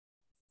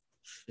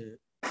shit.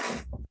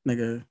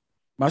 Nigga,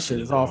 my shit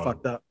is all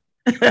fucked up.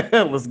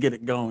 Let's get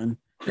it going.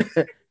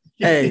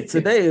 Hey,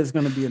 today is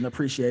going to be an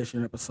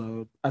appreciation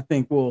episode. I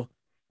think we'll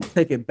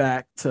take it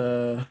back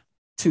to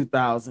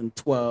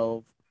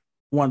 2012,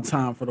 one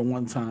time for the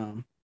one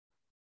time.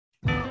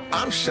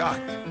 I'm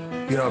shocked.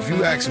 You know, if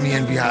you ask me,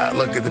 Envy, how I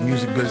look at the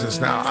music business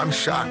now, I'm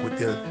shocked with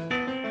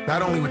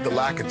not only with the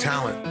lack of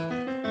talent,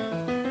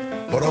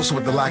 but also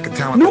with the lack of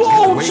talent. New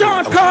old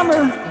John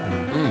Connor.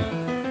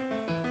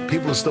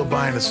 People are still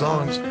buying the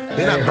songs.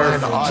 They're not buying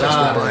the artists,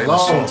 they're buying the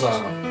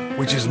songs.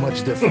 Which is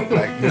much different.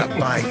 Like, you're not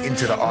buying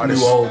into the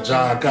artist. New old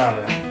John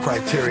Connor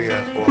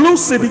criteria or Blue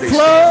City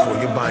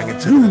Club. You're buying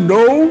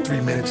into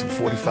 3 minutes and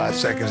 45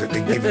 seconds that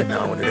they give you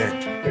now and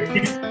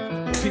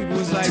then. People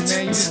was like,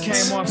 man, you just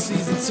came off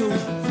season 2.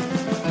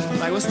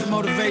 Like, what's the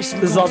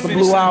motivation? This is off the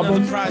Blue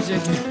album.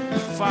 Project in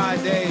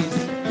 5 days.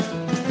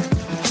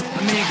 I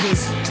mean,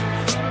 because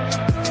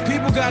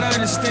people gotta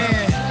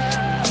understand,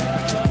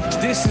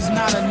 this is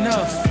not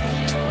enough.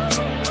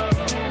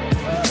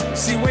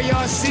 See where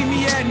y'all see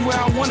me at and where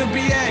I want to be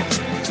at.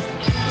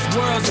 It's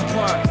worlds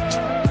apart.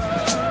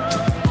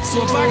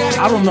 So if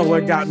I don't know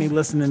what got me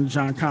listening to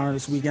John Connor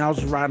this weekend. I was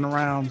just riding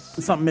around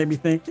and something made me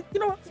think, you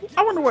know what?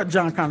 I wonder what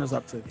John Connor's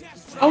up to.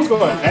 I was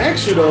going to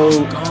ask you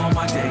though,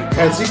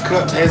 has he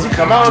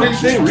come out with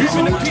anything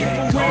recently?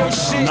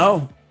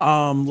 No.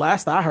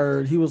 Last I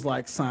heard, he was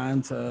like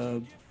signed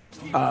to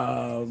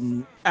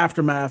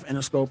Aftermath,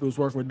 Interscope. He was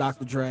working with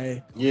Dr.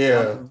 Dre.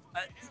 Yeah.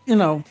 You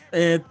know,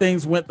 and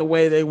things went the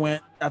way they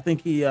went. I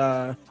think he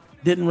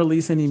didn't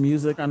release any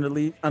music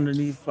underneath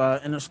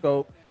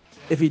Interscope.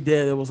 If he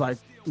did, it was like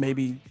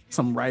maybe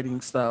some writing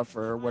stuff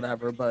or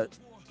whatever. But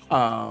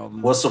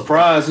was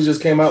surprised he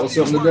just came out with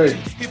something today.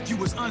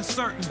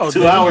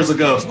 2 hours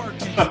ago.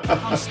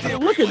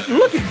 look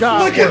at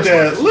God. Look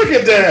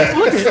at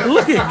that.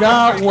 Look at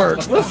God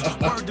work.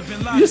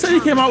 You said he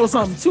came out with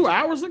something 2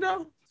 hours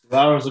ago? 2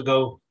 hours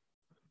ago.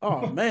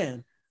 Oh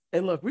man. Hey,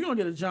 look, we're gonna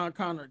get a John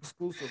Connor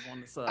exclusive on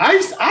the side. I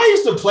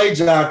used to play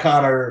John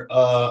Connor.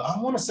 I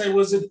want to say it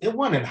wasn't in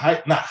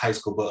not high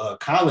school, but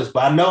college.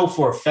 But I know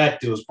for a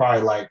fact it was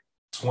probably like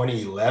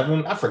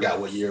 2011. I forgot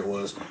what year it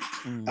was.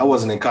 I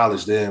wasn't in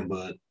college then,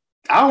 but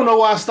I don't know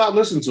why I stopped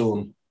listening to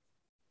him.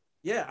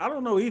 Yeah, I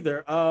don't know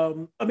either. I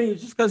mean,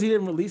 just because he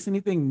didn't release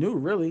anything new,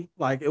 really.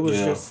 Like it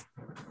was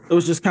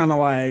just kind of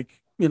like,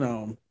 you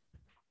know,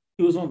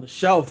 he was on the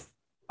shelf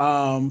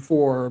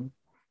for,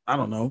 I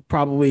don't know,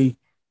 probably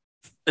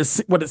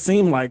what it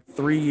seemed like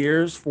 3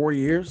 years, 4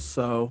 years.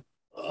 So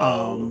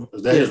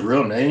is that his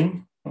real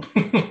name?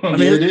 I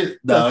mean,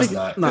 no, it's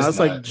not. No, it's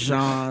like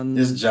John.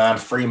 It's John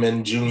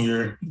Freeman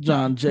Jr.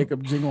 John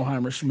Jacob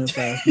Jingleheimer Smith.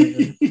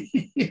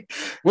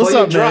 What's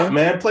Play up, your drop,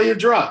 man? Play your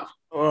drop.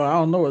 Oh, I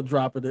don't know what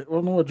drop it is. I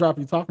don't know what drop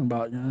you're talking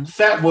about, man.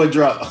 Fat boy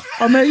drop.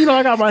 Oh man, you know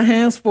I got my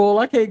hands full.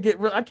 I can't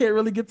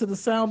really get to the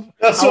sound.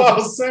 That's what I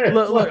was saying.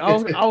 Look,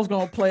 I was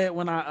gonna play it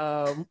when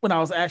I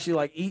was actually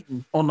like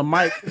eating on the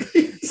mic.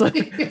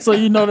 So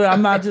you know that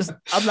I'm not just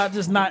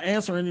not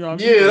answering you.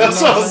 Yeah,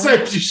 that's what I was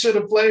saying. You should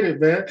have played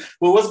it, man.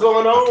 Well, what's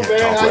going on,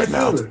 man? How you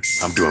feeling?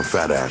 I'm doing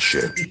fat ass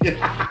shit.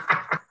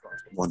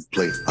 One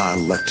plate I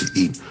like to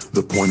eat.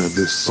 The point of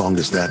this song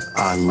is that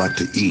I like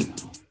to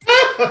eat.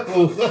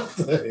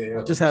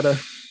 Just had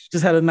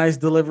a nice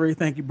delivery.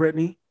 Thank you,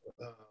 Brittany.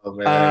 Oh,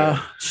 man.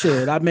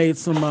 I made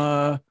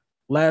some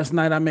last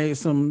night. I made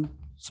some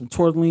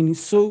tortellini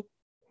soup.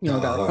 You know,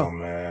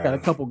 got a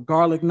couple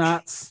garlic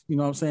knots. You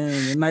know what I'm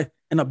saying?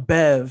 And a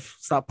bev.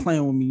 Stop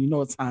playing with me. You know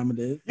what time it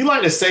is. You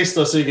like to say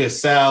stuff so you can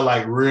sound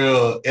like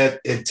real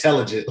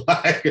intelligent,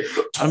 like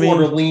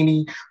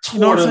tortellini. You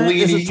know what I'm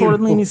saying? It's a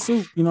tortellini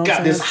soup. You know, what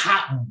got this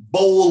hot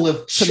bowl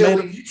of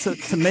chili,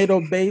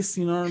 tomato base.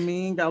 You know what I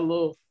mean? Got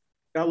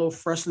a little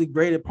freshly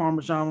grated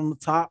Parmesan on the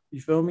top.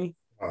 You feel me?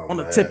 On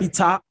the tippy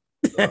top.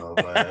 Oh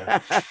man!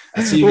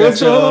 I see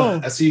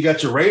you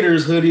got your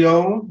Raiders hoodie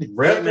on.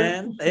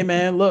 Hey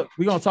man, look,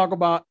 we're gonna talk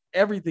about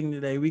everything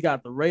today. We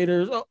got the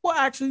Raiders. Well,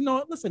 actually,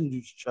 no, let's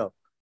introduce the show.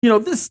 You know,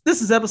 this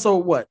is episode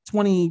what?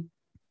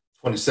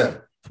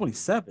 27.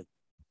 27.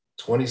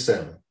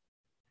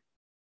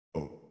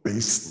 Oh,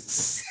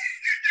 base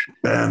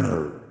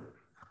banner.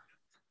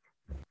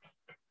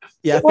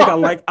 Yeah,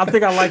 I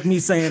think I like me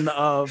saying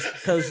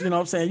because you know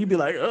what I'm saying, you'd be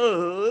like,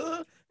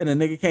 and the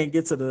nigga can't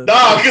get to the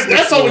because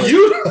that's on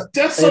you.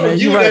 That's on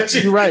you.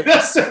 You're right.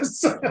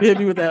 You hit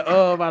me with that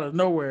out of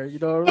nowhere. You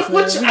know what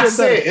I'm saying? I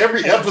say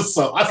every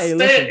episode.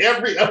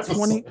 Every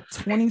episode.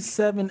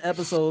 27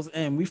 episodes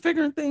and we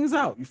figuring things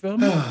out. You feel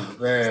me? Oh,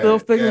 man, still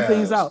figuring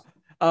things out.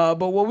 But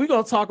what we're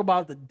gonna talk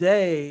about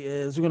today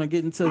is we're gonna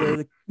get into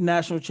the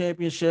national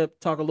championship,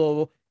 talk a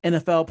little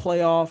NFL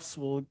playoffs.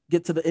 We'll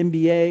get to the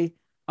NBA.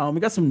 We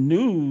got some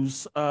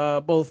news,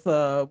 both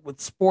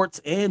with sports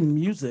and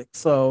music.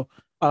 So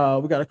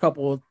we got a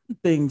couple of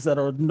things that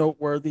are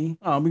noteworthy.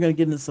 We're gonna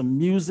get into some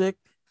music.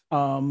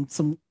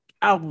 Some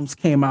albums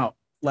came out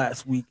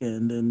last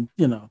weekend, and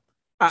you know,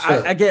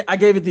 I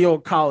gave it the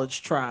old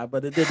college try,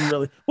 but it didn't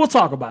really. We'll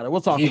talk about it.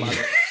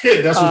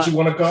 That's what you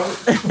want to call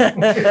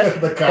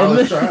it? The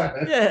college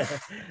try. Yeah.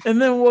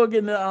 And then we'll get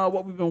into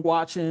what we've been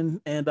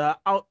watching, and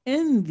I'll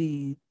end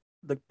the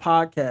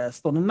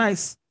podcast on a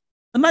nice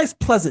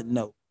pleasant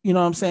note. You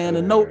know what I'm saying?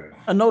 A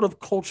note of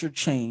culture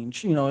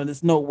change, you know, and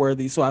it's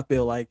noteworthy. So I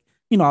feel like,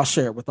 you know, I'll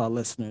share it with our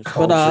listeners.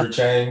 Culture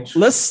change.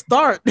 Let's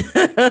start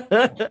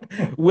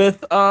with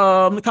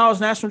the college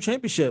national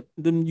championship.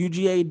 The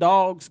UGA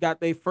Dogs got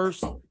their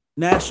first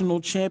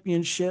national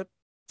championship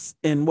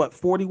in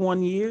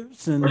 41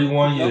 years? And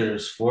 41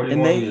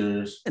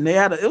 years. And they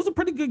had it was a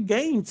pretty good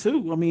game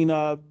too. I mean,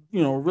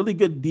 you know, really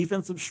good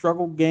defensive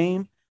struggle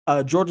game.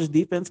 Georgia's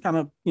defense kind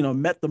of, you know,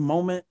 met the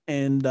moment,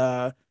 and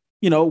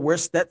you know, where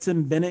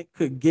Stetson Bennett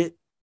could get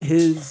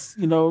his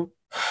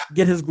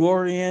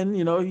glory in.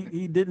 You know,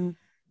 he didn't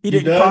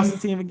cost the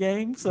team a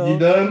game. So you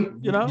done?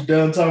 You know, you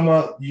done talking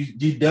about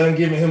you done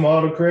giving him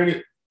all the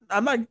credit?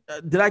 I'm not.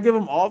 Did I give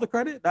him all the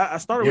credit? I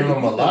started give with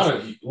him a lot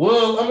of.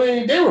 Well, I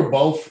mean, they were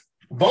both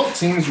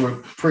teams were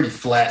pretty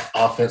flat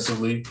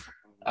offensively.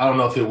 I don't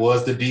know if it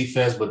was the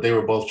defense, but they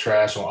were both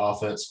trash on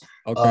offense.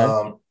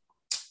 Okay.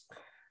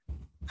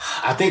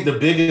 I think the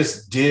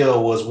biggest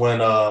deal was when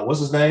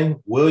what's his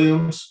name?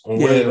 Williams tore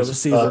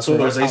his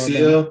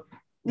ACL.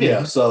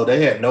 Yeah, so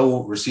they had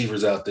no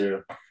receivers out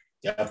there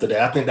after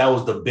that. I think that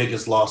was the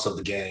biggest loss of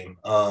the game.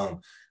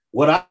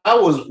 What I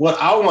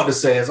want to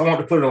say is I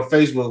want to put it on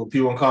Facebook when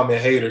people call me a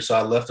hater, so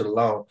I left it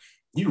alone.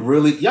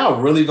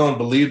 Y'all really gonna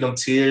believe them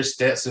tears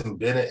Stetson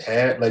Bennett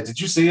had? Like, did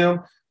you see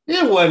him?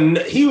 It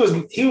wasn't. He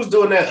was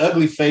doing that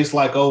ugly face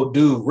like old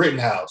dude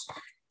Rittenhouse.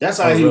 That's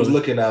how he was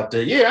looking out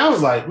there. Yeah, I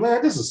was like,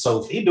 man, this is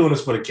so. He doing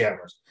this for the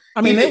cameras.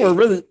 I mean,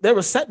 they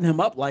were setting him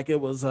up like it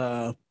was,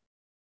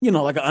 you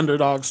know, like an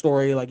underdog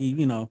story. Like he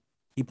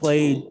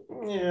played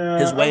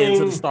his way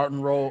into the starting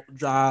role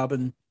job,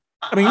 and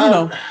I mean, you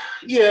know,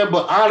 yeah,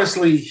 but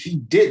honestly, he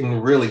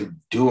didn't really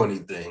do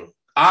anything.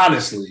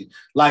 Honestly,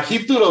 like he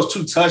threw those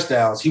 2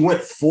 touchdowns. He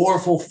went 4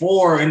 for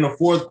 4 in the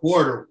fourth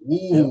quarter.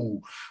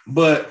 Ooh,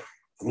 but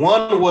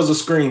one was a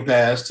screen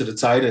pass to the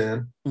tight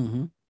end,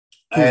 and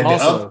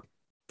also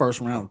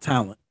first round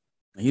talent.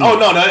 No,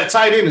 that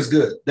tight end is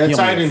good. That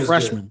tight end is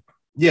freshman.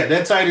 Good. Yeah,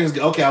 that tight end is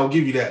good. Okay, I will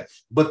give you that.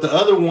 But the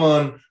other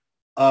one,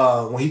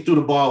 when he threw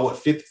the ball,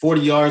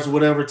 40 yards or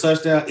whatever,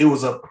 touchdown, it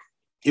was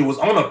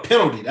on a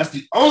penalty. That's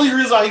the only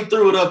reason he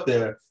threw it up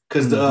there,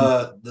 because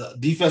the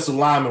defensive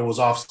lineman was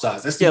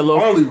offsides. That's the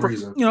only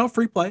reason. You know,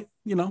 free play,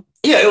 you know.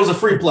 Yeah, it was a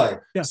free play.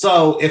 Yeah.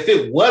 So if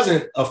it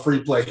wasn't a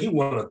free play, he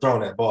wouldn't have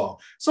thrown that ball.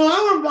 So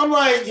I'm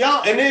like,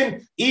 y'all, and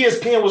then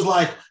ESPN was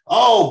like,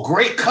 oh,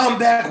 great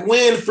comeback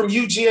win from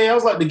UGA. I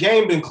was like, the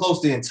game been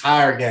close the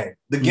entire game.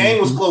 The game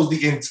was close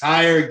the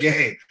entire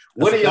game.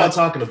 What are y'all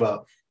talking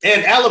about?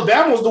 And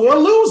Alabama was the one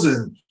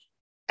losing.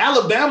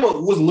 Alabama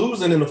was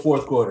losing in the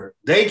fourth quarter.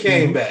 They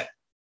came back.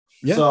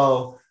 Yeah.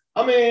 So,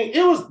 I mean,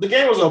 the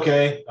game was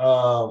okay.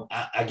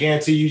 I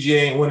guarantee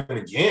UGA ain't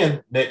winning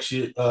again next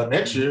year.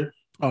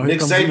 Oh,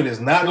 Nick Saban is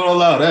not going to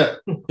allow that.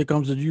 Here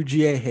comes the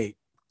UGA hate.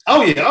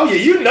 Oh yeah.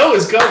 You know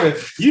it's coming.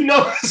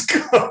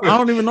 I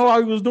don't even know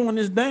how he was doing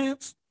this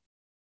dance.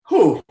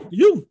 Who?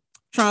 You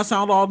trying to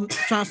sound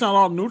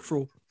all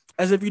neutral,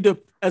 as if you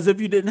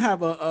didn't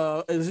have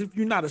as if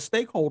you're not a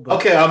stakeholder.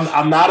 Okay,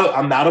 I'm not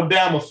a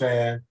Bama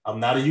fan. I'm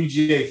not a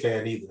UGA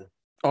fan either.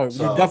 Oh,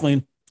 so. You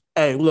definitely.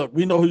 Hey, look,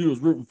 we know who you was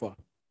rooting for.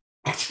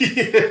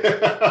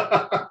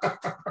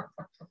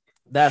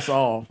 That's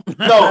all.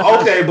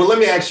 No, okay, but let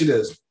me ask you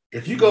this.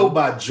 If you go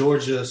by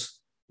Georgia's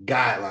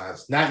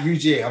guidelines, not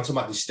UGA, I'm talking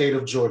about the state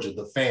of Georgia,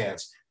 the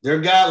fans,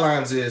 their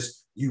guidelines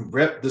is you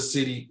rep the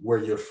city where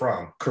you're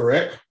from,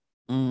 correct?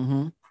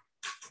 Mm-hmm.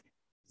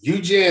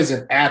 UGA is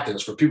in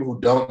Athens, for people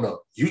who don't know.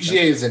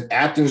 UGA is in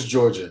Athens,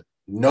 Georgia,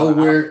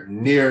 nowhere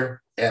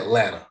near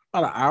Atlanta.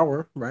 About an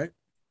hour, right?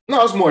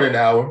 No, it's more than an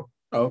hour.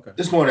 Oh, okay.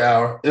 It's more than an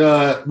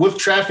hour. With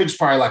traffic, it's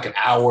probably like an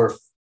hour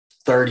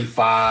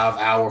 35,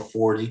 hour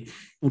 40.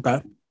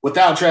 Okay.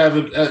 Without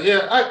traffic,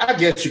 I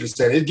guess you could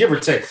say it, give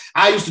or take.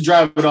 I used to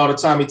drive it all the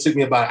time. It took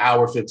me about an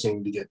hour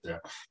 15 to get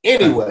there.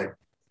 Anyway,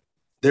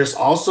 there's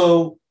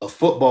also a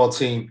football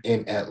team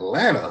in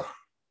Atlanta,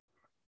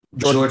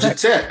 Georgia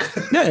Tech.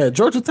 Yeah,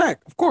 Georgia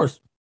Tech, of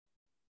course.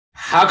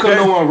 How come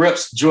no one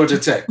reps Georgia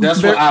Tech?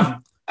 That's what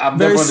I've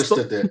never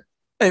understood that.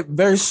 A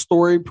very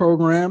storied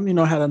program, you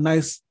know, had a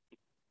nice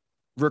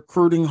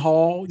recruiting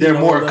haul. They're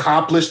more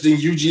accomplished than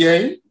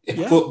UGA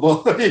in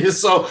football.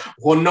 So,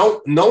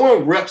 no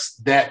one reps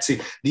that team.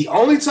 The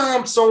only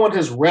time someone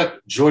has repped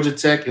Georgia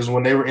Tech is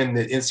when they were in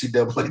the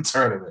NCAA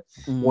tournament.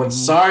 Mm-hmm. When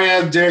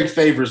sorry-ass Derek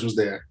Favors was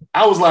there.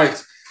 I was like,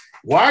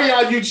 why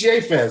are y'all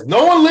UGA fans?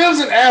 No one lives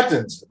in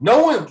Athens.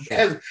 No one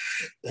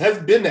has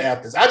been to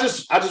Athens. I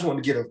just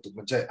want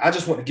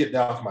to get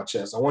that off my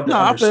chest. I want to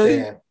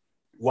understand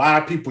why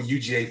are people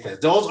UGA fans.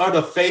 Those are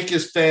the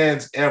fakest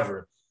fans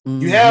ever.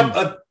 Mm-hmm. You have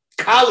a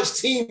college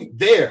team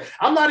there.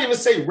 I'm not even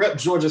saying rep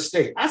Georgia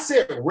State. I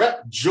said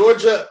rep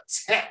Georgia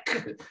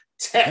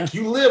Tech.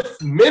 You live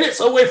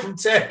minutes away from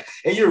Tech,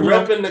 and you're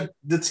repping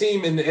the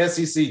team in the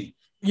SEC.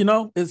 You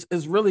know,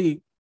 it's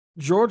really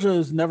Georgia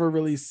has never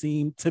really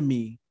seemed to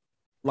me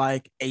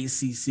like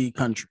ACC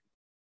country.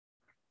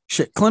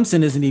 Shit,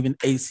 Clemson isn't even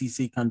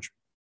ACC country.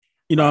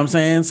 You know what I'm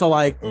saying? So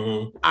like,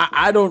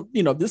 I don't,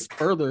 this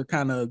further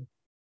kind of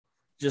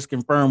just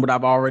confirmed what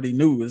I've already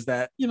knew is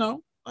that,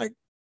 like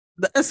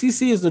the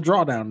SEC is the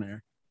drawdown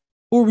there.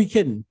 Who are we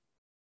kidding?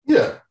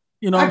 Yeah.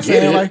 You know what I'm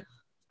saying? Like,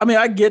 I mean,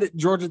 I get it.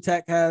 Georgia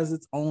Tech has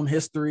its own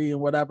history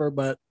and whatever,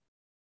 but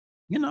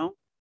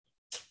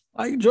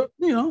like,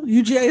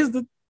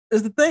 UGA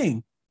is the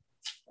thing.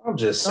 I'm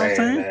just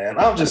saying, man.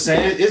 I'm just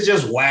saying it's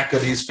just whack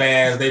of these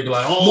fans. They be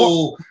like,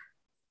 oh,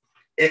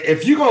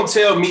 if you're gonna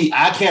tell me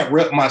I can't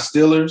rep my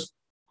Steelers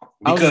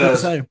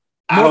because I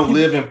don't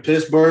live in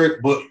Pittsburgh,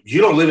 but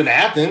you don't live in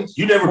Athens.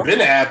 You've never been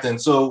to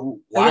Athens, so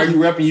why are you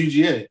repping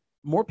UGA?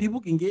 More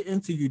people can get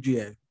into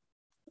UGA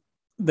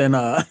than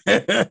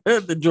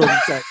the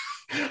Georgia Tech.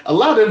 A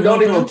lot of them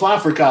don't even apply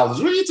for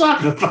college. What are you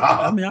talking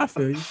about? I mean, I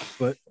feel you,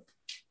 but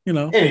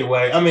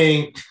Anyway, I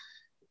mean,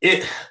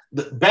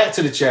 back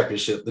to the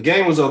championship. The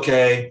game was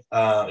okay.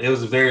 It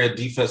was a very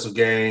defensive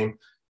game.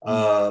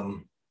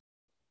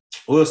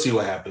 We'll see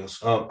what happens.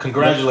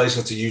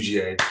 Congratulations to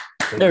UGA.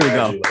 There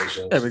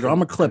we go. I'm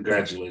gonna clip.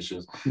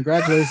 Congratulations,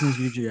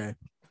 UGA.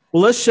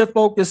 Well, let's shift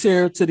focus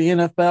here to the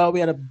NFL.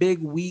 We had a big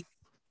week,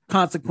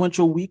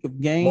 consequential week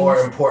of games. More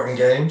important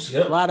games.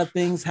 Yep. A lot of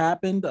things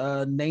happened,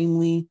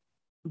 namely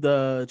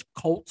the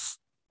Colts.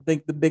 I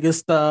think the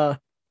biggest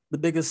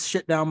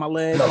shit down my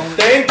leg. No,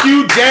 thank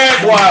you,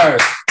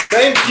 Jaguars.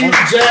 Thank you,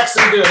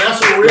 Jacksonville.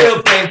 That's a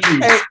real thank you.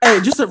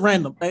 Hey, just at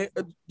random.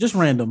 Just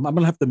random. I'm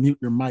gonna have to mute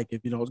your mic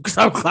if because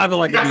I'm clapping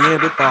like at the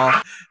end of call.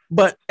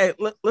 But hey,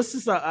 let's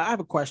just. I have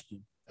a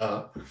question.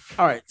 All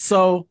right.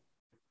 So,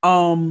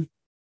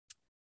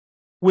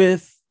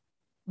 with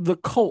the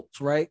Colts,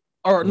 right?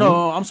 Or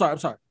no, I'm sorry.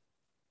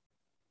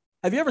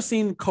 Have you ever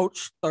seen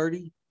Coach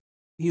 30?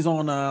 He's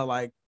on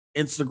like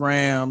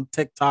Instagram,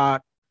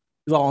 TikTok.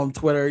 He's all on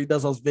Twitter. He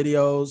does those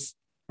videos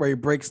where he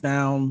breaks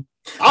down.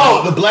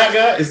 Oh, the black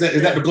guy? Is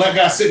that the black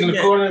guy sitting in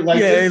the corner? Like,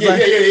 yeah.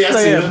 I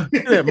see him.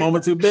 Yeah,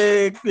 moment too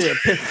big. Yeah,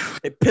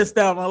 it pissed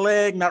down my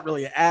leg. Not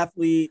really an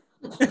athlete.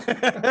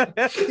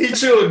 He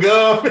chewing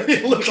gum.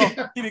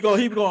 He be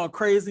going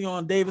crazy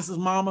on Davis's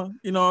mama.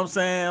 You know what I'm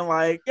saying?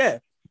 Like, yeah.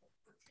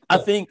 I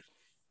think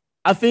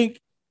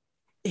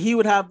he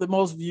would have the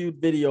most viewed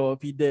video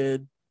if he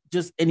did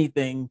just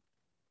anything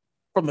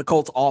from the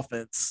Colts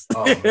offense.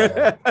 Oh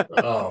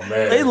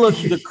man. They look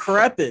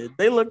decrepit.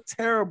 They look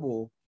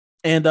terrible.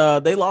 And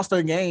they lost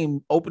their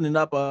game, opening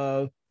up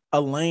a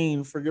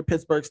lane for your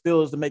Pittsburgh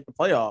Steelers to make the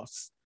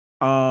playoffs.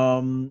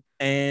 Talk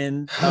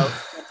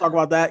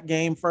about that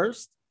game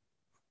first.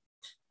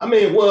 I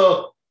mean,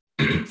 well,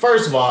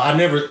 first of all,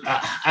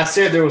 I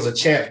said there was a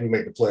chance we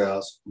make the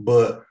playoffs,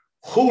 but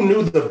who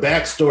knew the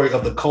backstory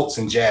of the Colts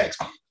and Jags?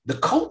 The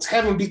Colts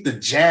haven't beat the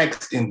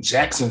Jags in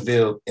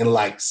Jacksonville in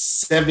like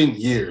 7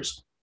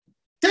 years.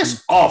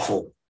 That's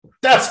awful.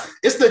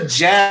 It's the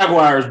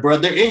Jaguars, bro.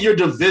 They're in your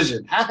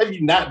division. How have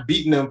you not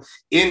beaten them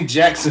in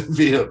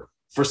Jacksonville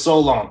for so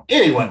long?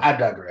 Anyway, I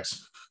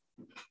digress.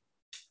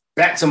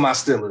 Back to my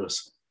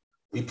Steelers.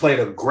 We played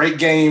a great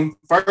game.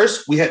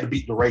 First, we had to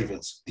beat the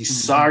Ravens,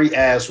 these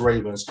sorry-ass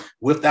Ravens,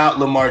 without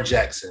Lamar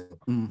Jackson.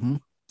 Mm-hmm.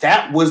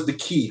 That was the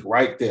key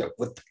right there.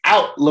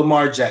 Without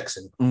Lamar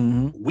Jackson,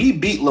 we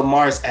beat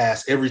Lamar's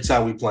ass every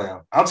time we play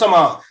him. I'm talking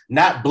about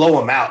not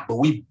blow him out, but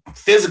we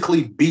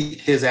physically beat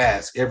his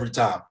ass every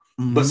time.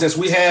 But since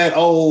we had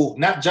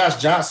not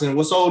Josh Johnson,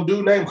 what's old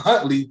dude named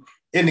Huntley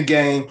in the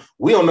game,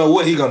 we don't know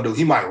what he's gonna do.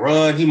 He might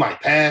run, he might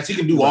pass, he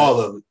can do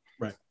all of it.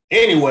 Right.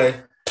 Anyway,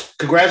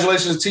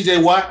 congratulations to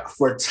TJ Watt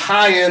for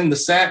tying the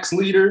sacks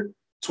leader,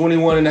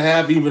 21 and a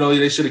half, even though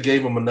they should have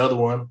gave him another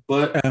one.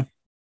 But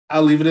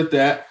I'll leave it at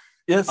that.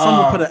 Yeah,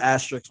 someone put an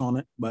asterisk on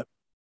it, but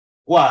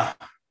why?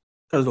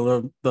 Because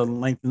of the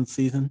lengthened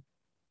season.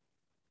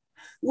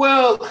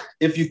 Well,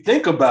 if you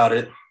think about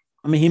it,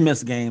 I mean, he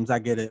missed games. I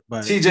get it,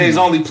 but TJ's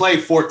only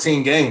played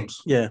 14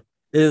 games. Yeah,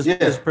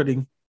 it's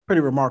pretty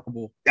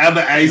remarkable.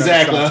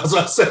 Exactly. I was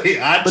about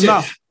to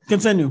say.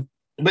 Continue.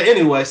 But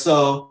anyway,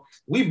 so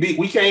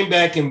we came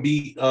back and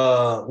beat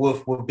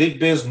with Big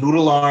Ben's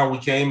noodle arm. We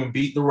came and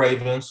beat the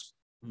Ravens,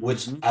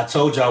 which I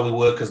told y'all we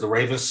would because the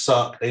Ravens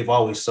suck. They've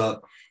always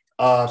sucked.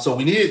 So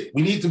we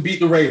need to beat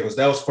the Ravens.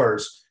 That was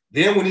first.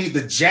 Then we need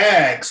the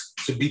Jags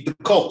to beat the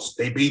Colts.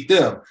 They beat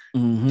them.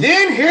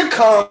 Then here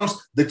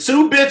comes the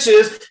two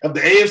bitches of the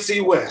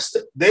AFC West.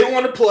 They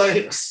want to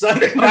play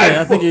Sunday night.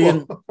 I think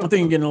you're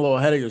getting a little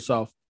ahead of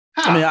yourself.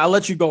 How? I mean, I'll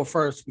let you go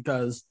first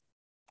because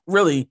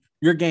really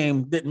your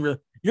game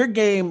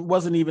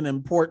wasn't even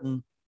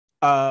important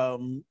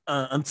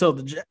until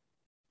the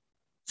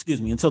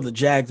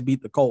Jags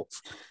beat the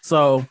Colts.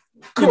 So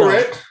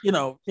correct.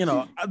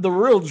 The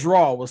real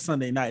draw was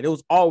Sunday night. It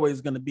was always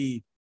going to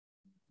be.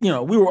 We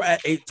were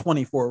at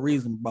 820 for a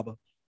reason, Bubba.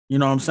 You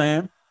know what I'm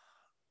saying?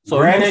 So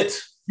granted,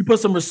 you put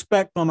some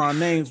respect on our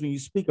names when you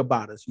speak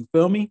about us. You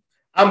feel me?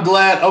 I'm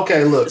glad.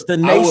 Okay, look. It's the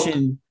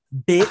nation,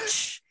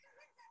 bitch.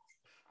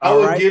 I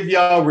would give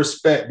y'all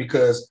respect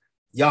because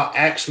y'all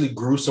actually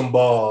grew some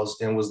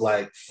balls and was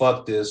like,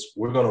 fuck this.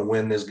 We're going to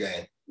win this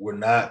game. we're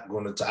not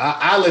going to.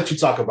 I'll let you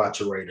talk about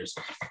your Raiders.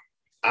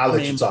 I'll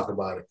let you talk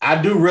about it.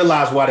 I do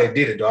realize why they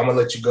did it, though. I'm gonna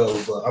let you go,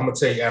 but I'm gonna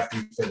tell you after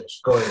you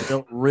finish. Go ahead.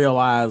 Don't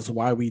realize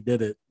why we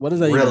did it. What does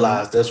that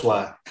realize? Even, that's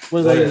why.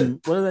 What does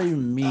that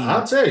even mean?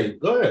 I'll tell you.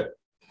 Go ahead.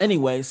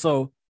 Anyway,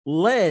 so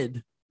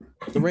the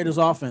Raiders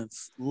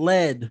offense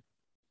led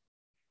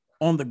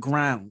on the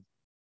ground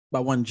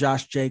by one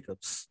Josh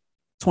Jacobs,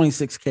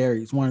 26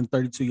 carries,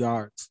 132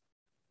 yards,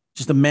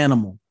 just a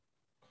manimal.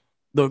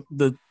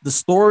 The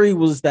story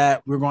was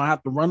that we're going to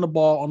have to run the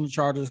ball on the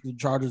Chargers because the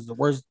Chargers are the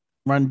worst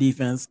run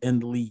defense in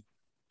the league,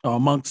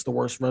 amongst the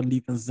worst run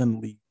defenses in the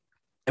league.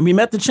 And we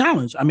met the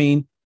challenge. I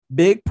mean,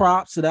 big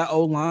props to that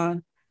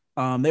O-line.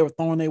 They were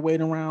throwing their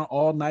weight around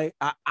all night.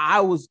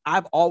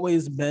 I've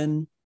always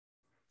been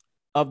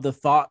of the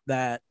thought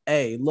that,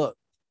 hey, look,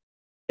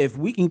 if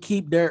we can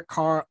keep Derek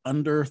Carr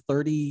under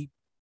 30,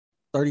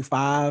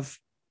 35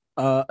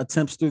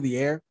 attempts through the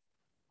air,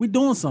 we're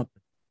doing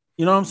something.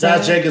 You know what I'm saying?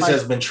 Josh Jacobs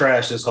has been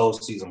trashed this whole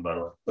season, by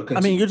the way.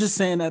 I mean, you're just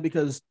saying that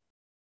because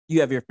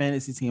you have your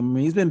fantasy team. I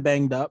mean, he's been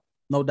banged up,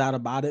 no doubt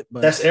about it.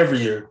 But that's every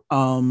year.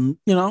 He's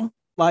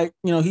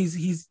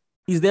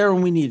there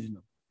when we needed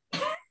him.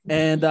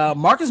 And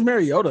Marcus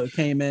Mariota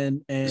came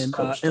in and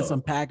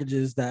some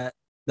packages that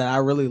I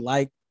really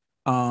like.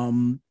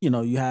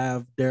 You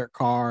have Derek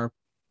Carr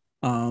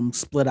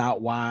split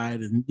out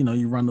wide, and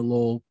you run a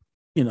little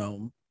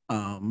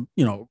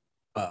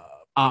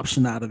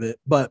option out of it.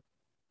 But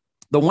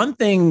the one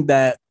thing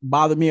that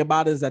bothered me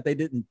about it is that they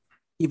didn't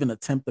even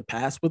attempt to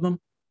pass with him.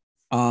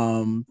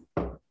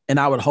 And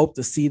I would hope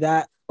to see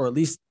that, or at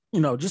least,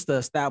 just to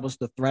establish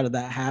the threat of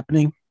that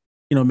happening,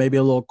 maybe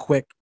a little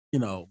quick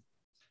throw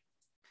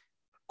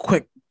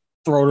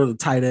to the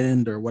tight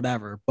end or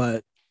whatever.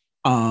 But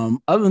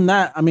other than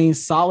that, I mean,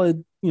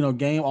 solid,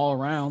 game all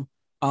around.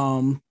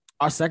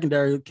 Our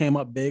secondary came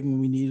up big when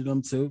we needed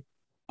them to.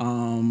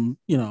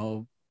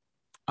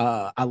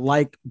 I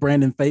like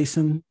Brandon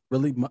Faison,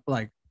 really,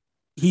 like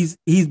he's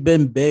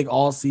been big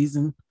all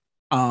season.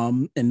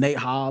 And Nate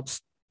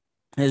Hobbs,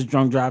 his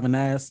drunk driving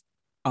ass.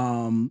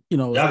 Y'all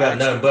got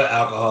nothing but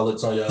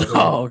alcoholics on y'all.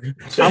 Oh,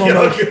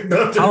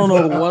 I don't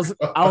know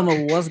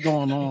what's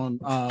going on.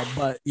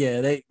 But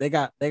yeah, they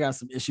got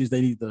some issues they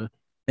need to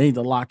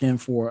lock in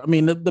for. I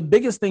mean, the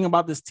biggest thing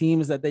about this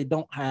team is that they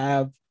don't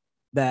have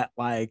that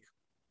vet.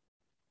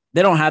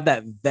 You know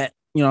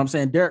what I'm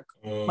saying? Derek,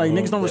 like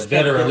niggas don't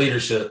respect veteran Derek.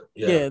 Leadership.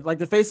 Yeah, like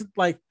the face,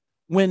 like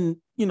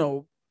when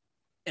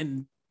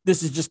and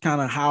this is just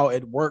kind of how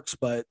it works.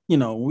 But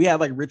we had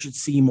like Richard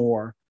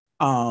Seymour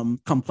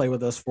come play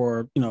with us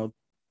for I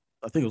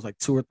think it was like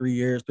 3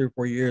 or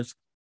 4 years.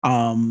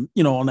 On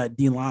that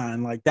D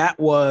line, like that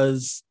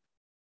was,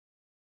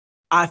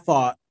 I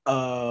thought,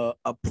 a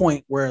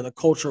point where the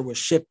culture was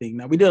shifting.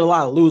 Now we did a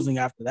lot of losing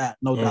after that,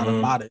 no doubt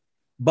about it.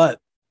 But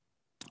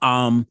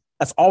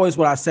that's always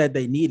what I said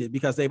they needed,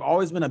 because they've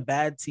always been a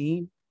bad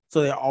team,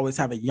 so they always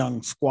have a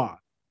young squad,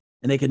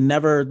 and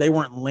they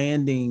weren't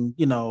landing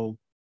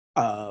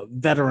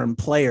veteran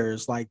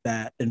players like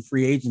that in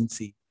free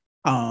agency.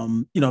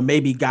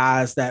 Maybe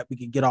guys that we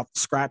could get off the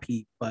scrap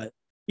heap, but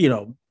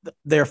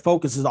their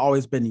focus has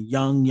always been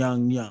young,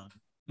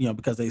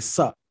 because they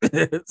suck.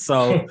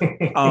 So,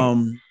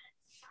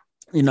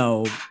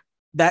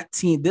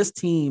 this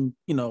team,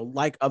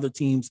 like other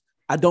teams,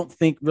 I don't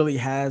think really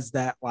has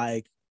that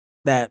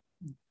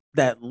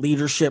that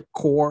leadership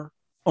core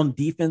on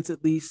defense,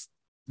 at least,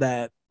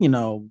 that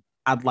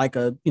I'd like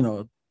a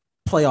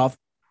playoff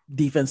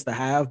defense to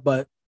have.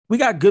 But we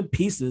got good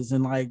pieces,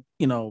 and I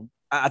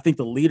think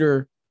the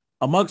leader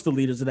amongst the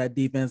leaders of that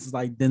defense is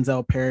like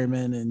Denzel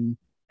Perryman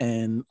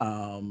and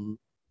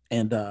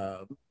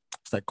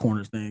what's that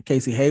corner's name?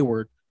 Casey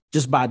Hayward,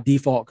 just by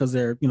default, because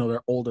they're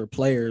older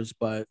players.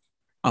 But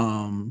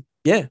I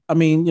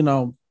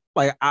mean,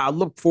 I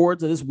look forward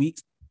to this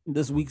week's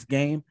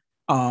game.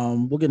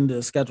 We'll get into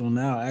the schedule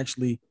now.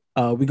 Actually,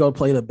 we go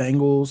play the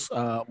Bengals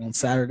on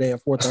Saturday at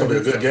 4:30. It's gonna be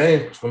a good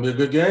game. It's gonna be a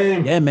good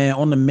game. Yeah, man.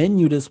 On the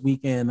menu this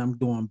weekend, I'm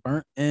doing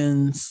burnt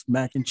ends,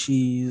 mac and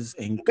cheese,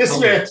 and this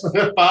man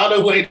found a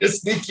way to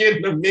sneak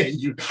in the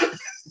menu.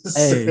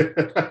 Hey,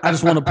 I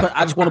just want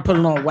to put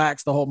it on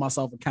wax to hold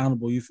myself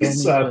accountable. You feel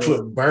me? Trying to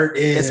put burnt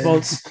ends.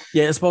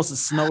 It's supposed to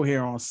snow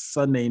here on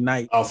Sunday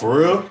night. Oh, for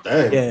real?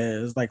 Dang.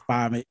 Yeah, it's like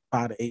 5 to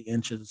 8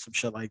 inches or some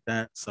shit like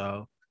that.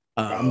 So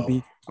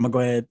I'm gonna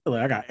go ahead.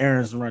 Look, I got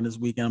errands to run this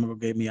weekend. I'm gonna go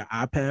get me an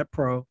iPad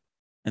Pro,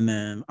 and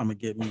then I'm gonna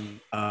get me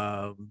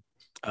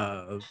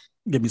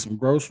some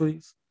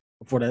groceries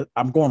before that.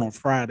 I'm going on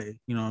Friday.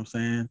 You know what I'm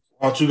saying?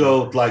 Why don't you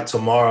go like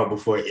tomorrow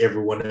before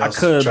everyone else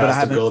tries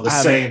to go the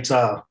same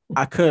time?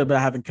 I could, but I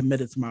haven't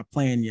committed to my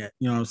plan yet.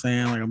 You know what I'm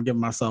saying? Like I'm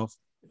giving myself,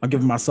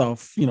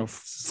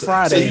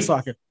 Friday so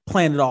I can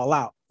plan it all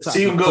out. So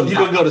you can go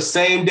the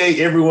same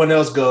day everyone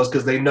else goes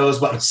because they know it's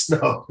about to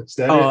snow. Is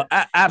that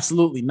it?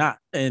 Absolutely not.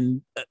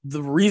 And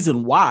the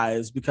reason why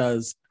is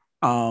because,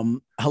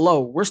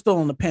 we're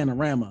still in the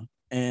panorama,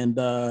 and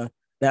that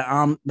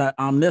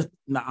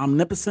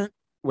omnipotent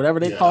whatever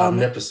they call him.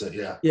 Omnipotent,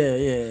 yeah. Yeah.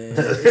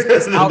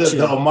 It's out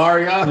the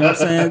Omarion. You know what I'm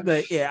saying?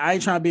 But yeah, I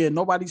ain't trying to be in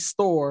nobody's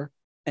store.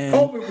 And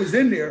COVID was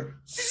in there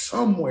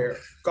somewhere.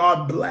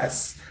 God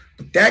bless.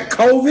 But that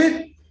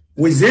COVID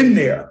was in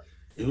there.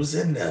 It was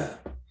in there.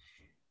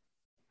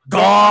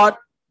 God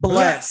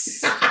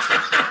bless.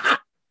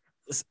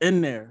 It's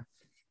in there.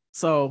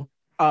 So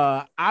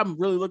I'm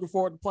really looking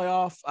forward to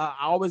playoffs. I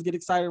always get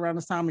excited around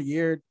this time of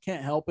year.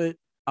 Can't help it.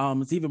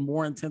 It's even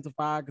more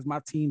intensified because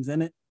my team's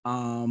in it.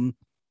 And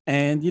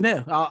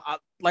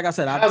like I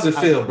said, how does it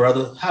feel,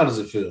 brother? How does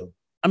it feel?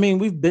 I mean,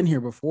 we've been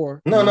here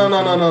before. No.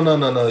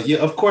 Yeah,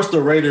 of course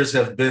the Raiders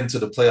have been to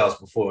the playoffs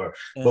before,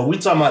 but we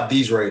talking about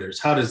these Raiders.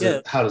 How does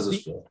it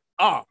feel?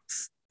 Oh,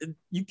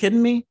 you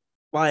kidding me?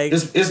 Like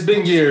it's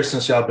been years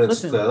since y'all been to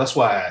the playoffs. That's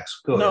why I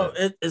asked. Go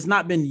ahead. It's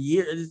not been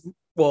years.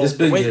 It's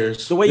been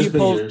years. The way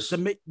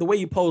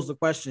you posed the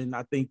question,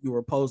 I think you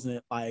were posing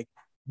it like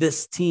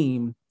this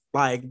team,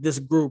 like this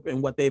group,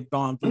 and what they've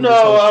gone through.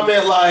 No, I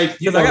meant like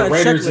the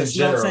Raiders in general.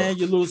 You know what I'm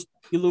saying?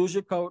 You lose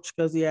your coach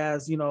because he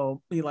has, he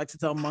likes to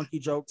tell monkey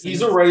jokes.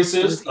 He's a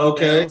racist.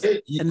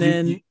 Okay. And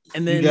then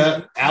you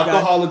got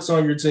alcoholics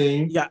on your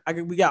team. Yeah,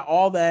 we got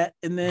all that.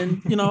 And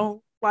then,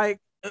 like,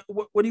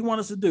 what do you want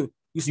us to do?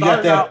 You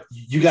got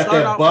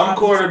that bum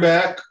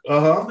quarterback.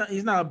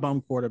 He's not a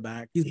bum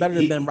quarterback. He's better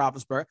than Ben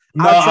Roethlisberger.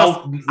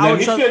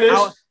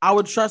 I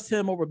would trust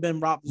him over Ben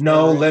Roethlisberger.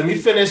 No, let me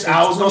finish.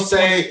 I was going to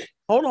say.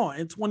 Hold on.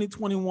 In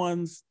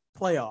 2021's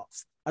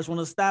playoffs, I just want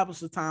to establish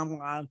the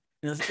timeline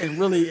and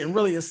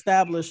really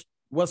establish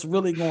what's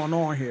really going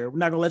on here. We're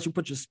not going to let you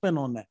put your spin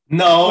on that.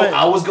 No,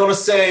 I was going to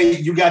say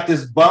you got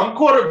this bum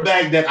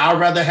quarterback that I'd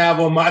rather have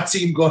on my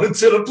team going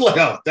into the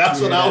playoffs. That's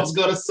what I was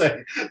going to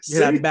say.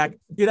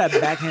 That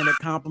backhanded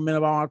compliment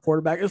about my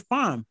quarterback. It's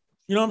fine.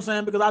 You know what I'm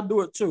saying? Because I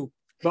do it too.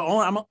 But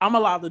I'm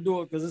allowed to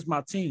do it because it's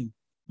my team.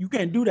 You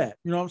can't do that.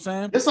 You know what I'm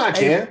saying? Yes, I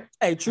can.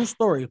 Hey, true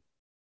story.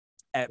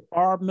 At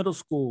Barr Middle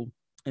School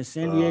in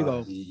San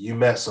Diego. You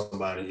met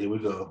somebody. Here we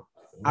go.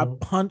 I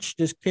punched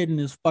this kid in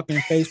his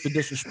fucking face for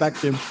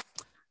disrespecting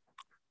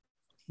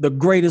the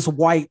greatest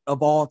white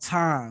of all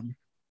time,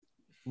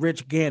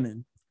 Rich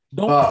Gannon.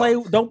 Don't play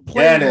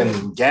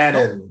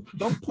Gannon.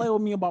 Don't play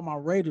with me about my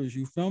Raiders.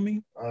 You feel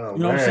me? You know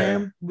what I'm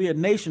saying? We a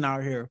nation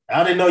out here.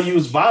 I didn't know you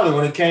was violent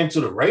when it came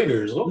to the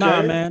Raiders. Okay.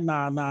 Nah, man.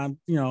 Nah.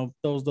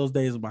 Those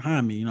days are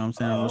behind me. You know what I'm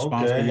saying? I'm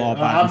responsible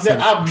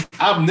law.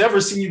 I've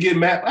never seen you get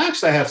mad.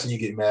 Actually, I have seen you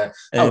get mad.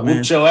 I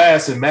whooped your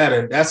ass in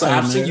Madden.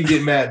 I've seen you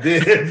get mad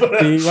then.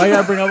 Why you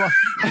gotta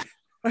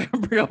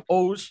bring up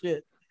old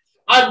shit?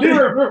 I do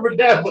remember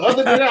that, but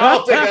other than that, I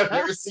don't think I've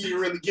ever seen you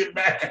really get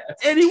mad.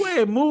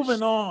 Anyway,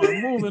 moving on.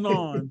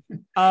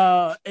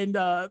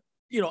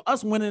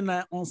 Us winning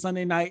that on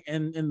Sunday night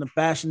in the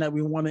fashion that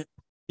we wanted,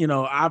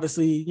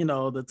 obviously,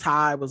 the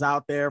tie was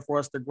out there for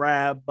us to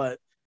grab, but,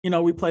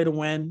 we played to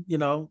win,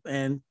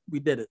 and we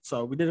did it.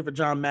 So we did it for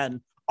John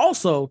Madden.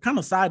 Also, kind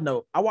of side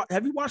note,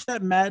 have you watched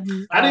that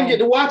Madden? I didn't get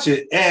to watch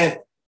it.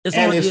 I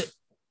think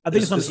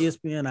it's on the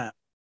ESPN app.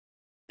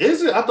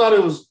 Is it? I thought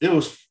it was.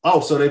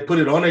 So they put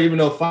it on there even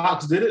though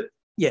Fox did it?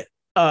 Yeah.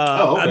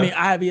 Okay. I mean,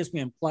 I have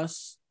ESPN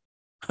Plus.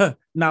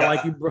 Not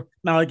like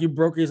you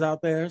brokers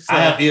out there. So. I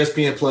have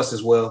ESPN Plus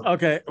as well.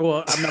 Okay.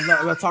 Well, I'm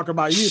not going to talk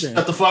about you then.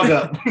 Shut the fuck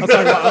up. I'm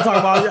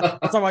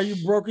talking about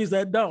you brokers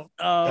that don't.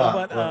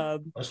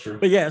 That's true.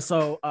 But yeah,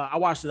 so I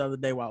watched it the other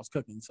day while I was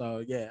cooking.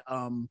 So yeah,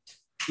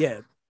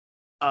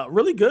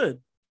 really good.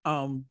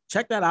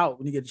 Check that out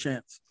when you get a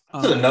chance.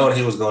 I should have known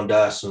he was going to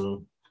die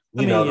soon.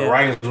 The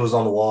writings was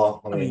on the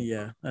wall. I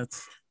mean,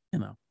 that's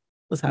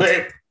let's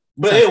have.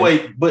 But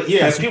anyway,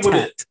 people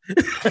did.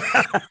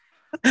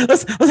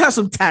 let's have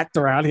some tact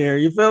around here.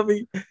 You feel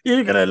me?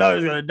 You're gonna know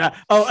he's gonna die.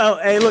 Oh,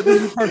 hey, look,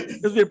 this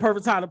would be a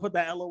perfect time to put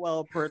that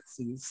LOL in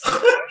parentheses.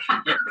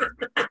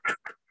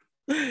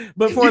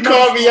 But you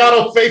called me out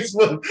on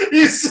Facebook.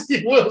 You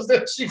see what was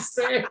that she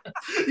said?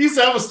 You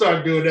said I'm gonna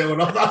start doing that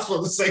when I'm not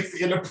supposed to say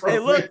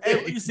inappropriate. Hey,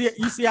 look, you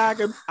see how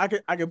I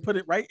can put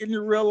it right in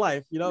your real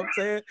life. You know what I'm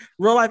saying?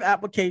 Real life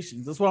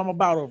applications. That's what I'm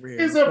about over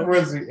here. He's a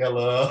frizzy,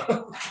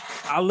 hello.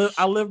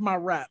 I live my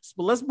raps.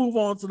 But let's move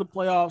on to the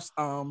playoffs.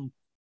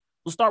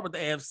 We'll start with the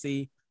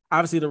AFC.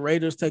 Obviously, the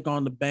Raiders take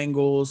on the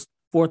Bengals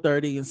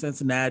 4:30 in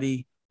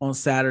Cincinnati on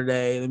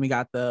Saturday. Then we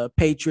got the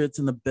Patriots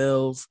and the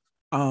Bills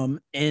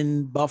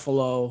in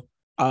Buffalo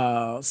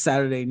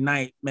Saturday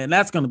night. Man,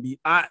 that's gonna be.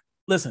 I'm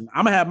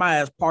gonna have my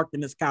ass parked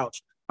in this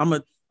couch. I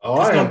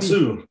am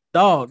too.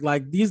 Dog,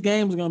 like these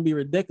games are gonna be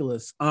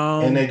ridiculous.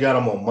 And they got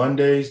them on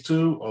Mondays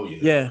too. Oh yeah.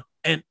 Yeah,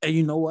 and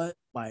you know what?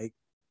 Like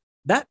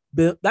that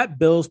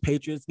Bills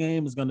Patriots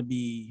game is gonna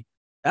be.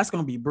 That's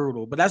gonna be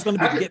brutal. But that's gonna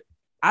be.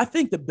 I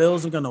think the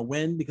Bills are gonna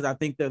win because I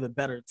think they're the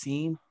better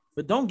team.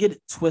 But don't get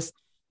it twisted.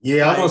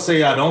 Yeah, I'm gonna say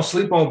don't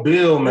sleep on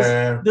Bill,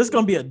 man. This is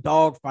gonna be a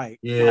dog fight.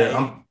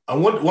 Yeah, I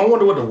wonder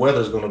what the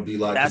weather's gonna be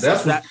like. That's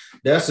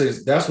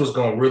what's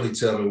gonna really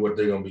tell me what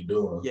they're gonna be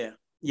doing.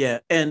 Yeah.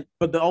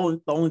 But the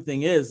only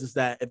thing is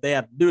that if they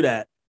have to do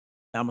that,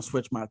 I'm gonna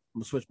switch my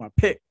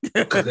pick.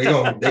 Because they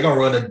gonna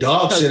run the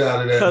dog shit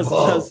out of that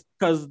ball.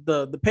 Because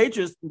the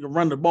Patriots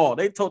run the ball.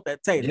 They tote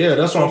that tape. Yeah,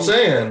 that's what I'm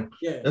saying.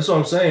 Yeah, that's what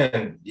I'm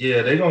saying.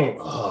 Yeah, they gonna.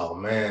 Oh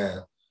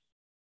man.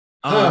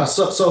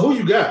 So who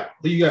you got?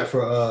 Who you got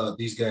for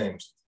these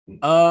games?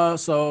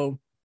 So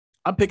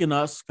I'm picking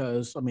us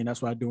because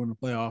that's what I do in the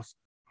playoffs.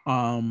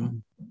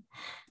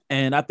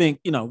 And I think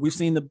we've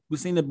seen the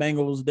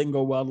Bengals didn't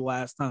go well the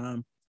last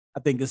time. I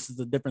think this is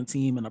a different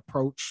team and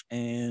approach,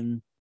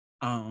 and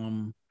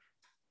we're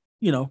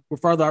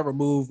further out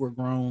removed, we're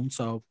grown.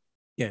 So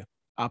yeah,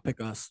 I'll pick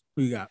us.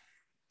 Who you got?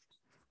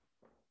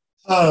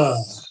 I'm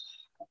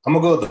gonna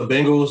go with the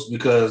Bengals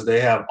because they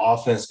have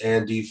offense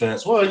and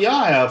defense. Well,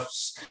 y'all have.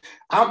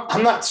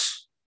 I'm not.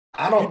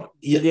 I don't.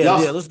 Yeah.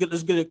 Let's get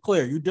it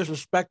clear. You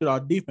disrespected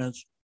our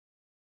defense.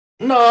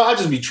 No, I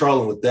just be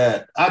trolling with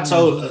that. I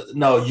told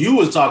no, you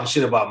was talking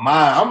shit about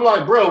mine. I'm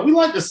like, bro, we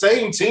like the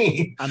same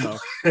team. I know.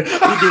 we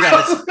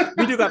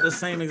do got the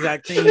same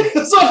exact team.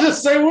 So I'm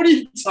just saying, what are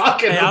you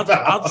talking about?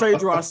 I'll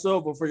trade you our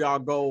silver for y'all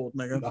gold,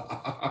 nigga.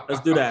 Nah. Let's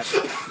do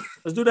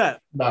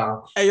that. Nah.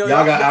 Hey, y'all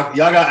got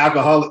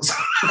alcoholics.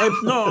 Hey,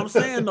 no, I'm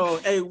saying though,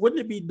 hey, wouldn't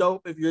it be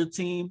dope if your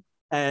team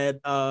had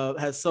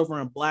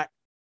silver and black?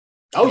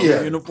 Oh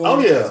yeah.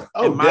 Uniforms,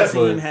 and my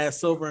team has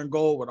silver and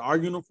gold with our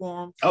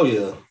uniforms. Oh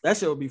yeah. That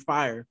shit would be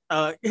fire.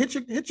 Hit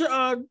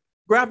your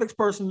graphics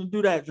person to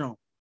do that, John.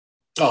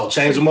 Oh,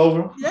 change them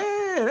over?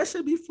 Yeah, that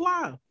should be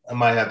fly. I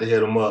might have to hit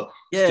them up.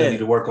 Yeah. Still need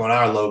to work on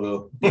our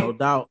logo. No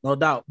doubt.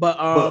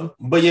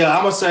 But yeah,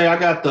 I'm gonna say I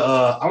got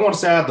I want to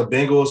say I have the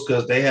Bengals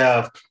because they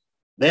have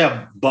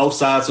both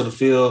sides of the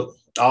field,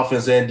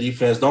 offense and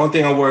defense. The only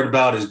thing I'm worried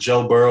about is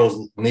Joe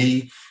Burrow's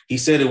knee. He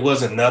said it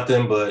wasn't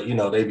nothing, but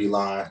they be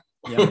lying.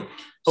 Yeah.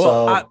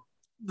 Well,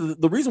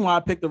 the reason why I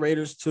picked the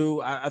Raiders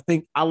too, I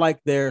think I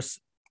like the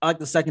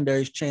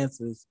secondary's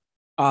chances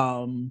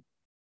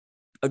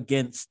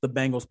against the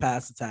Bengals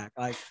pass attack.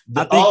 Like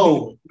I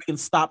think we can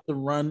stop the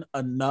run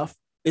enough.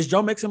 Is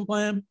Joe Mixon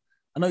playing?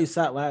 I know you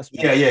sat last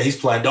week. Yeah, he's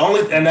playing.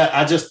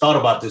 I just thought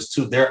about this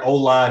too. Their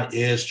O-line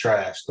is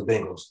trash. The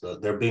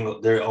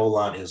Bengals, their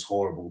O-line is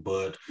horrible.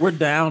 But we're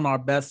down our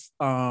best.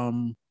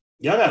 Y'all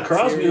got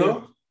Crosby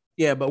though.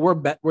 Yeah, but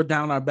we're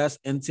down our best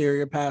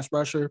interior pass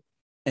rusher.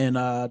 And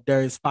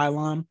Darius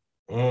Philon,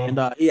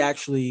 and he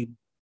actually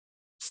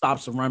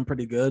stops the run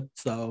pretty good.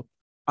 So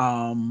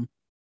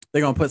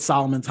they're gonna put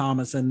Solomon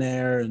Thomas in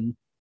there, and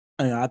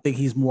I think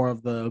he's more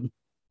of the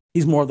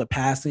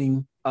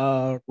passing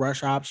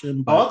rush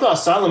option. But, I thought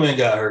Solomon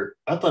got hurt.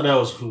 I thought that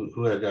was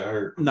who had got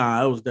hurt.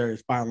 Nah, it was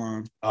Darius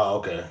Philon. Oh,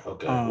 okay.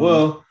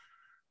 Well,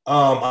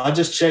 I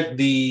just checked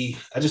the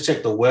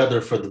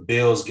weather for the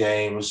Bills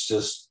game. It's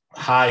just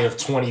high of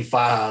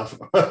 25,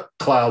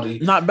 cloudy.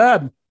 Not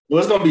bad. Well,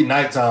 it's going to be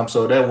nighttime,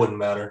 so that wouldn't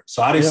matter.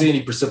 So I didn't see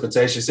any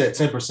precipitation. It said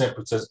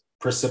 10%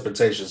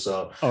 precipitation.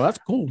 So that's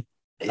cool.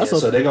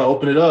 So they're going to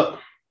open it up.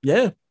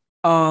 Yeah.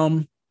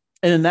 And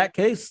in that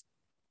case,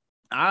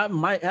 I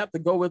might have to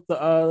go with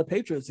the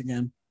Patriots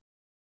again.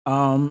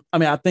 I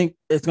think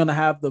it's going to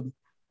have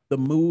the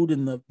mood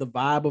and the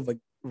vibe of a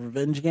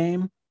revenge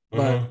game.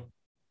 But,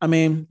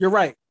 you're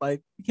right.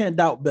 Like, you can't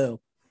doubt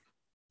Bill.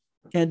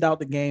 Can't doubt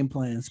the game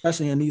plan,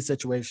 especially in these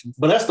situations.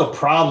 But that's the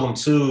problem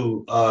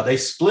too. They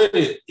split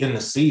it in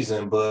the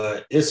season,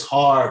 but it's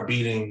hard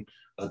beating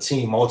a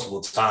team multiple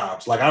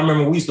times. Like I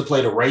remember we used to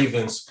play the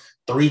Ravens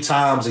 3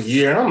 times a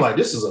year, and I'm like,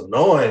 this is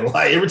annoying.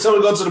 Like every time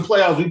we go to the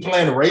playoffs, we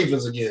playing the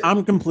Ravens again.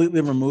 I'm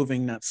completely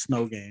removing that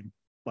snow game,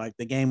 like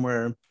the game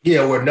where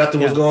nothing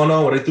was going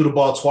on, where they threw the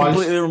ball twice.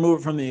 Completely remove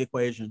it from the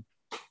equation.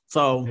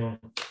 So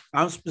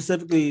I'm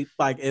specifically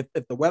like, if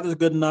the weather's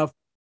good enough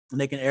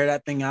and they can air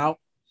that thing out.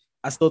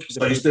 I still think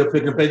so you still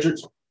picking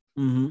Patriots?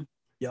 Mm-hmm.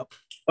 Yep.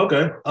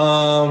 Okay.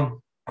 I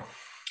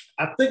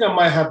think I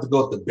might have to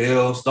go with the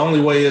Bills. The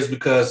only way is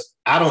because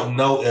I don't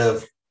know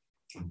if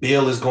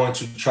Bill is going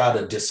to try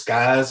to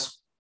disguise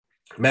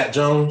Matt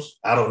Jones.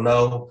 I don't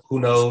know. Who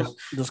knows?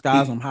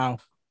 Disguise him how?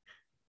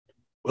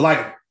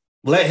 Like,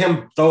 let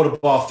him throw the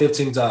ball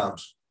 15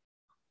 times.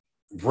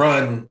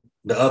 Run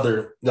the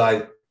other,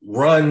 I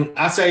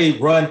say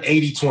run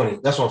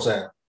 80-20. That's what I'm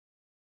saying.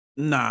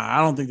 Nah, I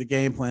don't think the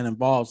game plan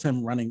involves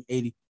him running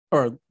 80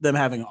 or them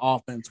having an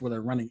offense where they're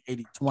running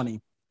 80-20.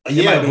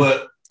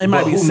 It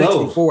might be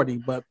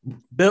 60-40, but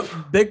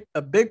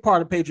a big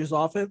part of Patriots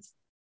offense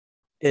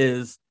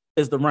is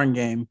the run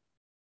game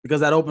because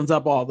that opens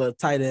up all the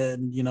tight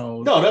end,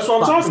 No, that's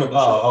what I'm talking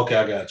about. Oh, okay,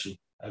 I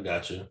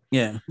got you.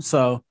 Yeah.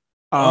 So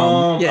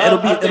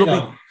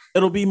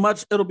it'll be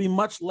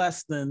much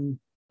less than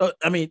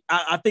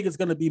I think it's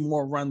gonna be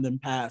more run than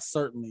pass,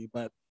 certainly,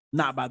 but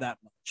not by that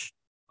much.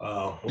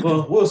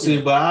 Well, we'll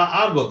see, but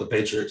I'll go with the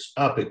Patriots.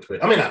 I'll pick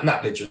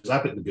not Patriots. I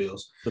pick the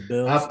Bills. The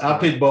Bills. I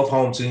pick both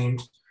home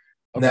teams.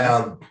 Okay.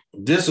 Now,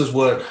 this is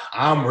what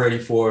I'm ready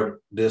for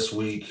this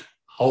week.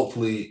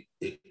 Hopefully,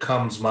 it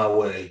comes my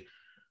way.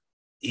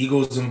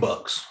 Eagles and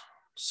Bucks,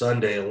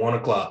 Sunday at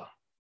 1:00.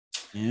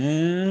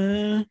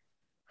 Yeah.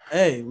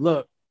 Hey,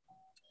 look.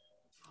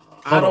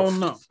 I don't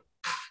know.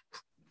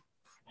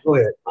 Go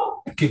ahead.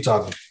 Keep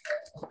talking.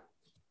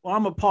 Well,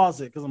 I'm gonna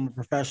pause it because I'm a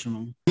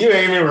professional. You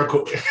ain't even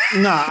recording.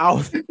 Nah,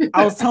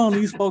 I was telling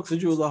these folks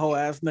that you was a whole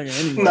ass nigga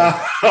anyway. Nah,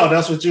 oh,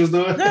 that's what you was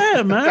doing.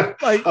 Yeah, man.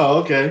 Like, oh,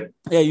 okay.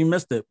 Yeah, you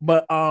missed it.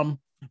 But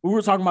we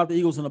were talking about the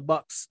Eagles and the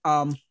Bucks.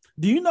 Do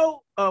you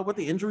know what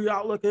the injury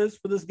outlook is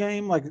for this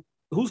game? Like,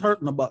 who's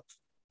hurting the Bucks?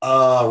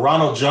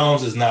 Ronald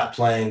Jones is not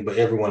playing, but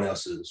everyone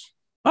else is.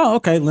 Oh,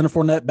 okay. Leonard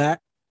Fournette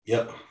back.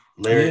 Yep.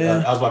 Larry,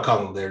 Yeah. I was about to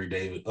call him Larry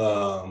David.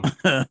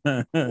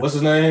 What's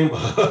his name?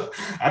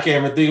 I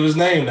can't even think of his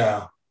name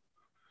now.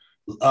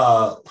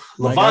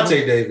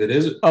 Levante David,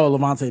 is it? Oh,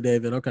 Levante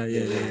David. Okay,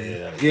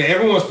 Yeah.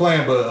 Everyone's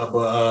playing,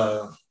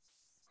 but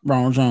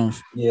Ronald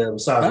Jones. Yeah,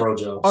 besides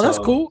Rojo. Oh, that's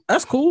cool.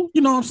 That's cool.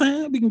 You know what I'm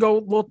saying? We can go a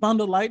little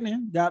Thunder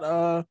Lightning. Got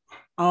Leonard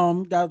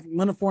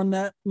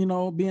Fournette,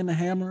 being the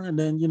hammer, and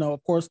then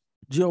of course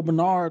Gio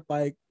Bernard,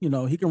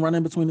 he can run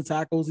in between the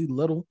tackles. He's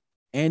little,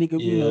 and he could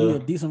be a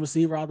decent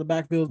receiver out the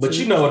backfield. But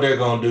too. you know what they're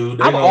gonna do?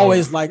 I've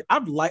always liked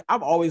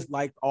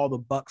all the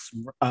Bucks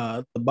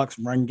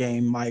run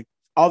game. Like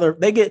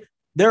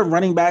their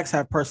running backs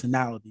have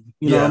personality.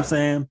 You know what I'm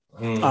saying?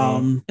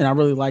 Mm-hmm. And I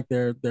really like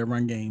their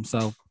run game.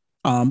 So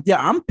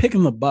I'm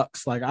picking the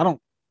Bucks. Like I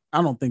don't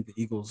think the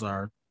Eagles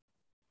are.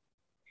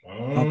 I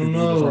don't think the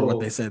Eagles are what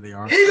they say they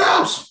are.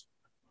 Eagles.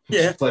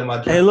 Yeah.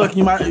 Hey, look,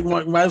 you might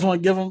as well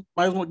give them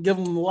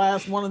the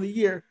last one of the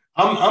year.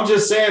 I'm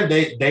just saying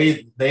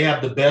they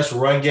have the best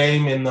run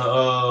game in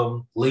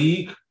the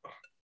league.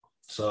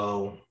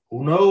 So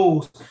who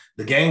knows?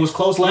 The game was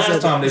close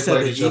last time they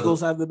played each other. The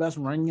Eagles have the best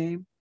run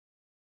game.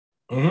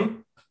 Mm-hmm.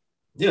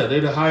 Yeah,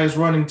 they're the highest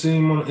running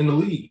team in the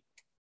league.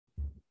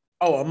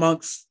 Oh,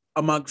 amongst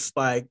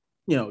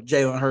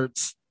Jalen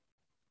Hurts,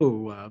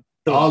 who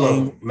all of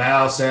them.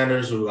 Miles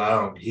Sanders, who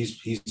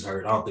he's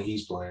hurt. I don't think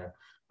he's playing.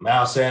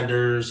 Miles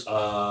Sanders.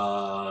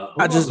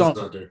 I just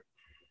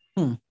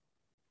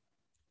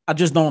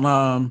don't.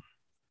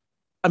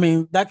 I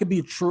mean, that could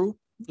be true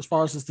as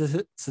far as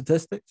the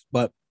statistics,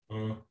 but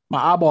my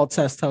eyeball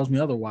test tells me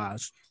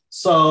otherwise.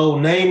 So,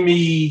 name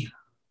me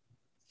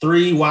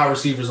 3 wide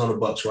receivers on the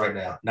Bucks right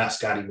now, not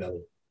Scotty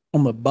Miller.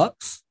 On the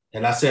Bucks?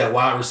 And I said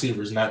wide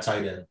receivers, not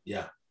tight end.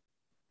 Yeah.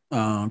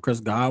 Chris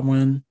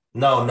Godwin.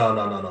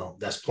 No.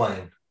 That's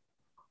playing.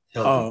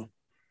 Healthy.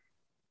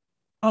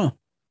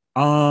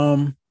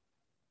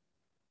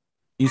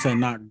 You say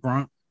not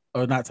Gronk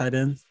or not tight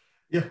ends?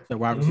 Yeah. The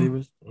wide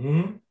receivers?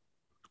 Mm-hmm.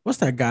 What's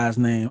that guy's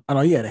name? I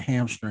know he had a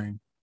hamstring.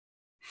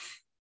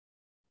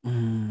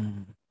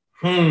 Dog.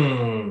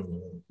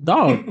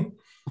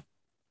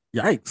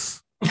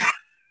 Yikes.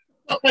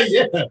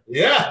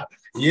 Yeah.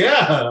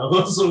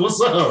 What's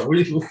up?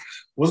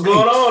 What's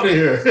going on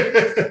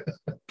here?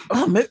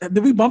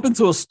 Did we bump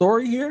into a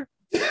story here?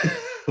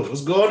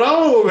 What's going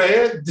on,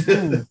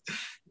 man?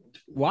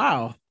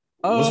 Wow.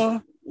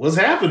 What's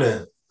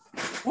happening?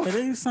 Boy,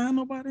 they ain't signed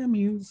nobody. I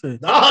mean,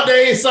 no,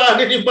 they ain't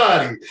signed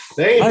anybody.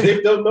 They ain't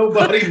picked up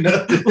nobody.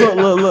 Nothing.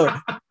 Look.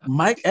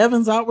 Mike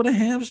Evans out with a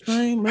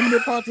hamstring,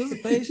 limited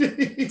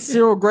participation.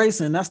 Cyril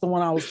Grayson, that's the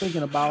one I was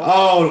thinking about.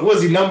 Oh,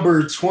 was he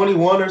number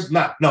 21 or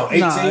not? No, 18.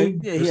 Nah,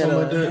 yeah, he had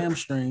a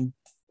hamstring.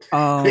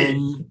 What's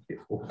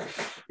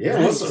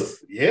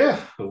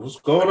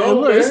going on?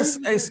 Look, it's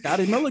a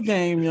Scotty Miller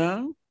game,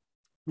 young.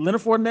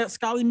 Leonard Fournette,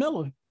 Scotty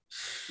Miller.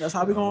 That's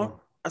how we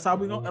gonna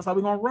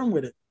run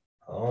with it.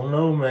 I don't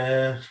know,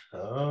 man.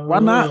 Why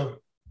not?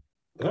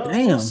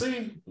 Damn.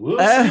 We'll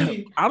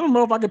see. I don't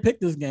know if I can pick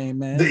this game,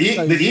 man.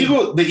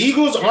 The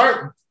Eagles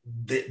aren't.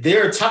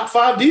 They're a top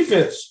 5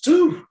 defense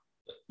too.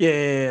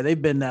 Yeah,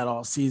 they've been that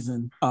all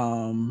season.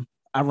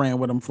 I ran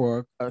with them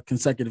for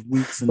consecutive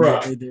weeks, and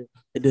they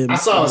did. I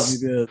saw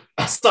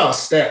a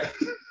stat.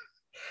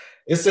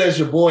 It says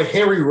your boy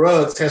Henry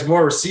Ruggs has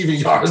more receiving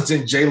yards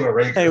than Jalen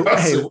Reagor.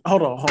 Hey,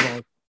 hold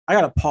on. I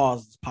gotta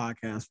pause this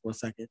podcast for a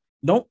second.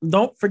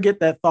 Don't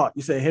forget that thought.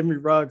 You say Henry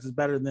Ruggs is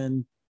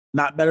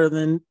not better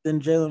than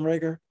Jalen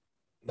Reagor?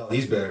 No,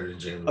 he's better than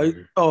Jalen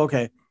Reagor. Oh,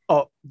 okay.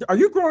 Oh, are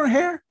you growing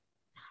hair?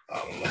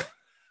 Oh.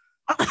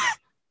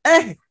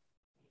 Hey,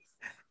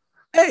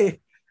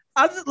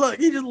 I just look.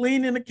 He just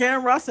leaned in the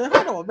camera. I said,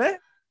 "Hold on, man.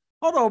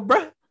 Hold on,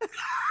 bro."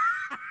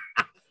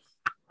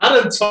 I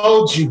done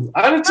told all you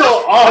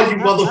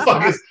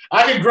motherfuckers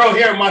I can grow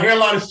hair. My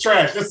hairline is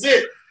trash. That's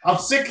it. I'm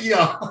sick of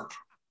y'all.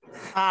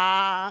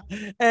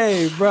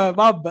 Hey, bro,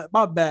 my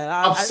bad.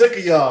 I'm sick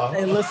of y'all.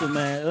 Hey, listen,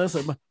 man.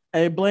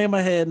 Hey, blame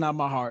my head, not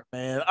my heart,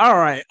 man. All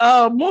right.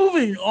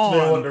 Moving on.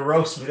 Man wanted to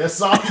roast me.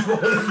 That's all you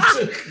wanted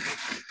to do.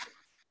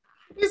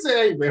 He said,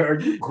 "Hey, man, are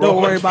you growing?"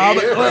 Don't worry about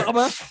it.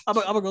 I'm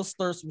gonna go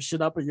stir some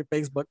shit up in your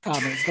Facebook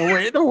comments.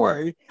 Don't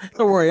worry.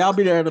 I'll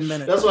be there in a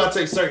minute. That's why I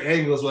take certain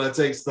angles when I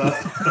take stuff.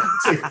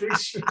 Take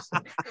pictures.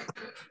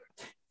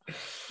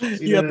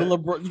 You got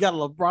a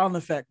LeBron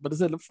effect, but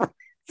it's in the front.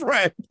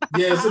 Yeah,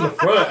 it's in the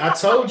front. I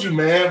told you,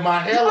 man. My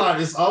hairline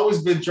has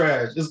always been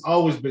trash. It's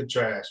always been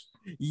trash.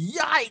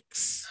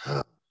 Yikes.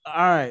 All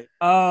right.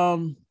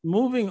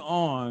 Moving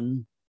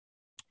on.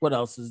 What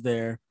else is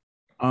there?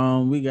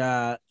 We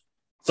got.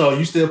 So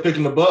you still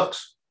picking the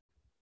Bucks?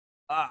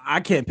 I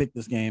can't pick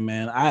this game,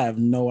 man. I have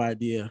no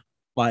idea.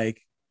 Like,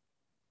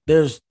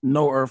 there's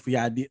no earthly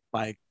idea.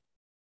 Like,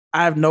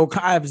 I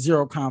have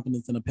zero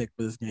confidence in a pick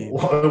for this game.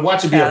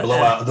 Watch it be a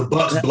blowout. The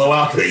Bucks blow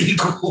out the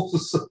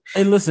Eagles.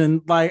 Hey,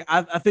 listen, like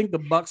I think the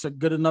Bucks are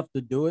good enough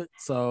to do it.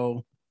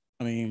 So,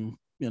 I mean,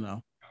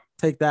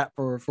 take that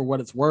for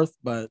what it's worth.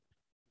 But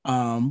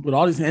with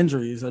all these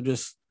injuries, either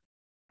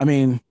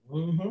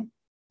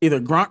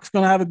Gronk's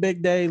gonna have a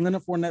big day,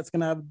 Leonard Fournette's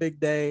gonna have a big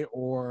day,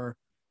 or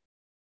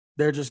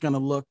they're just gonna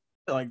look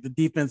like the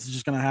defense is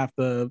just gonna have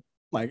to,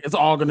 like, it's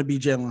all gonna be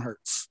Jalen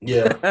Hurts.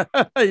 Yeah.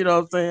 You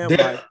know what I'm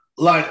saying?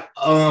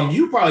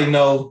 You probably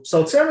know.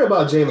 So tell me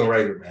about Jalen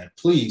Reagor, man.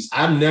 Please.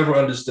 I never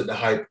understood the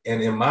hype.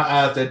 And in my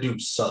eyes, that dude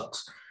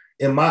sucks.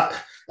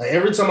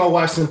 Every time I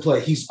watch him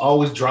play, he's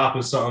always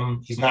dropping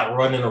something. He's not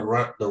running the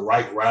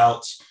right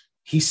routes.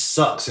 He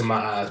sucks in my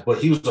eyes. But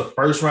he was a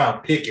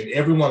first-round pick, and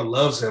everyone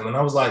loves him. And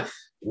I was like,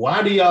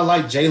 why do y'all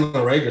like Jalen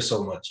Reagor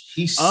so much?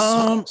 He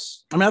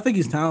sucks. I think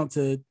he's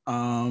talented.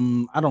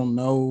 I don't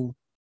know.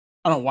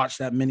 I don't watch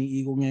that many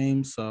Eagle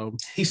games, so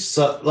he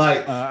sucks.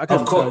 Like, I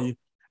couldn't tell you.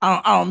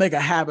 I don't make a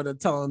habit of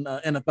telling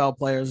NFL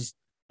players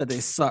that they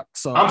suck.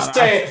 So I'm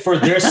saying for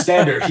their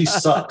standard, he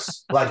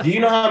sucks. Like, do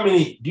you know how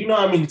many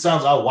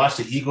times I watched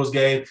the Eagles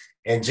game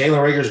and Jalen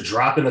Reagor's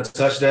dropping a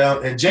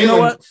touchdown and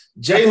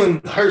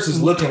Jalen Hurts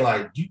is looking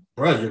like,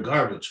 you're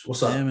garbage.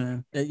 What's up? Yeah,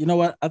 man. You know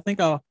what? I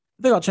think I'll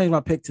change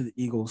my pick to the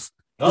Eagles.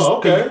 Oh,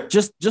 okay.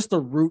 Just to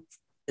root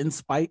in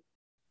spite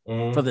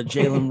for the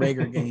Jalen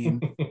Reagor game.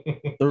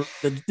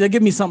 They'll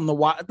give me something to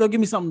watch. They'll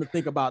give me something to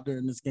think about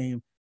during this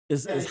game.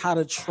 Is how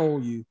to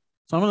troll you.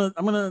 So I'm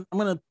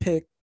gonna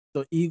pick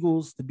the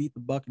Eagles to beat the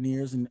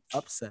Buccaneers in the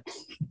upset.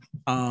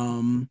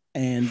 We'll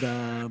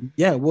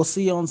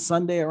see you on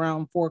Sunday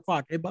around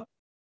 4:00. Hey,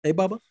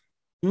 Bubba.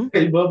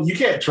 Hey, Bubba, you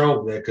can't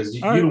troll that because you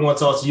don't want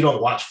to talk. So you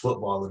don't watch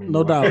football anymore.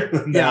 No doubt.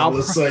 Yeah,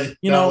 let's say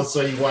you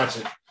watch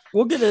it.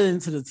 We'll get it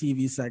into the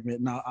TV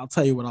segment, and I'll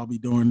tell you what I'll be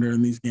doing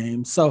during these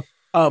games. So,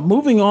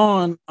 moving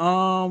on,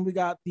 we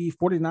got the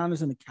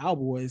 49ers and the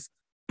Cowboys.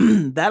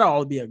 That'll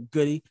all be a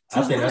goodie.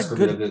 I think that's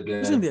going to be a good game.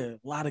 There's going to be a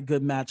lot of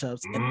good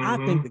matchups, and I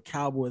think the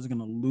Cowboys are going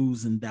to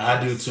lose in Dallas.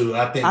 I do too.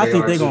 I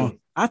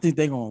think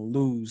they're going to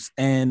lose,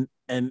 and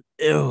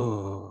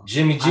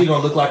Jimmy G going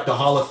to look like the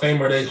Hall of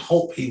Famer they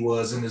hope he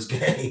was in this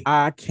game.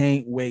 I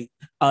can't wait.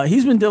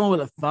 He's been dealing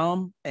with a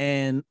thumb,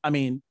 and I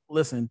mean,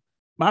 listen,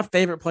 my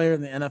favorite player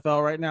in the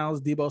NFL right now is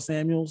Deebo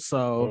Samuel.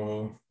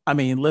 So, I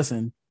mean,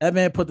 listen, that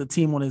man put the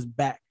team on his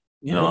back.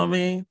 You know what I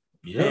mean?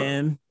 Yeah.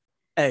 And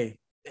hey.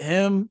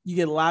 You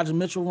get Elijah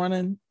Mitchell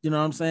running, you know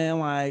what I'm saying?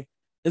 Like,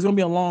 it's going to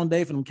be a long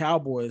day for them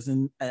Cowboys.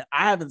 And I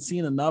haven't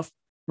seen enough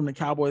from the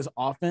Cowboys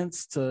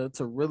offense to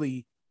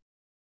really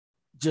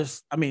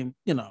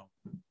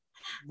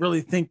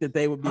really think that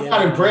they would be I'm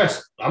not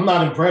impressed. Yeah, I'm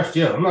not impressed.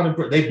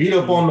 They beat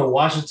up on the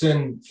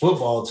Washington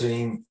football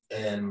team,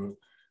 and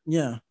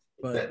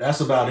but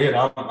that's about it.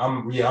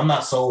 I'm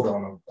not sold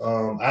on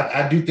them.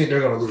 I do think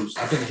they're going to lose.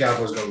 I think the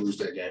Cowboys are going to lose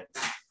that game.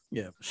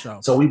 Yeah, for sure.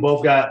 So we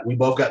both got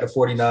the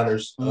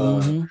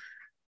 49ers.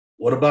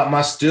 What about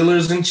my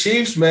Steelers and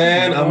Chiefs,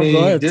 man? I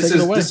mean, this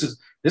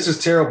is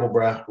terrible,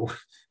 bro.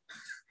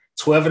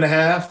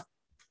 12.5.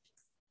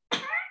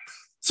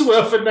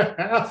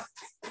 12.5.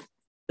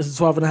 This is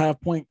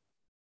 12.5 point.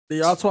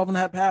 They are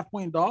 12.5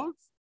 point dogs?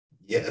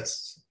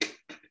 Yes.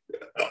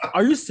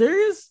 Are you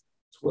serious?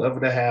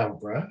 12.5,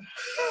 bro.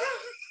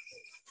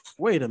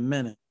 Wait a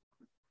minute.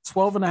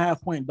 12.5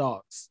 point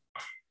dogs.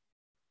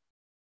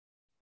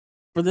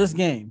 For this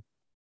game,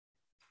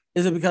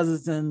 is it because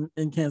it's in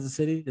Kansas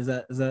City? Is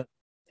that? Because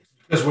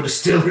we're the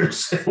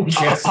Steelers. We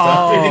can't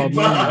stop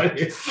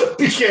anybody. Man.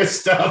 We can't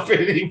stop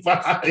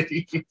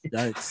anybody.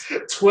 Yikes.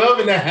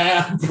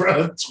 12.5,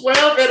 bro.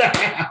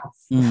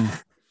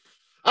 12.5.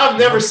 I've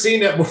never seen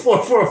that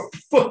before for a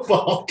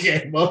football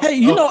game.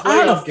 Hey, I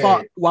had a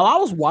thought while I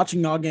was watching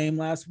y'all game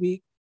last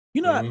week.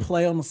 You know that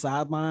play on the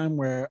sideline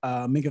where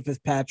Minkah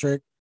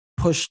Fitzpatrick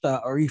pushed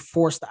or he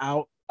forced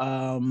out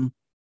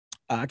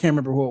I can't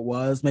remember who it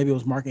was. Maybe it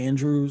was Mark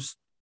Andrews.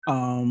 I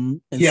know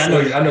what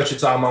you're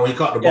talking about when he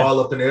caught the ball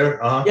up in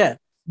there. Yeah,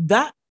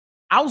 that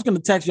I was going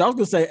to text you. I was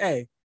going to say,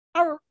 hey,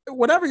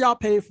 whatever y'all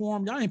paid for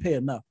him, y'all ain't pay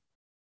enough.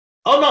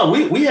 Oh no,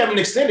 we haven't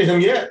extended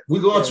him yet.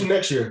 We're going to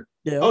next year.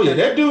 Yeah. Okay. Oh yeah,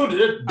 that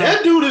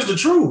dude is the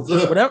truth.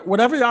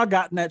 Whatever y'all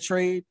got in that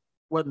trade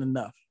wasn't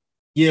enough.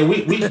 Yeah,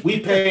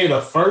 we paid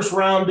a first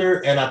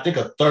rounder and I think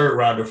a third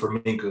rounder for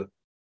Minkah.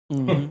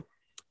 Mm-hmm.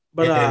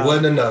 But it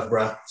wasn't enough,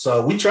 bro.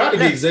 So we tried to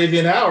get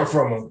Xavier Howard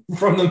from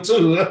them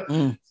too.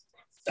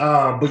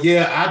 But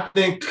yeah, I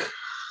think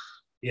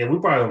we probably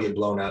gonna get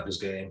blown out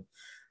this game.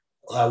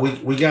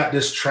 We got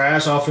this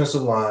trash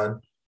offensive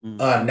line.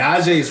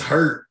 Najee's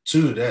hurt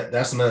too.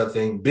 That's another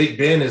thing. Big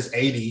Ben is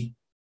 80.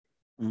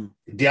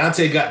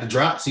 Deontay got the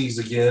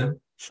dropsies again.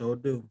 Sure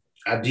do.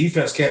 Our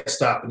defense can't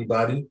stop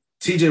anybody.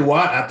 TJ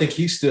Watt, I think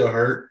he's still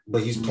hurt,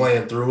 but he's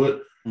playing through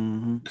it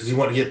because he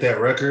wanted to get that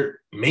record.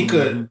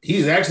 Minkah,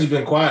 he's actually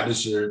been quiet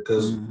this year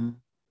because,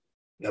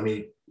 I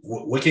mean,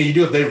 what can you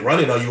do if they're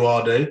running on you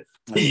all day?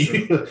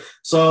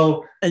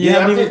 So, and you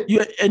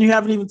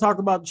haven't even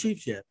talked about the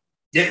Chiefs yet.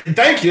 Yeah,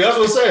 thank you. That's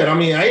what I said. I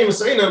mean, I ain't even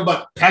saying nothing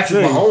about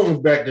Patrick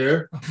Mahomes back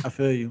there. I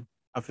feel you.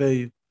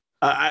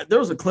 There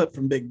was a clip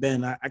from Big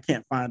Ben. I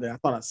can't find it. I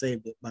thought I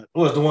saved it, but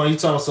what was the one you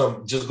talking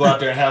some? Just go out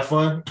there and have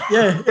fun.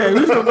 Yeah. We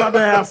just go out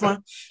there and have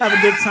fun, have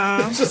a good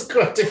time. Just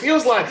go out there. He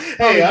was like,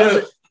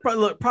 "Hey,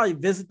 probably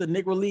visit the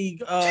Negro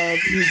League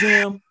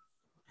museum."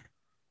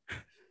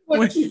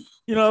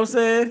 You know what I'm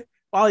saying?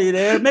 While you're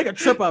there, make a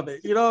trip of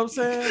it. You know what I'm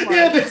saying?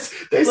 Like,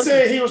 they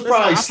said he was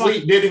probably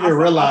asleep, didn't even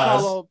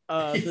realize.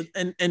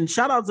 And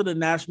shout out to the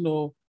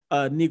National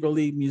Negro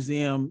League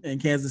Museum in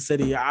Kansas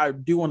City. I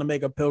do want to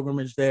make a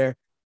pilgrimage there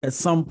at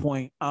some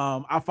point.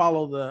 I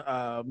follow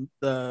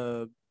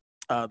the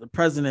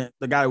president,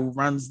 the guy who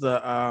runs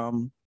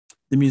the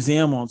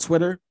museum on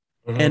Twitter,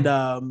 and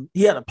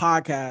he had a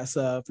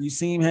podcast for you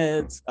seam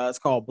heads. It's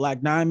called Black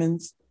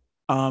Diamonds.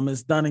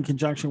 It's done in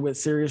conjunction with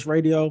Sirius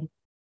Radio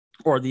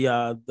or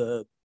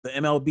the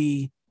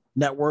MLB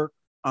network.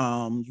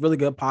 Really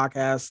good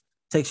podcast.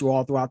 Takes you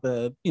all throughout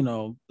the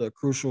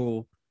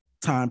crucial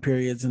time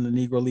periods in the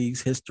Negro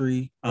League's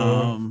history.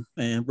 And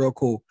real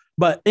cool.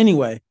 But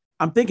anyway,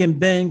 I'm thinking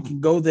Ben can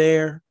go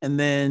there and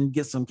then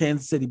get some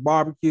Kansas City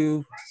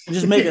barbecue and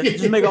just make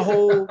a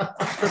whole trip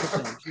of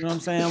things. You know what I'm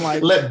saying?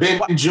 Like let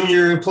Ben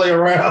Jr. play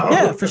around.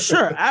 Yeah, for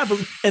sure.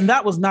 And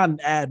that was not an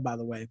ad, by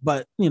the way,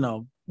 but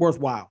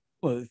worthwhile.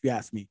 Well, if you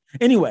ask me.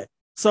 Anyway,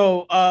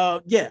 so I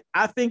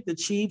think the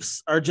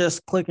Chiefs are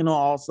just clicking on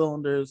all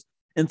cylinders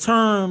in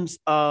terms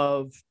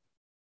of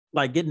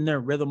like getting their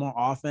rhythm on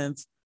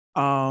offense.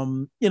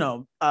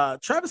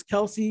 Travis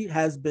Kelce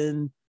has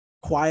been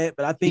quiet,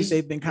 but I think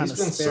they've been kind of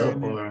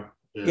sparing him.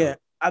 Yeah,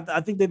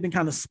 I think they've been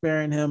kind of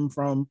sparing him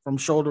from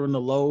shouldering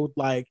the load.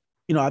 Like,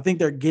 I think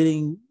they're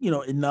getting,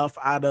 enough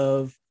out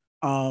of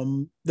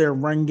their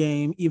run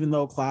game, even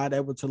though Clyde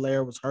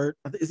Edwards-Helaire was hurt.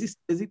 Is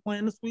he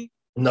playing this week?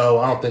 No,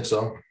 I don't think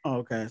so. Oh,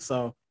 okay,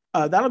 so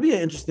that'll be an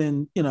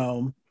interesting,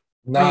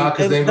 Nah,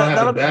 because they're gonna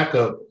have a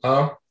backup,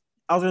 huh?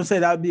 I was gonna say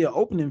that would be an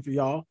opening for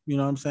y'all. You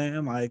know what I'm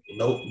saying? Like,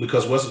 nope,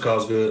 because what's it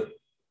called good.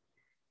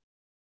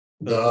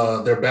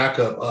 Their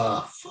backup,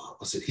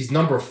 what's it? He's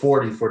number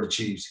 40 for the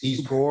Chiefs.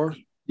 He's Gore.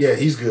 Yeah,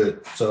 he's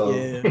good. So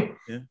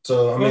yeah.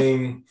 So I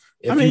mean,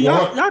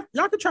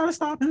 y'all could try to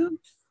stop him.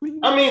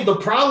 I mean, the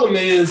problem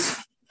is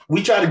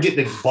we try to get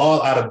the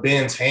ball out of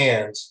Ben's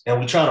hands and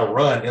we try to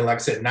run. And like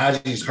I said,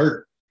 Najee's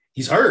hurt.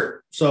 He's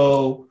hurt.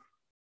 So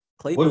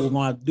Claypool's going to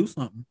have to do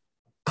something.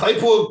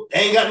 Claypool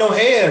ain't got no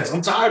hands.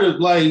 I'm tired of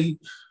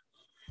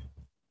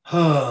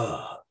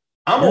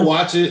I'm going to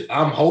watch it.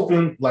 I'm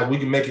hoping like we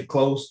can make it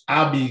close.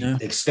 I'll be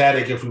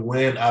ecstatic if we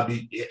win.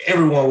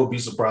 Everyone will be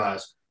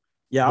surprised.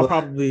 Yeah, I'll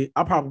probably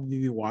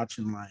be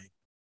watching like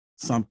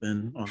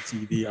something on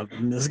TV other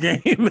than this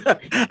game.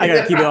 I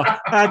gotta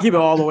keep it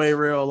all the way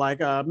real,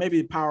 like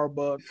maybe Power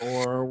Book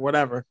or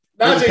whatever.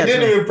 Najee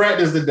didn't even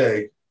practice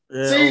today.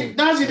 Yeah, see,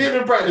 Najee didn't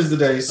even practice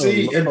today.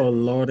 See,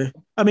 Lordy.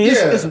 I mean,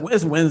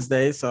 it's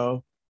Wednesday,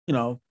 so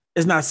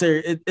it's not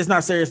serious. It's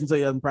not serious until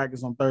he doesn't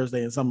practice on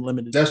Thursday in some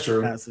limited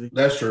capacity.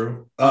 That's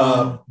true.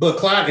 But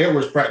Clyde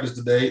Edwards practiced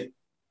today,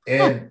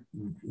 and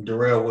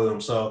Darrell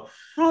Williams. So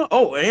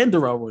and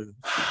Darrell Williams.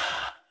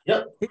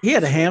 Yep, he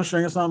had a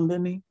hamstring or something,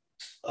 didn't he?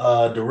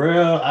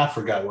 Darrell, I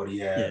forgot what he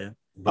had. Yeah.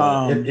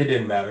 But it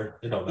didn't matter.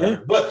 It don't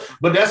matter. Yeah.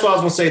 But that's what I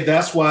was gonna say.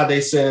 That's why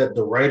they said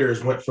the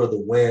Raiders went for the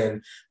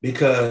win,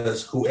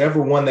 because whoever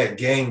won that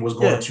game was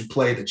going to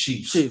play the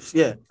Chiefs.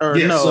 Whoever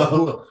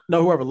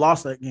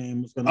lost that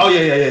game was gonna. Oh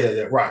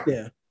yeah. Right.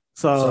 Yeah.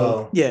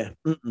 So yeah.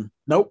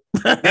 Nope.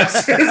 See, look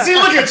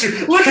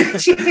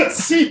at you.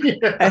 See,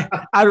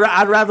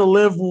 I'd rather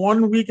live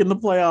 1 week in the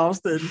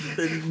playoffs than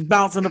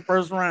bounce in the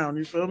first round.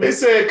 You feel me? They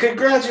said,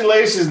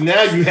 "Congratulations!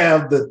 Now you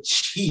have the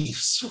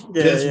Chiefs."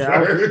 Yeah.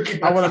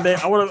 I want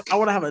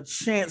to have a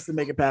chance to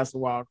make it past the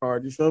wild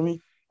card. You feel me?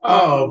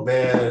 Oh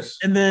man!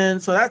 And then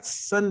so that's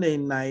Sunday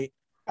night.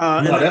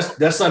 No,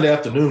 that's Sunday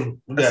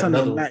afternoon. That's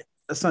Sunday night.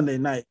 That's Sunday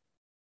night.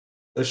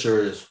 It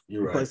sure is.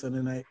 You're right. Play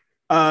Sunday night.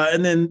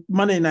 And then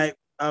Monday night,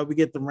 we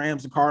get the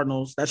Rams and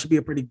Cardinals. That should be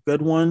a pretty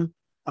good one.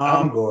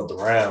 I'm going with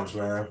the Rams,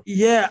 man.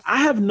 Yeah,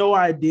 I have no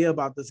idea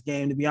about this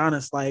game, to be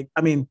honest. Like,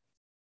 who's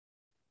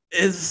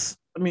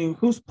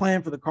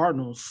playing for the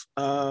Cardinals?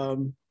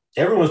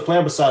 Everyone's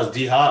playing besides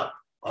D-Hop.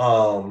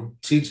 Not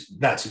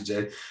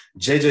TJ.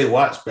 JJ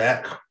Watt's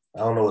back. I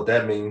don't know what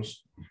that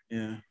means.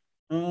 Yeah.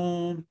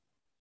 The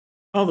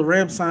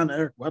Rams signed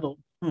Eric Weddle.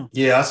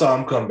 Yeah, I saw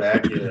him come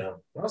back. Yeah.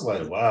 I was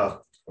like,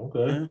 wow.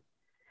 Okay.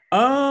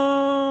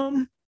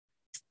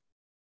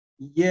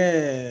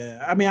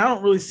 Yeah. I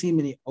don't really see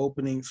many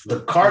openings.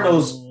 The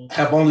Cardinals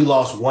have only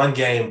lost one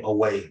game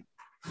away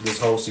this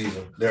whole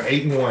season. They're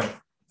 8-1.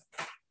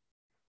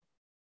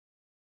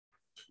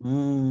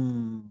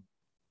 I'm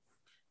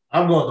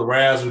going with the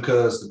Rams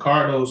because the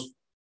Cardinals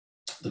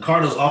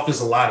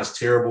offensive line is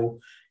terrible,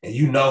 and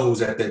you know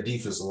who's at that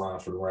defensive line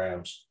for the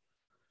Rams.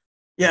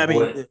 Yeah,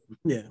 but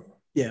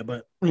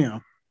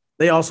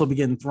they also be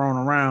getting thrown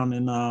around,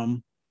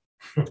 and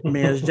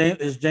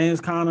is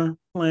James Conner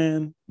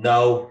playing?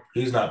 No,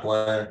 he's not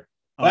playing.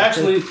 Well,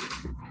 actually,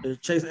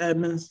 Chase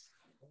Edmonds.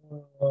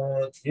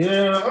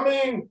 Yeah, I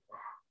mean,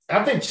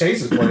 I think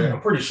Chase is playing.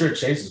 I'm pretty sure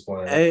Chase is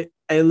playing.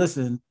 Hey,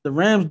 listen, the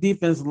Rams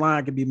defensive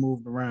line can be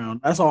moved around.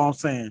 That's all I'm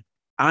saying.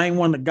 I ain't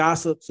one to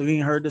gossip, so you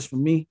ain't heard this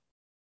from me.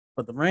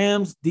 But the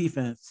Rams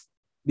defense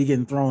be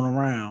getting thrown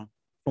around.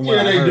 From what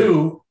I heard.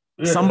 Do.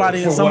 Yeah,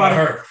 somebody, from what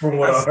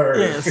I heard.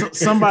 Yeah,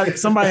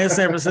 somebody in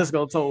San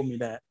Francisco told me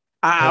that.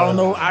 I don't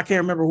know. I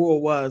can't remember who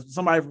it was. But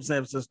somebody from San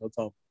Francisco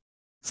told me.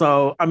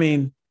 So I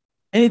mean,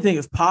 anything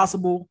is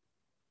possible.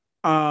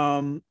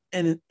 And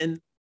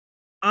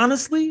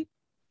honestly,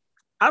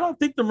 I don't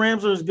think the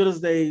Rams are as good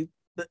as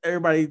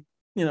everybody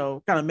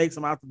kind of makes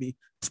them out to be,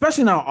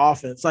 especially now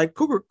offense. Like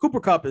Cooper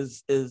Kupp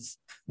is.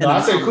 No,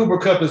 I say Cooper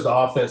Kupp is the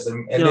offense,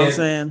 and you know what I'm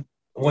saying.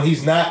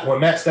 When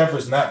Matt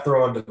Stafford's not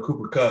throwing the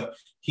Cooper Kupp,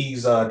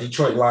 he's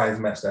Detroit Lions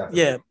Matt Stafford.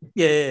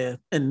 Yeah,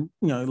 and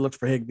he looks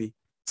for Higbee.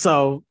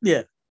 So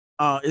yeah,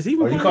 is he?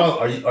 Are you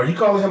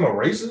calling him a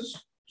racist?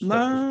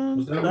 No,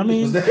 is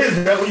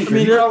that what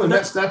you calling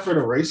Matt Stafford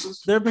a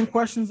racist? There have been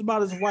questions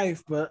about his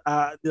wife, but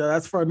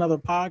that's for another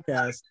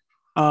podcast.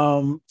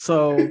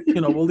 So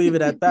we'll leave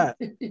it at that.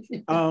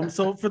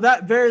 So for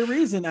that very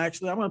reason,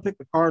 actually, I'm going to pick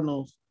the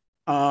Cardinals.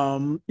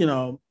 I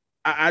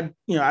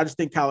just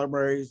think Kyler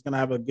Murray is going to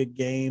have a good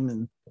game,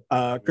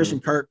 and Christian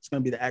Kirk's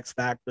going to be the X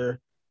factor.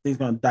 He's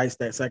going to dice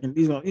that second.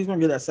 He's going to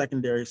give that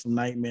secondary some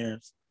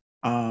nightmares.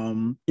 I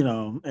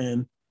know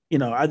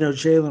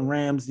Jalen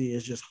Ramsey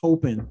is just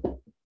hoping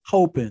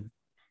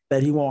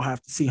that he won't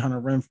have to see Hunter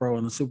Renfrow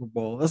in the Super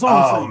Bowl. That's all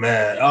I'm saying. Oh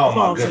man! Oh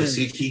my goodness!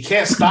 He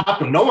can't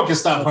stop him. No one can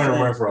stop Hunter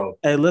Renfrow.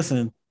 Hey,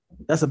 listen,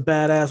 that's a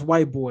badass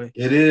white boy.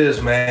 It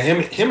is,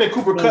 man. Him and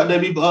Cooper Kupp,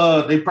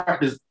 they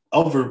practice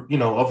over the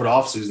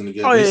offseason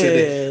together. Oh,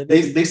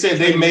 they said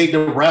they made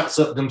the routes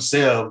up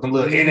themselves, them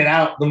little in and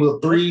out, them little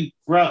 3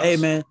 routes. Hey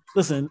man,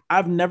 listen,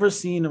 I've never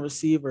seen a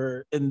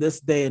receiver in this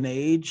day and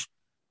age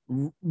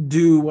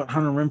do what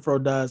Hunter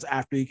Renfrow does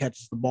after he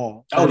catches the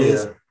ball. That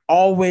is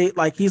always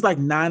like he's like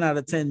 9 out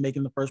of 10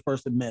 making the first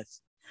person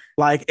miss.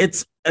 Like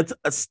it's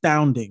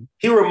astounding.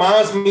 He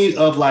reminds me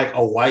of like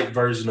a white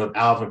version of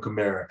Alvin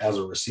Kamara as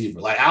a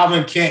receiver. Like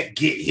Alvin can't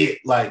get hit.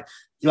 Like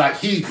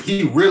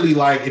he really,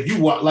 like, if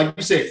you watch, like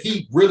you said,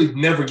 he really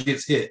never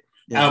gets hit.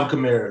 Yeah. Alvin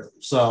Kamara.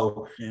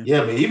 So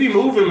but he be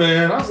moving,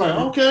 man. I was like,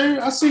 okay,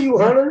 I see you,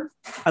 Hunter.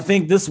 I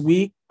think this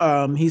week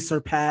he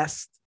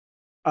surpassed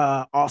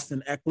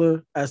Austin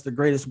Eckler as the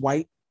greatest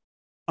white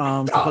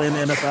to play in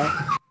the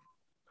NFL.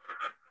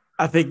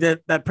 I think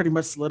that pretty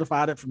much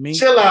solidified it for me.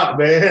 Chill out,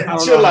 man.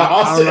 Chill out.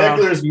 Austin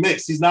Eckler is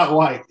mixed. He's not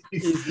white.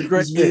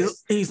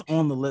 He's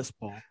on the list,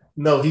 Paul.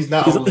 No, he's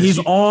not. He's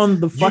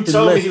on the fucking list. You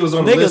told me he was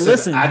on the list.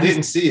 Listen, I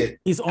didn't see it.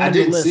 He's on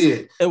the list. See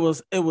it. It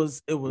was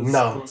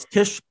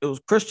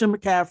Christian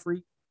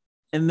McCaffrey,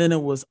 and then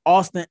it was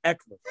Austin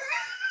Eckler,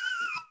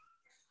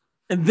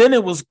 and then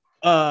it was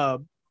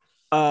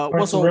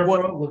what's old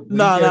boy?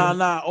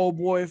 Nah, old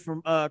boy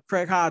from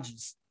Craig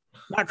Hodges,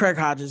 not Craig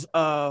Hodges.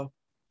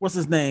 What's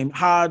his name?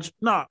 Hodge.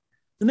 Nah,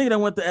 the nigga that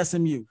went to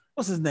SMU.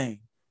 What's his name?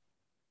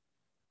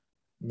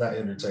 Not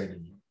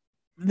entertaining you.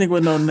 The nigga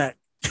with no neck.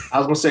 I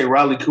was gonna say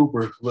Riley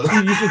Cooper. he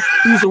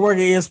used to work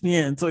at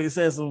ESPN, so he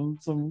said some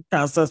kind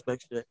of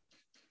suspect shit.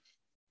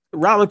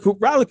 Riley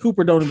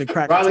Cooper don't even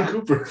crack. Riley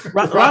Cooper.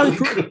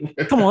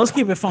 Come on, let's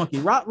keep it funky.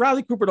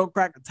 Riley Cooper don't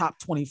crack the top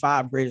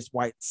 25 greatest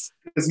whites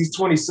because he's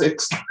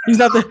 26. He's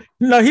not the.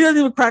 No, he doesn't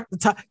even crack the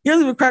top. He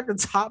doesn't even crack the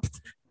top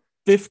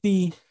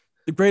 50.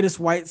 The greatest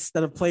whites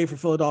that have played for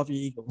Philadelphia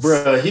Eagles.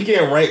 Bruh, he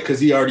can't rank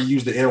because he already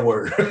used the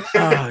N-word.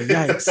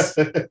 Yikes.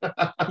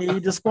 He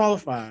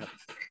disqualified.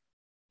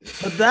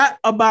 But that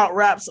about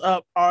wraps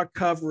up our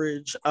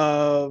coverage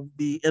of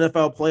the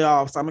NFL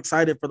playoffs. I'm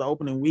excited for the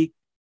opening week.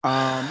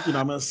 I'm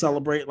going to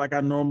celebrate like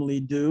I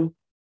normally do.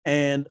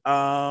 And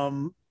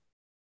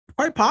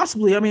quite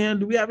possibly,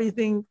 do we have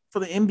anything for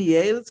the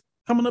NBA that's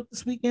coming up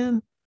this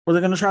weekend? Where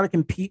they're going to try to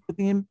compete with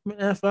the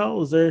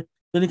NFL? Is there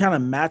any kind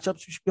of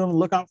matchups we should be on the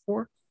lookout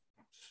for?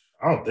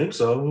 I don't think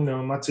so.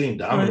 My team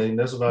dominating.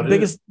 That's about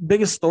it.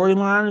 Biggest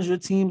storyline is your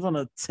team's on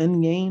a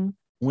 10-game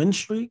win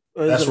streak.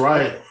 That's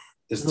right.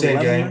 It's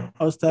 10 game.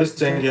 Oh, it's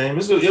 10 game.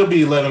 It'll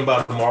be 11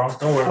 by tomorrow.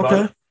 Don't worry about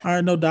it. All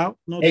right, no doubt.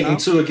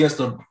 8-2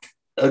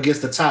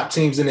 against the top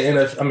teams in the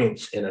NFL.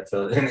 In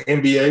the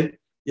NBA.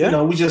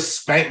 Yeah. We just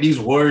spanked these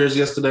Warriors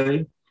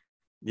yesterday.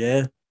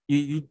 Yeah.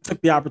 You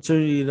took the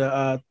opportunity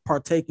to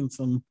partake in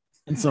some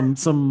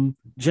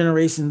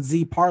Generation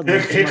Z partner.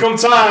 Here come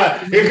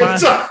Todd. Here come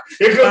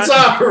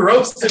Todd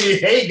roasting me.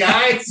 Hey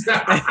guys.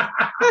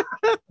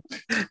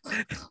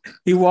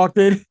 He walked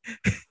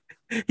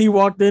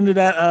into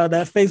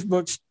that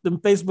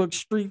Facebook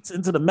streets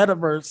into the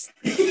metaverse,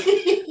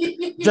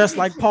 just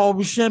like Paul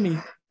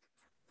Buscemi.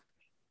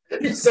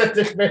 You said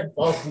this man,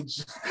 Paul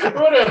Buscemi.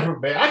 Whatever,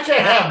 man. I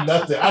can't have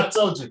nothing. I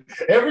told you.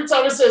 Every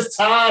time it says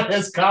Todd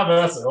has comment,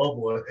 I said, "Oh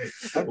boy,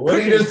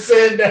 what he just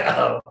said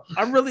now."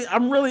 I'm really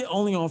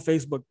only on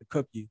Facebook to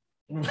cook you.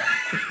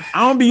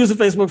 I don't be using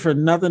Facebook for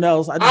nothing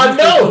else. I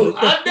know.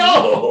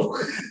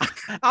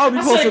 I don't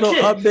be posting no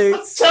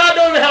updates. Todd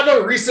don't even have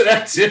no recent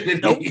activity.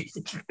 Nope.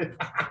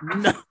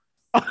 No.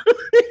 I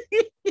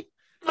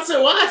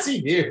said, why is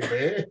he here,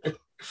 man?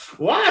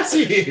 Why is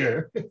he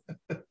here?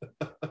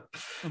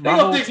 They My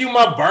gonna think you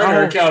my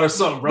burner account or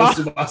something,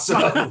 roasting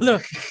myself.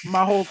 Look,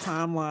 my whole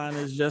timeline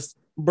is just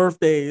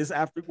birthdays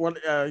after one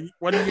year.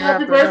 Happy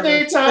after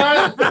birthday,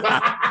 another.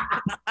 Todd.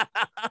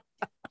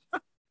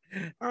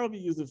 I don't be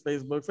using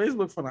Facebook.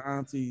 Facebook for the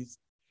aunties.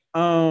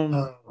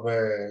 Oh,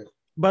 man.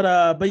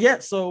 But yeah,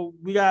 so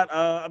we got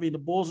I mean the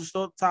Bulls are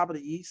still at the top of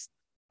the East.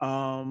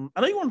 I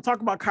know you want to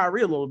talk about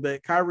Kyrie a little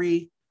bit.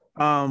 Kyrie,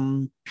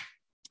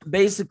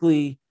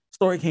 basically,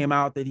 story came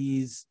out that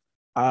he's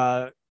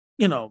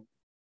you know,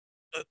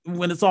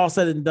 when it's all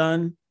said and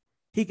done,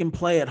 he can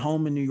play at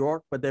home in New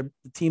York, but the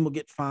team will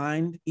get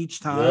fined each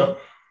time.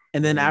 Yep.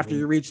 And then after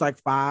you reach like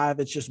 5,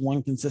 it's just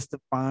one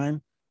consistent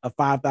fine of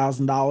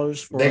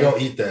 $5,000 for. They gonna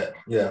eat that.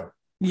 Yeah.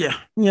 Yeah,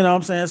 you know what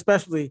I'm saying,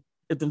 especially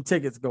if them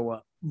tickets go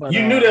up. But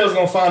you knew they was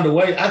gonna find a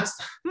way. I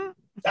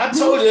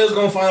told you they was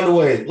gonna find a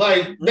way.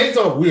 Like they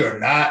thought we're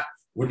not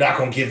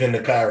gonna give in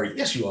to Kyrie.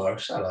 Yes, you are.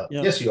 Shut up.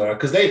 Yep. Yes, you are.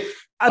 Because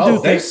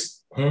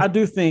I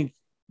do think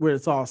when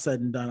it's all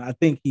said and done, I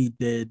think he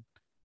did.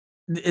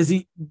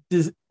 Does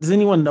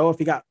anyone know if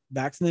he got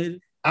vaccinated?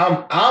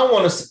 I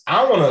want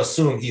to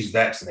assume he's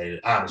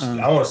vaccinated. Honestly,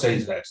 I want to say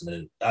he's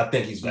vaccinated. I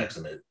think he's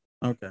vaccinated.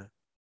 Okay.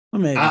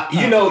 Maybe.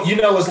 You know,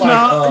 it's like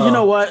no, you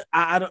know what?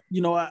 I don't.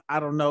 You know what? I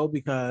don't know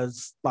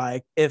because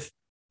like if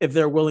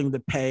they're willing to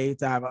pay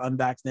to have an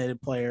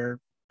unvaccinated player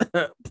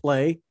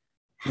play,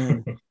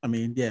 then I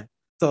mean, yeah.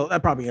 So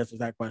that probably answers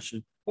that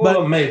question.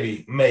 Well,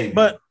 maybe.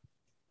 But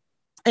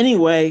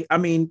anyway, I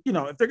mean, you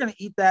know, if they're gonna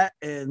eat that,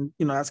 and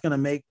you know, that's gonna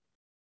make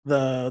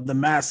the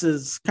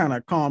masses kind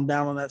of calm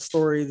down on that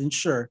story, then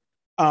sure.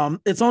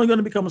 It's only going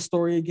to become a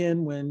story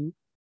again when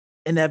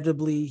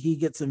inevitably he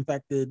gets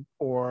infected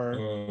or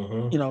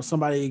you know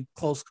somebody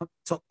close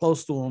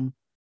to him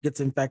gets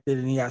infected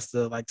and he has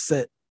to like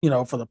sit, you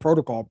know, for the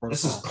protocol.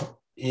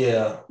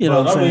 Yeah, you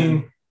know what I'm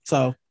saying?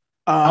 So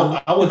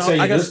I would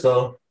say this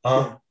though.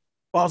 Well,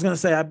 I was going to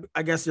say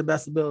I guess your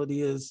best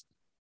ability is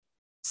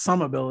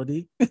some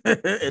ability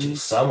and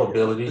some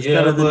ability, it's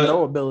better than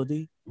no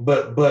ability.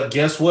 But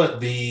guess what?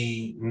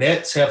 The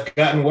Nets have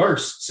gotten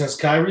worse since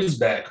Kyrie's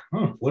back.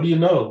 What do you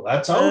know? I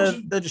told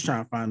you. They're just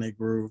trying to find their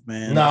groove,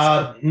 man.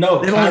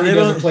 No. Kyrie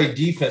doesn't play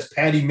defense.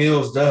 Patty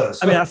Mills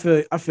does. I mean,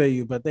 I feel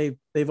you, but they've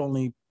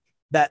only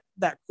that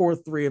core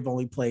three have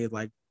only played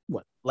like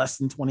what less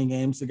than 20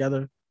 games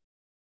together.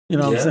 You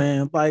know what I'm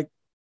saying? Like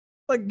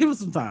give us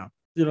some time.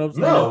 You know what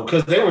I'm saying? No,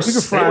 because they were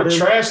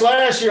trash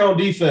last year on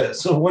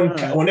defense. So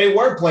when they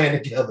were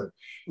playing together.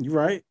 You're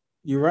right.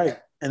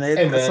 And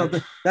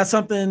that's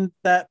something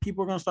that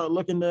people are going to start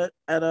looking at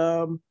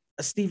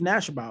Steve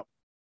Nash about.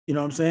 You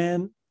know what I'm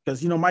saying?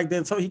 Because, you know, Mike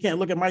D'Antoni, he can't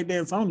look at Mike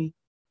D'Antoni.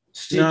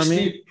 You know what I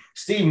mean?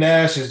 Steve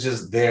Nash is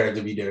just there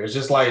to be there. It's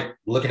just like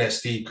looking at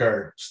Steve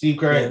Kerr. Steve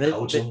Kerr ain't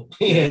coaching.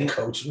 He ain't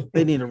coaching.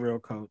 They need a real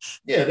coach.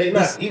 Yeah, they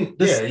not.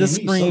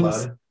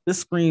 This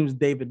screams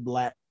David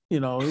Blatt. You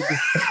know, they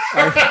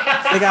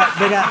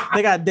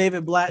got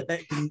David Blatt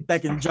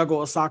that can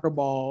juggle a soccer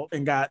ball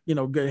and got, you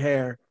know, good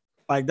hair.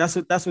 Like that's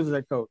what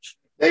their coach.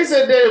 They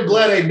said David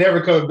Blatt ain't never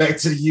coming back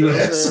to the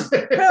U.S.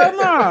 Hell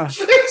nah.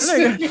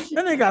 That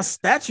nigga got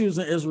statues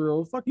in Israel.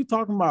 What the fuck you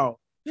talking about?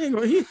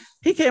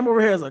 He came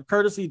over here as a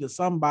courtesy to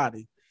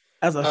somebody,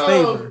 as a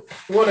favor.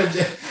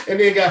 And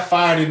then got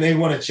fired and they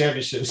won a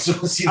championship. So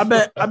I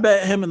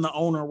bet him and the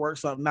owner worked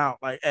something out.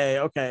 Like, hey,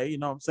 okay, you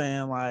know what I'm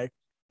saying? Like,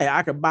 hey,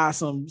 I could buy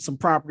some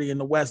property in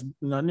the West.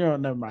 No,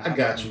 never mind. I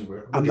got you,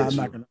 bro. I'm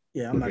not gonna.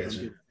 Yeah, I'm not gonna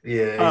do that.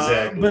 Yeah,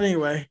 exactly. But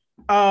anyway.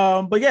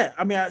 But yeah,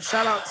 I mean,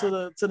 shout out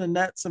to the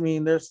Nets. I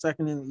mean, they're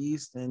second in the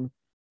East, and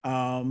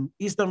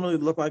East don't really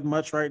look like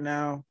much right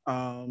now.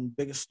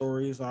 Biggest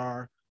stories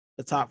are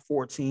the top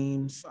 4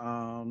 teams.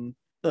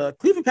 The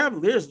Cleveland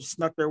Cavaliers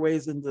snuck their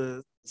ways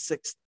into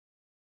 6th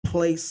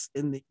place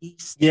in the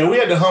East. Yeah, we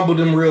had to humble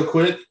them real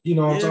quick. You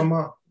know what I'm talking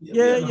about?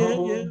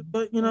 Yeah.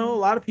 But you know, a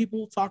lot of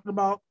people talking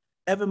about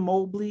Evan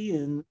Mobley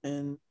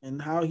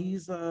and how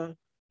he's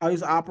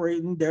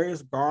operating.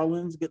 Darius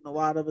Garland's getting a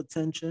lot of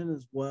attention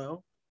as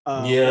well.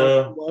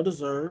 Well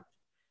deserved.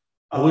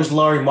 I wish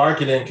Laurie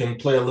Marketing can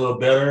play a little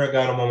better. I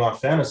got him on my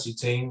fantasy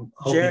team.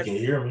 Hope he can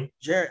hear me.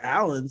 Jarrett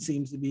Allen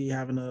seems to be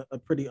having a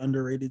pretty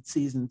underrated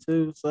season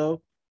too.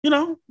 So, you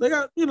know, they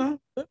got, you know,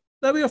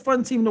 that'll be a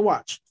fun team to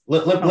watch.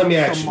 Let me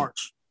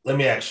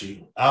ask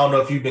you. I don't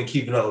know if you've been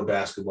keeping up with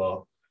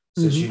basketball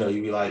since you know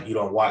you be like you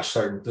don't watch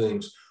certain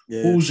things.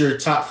 Yeah. Who's your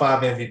top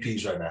 5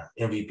 MVPs right now?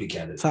 MVP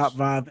candidates. Top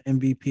 5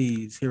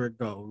 MVPs. Here it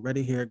go.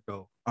 Ready? Here it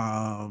go.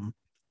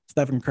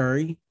 Stephen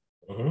Curry.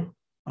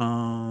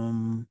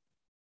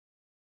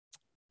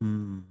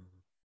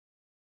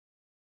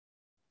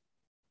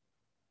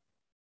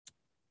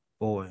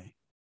 Boy,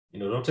 you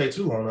know, don't take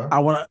too long now. I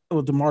want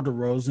to DeMar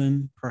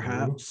DeRozan,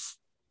 perhaps.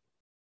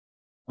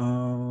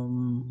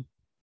 Trying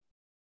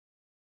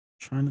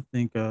to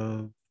think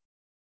of.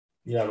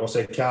 Yeah, I'm gonna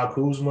say Kyle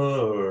Kuzma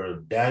or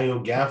Daniel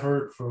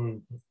Gafford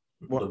from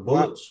the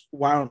Bullets.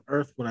 Why on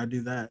earth would I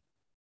do that?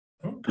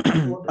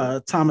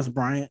 Thomas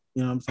Bryant,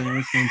 you know what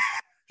I'm saying?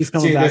 He's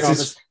coming back on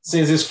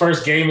since his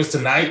first game is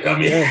tonight. I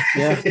mean,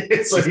 yeah.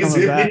 So he's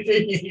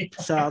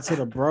MVP. Shout out to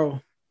the bro.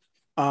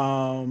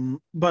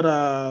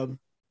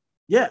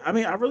 Yeah, I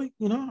mean, I really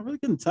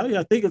couldn't tell you.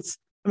 I think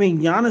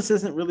Giannis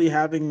isn't really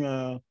having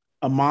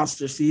a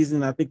monster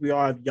season. I think we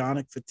all have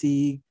Giannis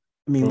fatigue.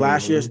 I mean,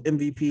 last year's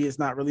MVP is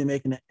not really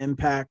making an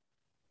impact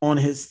on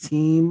his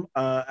team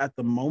at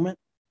the moment.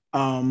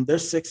 They're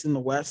 6th in the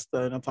West,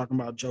 and I'm talking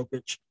about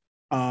Jokic.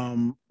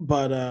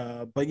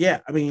 But yeah,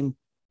 I mean,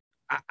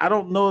 I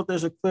don't know if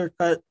there's a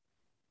clear-cut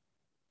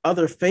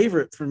other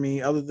favorite for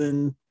me other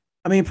than,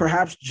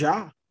 perhaps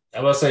Ja.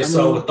 I was say,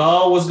 so with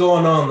all what's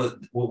going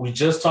on, what we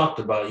just talked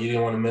about, you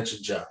didn't want to mention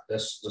Ja.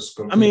 That's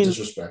completely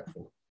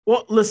disrespectful.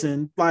 Well,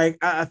 listen, like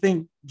I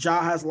think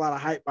Ja has a lot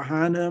of hype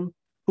behind him.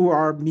 Who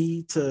are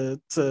me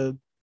to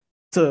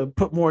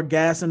put more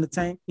gas in the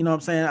tank? You know what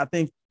I'm saying? I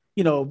think,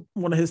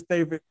 one of his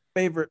favorite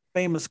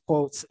famous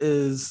quotes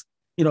is,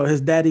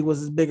 his daddy was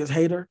his biggest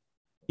hater.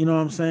 You know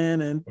what I'm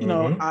saying? And,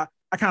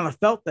 I kind of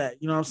felt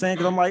that, you know what I'm saying?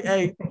 Because I'm like,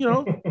 hey,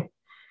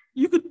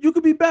 you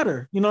could be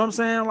better. You know what I'm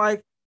saying?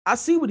 Like, I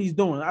see what he's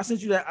doing. I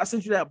sent you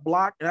that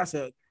block, and I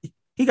said,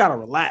 he gotta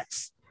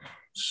relax.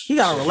 He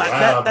gotta relax.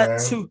 Wow,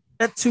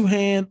 that two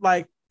hand,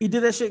 like he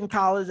did that shit in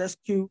college. That's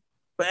cute.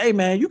 But hey,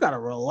 man, you gotta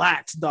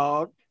relax,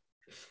 dog.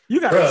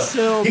 You gotta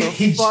chill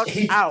the fuck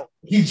out.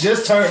 He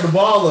just turned the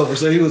ball over,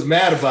 so he was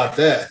mad about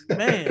that.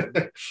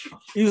 Man,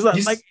 he was like,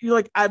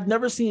 I've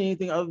never seen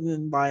anything other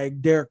than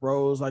like Derrick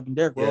Rose. Like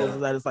Derrick Rose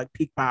is at his like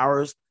peak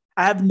powers.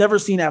 I have never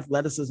seen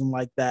athleticism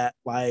like that.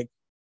 Like,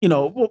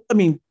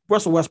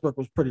 Russell Westbrook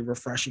was pretty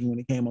refreshing when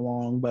he came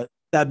along, but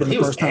that'd been the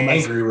first time.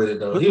 Angry with it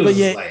though. He was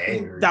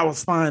angry. That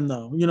was fine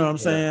though. You know what I'm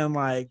saying?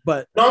 Like,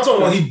 but no, I'm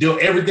talking when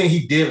everything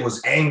he did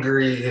was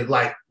angry. And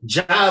like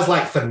Ja's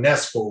like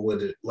finesseful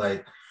with it.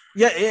 Like,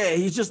 yeah,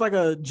 he's just like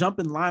a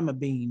jumping lima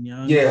bean, you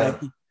know? Yeah.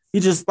 Like,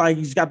 he just like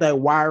he's got that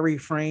wiry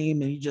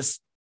frame, and he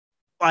just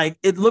like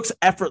it looks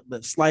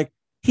effortless. Like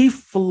he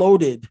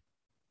floated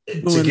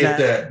to get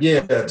that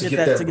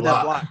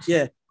block.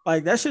 Yeah,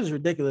 like that shit is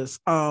ridiculous.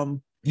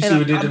 You see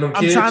what did to them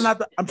kids?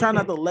 I'm trying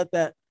not to let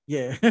that.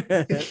 Yeah,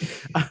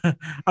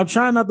 I'm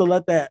trying not to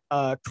let that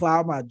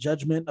cloud my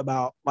judgment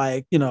about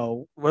like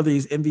whether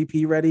he's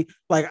MVP ready.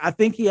 Like I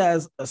think he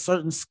has a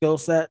certain skill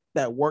set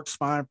that works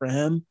fine for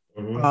him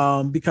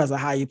because of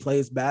how he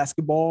plays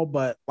basketball.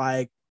 But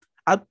like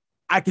I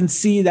can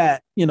see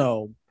that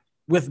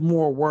with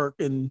more work,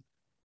 and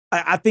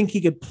I think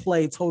he could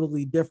play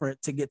totally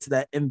different to get to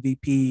that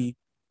MVP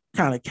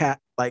kind of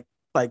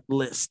like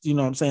list, you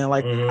know what I'm saying?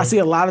 Like I see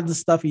a lot of the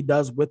stuff he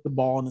does with the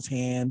ball in his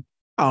hand.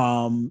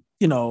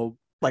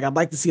 Like I'd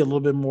like to see a little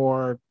bit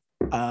more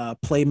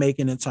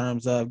playmaking in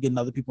terms of getting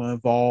other people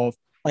involved.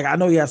 Like I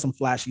know he has some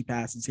flashy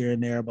passes here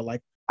and there, but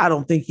like I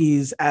don't think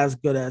he's as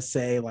good as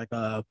say like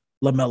a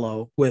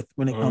LaMelo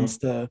when it comes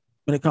to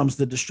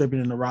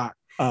distributing the rock.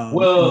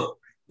 Well,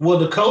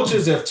 the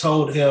coaches have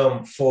told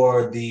him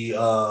for the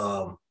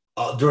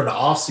during the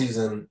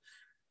offseason,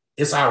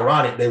 it's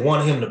ironic. They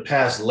want him to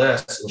pass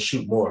less and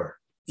shoot more.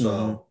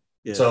 So,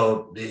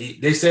 so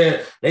they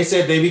said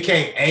they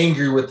became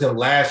angry with him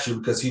last year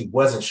because he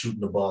wasn't shooting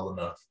the ball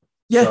enough.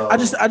 Yeah, so, I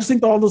just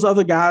think all those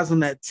other guys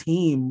on that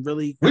team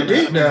really we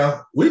deep.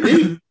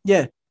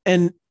 Yeah,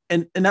 and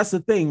that's the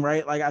thing,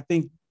 right? Like I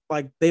think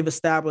like they've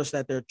established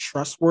that they're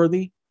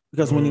trustworthy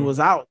because when he was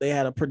out, they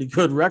had a pretty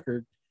good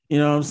record. You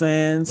know what I'm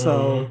saying?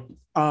 So,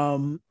 I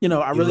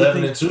really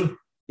 11-2.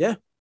 Yeah.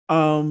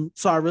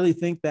 So I really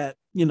think that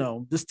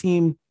this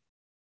team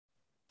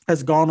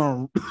has gone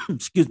on.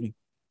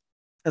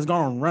 Has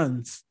gone on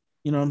runs,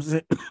 you know what I'm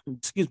saying?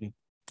 Excuse me,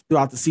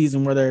 throughout the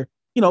season where they're,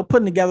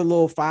 putting together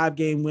little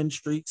 5-game win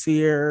streaks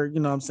here, you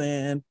know what I'm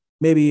saying?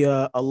 Maybe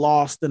a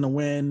loss and a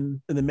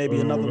win, and then maybe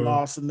another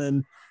loss, and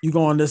then you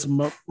go on this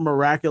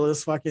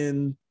miraculous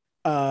fucking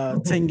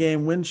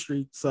 10-game win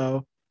streak.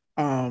 So,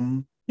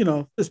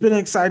 it's been an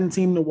exciting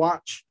team to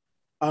watch.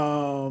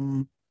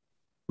 But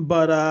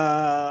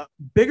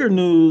bigger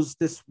news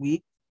this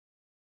week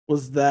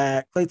was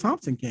that Klay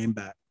Thompson came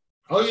back.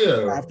 Oh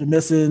yeah! After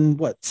missing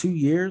 2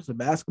 years of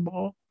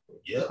basketball.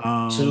 Yep,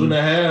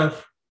 2.5.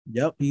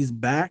 Yep, he's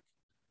back.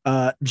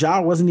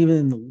 Ja wasn't even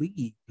in the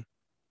league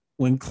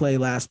when Klay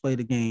last played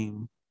a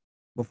game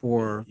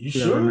before. You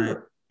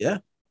sure? Yeah.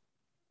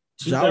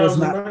 Ja was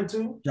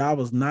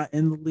not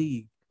in the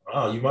league.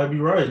 Oh, you might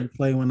be right. When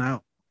Klay went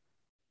out.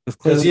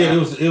 Because it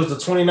was the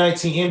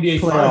 2019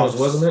 NBA Finals,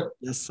 wasn't it?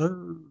 Yes,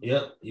 sir.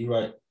 Yep, you're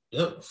right.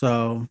 Yep.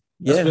 So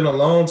it's been a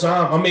long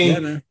time. I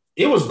mean.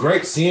 It was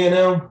great seeing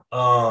him.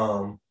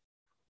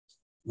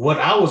 What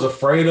I was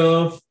afraid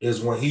of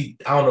is when I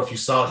don't know if you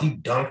saw, he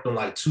dunked on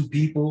like 2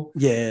 people.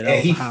 Yeah,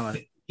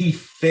 and he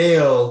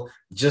fell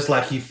just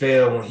like he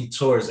fell when he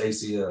tore his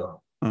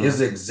ACL. It's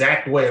the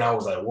exact way, and I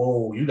was like,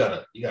 "Whoa, you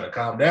gotta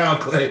calm down,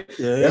 Klay."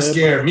 That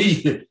scared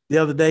me. The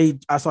other day,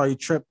 I saw you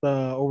trip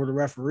over the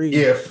referee.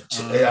 Yeah,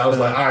 I was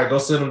like, "All right, go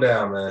sit him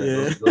down, man.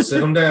 Yeah. Go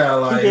sit him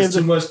down. Like it's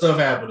too much stuff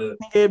happening."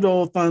 He gave the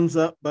old thumbs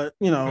up, but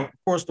of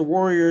course, the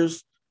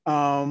Warriors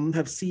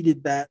have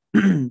ceded that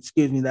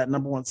that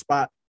number 1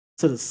 spot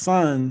to the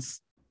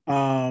Suns.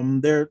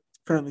 They're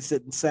currently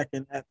sitting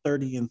second at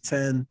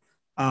 30-10.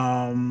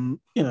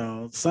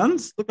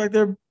 Suns look like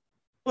they're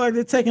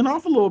taking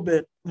off a little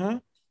bit, huh?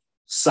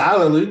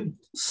 Silently.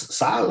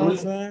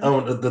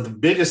 The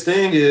biggest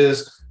thing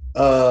is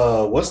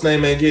what's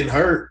name ain't getting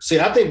hurt. See,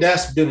 I think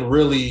that's been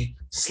really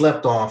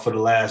slept on for the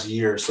last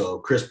year or so.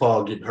 Chris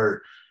Paul getting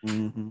hurt.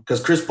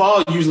 Because Chris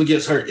Paul usually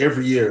gets hurt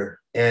every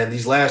year, and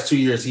these last 2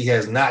 years he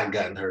has not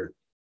gotten hurt.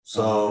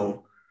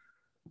 So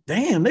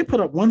damn, they put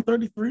up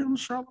 133 on the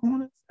Charlotte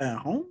Hornets at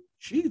home.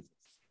 Jesus.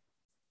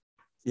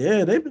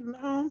 Yeah, they've been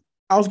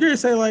I was going to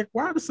say, like,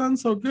 why are the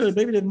Suns so good?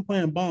 Maybe they've been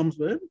playing bums,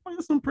 but they've been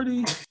playing some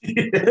pretty.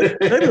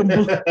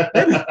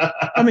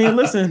 I mean,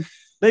 listen,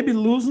 they be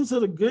losing to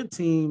the good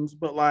teams,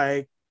 but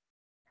like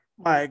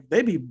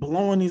they be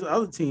blowing these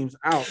other teams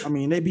out. I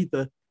mean, they beat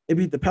the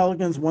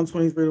Pelicans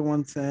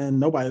 123-110.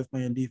 Nobody's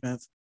playing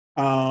defense.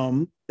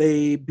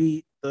 They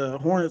beat the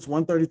Hornets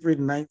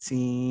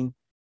 133-19.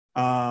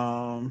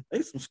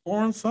 They some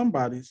scoring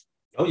somebody's.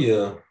 Oh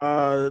yeah.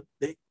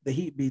 The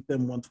Heat beat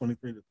them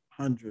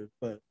 123-100,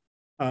 but.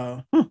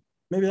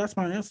 Maybe that's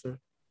my answer.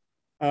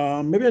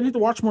 Maybe I need to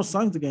watch more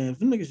Suns games.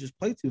 Them niggas just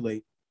play too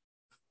late.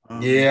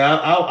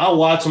 I'll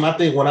watch them. I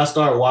think when I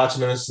start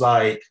watching them, it's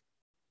like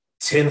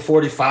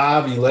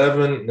 10:45,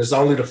 11. It's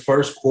only the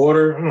first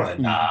quarter. I'm like,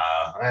 nah,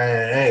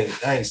 I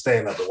ain't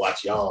staying up to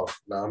watch y'all.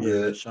 No, I'm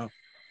good. Sure.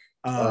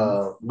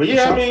 But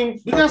yeah, I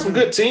mean, we got some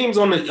good teams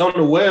on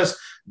the West.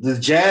 The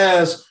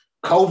Jazz,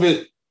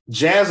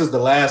 Jazz is the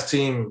last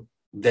team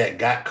that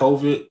got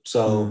COVID,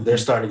 so they're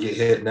starting to get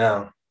hit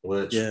now,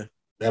 which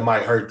that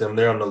might hurt them.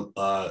 They're on a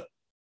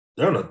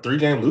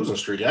 3-game losing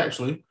streak,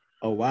 actually.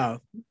 Oh wow,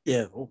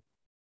 yeah.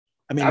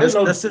 I mean,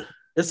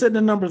 they're sitting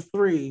at number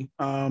 3.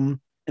 In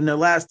their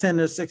last 10,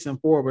 they're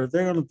 6-4. But if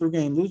they're on a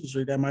 3-game losing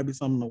streak, that might be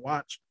something to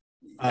watch.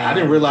 I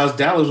didn't realize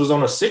Dallas was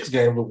on a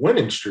 6-game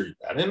winning streak.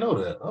 I didn't know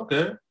that.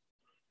 Okay,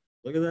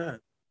 look at that.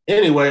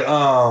 Anyway,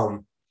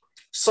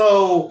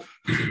 so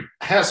I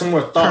had some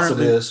more thoughts of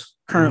this.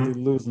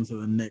 Currently losing to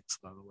the Knicks,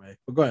 by the way.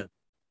 But go ahead.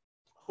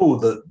 Who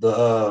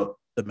the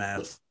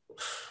Mavs?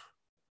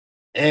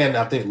 And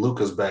I think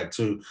Luka's back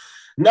too.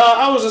 No,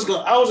 I was just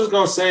gonna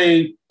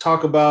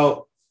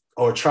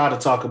try to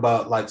talk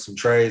about like some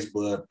trades,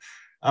 but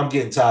I'm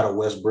getting tired of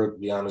Westbrook, to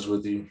be honest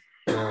with you.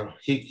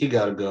 He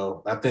gotta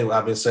go. I think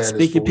I've been saying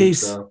Speak this your for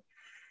piece. weeks now.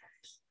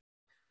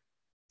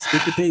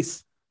 Speak your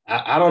piece.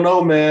 I don't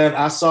know, man.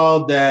 I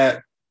saw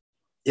that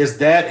it's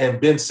that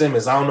and Ben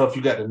Simmons. I don't know if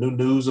you got the new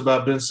news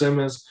about Ben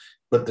Simmons,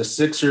 but the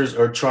Sixers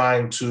are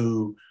trying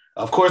to,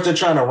 of course, they're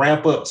trying to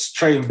ramp up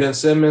trading Ben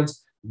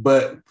Simmons,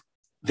 but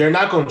they're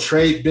not going to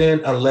trade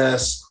Ben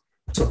unless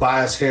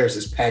Tobias Harris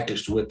is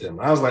packaged with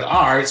him. I was like,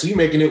 all right, so you're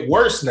making it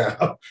worse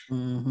now.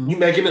 You're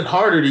making it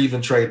harder to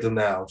even trade them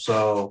now.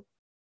 So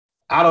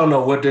I don't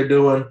know what they're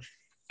doing.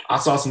 I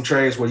saw some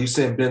trades where you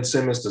send Ben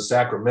Simmons to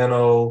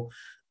Sacramento,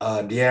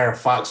 De'Aaron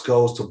Fox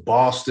goes to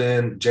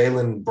Boston,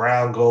 Jaylen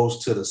Brown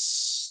goes to the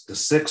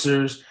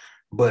Sixers,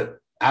 but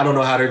I don't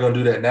know how they're going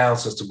to do that now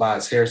since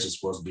Tobias Harris is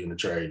supposed to be in the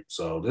trade.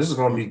 So this is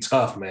going to be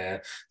tough,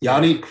 man.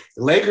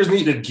 Lakers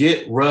need to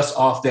get Russ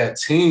off that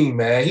team,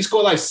 man. He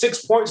scored like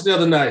 6 points the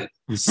other night.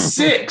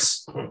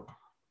 6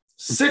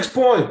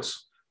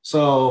 points.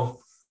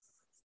 So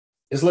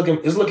it's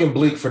looking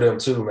bleak for them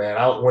too, man.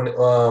 When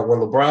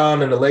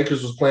LeBron and the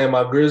Lakers was playing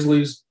my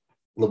Grizzlies,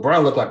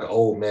 LeBron looked like an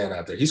old man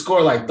out there. He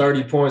scored like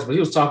 30 points, but he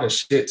was talking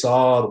shit to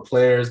all the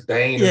players,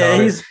 Bane. Yeah,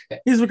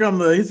 he's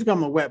become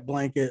a wet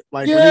blanket.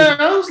 Like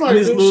I was like,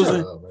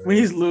 when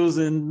he's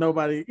losing,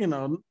 nobody, he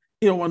don't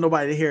want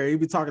nobody to hear it. He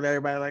be talking to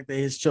everybody like they're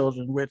his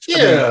children. Which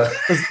I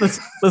mean,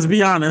 let's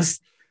be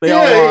honest, they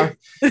all are.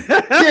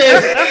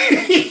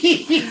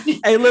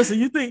 Hey, listen,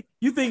 you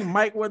think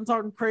Mike wasn't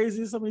talking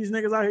crazy to some of these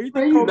niggas out here? You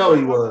think he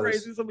was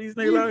crazy to some of these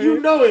niggas out here?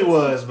 You know he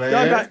was,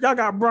 man. Y'all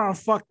got Bron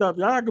fucked up.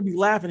 Y'all could be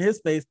laughing in his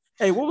face.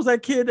 Hey, what was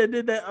that kid that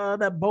did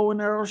that bow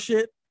and arrow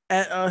shit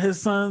at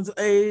his son's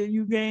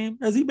AAU game?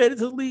 Has he made it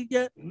to the league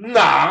yet? Nah,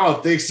 I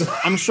don't think so.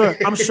 I'm sure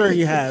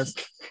he has.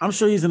 I'm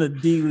sure he's in a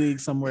D league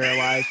somewhere.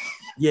 Like,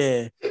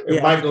 yeah.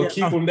 Mike gonna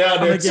keep him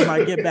down there. I'm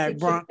gonna get back,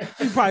 Bron.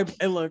 You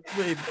probably look.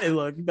 You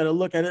better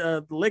look at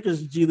it. The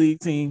Lakers G League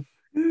team.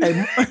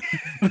 Hey,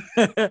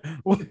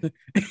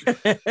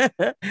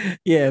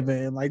 yeah,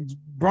 man. Like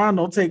Bron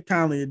don't take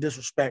kindly to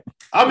disrespect.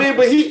 I mean,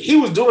 but he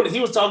was doing it.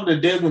 He was talking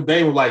to Desmond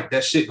Bain like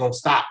that shit gonna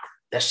stop.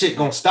 That shit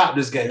gonna stop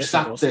this game.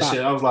 Stop that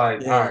shit. I was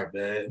like, all right,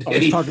 man.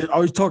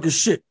 Always talking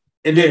shit.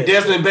 And then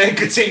Desmond Bain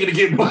continued to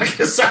get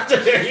buckets out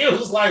there. He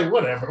was like,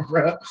 whatever,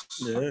 bro.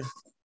 Yeah.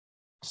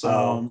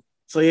 So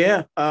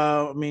yeah.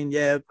 I mean,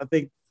 yeah. I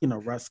think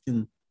Russ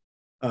can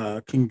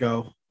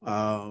go.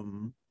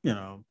 I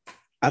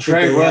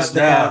think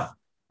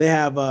they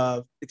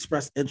have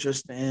expressed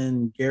interest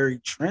in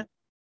Gary Trent.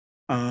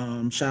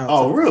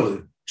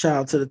 Really? Shout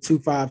out to the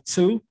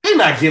 252. They're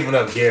not giving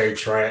up Gary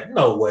Trent.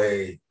 No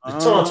way.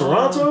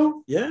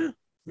 Toronto? Yeah.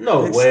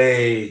 No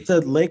way.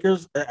 Said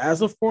Lakers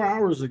as of 4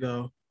 hours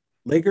ago.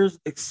 Lakers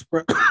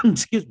express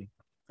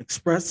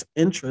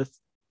interest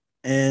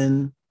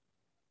in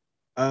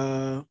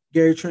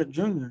Gary Trent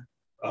Jr.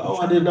 Oh,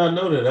 I did not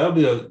know that.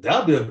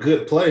 That'll be a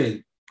good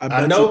play.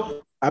 I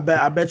know. I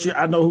bet you.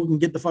 I know who can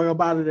get the fuck up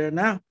out of there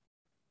now.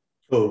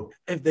 Who?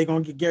 If they're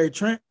gonna get Gary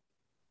Trent,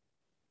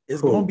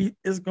 it's gonna be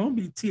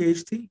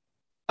THT.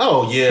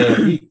 Oh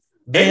yeah,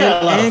 they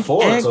got a lot of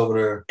forwards over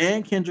there.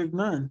 And Kendrick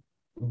Nunn.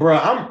 Bro,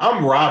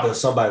 I'm robbing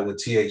somebody with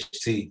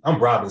THT. I'm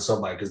robbing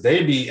somebody because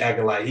they be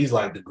acting like he's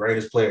like the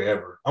greatest player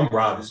ever. I'm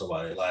robbing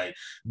somebody.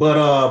 But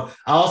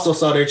I also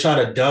saw they're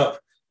trying to dump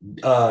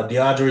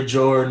DeAndre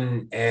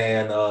Jordan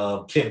and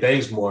Kent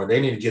Bazemore. They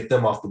need to get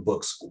them off the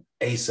books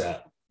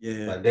ASAP.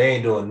 Yeah, like they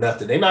ain't doing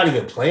nothing. They're not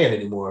even playing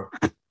anymore.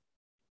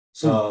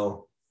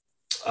 So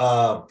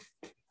I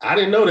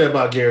didn't know that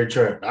about Gary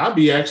Trent. I'd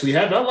be actually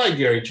happy. I like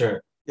Gary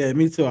Trent. Yeah,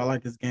 me too. I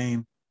like his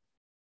game.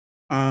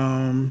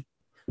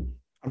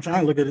 I'm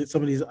trying to look at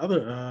some of these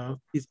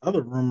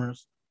other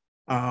rumors.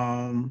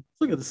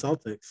 Look at the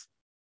Celtics.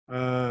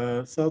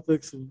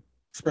 Celtics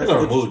They're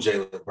gonna move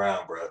Jaylen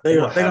Brown, bro. They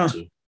have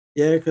to.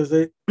 Yeah, because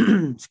they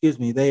excuse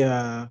me,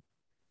 they're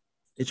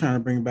trying to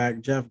bring back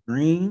Jeff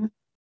Green.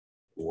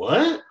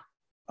 What?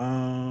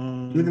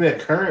 Looking at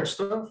current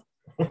stuff.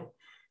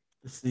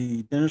 Let's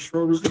see. Dennis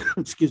Schroeder's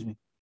excuse me.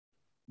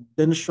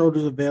 Dennis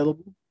Schroeder's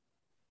available.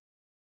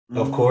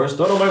 Of course.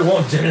 Don't nobody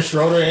want Dennis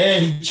Schroeder,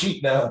 and he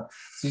cheap now.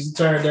 He's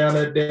turned down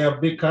that damn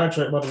big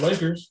contract by the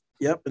Lakers.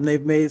 Yep, and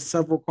they've made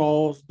several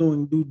calls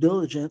doing due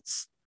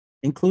diligence,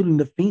 including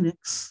the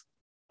Phoenix,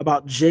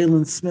 about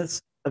Jalen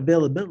Smith's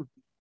availability.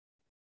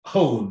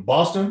 Oh,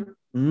 Boston?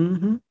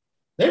 Mm-hmm.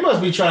 They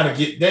must be trying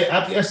to get.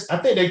 I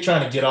think they're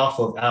trying to get off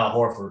of Al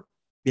Horford.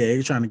 Yeah,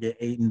 they're trying to get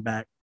Ayton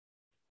back.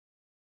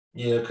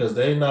 Yeah, because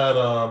they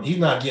not. He's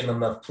not getting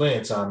enough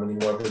playing time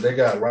anymore. Because they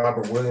got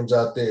Robert Williams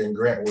out there and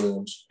Grant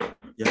Williams.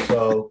 Yeah.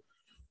 So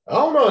I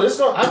don't know.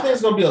 I think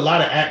it's gonna be a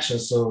lot of action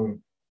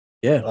soon.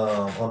 Yeah.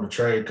 On the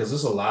trade because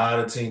there's a lot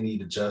of team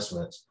need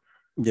adjustments.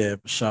 Yeah,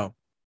 for sure.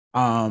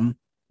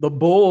 The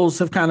Bulls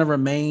have kind of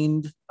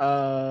remained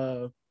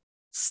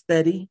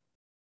steady.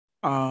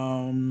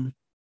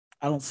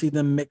 I don't see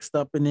them mixed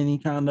up in any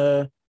kind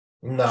of.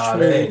 Nah,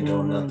 they ain't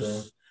doing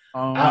nothing.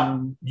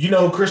 You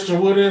know who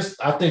Christian Wood is?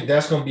 I think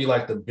that's gonna be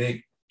like the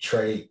big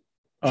trade.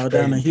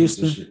 Down in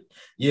Houston.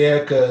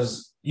 Yeah,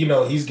 because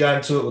he's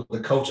gotten to it with the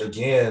coach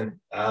again.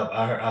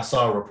 I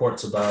saw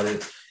reports about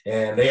it,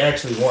 and they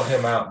actually want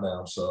him out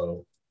now.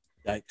 So,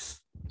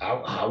 yikes!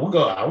 I would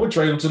go. I would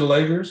trade him to the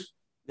Lakers.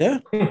 Yeah,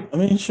 I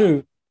mean,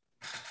 shoot.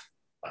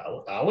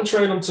 I would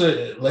trade him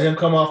to let him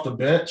come off the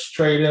bench.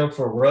 Trade him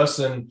for Russ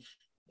and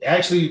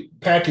actually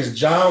package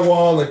John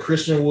Wall and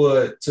Christian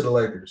Wood to the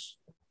Lakers.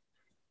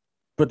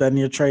 Put that in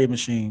your trade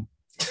machine.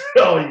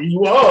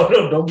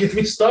 Don't get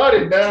me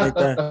started now.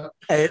 Like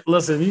hey,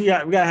 listen, we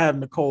gotta have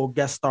Nicole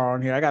guest star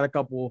on here. I got a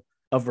couple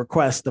of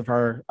requests of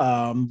her.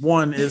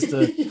 One is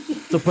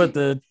to put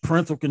the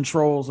parental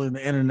controls on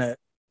the internet.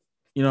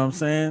 You know what I'm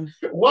saying?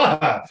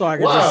 Why? So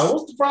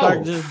what's the problem? So I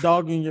can just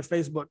dog you in your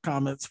Facebook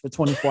comments for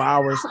 24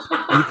 hours.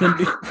 You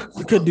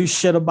couldn't do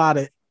shit about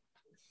it.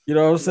 You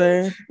know what I'm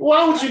saying?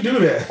 Why would you do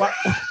that?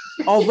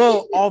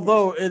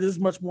 Although it is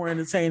much more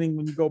entertaining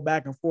when you go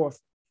back and forth.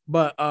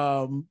 But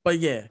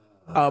yeah.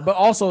 But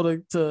also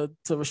to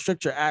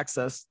restrict your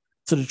access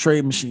to the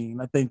trade machine.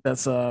 I think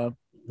that's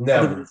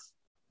never.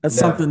 That's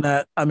something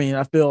that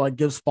I feel like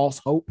gives false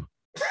hope.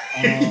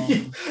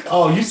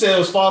 You said it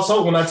was false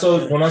hope when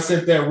I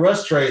sent that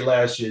Russ trade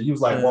last year. You was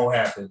like, won't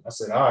happen. I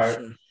said, all right.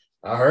 Sure.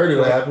 I heard it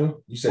would happen.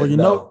 You said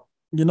no.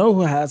 You know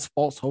who has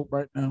false hope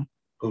right now?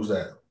 Who's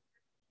that?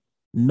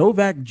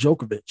 Novak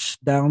Djokovic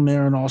down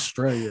there in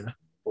Australia.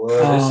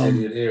 Well, this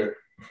idiot here.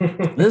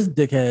 This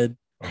dickhead.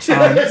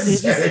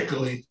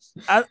 Exactly.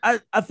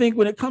 I think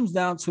when it comes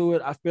down to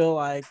it, I feel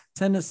like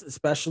tennis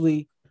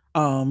especially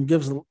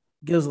gives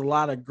a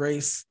lot of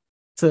grace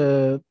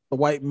to the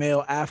white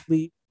male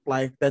athlete,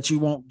 like that you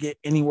won't get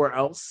anywhere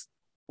else,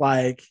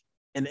 like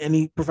in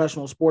any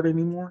professional sport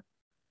anymore.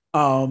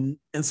 And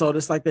so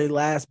it's like the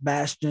last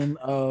bastion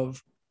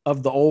of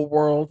the old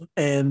world,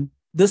 and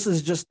this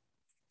is just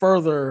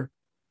further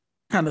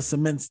kind of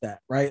cements that,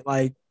 right?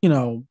 Like,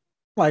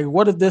 like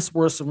what if this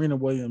were Serena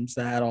Williams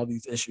that had all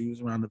these issues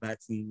around the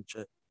vaccine and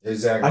shit?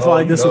 Exactly. I feel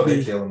like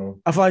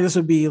this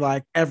would be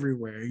like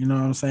everywhere. You know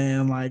what I'm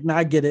saying? Like, now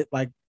I get it.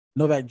 Like,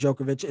 Novak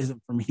Djokovic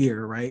isn't from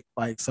here, right?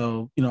 Like,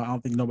 so I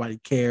don't think nobody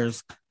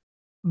cares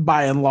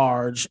by and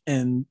large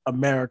in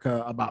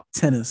America about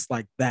tennis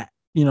like that.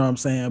 You know what I'm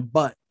saying?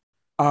 But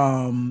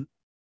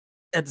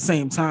at the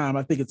same time,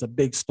 I think it's a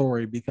big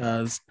story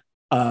because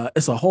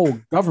it's a whole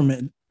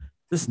government.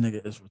 This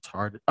nigga is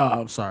retarded.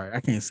 I'm sorry,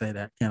 I can't say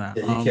that, can I?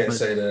 Yeah, you can't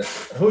say that.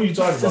 Who are you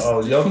talking about?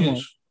 Oh,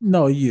 Jokic?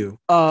 No, you.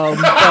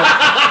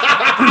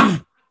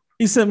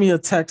 He sent me a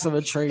text of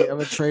a trade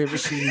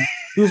machine.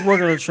 He was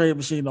working on a trade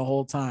machine the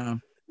whole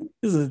time.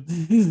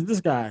 He's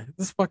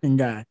this fucking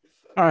guy.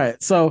 All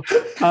right, so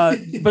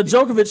but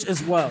Djokovic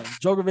as well.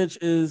 Djokovic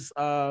is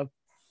the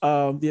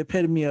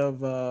epitome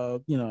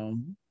of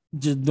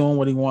just doing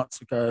what he wants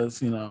because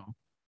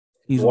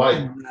he's white.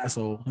 An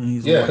asshole. And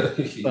he's white.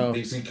 He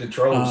thinks he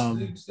controls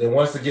things and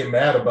wants to get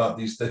mad about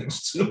these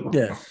things too.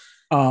 Yeah.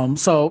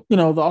 So, the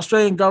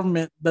Australian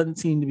government doesn't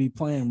seem to be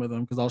playing with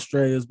him because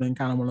Australia has been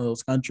kind of one of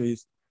those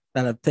countries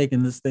that have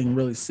taken this thing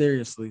really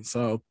seriously.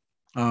 So,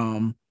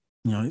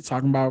 he's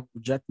talking about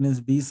rejecting his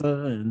visa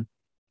and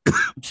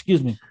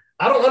excuse me.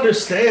 I don't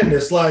understand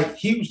this. Like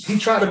he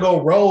tried to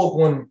go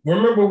rogue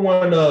remember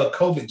when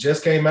COVID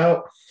just came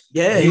out?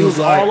 Yeah, he was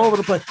like, all over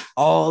the place,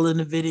 all in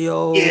the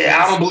video.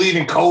 Yeah, I don't believe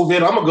in COVID.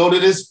 I'm gonna go to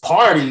this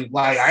party.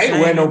 Like I ain't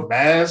wearing no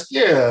mask.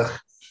 Yeah,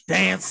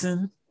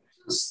 dancing,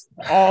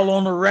 all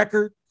on the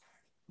record.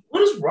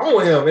 What is wrong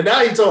with him? And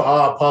now he told,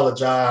 I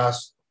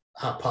apologize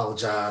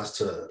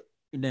to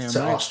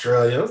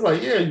Australia. I was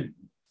like, yeah, you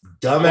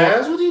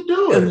dumbass, what are you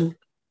doing?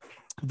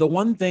 The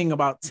one thing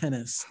about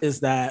tennis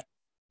is that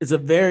it's a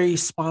very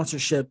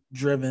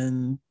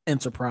sponsorship-driven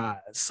enterprise.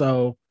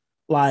 So,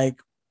 like,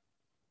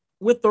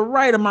 with the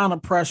right amount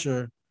of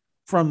pressure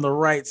from the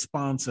right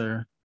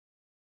sponsor,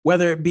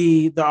 whether it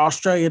be the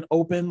Australian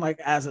Open, like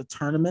as a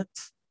tournament,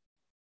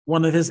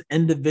 one of his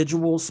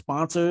individual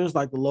sponsors,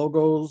 like the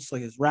logos,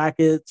 like his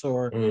rackets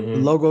or the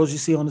logos you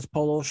see on his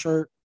polo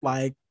shirt,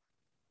 like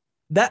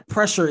that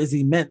pressure is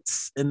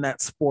immense in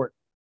that sport.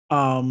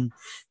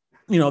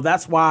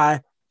 That's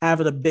why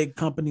having a big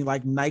company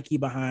like Nike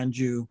behind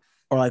you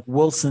or like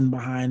Wilson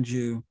behind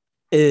you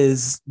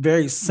is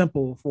very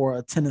simple for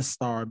a tennis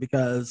star,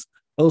 because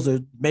those are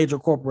major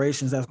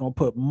corporations that's going to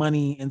put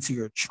money into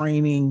your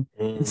training,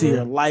 into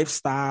your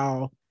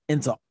lifestyle,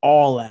 into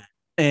all that.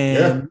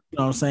 And you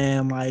know what I'm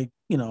saying? Like,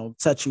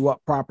 set you up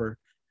proper.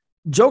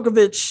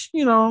 Djokovic,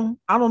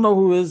 I don't know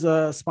who his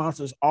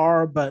sponsors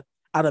are, but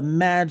I'd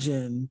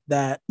imagine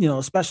that,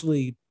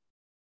 especially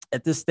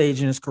at this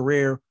stage in his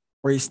career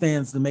where he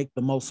stands to make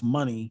the most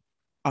money,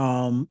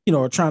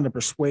 are trying to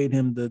persuade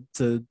him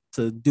to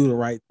do the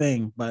right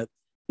thing. But,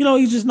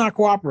 he's just not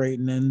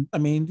cooperating. And I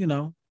mean,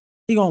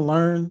 he gonna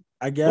learn,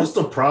 I guess. What's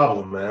the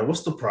problem, man?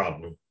 What's the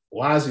problem?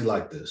 Why is he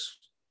like this?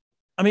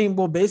 I mean,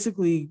 well,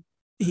 basically,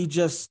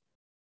 he's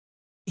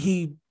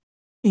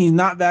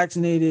not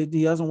vaccinated.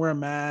 He doesn't wear a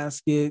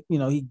mask. He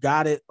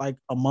got it like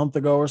a month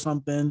ago or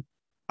something.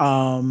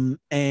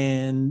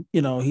 And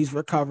he's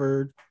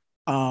recovered.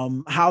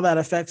 How that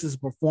affects his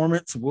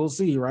performance, we'll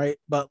see, right?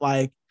 But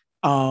like,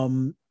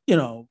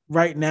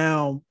 right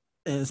now,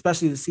 and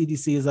especially the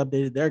CDC has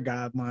updated their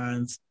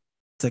guidelines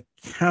to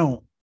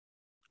count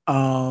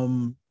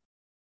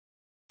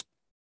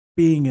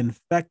being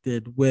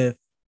infected with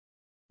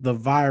the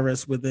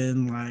virus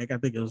within, like, I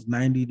think it was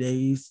 90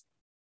 days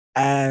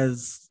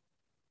as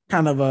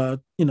kind of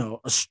a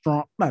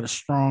strong, not as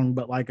strong,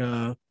 but like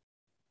you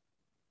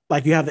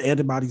have the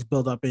antibodies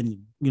built up in you,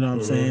 you know what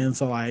I'm saying?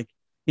 So like,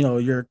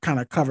 you're kind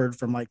of covered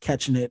from like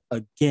catching it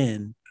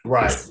again.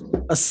 Right.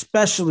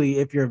 Especially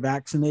if you're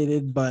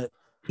vaccinated, but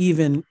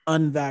even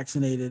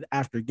unvaccinated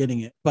after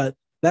getting it. But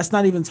that's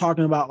not even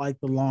talking about like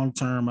the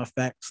long-term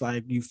effects,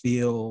 like you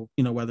feel,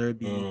 whether it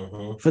be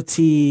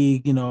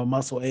fatigue,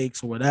 muscle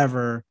aches or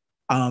whatever.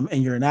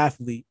 And you're an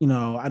athlete,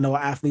 I know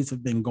athletes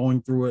have been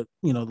going through it,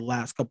 the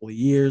last couple of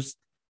years,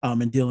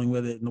 and dealing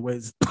with it in the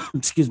ways,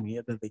 excuse me,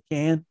 that they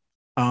can.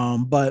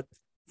 But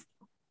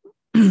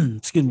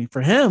excuse me,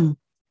 for him,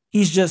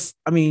 he's just,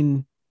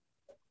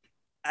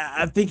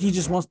 I think he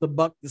just wants to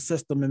buck the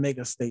system and make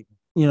a statement.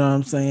 You know what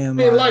I'm saying? I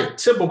mean, like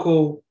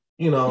typical,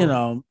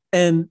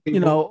 and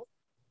people.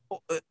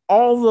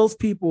 All those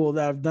people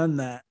that have done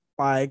that,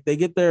 like I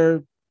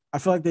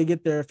feel like they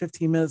get their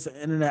 15 minutes of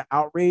internet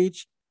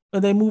outrage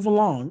and they move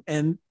along.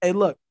 And hey,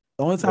 look,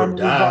 the only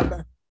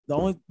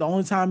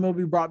time it'll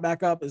be brought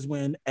back up is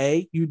when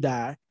A, you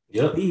die,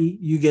 B,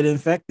 you get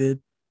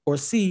infected, or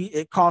C,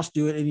 it costs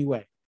you it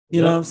anyway.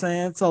 You know what I'm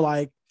saying? So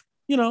like,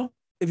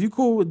 if you're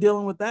cool with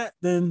dealing with that,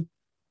 then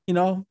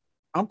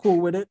I'm cool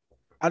with it.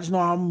 I just know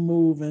I'm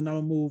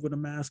gonna move with a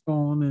mask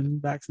on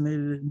and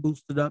vaccinated and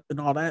boosted up and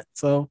all that.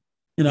 So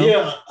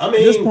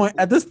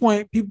at this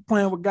point, people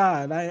playing with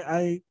God.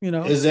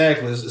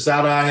 Exactly. It's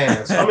out of our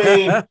hands.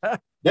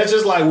 That's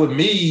just like with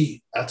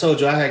me. I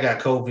told you I had got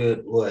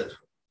COVID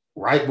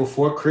right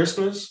before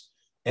Christmas,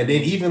 and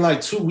then even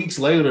like 2 weeks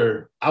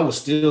later, I was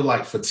still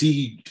like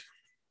fatigued.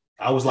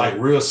 I was like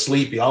real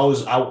sleepy.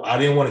 I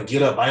didn't want to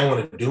get up. I didn't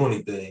want to do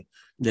anything.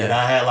 Yeah. And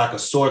I had like a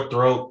sore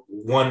throat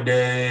one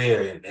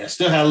day, and I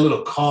still had a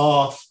little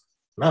cough.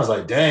 And I was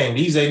like, dang,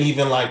 these ain't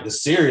even like the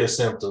serious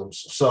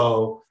symptoms.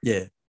 So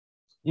yeah.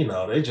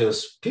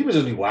 People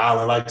just be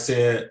wilding. Like I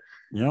said,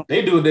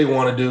 they do what they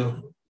want to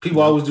do.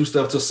 People always do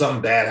stuff till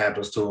something bad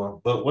happens to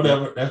them. But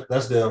whatever,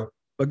 that's them.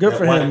 But good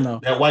for him, though.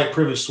 That white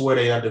privilege swear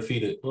they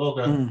undefeated.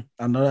 Okay.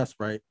 I know that's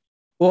right.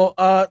 Well,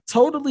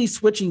 totally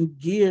switching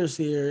gears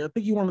here. I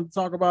think you wanted to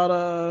talk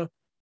about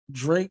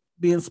Drake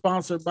being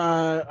sponsored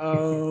by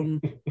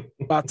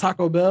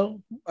Taco Bell.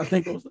 I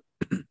think it was.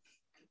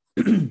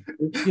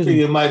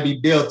 It might be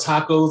Del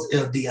Tacos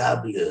El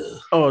Diablo.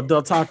 Oh,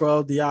 Del Taco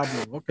El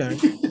Diablo. Okay.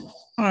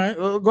 All right,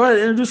 well, go ahead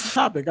and introduce the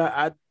topic.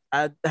 I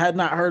had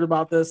not heard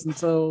about this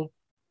until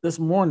this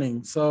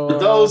morning. So for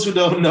those who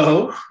don't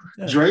know,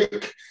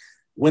 Drake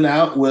went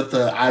out with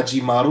an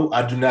IG model.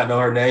 I do not know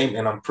her name,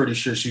 and I'm pretty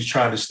sure she's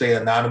trying to stay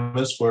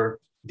anonymous for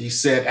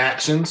these said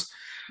actions.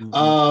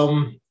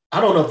 I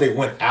don't know if they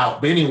went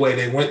out, but anyway,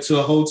 they went to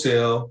a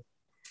hotel.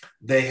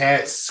 They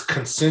had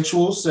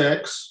consensual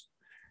sex.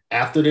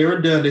 After they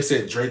were done, they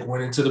said Drake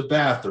went into the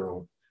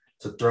bathroom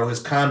to throw his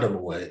condom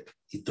away.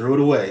 He threw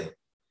it away.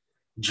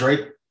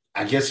 Drake,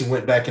 I guess he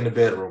went back in the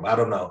bedroom. I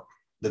don't know.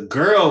 The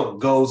girl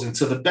goes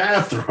into the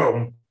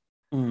bathroom.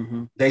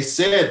 Mm-hmm. They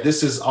said,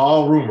 this is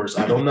all rumors,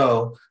 I don't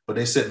know, but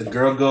they said the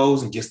girl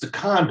goes and gets the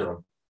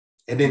condom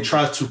and then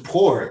tries to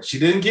pour it. She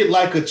didn't get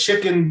like a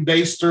chicken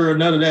baster or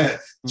none of that.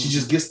 Mm-hmm. She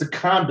just gets the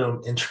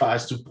condom and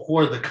tries to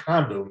pour the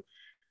condom,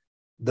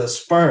 the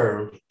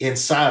sperm,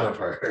 inside of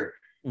her.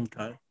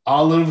 Okay.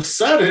 All of a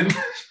sudden,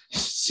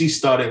 she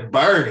started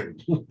burning.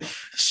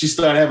 She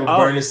started having a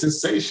burning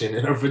sensation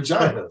in her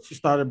vagina. She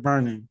started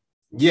burning.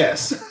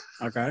 Yes.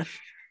 Okay.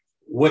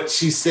 What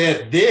she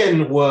said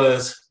then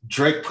was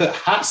Drake put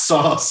hot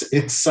sauce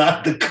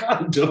inside the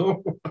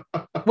condom.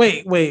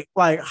 Wait,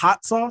 like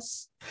hot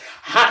sauce?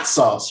 Hot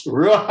sauce,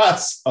 real hot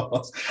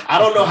sauce. I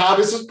don't know how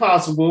this is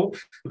possible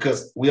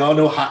because we all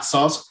know hot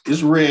sauce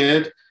is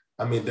red.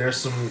 I mean, there's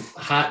some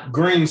hot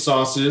green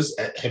sauces.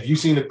 Have you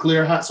seen a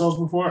clear hot sauce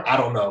before? I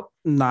don't know.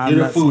 Nah,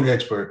 you're a food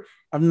expert.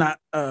 I'm not.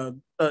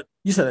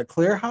 You said a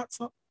clear hot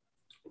sauce?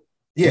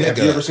 Yeah. Have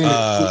you ever seen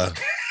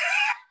it?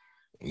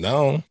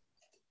 No.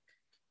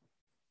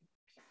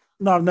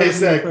 No, I've never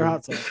seen a clear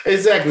hot sauce.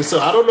 Exactly. So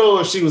I don't know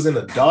if she was in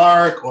the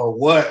dark or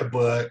what,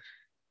 but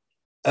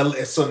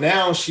so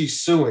now she's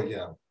suing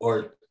him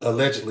or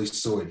allegedly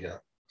suing him.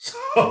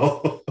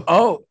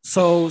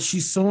 So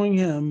she's suing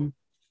him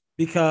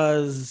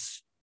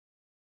because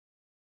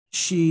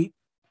he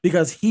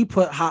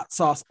put hot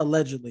sauce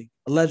allegedly.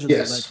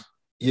 Yes.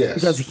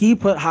 Because he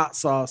put hot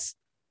sauce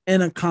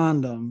in a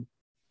condom,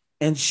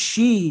 and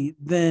she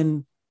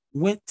then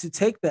went to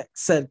take that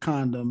said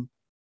condom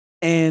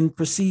and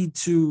proceed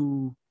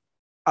to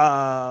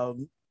press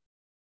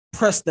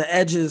the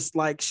edges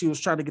like she was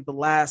trying to get the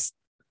last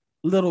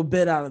little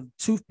bit out of the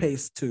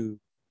toothpaste tube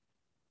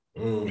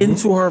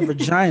into her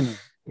vagina.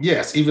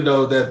 Yes, even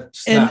though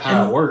that's not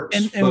how it works.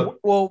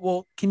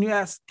 Well, can you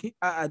ask?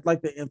 I'd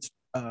like to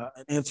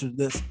answer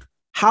this.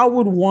 How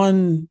would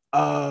one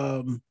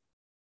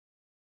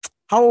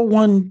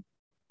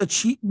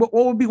achieve? What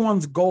would be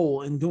one's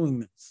goal in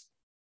doing this?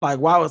 Like,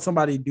 why would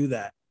somebody do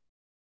that?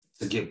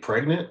 To get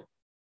pregnant?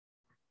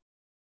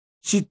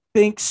 She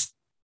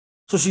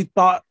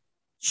thought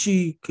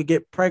she could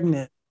get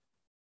pregnant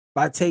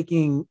by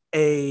taking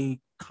a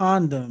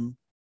condom.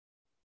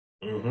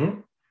 A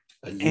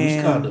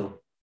used condom.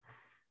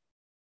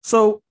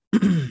 So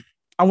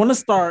I want to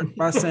start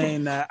by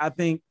saying that I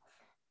think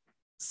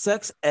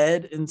sex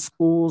ed in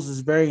schools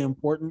is very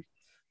important.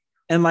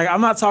 And like,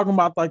 I'm not talking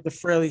about like the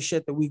frilly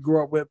shit that we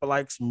grew up with, but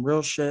like some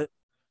real shit.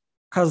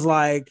 Cause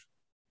like,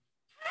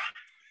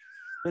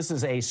 this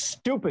is a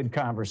stupid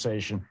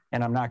conversation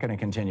and I'm not going to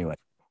continue it.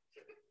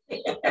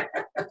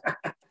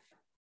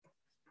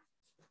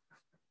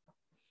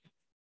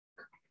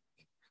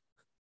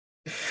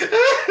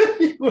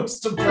 What's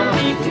the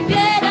problem?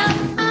 Get up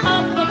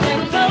off of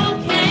that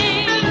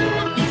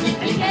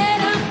cocaine.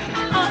 Get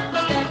up off of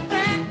that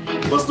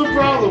crack. What's the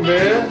problem,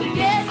 man?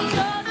 Get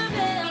yourself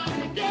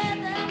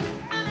together.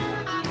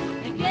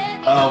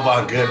 Oh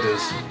my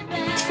goodness.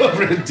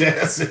 Over the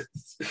dancing.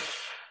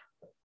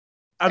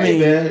 I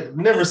mean, man,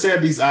 never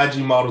said these IG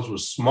models were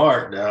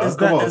smart now. Is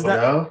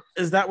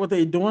that what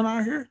they doing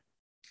out here?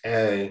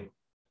 Hey,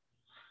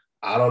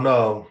 I don't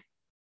know.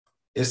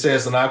 It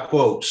says, and I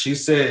quote, she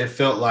said it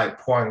felt like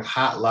pouring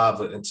hot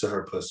lava into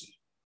her pussy.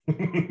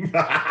 Get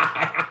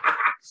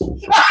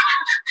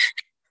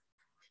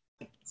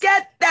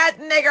that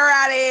nigger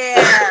out of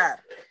here.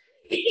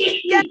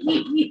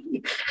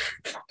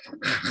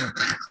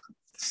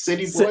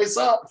 City voice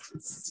up.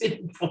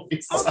 City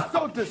voice up. I'm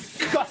so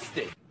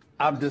disgusted.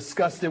 I'm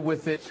disgusted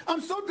with it.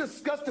 I'm so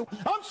disgusted.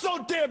 I'm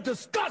so damn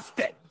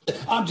disgusted.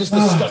 I'm just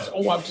disgusted.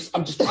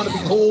 I'm just trying to be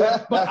cool.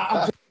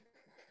 But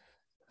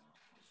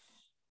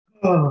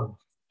So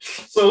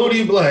who do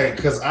you blame?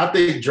 Because I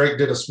think Drake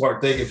did a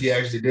smart thing if he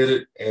actually did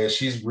it, and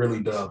she's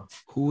really dumb.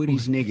 Who are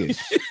these niggas?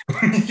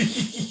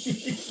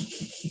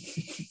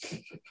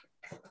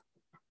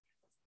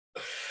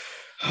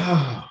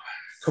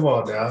 Come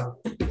on now.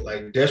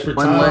 Like desperate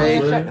One times.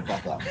 leg. Really. Shut the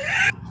fuck up.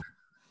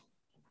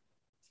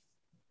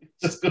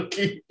 Just gonna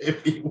keep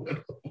if he went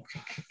over.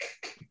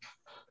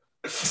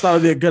 So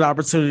it'd be a good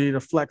opportunity to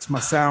flex my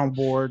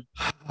soundboard.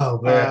 Oh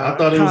man, I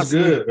thought it was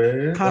good,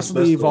 man.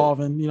 Constantly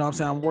evolving. You know what I'm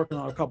saying? I'm working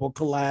on a couple of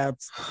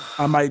collabs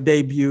I might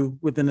debut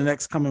within the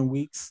next coming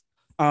weeks.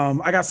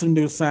 I got some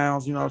new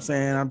sounds, you know what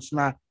I'm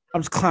saying?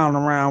 I'm just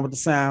clowning around with the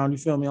sound, you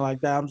feel me,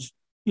 like that. I'm just,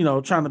 you know,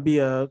 trying to be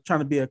a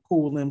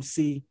cool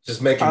MC.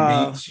 Just making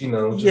beats, you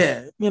know.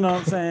 Yeah, you know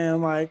what I'm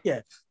saying? Like, yeah.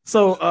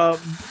 So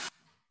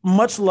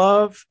much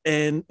love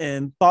and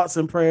thoughts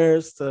and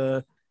prayers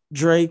to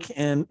Drake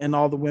and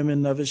all the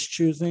women of his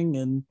choosing.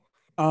 And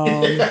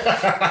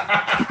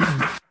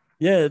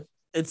yeah,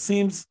 it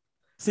seems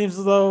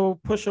as though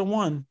Pusha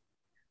won.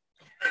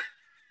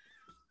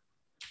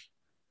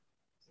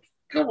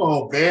 Come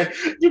on, man.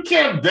 You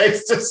can't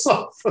base this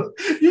off.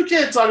 You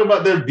can't talk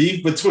about their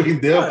beef between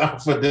them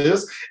after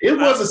this. It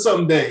wasn't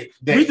something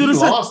that he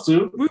lost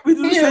to. We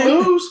do the same.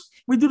 Lose.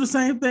 We do the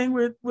same thing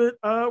with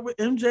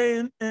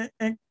MJ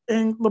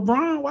and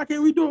LeBron. Why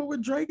can't we do it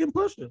with Drake and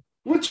Pusha?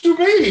 What you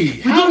mean?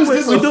 How does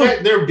this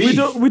affect their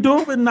beef? We do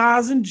it with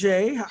Nas and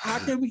Jay. How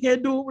can we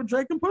can't do it with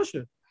Drake and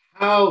Pusha?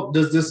 How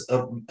does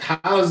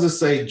this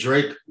say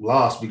Drake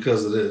lost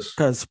because of this?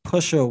 Because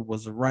Pusha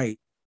was right.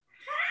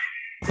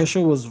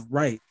 Pusha was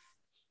right.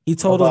 He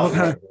told us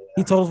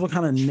what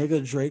kind of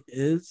nigga Drake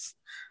is,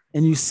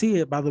 and you see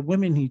it by the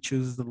women he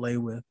chooses to lay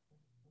with.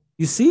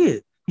 You see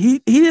it. He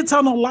didn't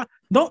tell no lie.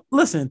 Don't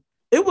listen.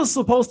 It was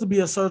supposed to be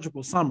a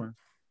surgical summer,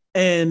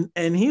 and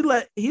he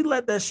let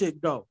that shit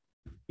go.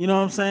 You know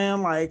what I'm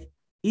saying? Like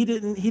he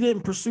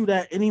didn't pursue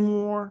that any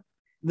more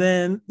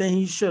than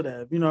he should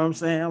have. You know what I'm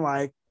saying?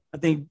 Like I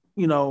think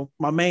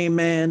my main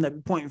man that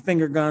be pointing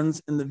finger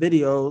guns in the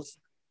videos.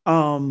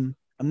 I'm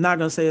not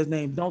gonna say his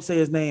name. Don't say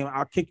his name.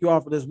 I'll kick you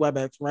off of this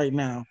WebEx right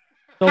now.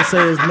 Don't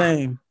say his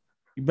name.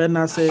 You better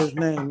not say his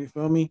name. You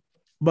feel me?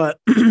 But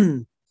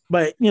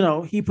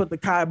he put the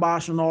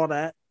kibosh and all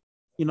that.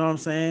 You know what I'm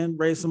saying?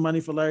 Raised some money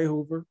for Larry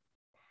Hoover.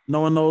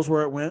 No one knows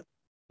where it went.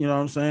 You know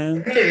what I'm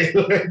saying?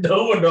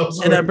 No one knows.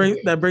 And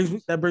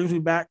that brings me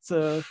back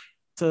to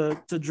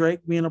Drake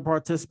being a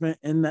participant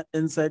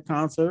in said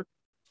concert.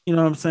 You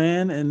know what I'm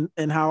saying?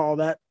 And how all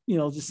that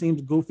just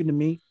seems goofy to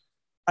me.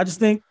 I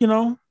just think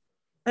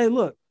hey,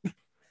 look,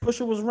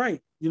 Pusha was right.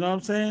 You know what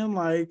I'm saying?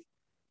 Like,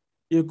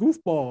 you're a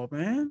goofball,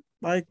 man.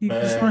 Like,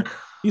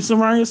 you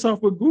surround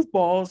yourself with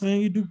goofballs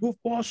and you do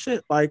goofball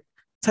shit. Like,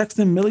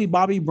 texting Millie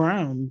Bobby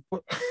Brown.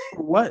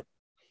 What?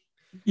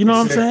 You know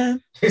what I'm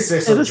saying? He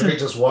said some Drake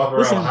just walk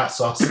around hot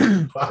sauce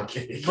in the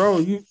pocket.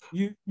 Bro,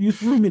 you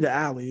threw me to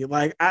alley.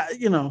 Like,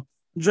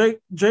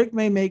 Drake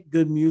may make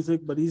good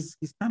music, but he's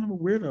kind of a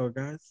weirdo,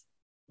 guys.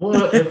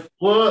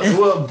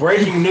 Well,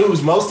 breaking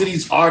news. Most of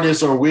these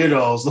artists are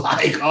weirdos,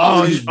 like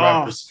all these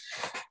rappers.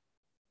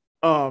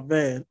 Oh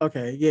man.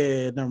 Okay.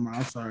 Yeah. Never mind.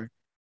 I'm sorry.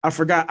 I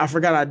forgot.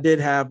 I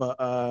did have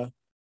a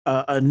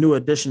new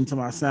addition to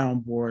my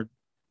soundboard,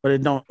 but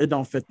it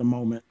don't fit the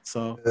moment.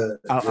 So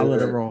I'll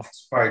let it roll.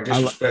 It's probably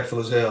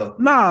disrespectful as hell.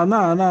 Nah.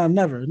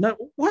 Never.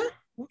 What?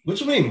 What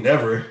you mean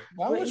never?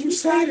 Why would you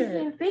say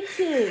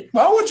that?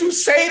 Why would you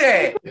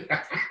say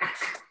that?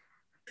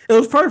 It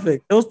was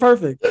perfect. Look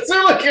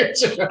at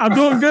you. I'm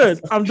doing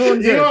good.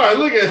 You are.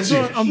 Look at you.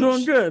 I'm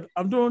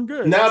doing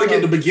good. Now to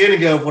get the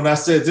beginning of when I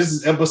said this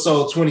is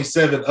episode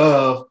 27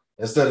 of,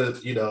 instead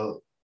of,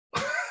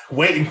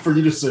 waiting for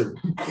you to say,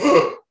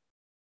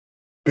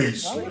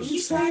 peace. Why would you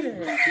say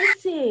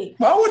that?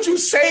 Why would you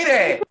say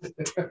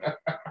that?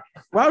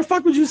 Why the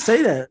fuck would you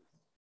say that?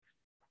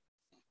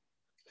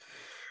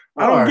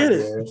 I don't get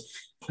it.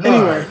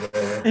 Anyway,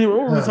 what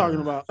were we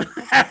talking about?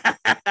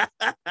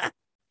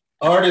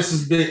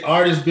 Artist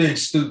being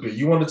stupid.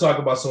 You want to talk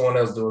about someone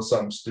else doing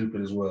something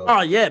stupid as well? Oh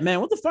yeah, man.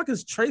 What the fuck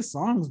is Trey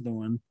Songz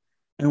doing?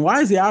 And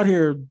why is he out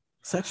here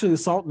sexually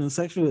assaulting and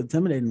sexually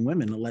intimidating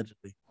women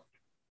allegedly?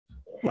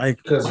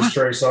 Like, because it's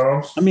Trey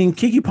Songz. I mean,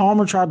 Keke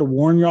Palmer tried to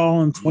warn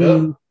y'all in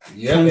 20.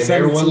 Yep, and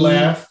everyone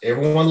laughed.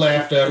 Everyone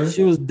laughed at her.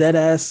 She was dead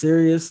ass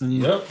serious, and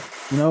yep.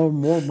 More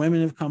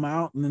women have come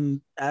out. And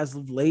then as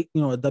of late, a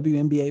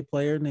WNBA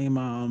player named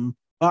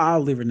I'll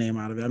leave her name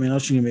out of it. I mean, I know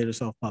she made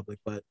herself public,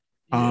 but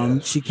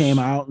she came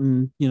out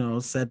and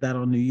said that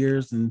on New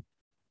Year's, and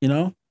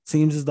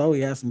seems as though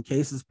he has some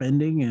cases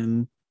pending,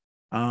 and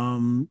I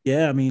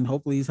mean,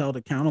 hopefully he's held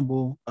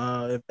accountable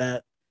if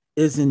that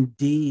is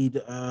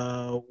indeed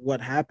what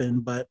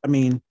happened. But I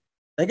mean,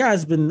 that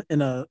guy's been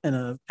in a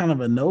kind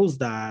of a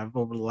nosedive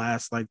over the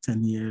last like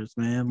 10 years,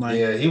 man. Like,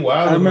 yeah, he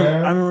wild,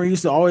 man. I remember he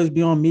used to always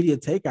be on Media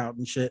Takeout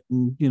and shit,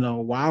 and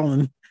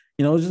wilding.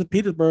 Just a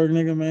Petersburg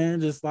nigga,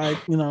 man. Just like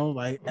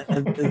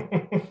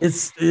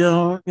it's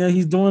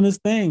he's doing his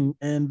thing,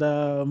 and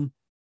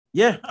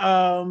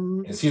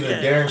is he the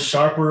Darren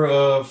Sharper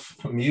of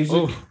music?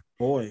 Oh,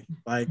 boy,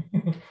 like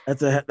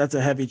that's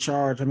a heavy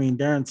charge. I mean,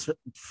 Darren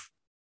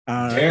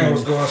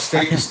was going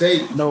state to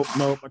state. Nope.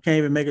 I can't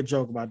even make a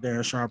joke about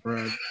Darren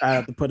Sharper. I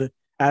have to put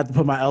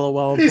my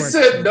LOL. He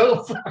said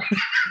nope.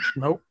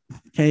 Nope.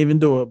 Can't even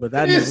do it. But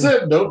that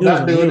said nope,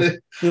 not doing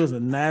it. He was a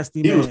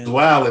nasty man. He was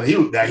wilding.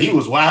 He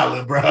was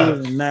wilding, bro. He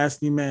was a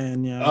nasty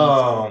man.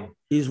 Yeah.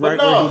 He's right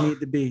where he need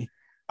to be.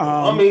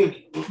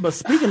 But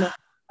speaking of,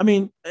 I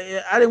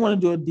didn't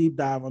want to do a deep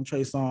dive on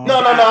Trey Songz. No.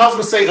 I was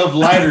gonna say of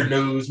lighter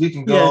news. We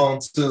can go on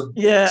to.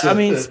 Yeah,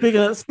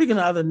 speaking of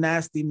other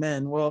nasty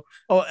men. Well,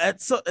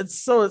 it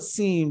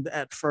seemed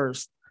at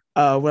first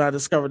when I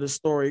discovered this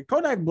story,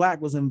 Kodak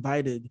Black was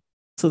invited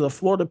to the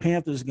Florida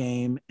Panthers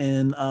game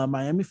in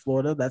Miami,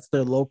 Florida. That's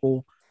their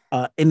local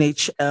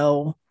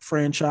NHL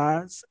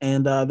franchise,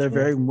 and they're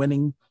very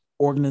winning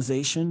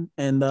organization.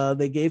 And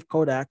they gave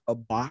Kodak a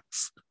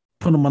box,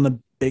 put him on the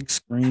big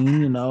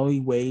screen. He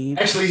waved.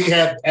 Actually, he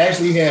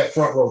had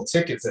front row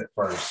tickets at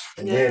first,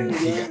 and then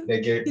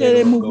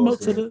they moved him up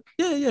to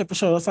the for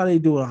sure. That's how they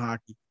do in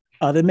hockey.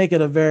 They make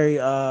it a very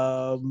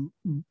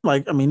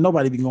like, I mean,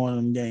 nobody be going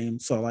to them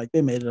games, so like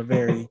they made it a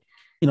very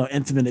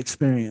intimate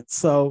experience.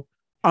 So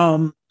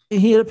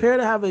he appeared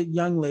to have a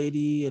young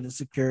lady and a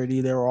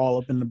security. They were all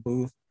up in the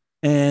booth,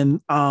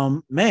 and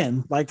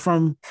man, like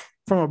from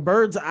a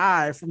bird's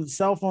eye, from the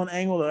cell phone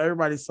angle that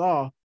everybody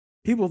saw,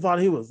 people thought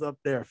he was up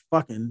there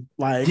fucking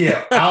like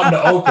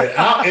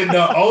out in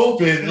the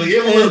open. Like,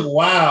 it looked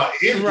wild.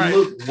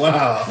 Looked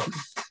wild.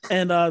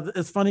 And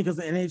it's funny because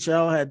the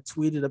NHL had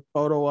tweeted a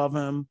photo of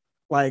him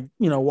like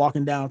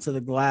walking down to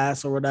the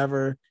glass or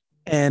whatever,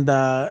 and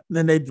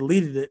then they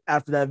deleted it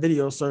after that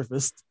video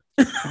surfaced.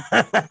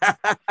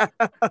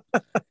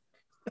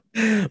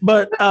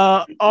 But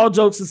all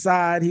jokes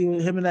aside,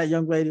 him and that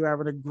young lady were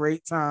having a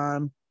great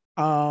time.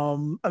 I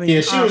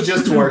mean, she was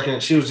just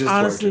twerking. She was just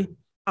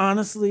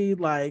honestly,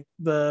 like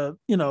the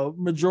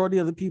majority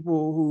of the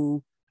people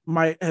who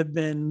might have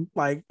been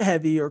like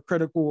heavy or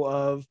critical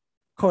of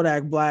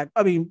Kodak Black.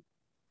 I mean,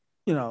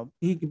 you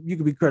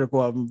could be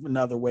critical of him in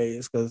other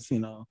ways because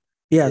he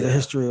has a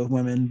history with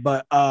women,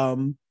 but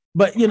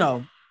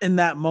in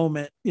that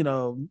moment,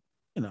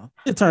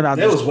 it turned out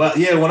it was well.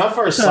 Yeah, when I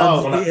first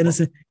saw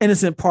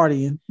innocent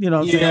partying,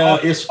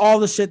 all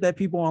the shit that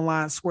people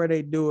online swear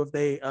they do if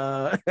they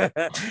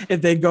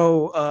if they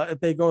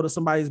go to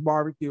somebody's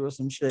barbecue or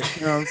some shit.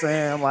 You know what I'm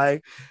saying?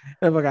 Like,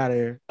 get the fuck out of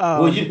here.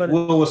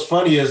 What's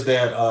funny is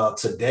that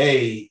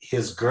today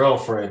his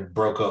girlfriend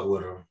broke up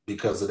with him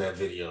because of that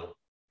video.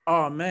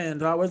 Oh man,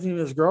 that wasn't even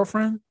his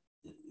girlfriend.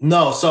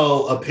 No,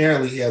 so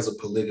apparently he has a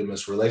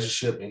polygamous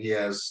relationship and he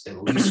has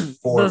at least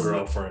 4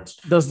 girlfriends.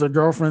 Does the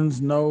girlfriends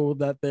know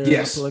that they're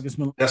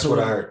polygamous? That's what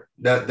I heard.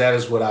 That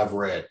is what I've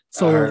read.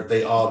 So I heard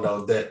they all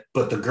know that,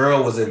 but the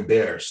girl was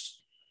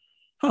embarrassed.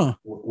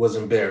 Was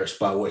embarrassed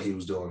by what he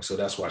was doing, so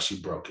that's why she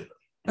broke it.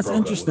 That's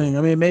interesting.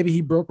 I mean, maybe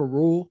he broke a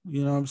rule.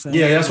 You know what I'm saying?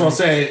 Yeah, that's what I'm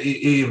saying.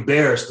 He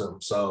embarrassed him.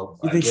 So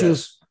you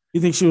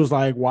think she was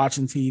like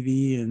watching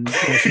TV and?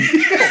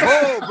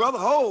 Whoa, brother!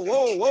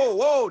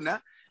 Whoa!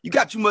 Now. You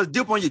got too much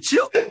dip on your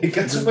chip. You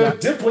got too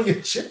much dip on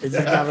your chip. You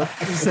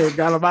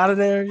got him out of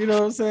there. You know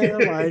what I'm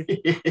saying? Like,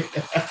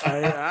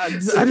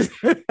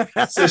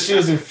 so she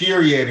was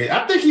infuriated.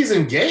 I think he's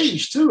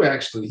engaged too.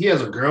 Actually, he has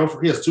a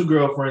girlfriend. He has 2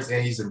 girlfriends,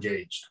 and he's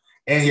engaged.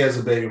 And he has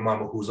a baby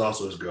mama who's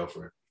also his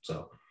girlfriend.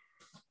 So,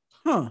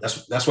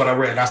 that's what I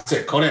read. And I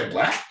said, Kodak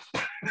Black.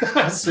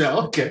 I said,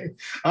 okay,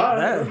 all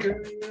right,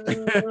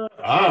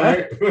 all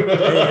right.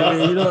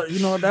 Hey, you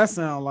know what that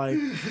sounds like?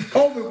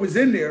 COVID was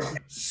in there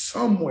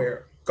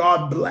somewhere.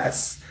 God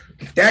bless.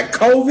 That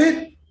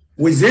COVID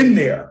was in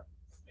there.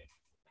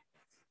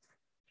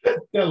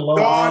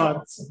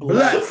 God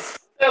bless.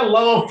 That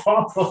long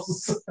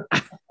pause.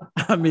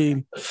 I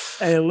mean,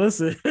 hey,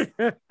 listen,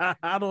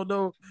 I don't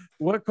know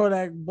what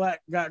Kodak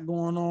Black got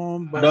going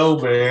on, but no,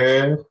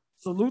 man.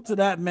 Salute to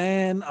that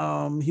man.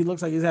 He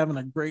looks like he's having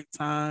a great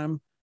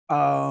time.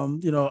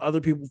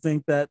 Other people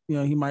think that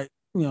he might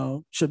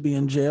should be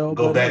in jail.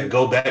 Go back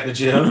to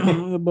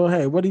jail. But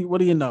hey, what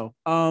do you know?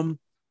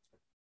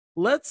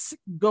 Let's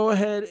go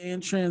ahead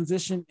and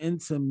transition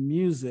into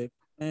music.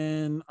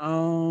 And I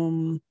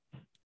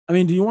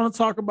mean, do you want to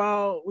talk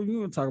about what do you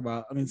want to talk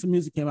about? I mean, some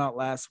music came out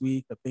last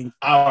week, I think.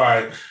 All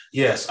right.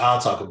 Yes,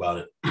 I'll talk about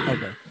it.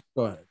 Okay,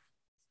 go ahead.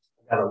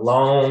 I got a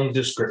long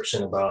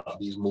description about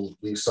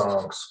these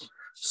songs.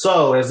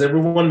 So, as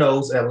everyone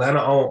knows,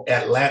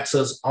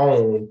 Atlanta's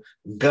own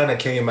Gunna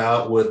came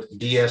out with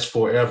DS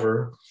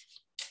Forever.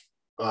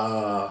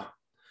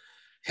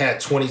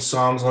 Had 20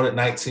 songs on it,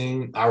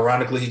 19.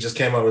 Ironically, he just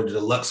came out with a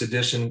deluxe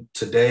edition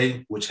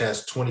today, which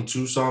has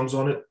 22 songs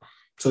on it.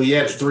 So he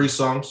had 3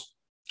 songs.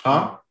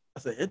 Huh?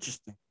 That's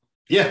interesting.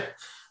 Yeah.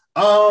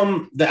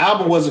 The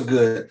album wasn't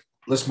good.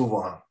 Let's move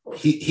on.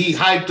 He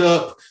hyped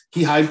up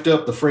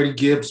the Freddie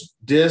Gibbs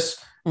diss.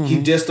 Mm-hmm.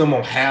 He dissed him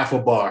on half a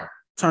bar.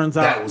 Turns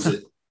out that was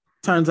it.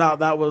 Turns out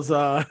that was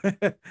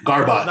garbage.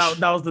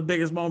 That was the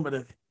biggest moment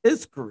of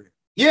his career.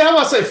 Yeah, I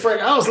was say Fred.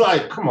 I was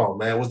like, come on,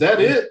 man. Was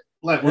that it?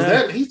 Like, was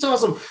that? He told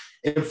some.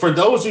 And for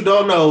those who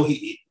don't know,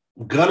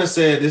 Gunna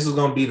said this is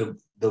going to be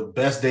the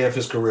best day of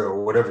his career,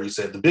 or whatever he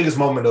said, the biggest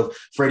moment of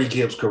Freddie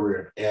Gibbs'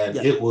 career, and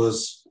it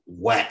was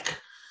whack.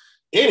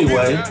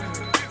 Anyway,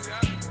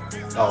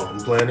 oh,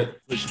 you playing it?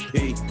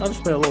 I'll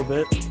just play a little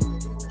bit.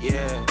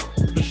 Yeah,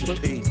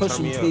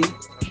 pushing P.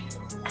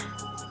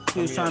 He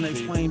was trying to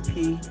explain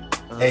P.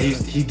 And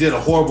he did a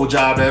horrible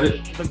job at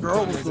it. The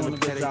girl was doing a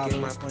good job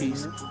at explaining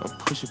it.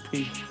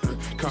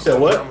 You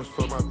said what?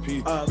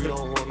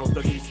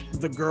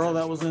 The girl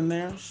that was in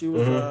there, she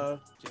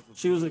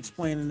was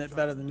explaining it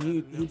better than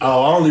you.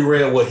 Oh, I only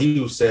read what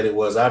he said it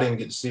was. I didn't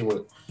get to see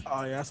what.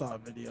 Oh yeah, I saw a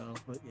video,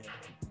 but yeah.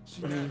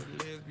 I mean,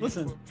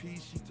 listen,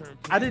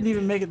 I didn't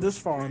even make it this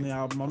far on the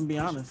album. I'm gonna be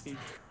honest.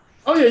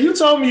 Oh yeah, you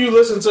told me you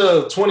listened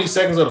to 20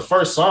 seconds of the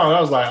first song. I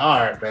was like, all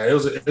right, man, it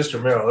was an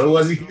instrumental. It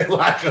wasn't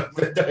like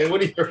what are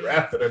you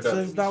rapping about? So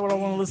it's not what I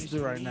want to listen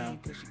to right now.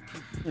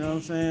 You know what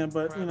I'm saying?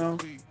 But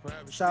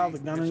shout out to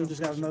Gunna. He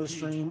just got another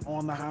stream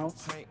on the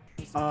house.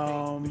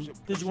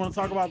 Did you want to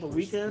talk about The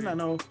Weeknd? I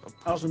know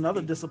that was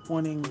another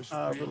disappointing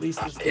release.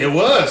 It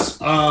was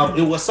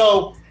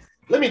so.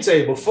 let me tell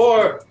you,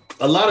 before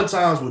a lot of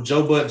times with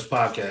Joe Budden's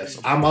podcast,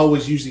 I'm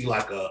always usually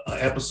like a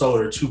episode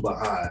or two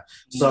behind.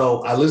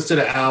 So I listened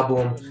to the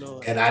album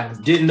and I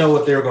didn't know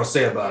what they were gonna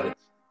say about it.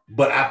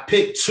 But I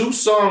picked 2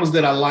 songs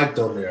that I liked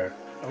on there.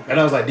 Okay. And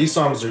I was like, these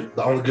songs are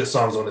the only good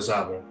songs on this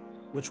album.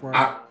 Which were?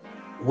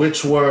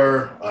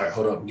 All right,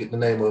 hold up, get the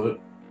name of it.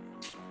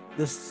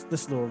 This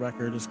little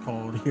record is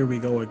called Here We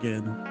Go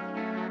Again,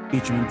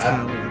 featuring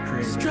Tyler, the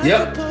Creator.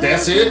 Yep,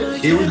 that's it.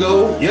 Here we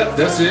go. Yep,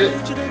 that's it.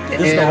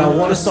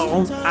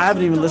 I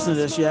haven't even listened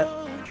to this yet.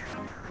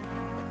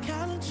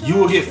 You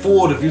will get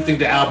fooled if you think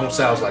the album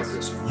sounds like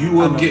this. You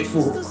will get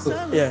fooled.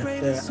 Yeah,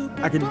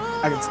 I can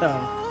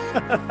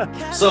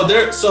tell. So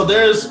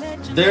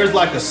there's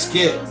like a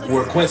skit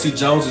where Quincy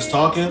Jones is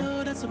talking.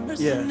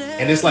 Yeah.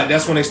 And it's like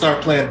that's when they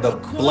start playing the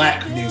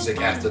black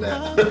music after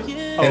that.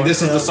 And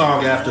this is the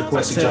song after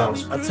Quincy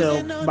Jones. I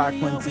Tell by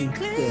Quincy.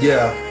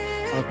 Yeah.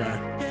 Okay.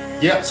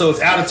 Yep, so it's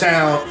Out of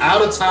Town,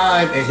 Out of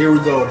Time, and Here We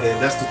Go Again.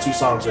 That's the 2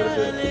 songs that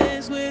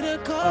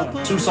are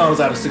good. 2 songs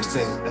out of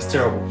 16. That's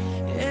terrible.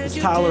 Is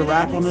Tyler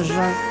rap on this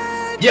joint?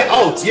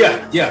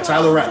 Yeah, yeah.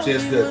 Tyler raps. Yeah,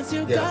 it's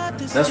good. Yeah,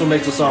 that's what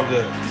makes the song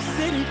good.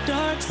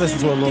 Let's listen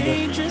to it a little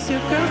bit. Just a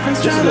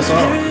good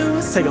song.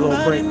 Let's take a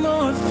little break.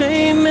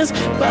 Famous,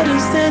 but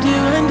instead you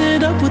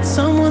ended up with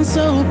someone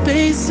so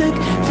basic,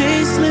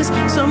 faceless,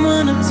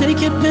 someone to take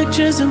your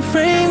pictures and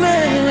frame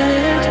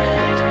it.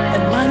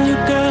 And my new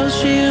girl,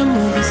 she a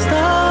movie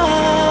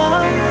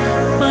star.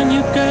 My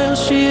new girl,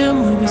 she a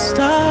movie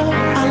star.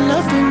 I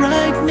love the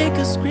right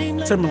nigga scream.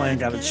 Timberland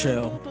gotta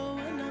chill.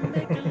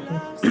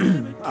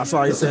 I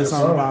saw you say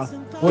something about.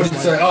 What did you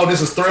say? Oh,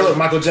 this is Thriller,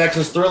 Michael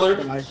Jackson's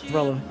Thriller. Like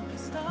Thriller.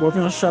 Well, if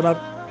you don't shut up.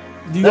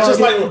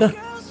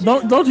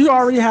 Don't you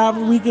already have a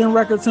weekend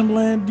record,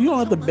 Timberland? You don't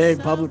have to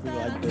beg publicly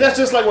like that. That's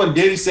just like when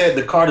Diddy said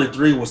the Carter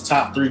 3 was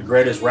top 3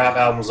 greatest rap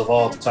albums of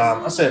all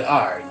time. I said,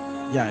 all right.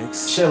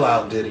 Yikes. Chill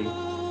out, Diddy.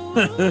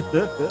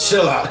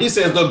 Chill out. He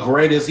said the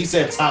greatest. He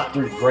said top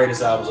 3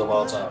 greatest albums of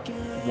all time.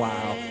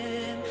 Wow.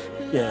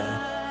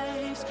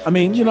 Yeah. I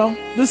mean,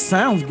 this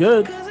sounds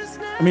good.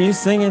 I mean, he's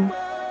singing.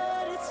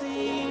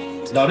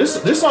 No,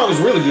 this song is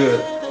really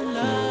good.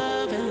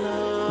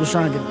 Just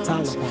trying to get the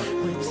Tyler part.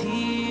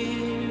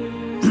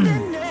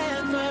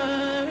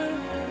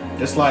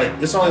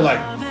 It's only like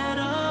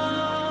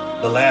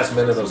the last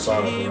minute of the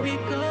song. Yeah,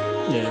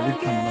 we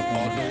coming up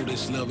on it.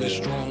 This love is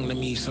strong to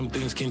me. Some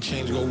things can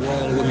change, go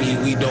wrong with me.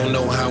 We don't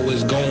know how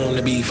it's going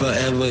to be.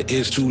 Forever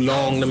is too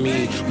long to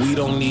me. We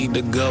don't need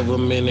the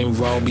government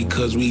involved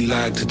because we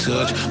like to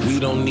touch. We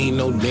don't need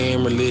no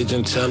damn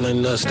religion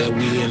telling us that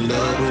we in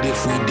love. But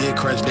if we did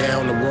crash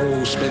down the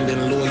road,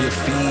 spending lawyer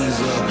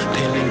fees up,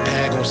 pending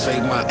pad gon'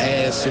 save my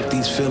ass if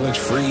these feelings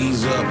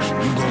freeze up.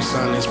 You gon'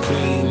 sign this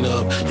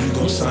prenup. You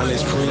gon' sign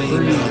this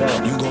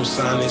prenup. You gon'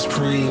 sign this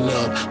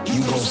prenup.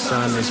 You gon'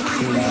 sign this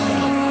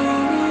prenup.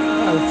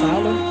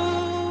 Tyler.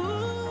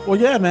 Well,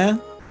 yeah,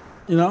 man.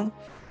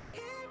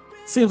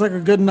 Seems like a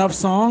good enough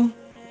song.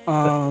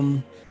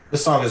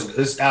 This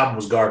album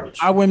was garbage.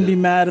 I wouldn't be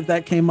mad if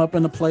that came up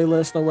in the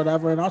playlist or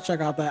whatever, and I'll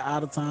check out that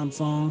Out of Time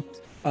song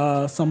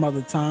some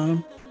other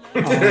time.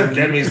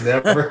 That means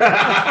never.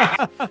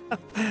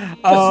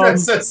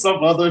 Said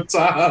some other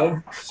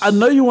time. I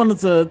know you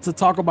wanted to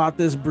talk about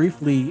this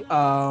briefly.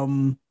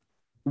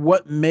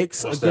 What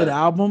makes a good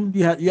album?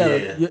 You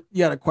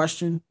had a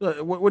question.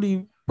 What do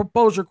you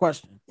propose your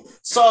question?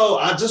 So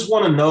I just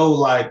want to know,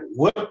 like,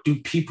 what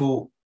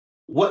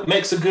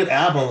makes a good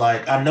album?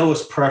 Like, I know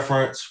it's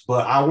preference,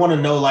 but I want to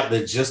know like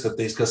the gist of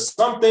things, because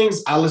some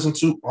things I listen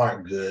to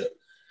aren't good.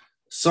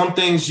 Some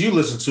things you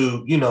listen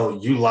to,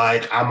 you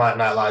like, I might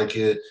not like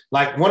it.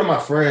 Like one of my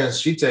friends,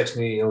 she texted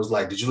me and was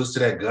like, "Did you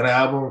listen to that Gunna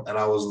album?" And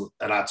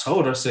I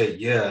told her, I said,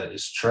 "Yeah,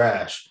 it's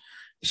trash."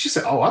 And she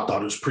said, "Oh, I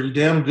thought it was pretty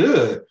damn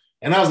good."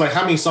 And I was like,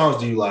 "How many songs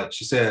do you like?"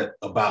 She said,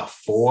 "About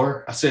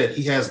 4." I said,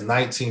 "He has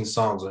 19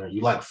 songs on it.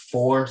 You like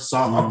 4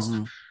 songs?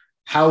 Mm-hmm.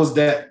 How does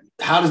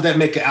that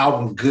make an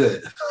album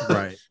good?"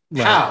 Right.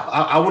 How?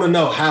 I want to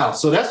know how.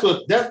 So that's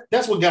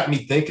what got me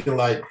thinking,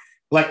 like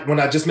when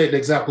I just made the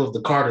example of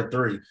the Carter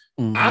 3,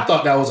 mm-hmm. I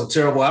thought that was a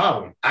terrible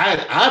album.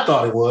 I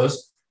thought it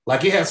was.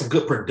 Like, it had some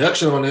good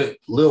production on it.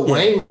 Lil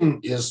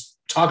Wayne is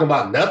talking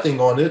about nothing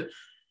on it.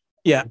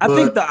 Yeah, I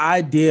think the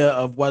idea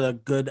of what a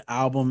good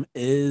album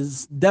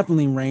is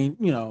definitely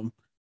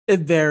it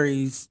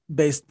varies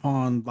based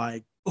upon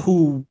like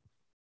who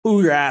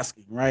you're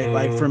asking, right? Mm-hmm.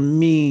 Like for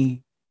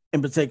me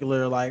in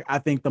particular, like I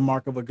think the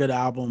mark of a good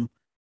album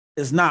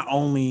is not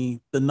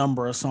only the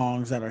number of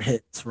songs that are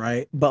hits,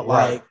 right? But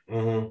like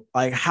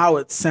like how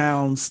it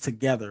sounds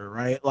together,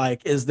 right?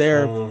 Like is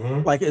there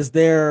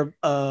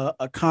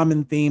a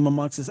common theme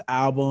amongst this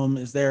album?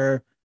 Is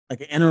there like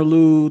an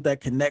interlude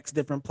that connects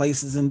different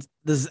places, and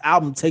does this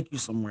album take you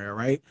somewhere,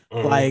 right?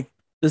 Mm-hmm. Like,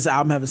 does the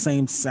album have the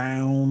same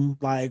sound?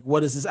 Like,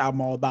 what is this album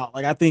all about?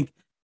 Like, I think,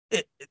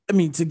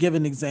 to give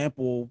an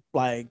example,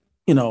 like,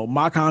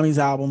 Makami's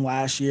album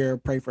last year,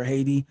 Pray for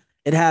Haiti,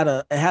 it had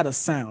a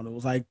sound. It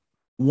was like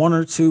 1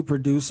 or 2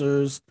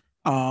 producers,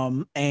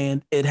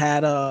 and it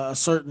had a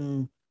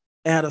certain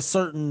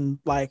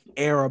like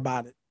air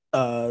about it.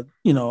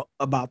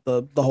 about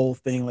the whole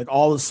thing. Like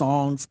all the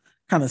songs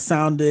kind of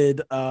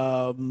sounded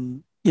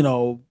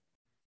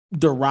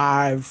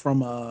derived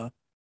from a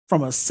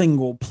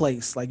single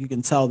place. Like you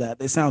can tell that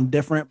they sound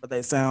different, but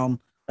they sound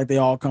like they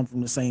all come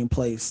from the same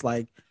place.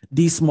 Like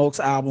D Smoke's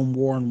album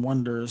War and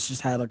Wonders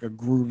just had like a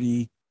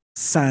groovy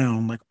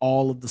sound. Like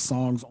all of the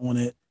songs on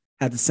it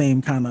had the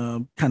same kind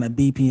of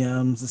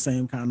BPMs, the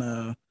same kind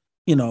of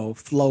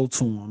flow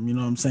to them. You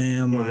know what I'm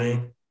saying? Like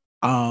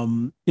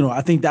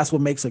I think that's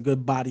what makes a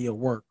good body of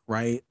work,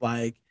 right?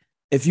 Like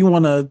if you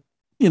want to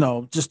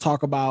just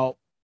talk about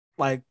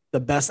like the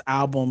best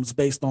albums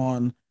based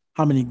on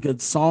how many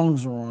good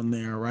songs are on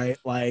there, right?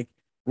 Like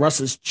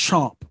Russ's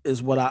Chomp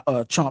is what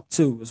Chomp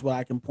 2 is what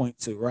I can point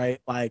to, right?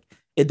 Like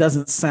it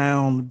doesn't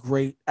sound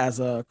great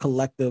as a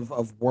collective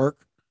of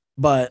work,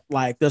 but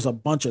like there's a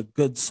bunch of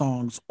good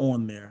songs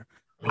on there.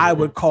 I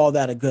would call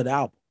that a good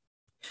album.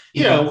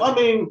 Yeah, I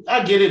mean,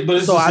 I get it, but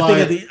it's so just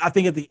I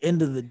think at the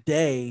end of the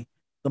day,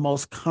 the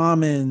most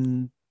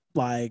common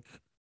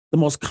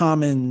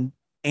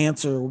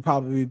answer would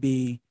probably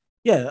be,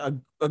 yeah,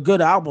 a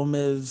good album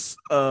is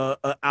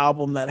an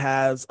album that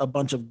has a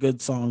bunch of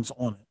good songs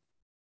on it.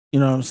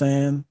 You know what I'm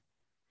saying?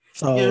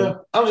 So yeah,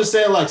 I'm just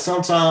saying, like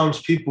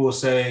sometimes people will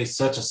say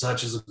such and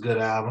such is a good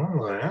album. I'm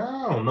like,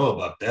 I don't know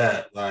about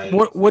that. Like,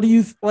 what do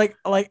you like?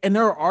 And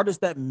there are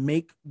artists that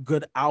make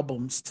good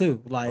albums too.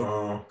 Like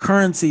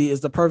Currency is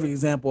the perfect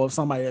example of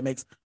somebody that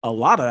makes a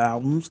lot of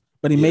albums,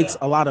 but he makes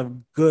a lot of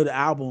good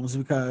albums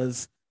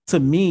because to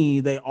me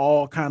they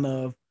all kind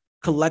of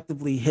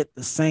collectively hit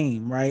the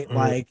same, right?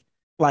 Like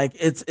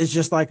it's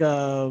just like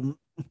a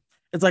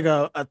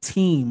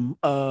team,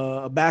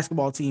 a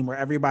basketball team where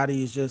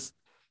everybody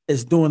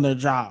is doing their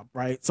job,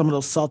 right? Some of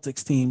those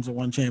Celtics teams that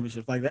won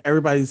championships, like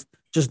everybody's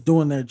just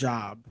doing their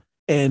job,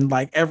 and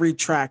like every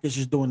track is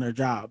just doing their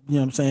job. You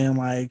know what I'm saying?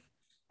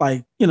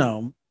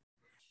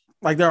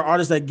 Like there are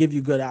artists that give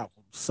you good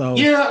albums. So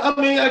yeah,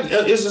 I mean,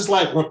 it's just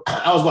like when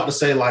I was about to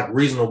say like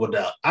Reasonable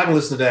Doubt. I can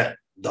listen to that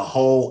the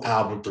whole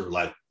album through,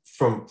 like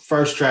from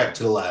first track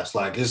to the last.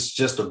 Like it's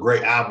just a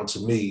great album to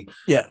me.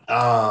 Yeah.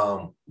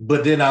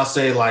 But then I'll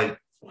say like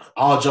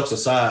all jokes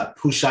aside,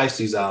 Pooh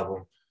Shiesty's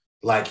album.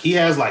 Like he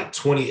has like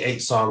 28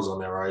 songs on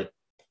there, right?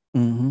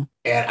 Mm-hmm.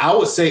 And I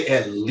would say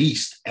at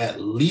least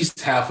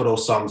half of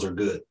those songs are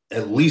good.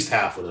 At least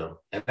half of them.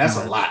 And that's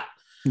a lot.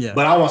 Yeah.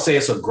 But I won't say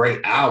it's a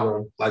great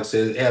album. Like I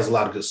said, it has a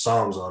lot of good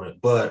songs on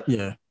it. But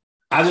yeah,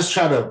 I just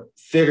try to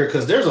figure,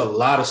 because there's a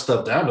lot of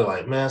stuff that I'd be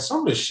like, man, some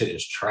of this shit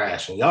is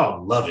trash and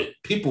y'all love it.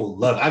 People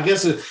love it. I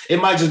guess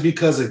it might just be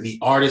because of the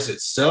artist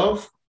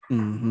itself.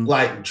 Mm-hmm.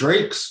 Like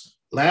Drake's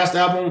last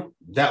album,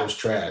 that was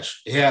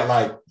trash. It had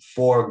like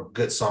 4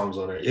 good songs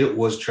on there. It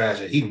was trash,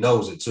 and he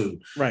knows it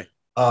too. Right.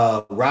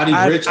 Roddy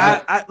Ricch.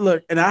 I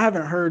look, and I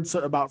haven't heard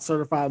about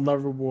Certified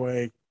Lover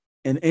Boy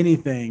in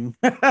anything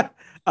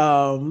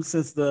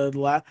since the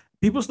last.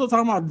 People still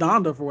talking about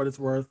Donda for what it's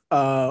worth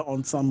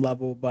on some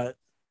level, but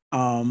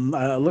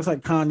it looks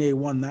like Kanye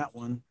won that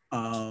one.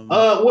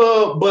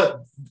 Well,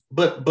 but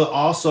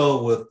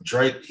also with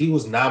Drake, he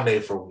was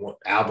nominated for one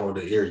album of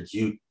the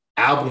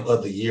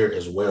year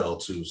as well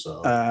too.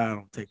 So I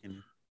don't take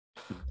any.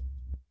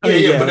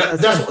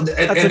 But that's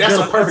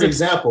a perfect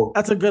example.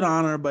 That's a good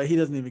honor, but he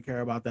doesn't even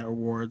care about that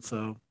award.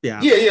 So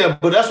yeah.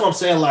 But that's what I'm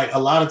saying. Like a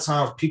lot of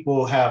times,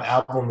 people have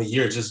album of the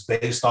year just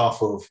based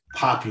off of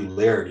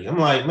popularity. I'm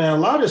like, man, a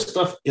lot of this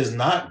stuff is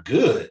not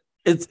good.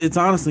 It's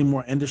honestly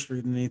more industry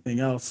than anything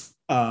else.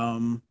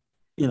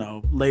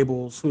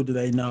 Labels, who do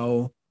they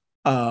know?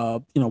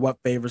 What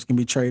favors can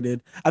be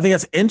traded. I think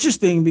that's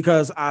interesting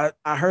because I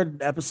heard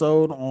an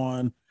episode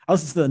I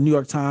listened to the New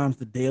York Times,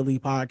 the Daily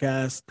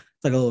podcast.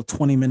 It's like a little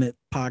 20-minute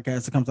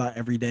podcast that comes out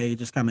every day,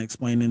 just kind of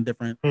explaining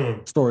different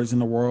stories in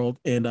the world.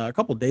 And a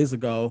couple of days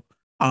ago,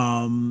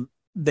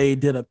 they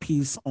did a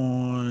piece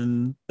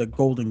on the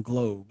Golden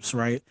Globes,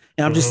 right?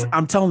 And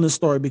I'm telling this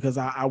story because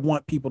I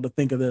want people to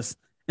think of this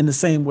in the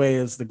same way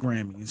as the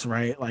Grammys,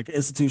 right? Like an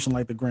institution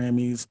like the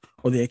Grammys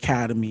or the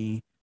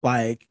Academy,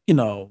 like,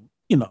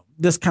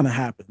 this kind of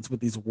happens with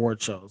these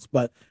award shows.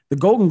 But the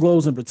Golden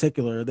Globes in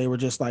particular, they were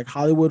just like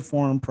Hollywood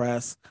Foreign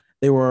Press.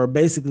 They were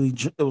basically,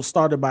 it was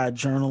started by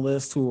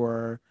journalists who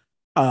were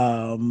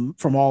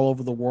from all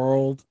over the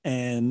world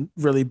and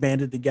really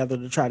banded together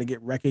to try to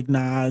get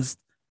recognized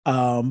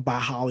by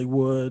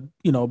Hollywood,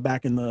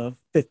 back in the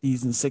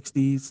 50s and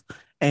 60s.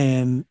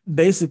 And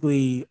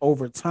basically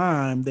over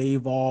time, they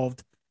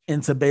evolved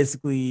into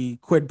basically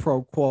quid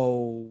pro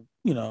quo,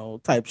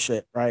 type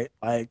shit, right?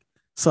 Like,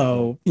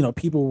 so,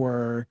 people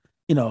were,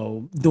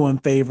 doing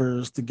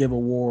favors to give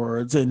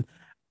awards, and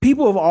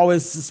people have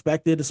always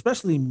suspected,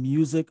 especially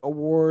music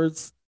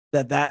awards,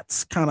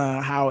 that's kind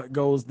of how it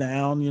goes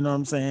down. You know what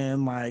I'm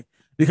saying? Like,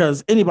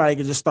 because anybody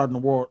can just start an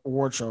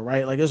award show,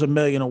 right? Like there's a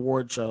million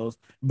award shows,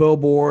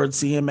 Billboard,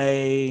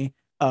 CMA,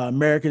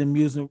 American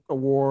Music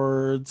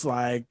Awards,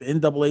 like the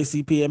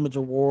NAACP Image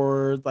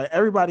Awards, like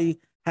everybody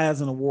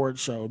has an award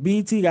show.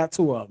 BET got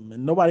 2 of them,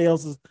 and nobody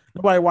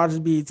watches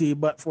BET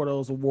but for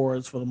those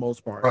awards for the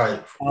most part.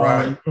 Right.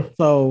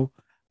 So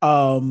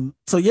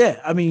So yeah,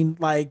 I mean,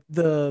 like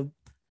the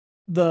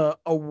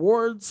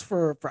awards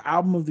for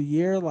album of the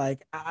year,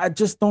 like I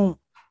just don't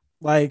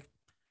like.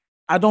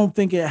 I don't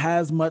think it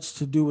has much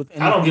to do with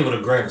anything. I don't give it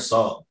a grain of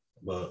salt,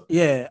 but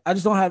yeah, I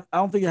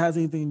don't think it has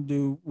anything to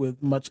do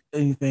with much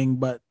anything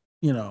but,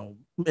 you know,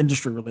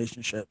 industry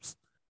relationships.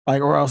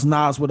 Like, or else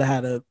Nas would have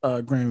had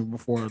a Grammy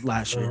before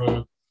last year. You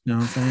know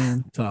what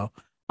I'm saying? So,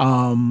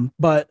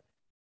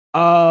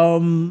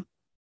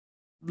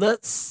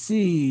 let's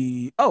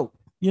see. Oh,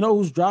 you know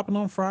who's dropping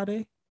on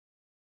Friday?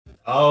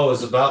 Oh,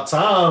 it's about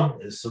time.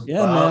 It's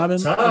about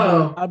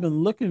time. I've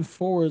been looking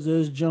forward to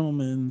this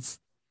gentleman's.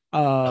 I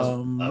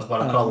was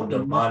about to call him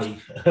Damani.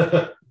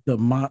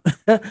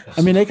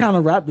 I mean, they kind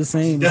of rap the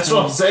same. That's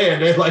what I'm saying.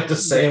 They're like the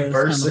same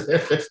person.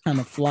 It's kind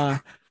of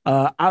fly.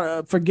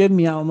 Forgive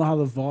me, I don't know how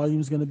the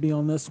volume is going to be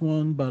on this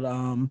one, but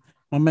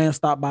my man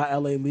stopped by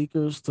LA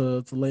Leakers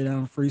to lay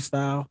down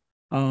freestyle.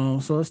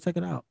 So let's check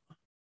it out.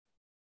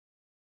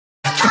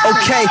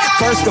 Okay,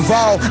 first of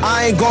all,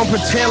 I ain't gonna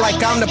pretend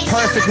like I'm the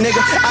perfect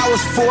nigga. I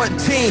was 14,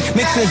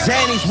 mixing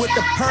Xannies with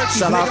the perky.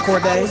 Shout out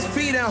Corday. I was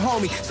feeding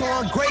homie, so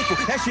ungrateful.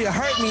 That shit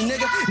hurt me,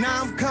 nigga.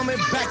 Now I'm coming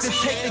back to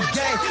take the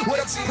game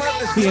with a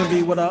purpose.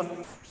 PNB, what up?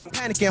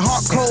 Panicking,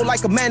 heart cold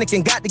like a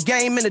mannequin. Got the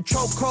game in the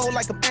choke cold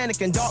like a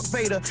Anakin. Dark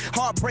Vader,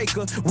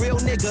 heartbreaker, real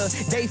nigga.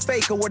 They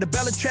faker. Where the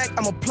Belichick,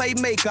 I'm a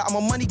playmaker. I'm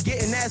a money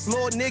getting ass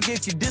lord nigga.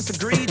 If you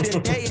disagree,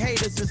 then they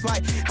hate us. It's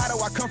like, how do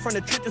I come from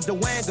the trenches to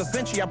Wang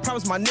Vinci? I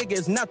promise my nigga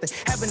is nothing.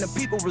 Having the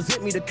people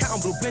resent me to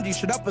count blue Benji.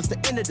 Shut up, it's the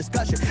end of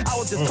discussion. I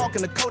was just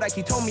talking to Kodak.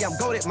 He told me I'm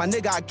goated. My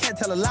nigga, I can't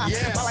tell a lie.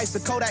 My life's a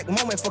Kodak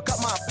moment. Fuck up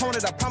my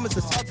opponent. I promise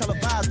to sell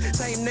televised.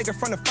 Same nigga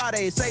from the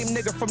Fridays. Same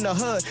nigga from the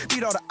hood.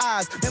 Beat all the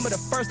eyes. Remember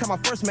the first time I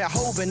first met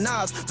Hov and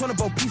Nas. Turn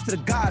about peace to the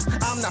gods.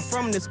 I'm not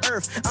from this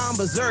earth. I'm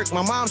berserk.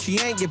 My mom, she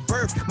ain't give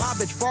birth. My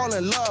bitch fall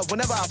in love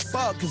whenever I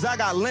fuck, cause I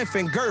got length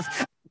and girth.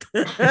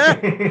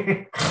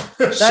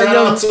 Shout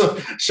out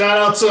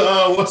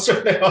to what's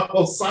her name?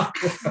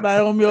 Osaka.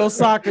 Naomi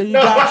Osaka. You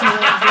got you one,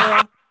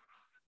 girl.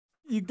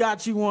 You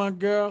got you one,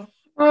 girl.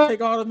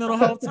 Take all the mental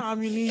health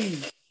time you need.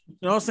 You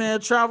know what I'm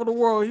saying? Travel the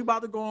world. You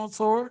about to go on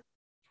tour.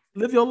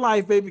 Live your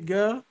life, baby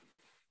girl.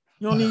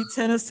 You don't need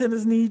tennis.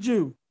 Tennis need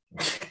you.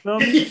 Feel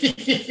me?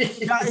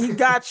 He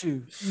got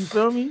you. You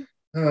feel me?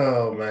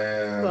 Oh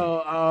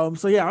man.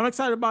 So yeah, I'm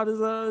excited about his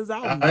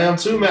album. I am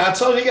too, man. I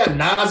told you he got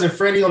Nas and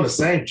Freddie on the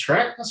same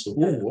track.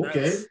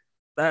 Okay.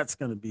 That's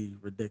gonna be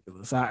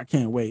ridiculous. I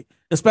can't wait.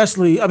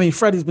 Especially, I mean,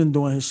 Freddie's been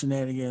doing his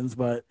shenanigans,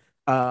 but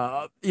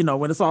you know,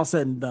 when it's all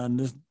said and done,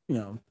 there's, you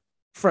know,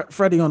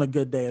 Freddie on a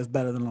good day is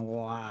better than a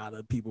lot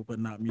of people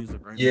putting out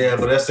music right now. Yeah,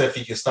 but that's if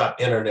he can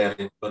stop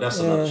interneting. But that's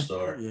another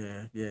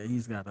story. Yeah,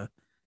 he's got to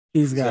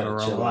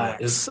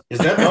relax. Is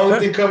that the only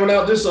thing coming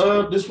out this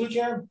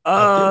weekend?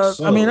 I think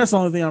so. I mean, that's the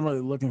only thing I'm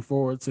really looking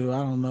forward to. I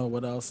don't know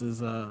what else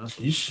is.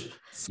 You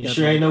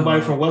sure ain't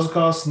nobody from what's it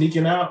called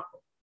sneaking out?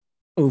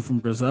 Oh, from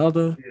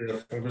Griselda?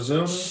 Yeah, from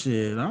Griselda.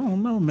 Shit, I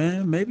don't know,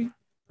 man. Maybe.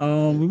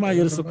 We might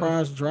get a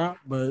surprise drop,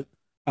 but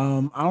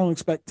I don't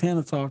expect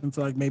Tana talk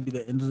until like maybe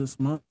the end of this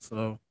month.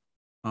 So,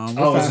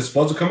 is it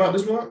supposed to come out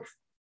this month?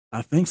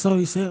 I think so.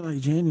 He said like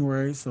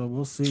January, so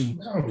we'll see.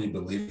 I don't really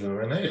believe him,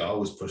 man. They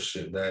always push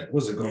shit back.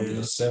 Was it going to be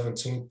the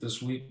 17th this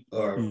week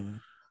or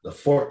the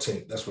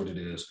 14th? That's what it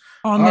is.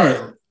 Oh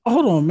man, right.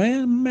 Hold on,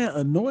 man.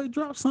 Annoyed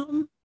dropped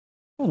something.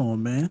 Hold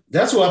on, man.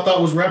 That's what I thought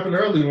was rapping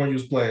earlier when you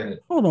was playing it.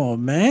 Hold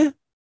on, man.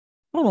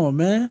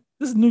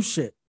 This is new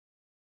shit.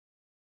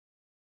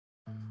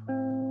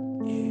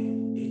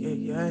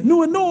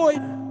 New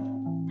Annoyed.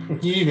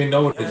 You even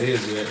know what it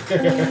is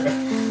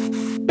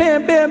yet.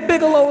 Bam Bam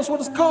Bigelow is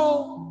what it's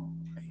called.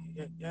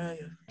 Yeah.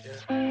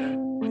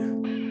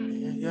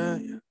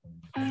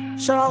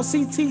 Shout out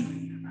CT.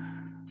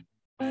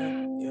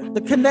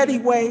 The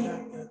Kinetti way.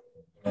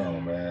 Oh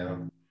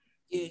man.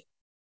 Yeah.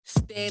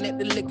 Stand at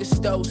the liquor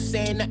store,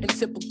 saying nothing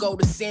typical.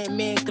 The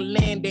Sandman can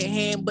land their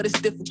hand, but it's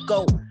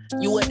difficult.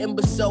 You an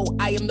imbecile,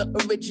 I am the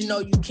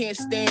original. You can't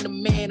stand a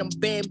man, I'm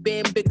Bam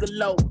Bam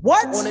Bigelow.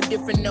 What? On a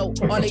different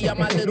note, all of y'all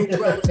my little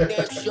bros.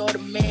 Damn sure the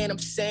man, I'm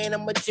saying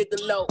I'm a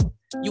gigolo.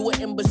 You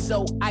an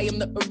imbecile, I am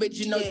the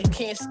original. You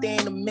can't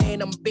stand a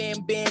man, I'm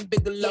Bam Bam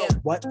Bigelow.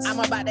 What? I'm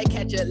about to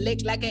catch a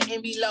lick like an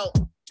envelope.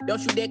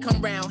 Don't you dare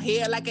come round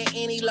here like an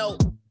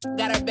antelope.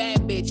 Got a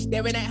bad bitch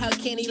staring at her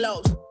Kenny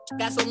Lows.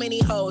 Got so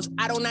many hoes,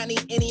 I do not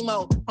need any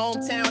more.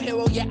 Hometown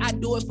hero, yeah, I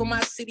do it for my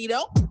city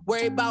though.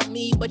 Worry about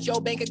me, but your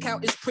bank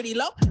account is pretty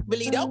low.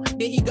 Really though,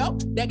 there he go.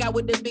 That guy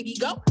with the biggie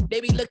go. They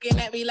be looking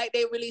at me like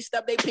they really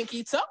stubbed their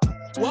pinky toe.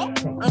 Whoa,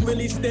 I'm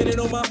really standing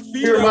on my feet.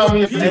 You remind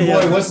me of your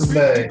boy, what's his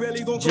name?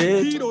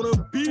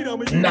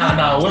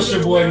 Nah, what's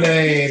your boy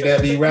name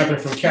that be rapping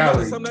from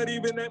Cali?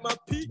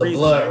 The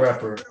Blood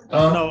rapper.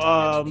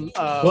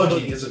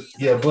 Boogie.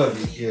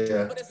 Boogie,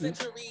 yeah.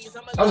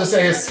 I was just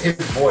saying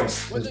his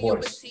voice.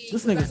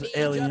 This nigga's an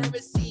alien.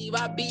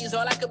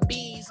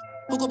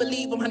 Who could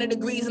believe I'm 100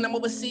 degrees and I'm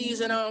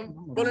overseas and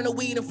rolling the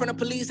weed in front of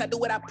police. I do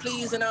what I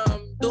please and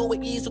do it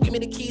with ease. So give me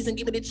the keys and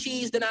give me the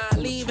cheese. Then I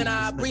leave and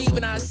I breathe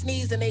and I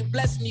sneeze and they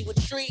bless me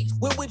with trees.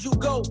 Where would you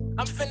go?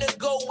 I'm finna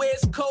go where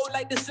it's cold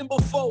like December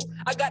 4.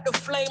 I got the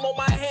flame on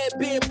my head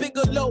being big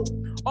or low.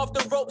 Off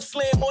the rope,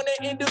 slam on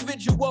an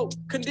individual.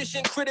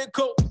 Condition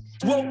critical.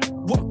 What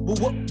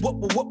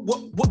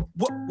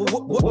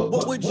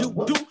would you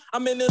do?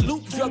 I'm in the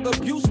loop, drug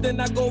abuse, then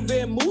I go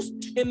Moose.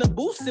 In the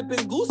booth,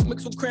 sipping goose,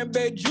 mixed with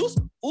cranberry juice.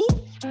 Ooh.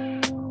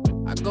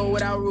 I go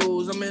without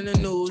rules, I'm in the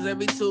news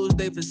every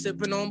Tuesday for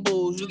sipping on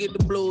booze. You get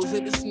the blues,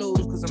 hit the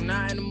snooze, cause I'm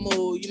not in the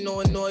mood. You know,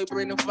 annoy,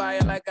 bring the fire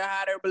like a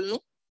hot air balloon.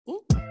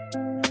 Ooh.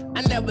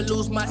 I never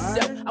lose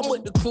myself, I'm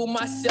with the crew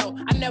myself.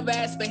 I never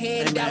ask for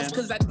handouts,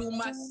 cause I do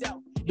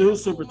myself.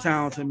 Dude's super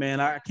talented, man.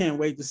 I can't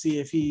wait to see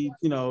if he,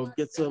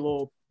 gets a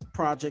little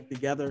project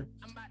together.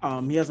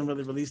 He hasn't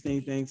really released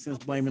anything since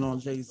Blaming on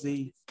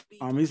Jay-Z.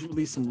 He's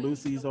released some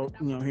Lucy's,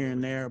 here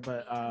and there,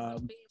 but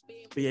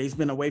yeah, he's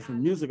been away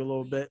from music a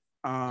little bit.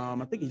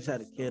 I think he just had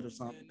a kid or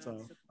something.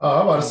 So.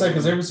 I'm about to say,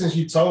 because ever since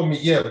you told me,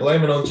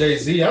 Blaming on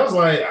Jay-Z, I was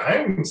like,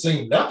 I ain't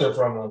seen nothing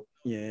from him.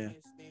 Yeah.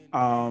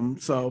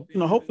 So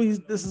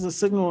hopefully this is a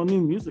signal of new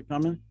music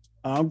coming.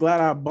 I'm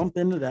glad I bumped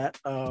into that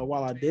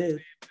while I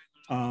did.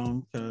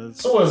 So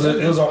was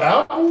it? It was on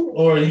album,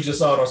 or you just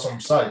saw it on some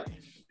site?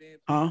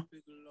 Huh?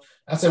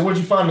 I said, where'd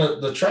you find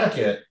the track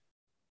at?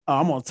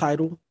 I'm on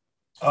Tidal.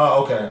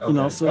 Oh, okay.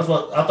 So that's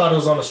what I thought it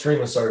was on a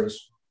streaming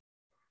service.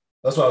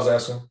 That's what I was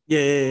asking. Yeah,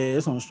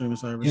 it's on a streaming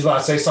service. You was about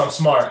to say something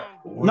smart.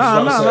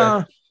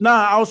 No.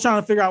 I was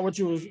trying to figure out what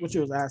you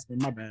was asking.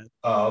 My bad.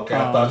 Oh, okay.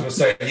 I thought you were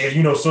saying,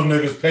 some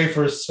niggas pay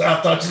for.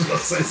 I thought you was gonna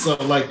say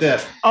something like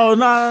that. Oh,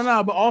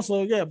 no. But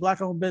also,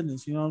 black-owned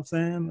business. You know what I'm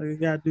saying? Like, you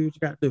gotta do what you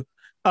gotta do.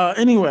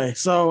 Anyway,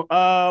 so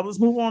let's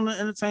move on to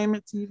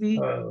entertainment TV.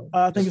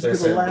 I think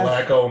it's the last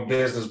black-owned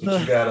business, but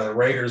you got a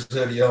Raiders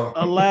hoodie on.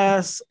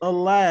 alas,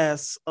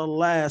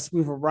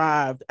 we've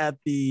arrived at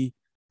the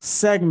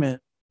segment.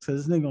 So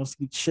this nigga gonna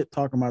see shit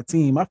talking my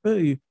team. I feel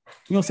you. You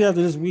gonna see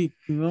after this week.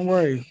 Don't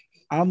worry.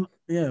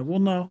 We'll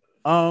know.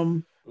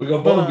 We're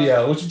gonna both be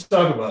out. What you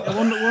talking about?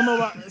 We'll know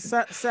about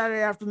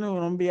Saturday afternoon.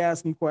 I'm gonna be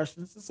asking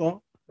questions. That's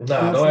all.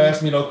 Nah, don't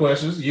ask me no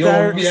questions. You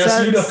don't be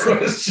asking me no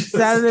questions.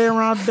 Saturday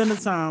around dinner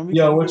time.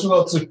 What you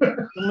up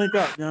to? Link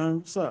up,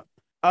 what's up?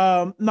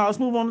 Now let's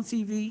move on to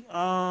TV.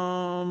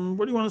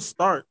 Where do you want to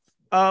start?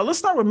 Let's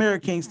start with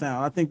Mary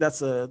Kingstown. I think that's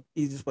the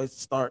easiest place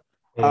to start.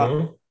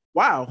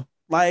 Wow.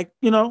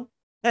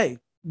 Hey,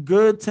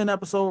 good 10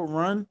 episode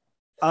run.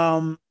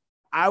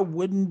 I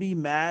wouldn't be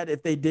mad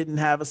if they didn't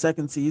have a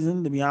second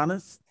season, to be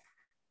honest.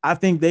 I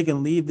think they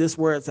can leave this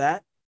where it's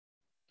at.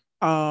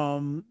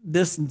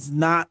 This is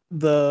not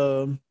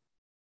the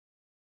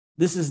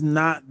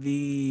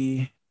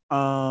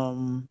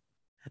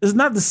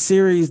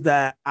series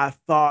that I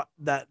thought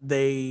that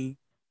they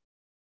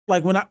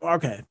like all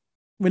right,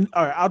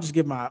 I'll just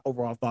give my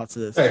overall thoughts to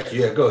this. Heck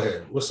yeah, go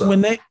ahead. What's up?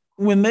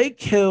 When they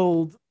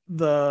killed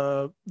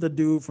the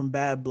dude from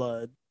Bad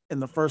Blood in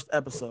the first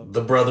episode,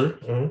 the brother,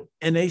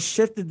 and they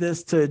shifted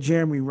this to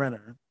Jeremy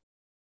Renner,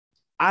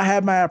 I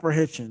had my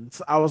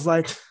apprehensions. I was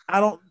like, I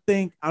don't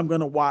think I'm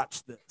gonna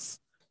watch this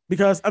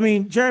because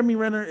Jeremy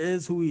Renner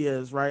is who he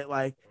is, right?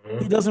 Like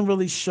he doesn't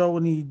really show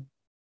any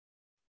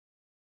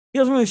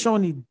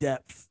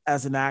depth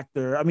as an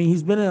actor.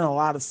 He's been in a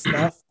lot of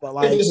stuff, but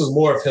like this is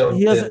more of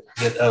him than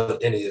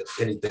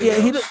anything.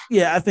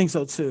 Yeah, I think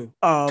so too.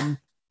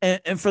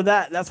 And for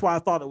that's why I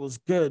thought it was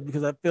good,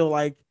 because I feel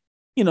like,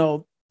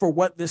 for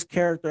what this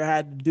character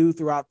had to do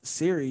throughout the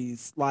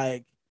series,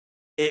 like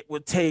it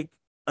would take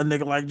a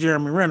nigga like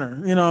Jeremy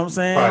Renner, you know what I'm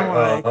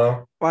saying?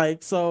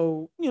 Right,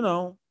 so,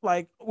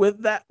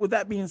 with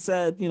that being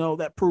said,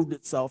 that proved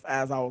itself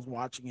as I was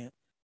watching it,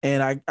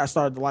 and I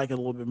started to like it a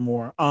little bit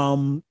more.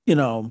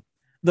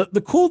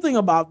 The cool thing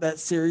about that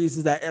series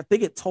is that I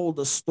think it told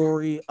the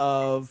story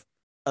of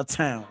a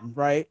town,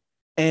 right?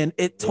 And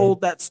it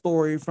told that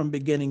story from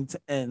beginning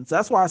to end. So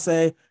that's why I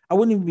say I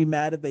wouldn't even be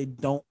mad if they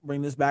don't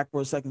bring this back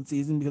for a second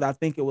season, because I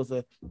think it was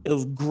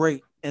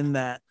great in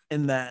that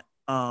 10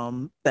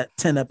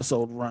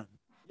 episode run.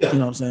 Yeah. You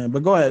know what I'm saying?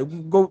 But go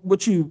ahead. Go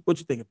what you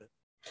think of it?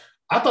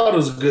 I thought it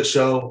was a good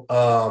show.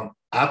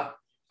 I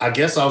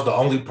guess I was the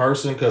only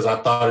person, because I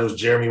thought it was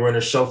Jeremy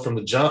Renner's show from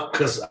the jump,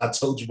 because I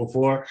told you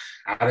before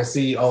I didn't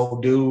see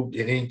old dude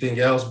in anything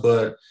else.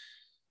 But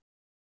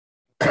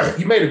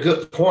you made a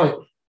good point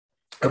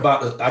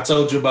I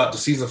told you about the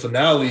season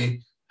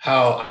finale,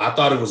 how I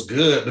thought it was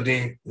good, but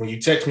then when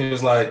you text me, it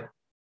was like,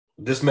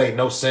 this made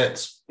no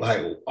sense.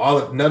 Like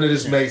none of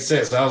this made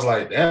sense. I was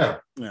like, damn.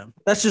 Yeah,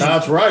 that's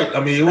right.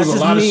 It was a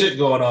lot of shit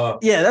going on.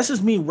 Yeah, that's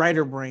just me,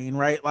 writer brain,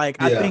 right?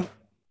 Like I think,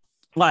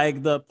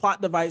 like the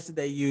plot device that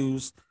they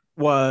used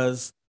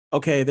was,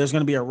 okay, there's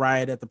going to be a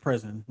riot at the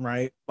prison,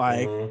 right?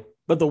 Like,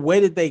 but the way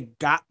that they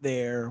got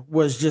there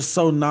was just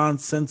so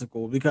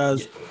nonsensical,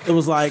 because it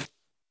was like,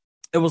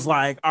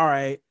 all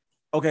right.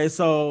 Okay,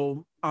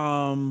 so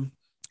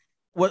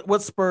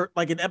what spurred,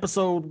 like in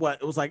episode,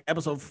 it was like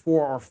episode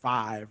 4 or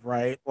 5,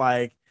 right?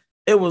 Like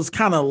it was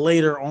kind of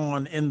later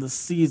on in the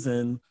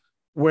season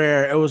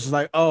where it was just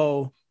like,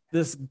 oh,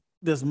 this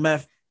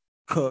meth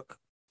cook,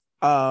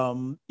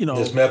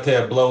 this meth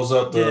head blows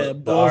up the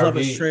blows RV, up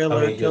his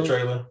trailer,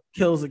 trailer,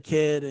 kills a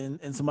kid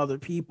and some other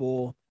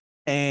people,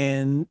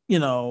 and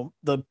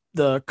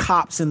the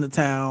cops in the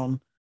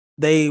town,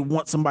 they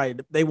want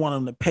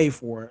them to pay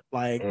for it.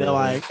 Like they're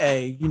like,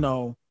 hey,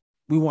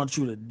 we want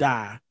you to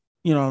die.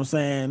 You know what I'm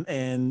saying?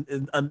 And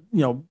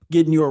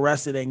getting you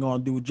arrested ain't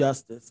gonna do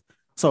justice.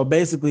 So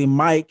basically,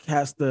 Mike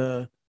has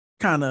to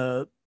kind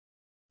of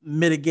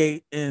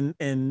mitigate and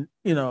kind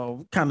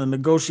of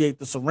negotiate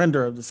the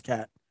surrender of this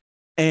cat.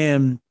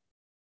 And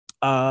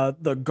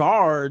the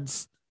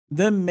guards,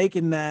 them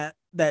making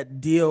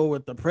that deal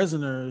with the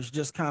prisoners,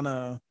 just kind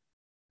of,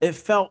 it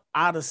felt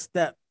out of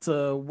step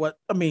to what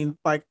I mean.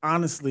 Like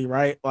honestly,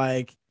 right?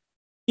 Like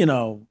it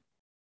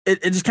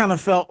just kind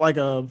of felt like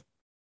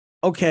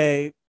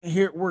okay,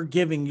 here we're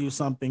giving you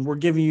something. We're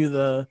giving you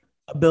the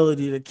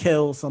ability to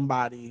kill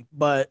somebody,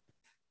 but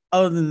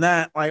other than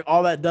that, like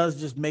all that does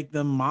just make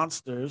them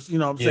monsters. You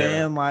know what I'm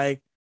saying?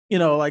 Like,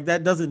 like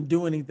that doesn't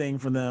do anything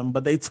for them,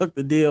 but they took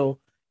the deal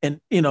and,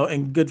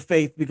 in good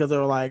faith because they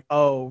were like,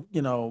 oh,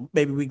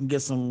 maybe we can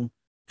get some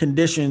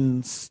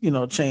conditions,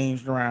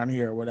 changed around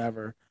here or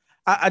whatever.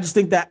 I just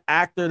think that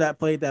actor that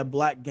played that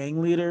black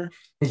gang leader,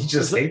 you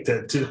just hate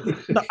that too.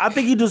 No, I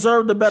think he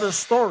deserved a better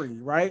story,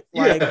 right?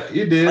 Like, yeah,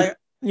 you did. Like,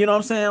 you know what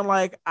I'm saying?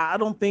 Like, I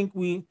don't think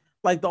the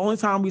only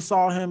time we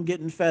saw him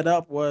getting fed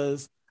up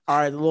was, all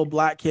right, the little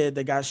black kid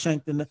that got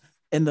shanked in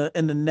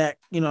the neck.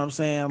 You know what I'm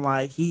saying?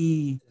 Like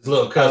his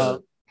little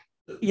cousin.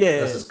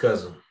 Yeah, that's his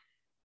cousin.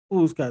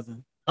 Whose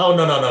cousin? Oh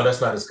no,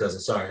 that's not his cousin.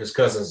 Sorry, his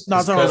cousin's. No,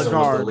 his cousin was the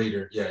guard. The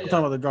leader. Yeah, I'm talking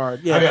about the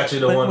guard. Yeah, I got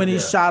you. When he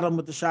shot him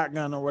with the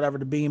shotgun or whatever,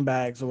 the bean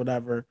bags or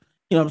whatever.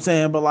 You know what I'm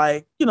saying? But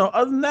like,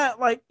 other than that,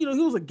 like, he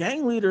was a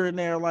gang leader in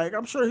there. Like,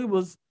 I'm sure he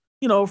was,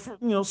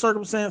 for,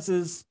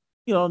 circumstances,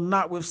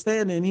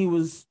 notwithstanding, he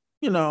was,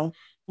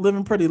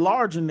 living pretty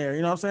large in there.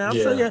 You know what I'm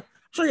saying? I'm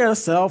sure he had a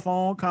cell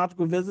phone,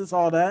 conjugal visits,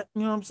 all that.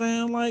 You know what I'm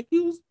saying? Like he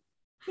was,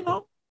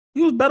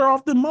 he was better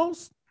off than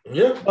most.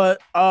 Yeah. But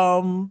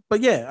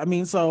yeah, I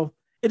mean, so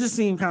it just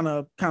seemed kind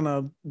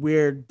of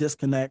weird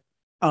disconnect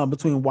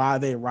between why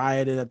they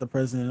rioted at the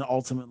prison and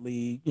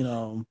ultimately,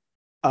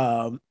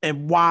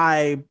 and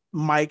why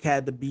Mike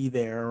had to be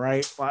there,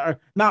 right?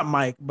 Not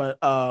Mike, but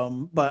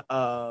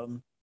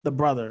the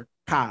brother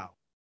Kyle.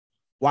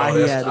 Why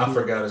he had to I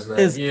forgot his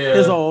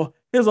name.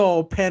 His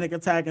old panic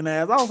attacking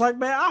ass. I was like,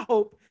 man, I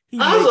hope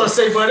I was gonna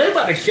say, but they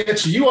about to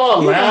catch you. You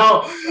all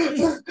loud.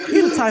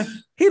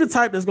 He the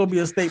type that's gonna be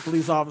a state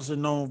police officer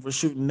known for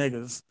shooting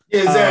niggas.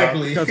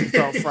 Exactly. Because he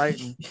felt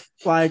frightened.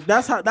 Like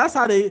that's how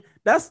they.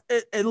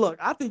 And look,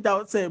 I think that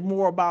would say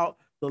more about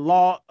the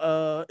law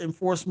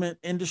enforcement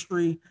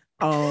industry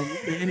than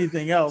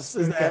anything else.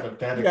 Is that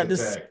you got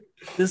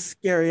this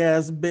scary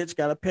ass bitch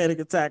got a panic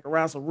attack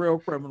around some real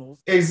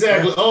criminals.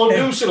 Exactly.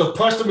 Dude should have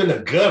punched him in the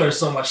gut or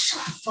something. Like,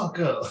 shut the fuck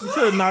up.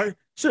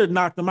 Should have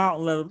knocked him out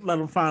and let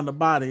him find the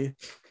body.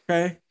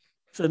 Okay.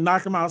 Should have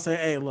knocked him out and say,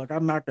 hey, look, I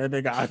knocked that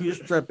nigga out. He was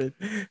tripping.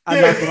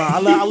 I knocked him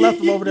out. I left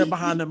him over there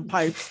behind them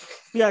pipes.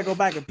 We gotta go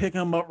back and pick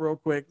him up real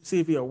quick,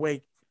 see if he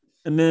awake.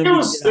 And then it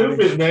was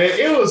stupid, man.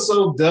 It was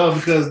so dumb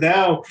because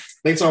now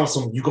they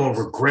talking you're gonna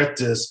regret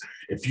this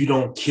if you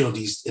don't kill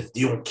these. If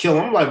you don't kill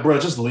them, I'm like, bro,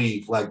 just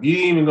leave. Like you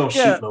ain't even gonna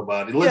shoot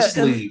nobody. Let's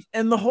leave.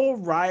 And the whole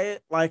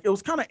riot, like it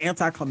was kind of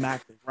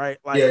anticlimactic, right?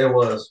 Like it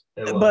was.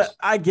 But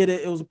I get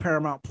it. It was a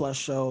Paramount Plus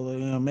show.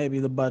 Maybe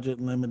the budget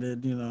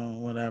limited.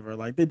 Whatever.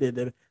 Like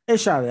they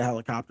shot at a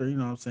helicopter. You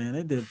know what I'm saying?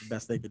 They did the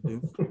best they could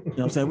do. You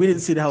know what I'm saying? We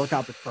didn't see the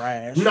helicopter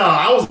crash. No,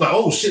 I was like,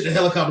 oh shit, the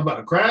helicopter about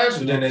to crash,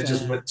 and then they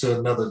just went to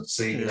another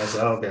scene. And I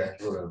said, okay,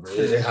 whatever.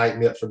 They hyped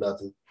me up for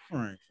nothing.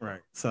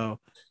 Right. So,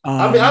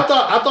 I mean, I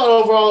thought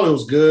overall it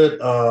was good.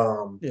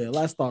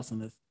 Last thoughts on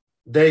this.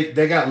 They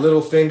got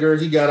Littlefinger.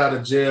 He got out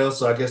of jail,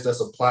 so I guess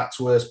that's a plot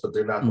twist, but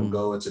they're not going to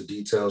go into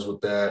details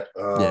with that.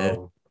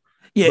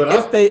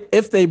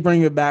 If they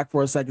bring it back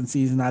for a second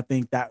season, I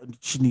think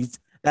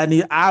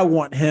I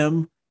want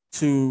him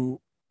to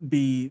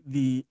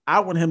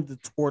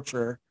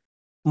torture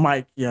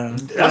Mike Young.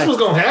 That's what's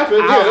gonna happen.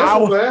 That's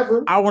what's gonna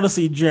happen. I want to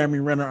see Jeremy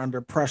Renner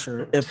under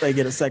pressure if they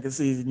get a second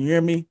season. You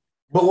hear me?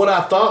 But what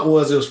I thought it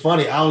was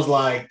funny. I was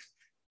like,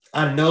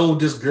 I know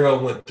this girl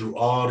went through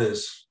all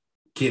this,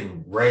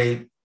 getting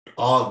raped,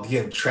 all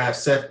getting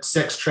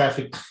sex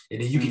trafficked,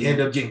 and then you can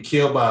end up getting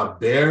killed by a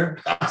bear.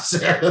 I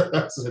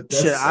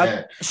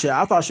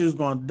thought she was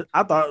going.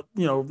 I thought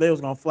they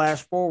was going to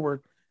flash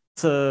forward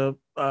to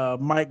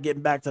Mike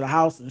getting back to the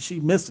house and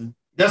she missing.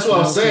 That's what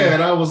I'm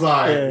saying. I was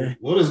like,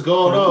 what is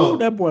going on?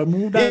 That boy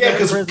moved out. Yeah,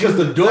 because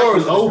the door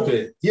is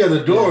open. Yeah,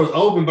 the door is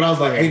open, but I was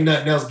like, ain't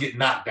nothing else getting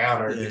knocked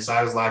down or anything. So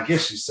I was like, I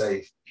guess she's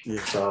safe.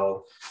 Yeah.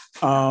 So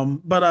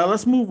but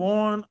let's move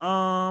on.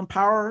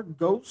 Power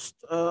Book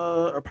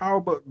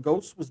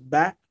Ghost was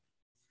back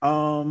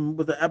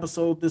with the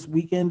episode this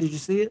weekend. Did you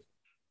see it?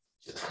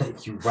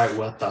 You're right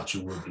where I thought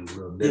you would be,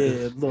 little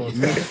nigga. Yeah, little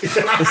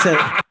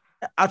nigga.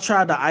 I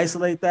tried to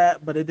isolate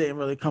that, but it didn't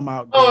really come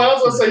out good. Oh, I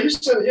was gonna say you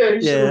should. Yeah,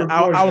 you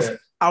should.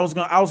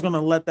 I was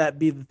gonna let that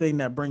be the thing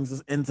that brings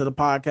us into the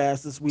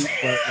podcast this week,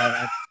 but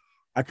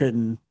I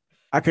couldn't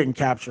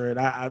capture it.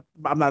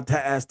 I'm not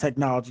as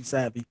technology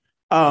savvy.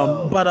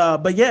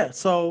 But yeah,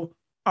 so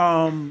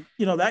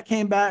that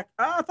came back.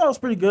 I thought it was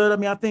pretty good. I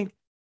mean, I think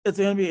it's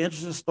gonna be an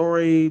interesting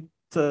story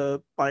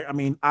to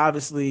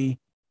obviously,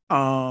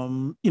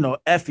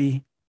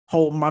 Effie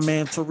holding my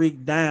man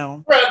Tariq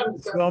down.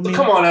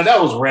 Come on now,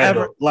 that was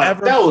random.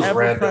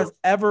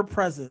 Ever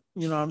present.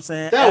 You know what I'm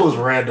saying? That was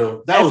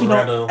random. That was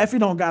random. Effie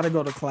don't gotta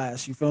go to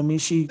class. You feel me?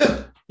 She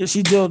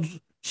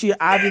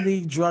Ivy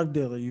League drug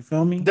dealer. You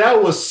feel me?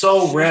 That was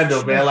so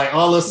random, man. Like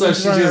all of a sudden,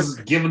 she's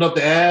just giving up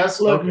the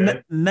ass. Look,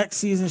 next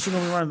season she's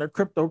gonna be running a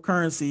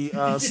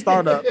cryptocurrency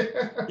startup.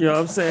 You know what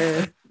I'm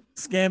saying?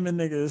 Scamming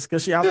niggas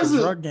because she out the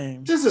drug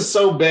game. This is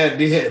so bad.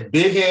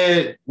 Big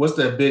head. What's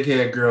that big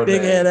head girl?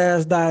 Big head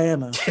ass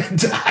Diana.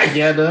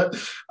 Diana.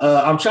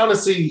 I'm trying to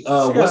see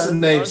what's her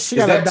name. Is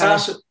that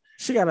Tasha?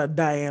 She got a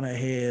Diana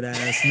head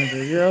ass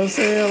nigga. You know what I'm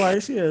saying?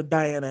 Like she a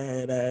Diana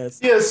head ass.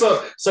 Yeah.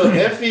 So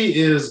Effie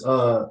is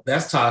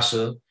that's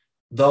Tasha.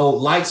 Though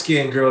light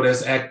skinned girl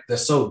that's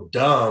so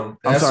dumb.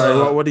 I'm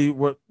sorry. What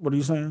are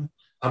you saying?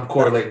 I'm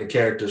correlating the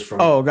characters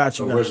from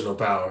Original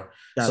Power.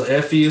 So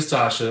Effie is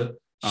Tasha.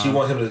 She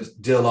want him to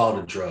deal all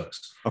the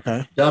drugs.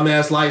 Okay.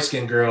 Dumbass light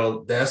skinned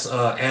girl, that's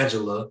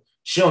Angela.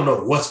 She don't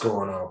know what's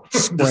going on.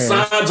 The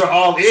signs are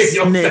all in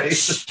your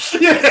face.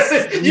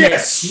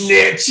 Yes,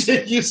 snitch.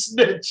 You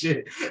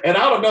snitching. And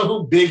I don't know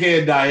who Big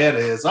Head Diana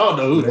is. I don't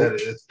know who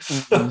that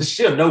is.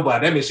 She'll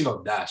nobody. That means she's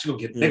gonna die.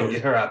 They're gonna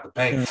get her out the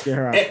paint. Get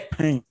her out the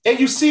paint. And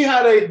you see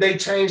how they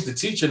changed the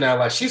teacher now.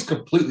 Like she's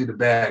completely the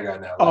bad guy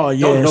now. Like,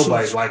 don't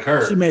nobody like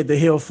her. She made the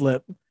heel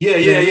flip.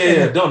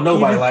 Yeah. Don't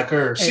nobody like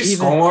her. She's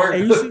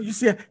scorned. You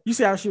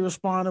see how she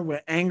responded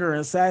with anger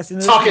and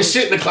sassiness. Talking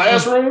shit in the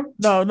classroom?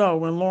 No.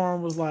 When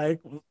Lauren was like,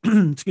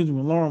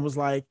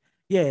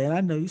 yeah, and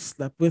I know you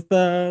slept with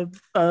Zeke.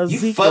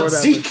 You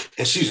Zeke.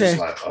 And she's just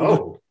like,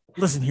 oh.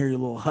 Listen here, you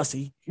little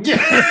hussy. Yeah.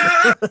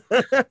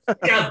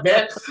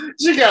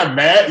 She got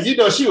mad. You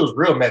know, she was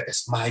real mad.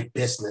 It's my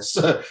business.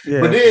 But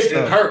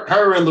then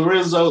her and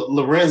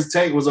Lorenz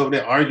Tate was over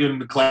there arguing in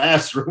the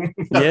classroom.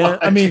 Yeah,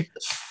 I mean,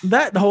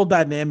 the whole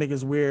dynamic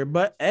is weird.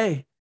 But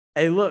hey,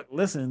 look,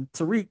 listen,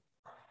 Tariq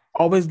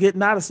always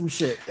getting out of some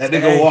shit. That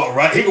nigga walk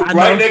right. He go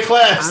right in that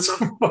class.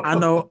 I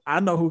know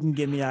who can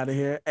get me out of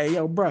here. Hey,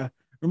 yo, bruh,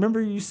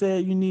 remember you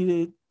said you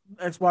needed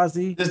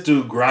XYZ? This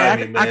dude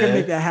grimy, man. I can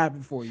make that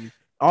happen for you.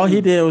 All he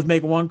did was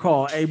make one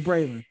call. Hey,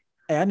 Braylon,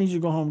 hey, I need you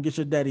to go home and get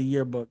your daddy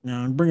yearbook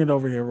now and bring it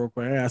over here real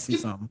quick. I gotta see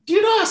something. Do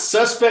you know how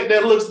suspect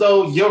that looks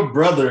though? Your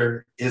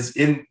brother is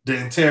in the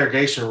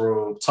interrogation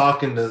room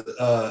talking to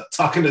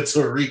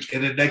Tariq,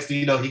 and the next thing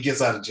you know, he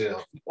gets out of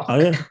jail. Oh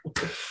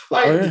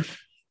yeah.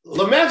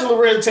 Imagine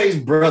Lorenz Tate's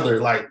brother,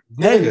 like,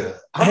 nigga,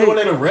 I'm going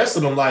and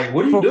arresting him. Like,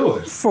 what are you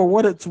doing? For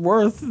what it's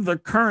worth, the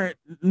current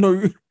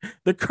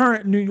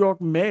New York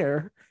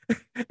mayor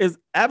is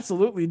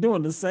absolutely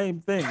doing the same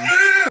thing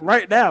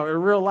right now in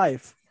real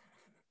life.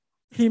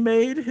 He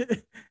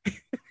made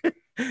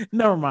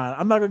never mind.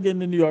 I'm not gonna get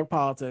into New York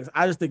politics.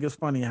 I just think it's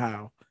funny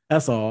how.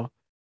 That's all.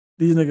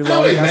 These niggas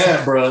always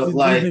got bro.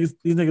 These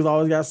niggas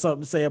always got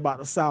something to say about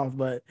the South,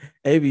 but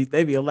they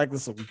be electing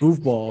some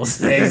goofballs.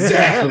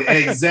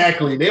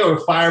 Exactly. They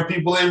would fire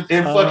people in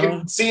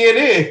fucking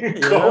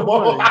CNN. Come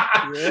on.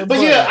 But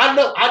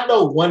I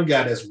know one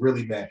guy that's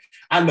really mad.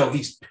 I know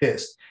he's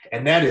pissed,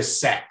 and that is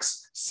Sachs.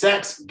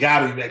 Sachs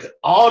gotta be mad.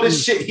 All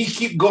this shit he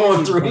keep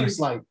going through. He's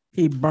like,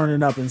 he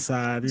burning up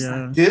inside.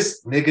 Yeah, like,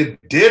 this nigga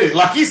did it.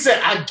 Like he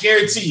said, I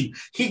guarantee you,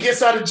 he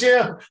gets out of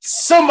jail,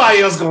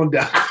 somebody else gonna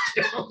die.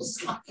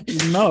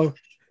 You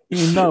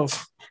know,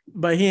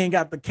 but he ain't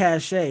got the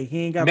cachet.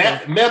 He ain't got.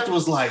 Meth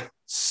was like,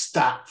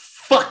 stop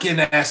fucking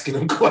asking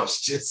him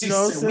questions. He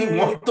said, we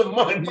want the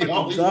money.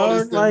 All we want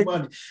is the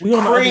money.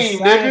 Cream,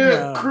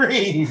 nigga,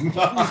 cream.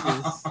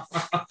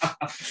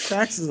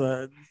 Sachs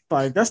is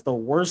that's the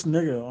worst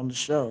nigga on the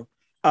show.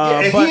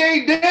 But he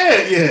ain't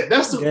dead yet.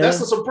 That's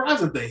the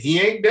surprising thing.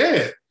 He ain't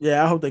dead.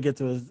 Yeah, I hope they get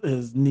to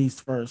his niece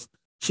first.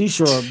 She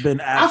sure been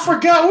absent. I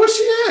forgot where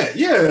she at.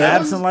 Yeah,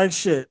 absent like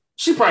shit.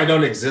 She probably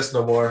don't exist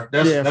no more.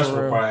 That's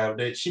what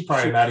probably. She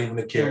probably not even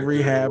a character.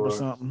 Rehab anymore. Or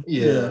something.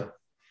 Yeah.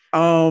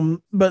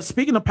 But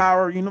speaking of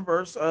Power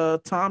Universe,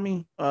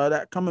 Tommy,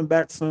 that coming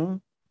back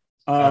soon.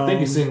 I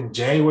think it's in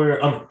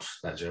January. Not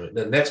January.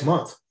 The next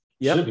month.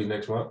 Yep. Should be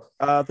next month.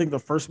 I think the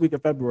first week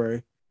of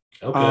February.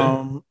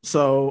 Okay.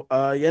 So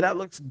that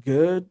looks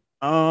good.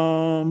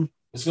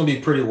 It's gonna be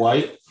pretty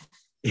white.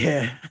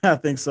 Yeah, I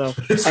think so.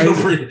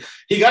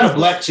 He got a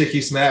black chick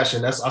he's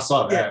smashing. I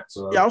saw that.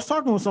 So. Yeah, I was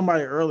talking with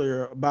somebody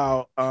earlier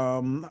about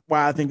why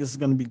I think this is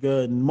gonna be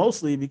good, and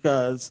mostly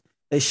because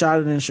they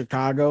shot it in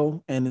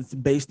Chicago and it's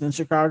based in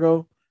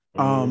Chicago.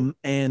 And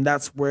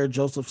that's where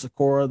Joseph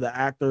Sikora, the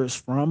actor, is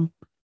from.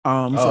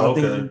 I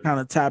think you can kind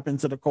of tap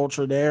into the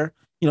culture there.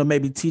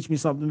 maybe teach me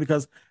something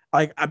because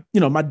like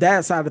my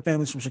dad's side of the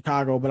family's from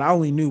Chicago, but I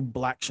only knew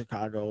Black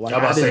Chicago. Like I'm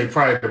about to say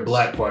probably the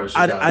black part of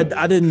Chicago.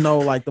 I didn't know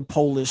like the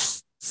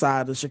Polish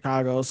side of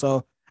Chicago,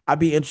 so I'd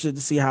be interested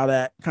to see how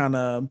that kind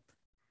of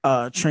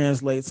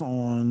translates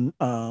on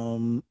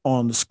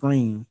the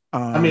screen.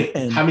 How many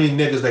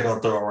niggas they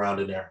gonna throw around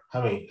in there?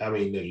 How many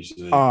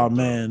niggas? Oh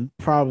man,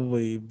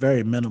 probably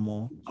very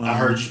minimal. I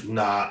heard you.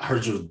 Nah, I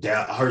heard you was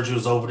down. I heard you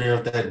was over there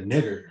with that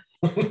nigger.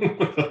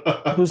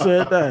 Who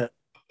said that?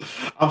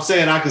 I'm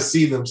saying I could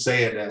see them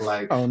saying that.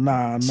 Like, oh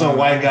nah, some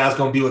white guy's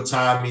gonna be with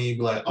Tommy,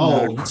 be like,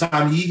 oh, you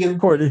Tommy Egan,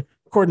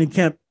 Courtney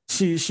Kemp.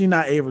 She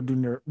not able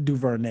to do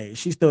Vernay.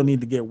 She still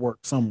need to get work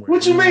somewhere.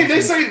 What you mean? They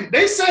said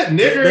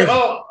nigger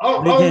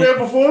on there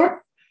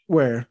before.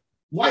 Where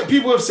white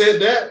people have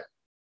said that.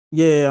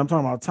 Yeah, I'm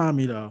talking about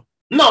Tommy though.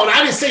 No,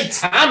 I didn't say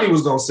Tommy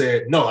was gonna say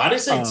it. No, I didn't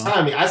say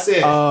Tommy. I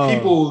said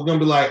people were gonna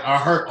be like, I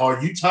heard,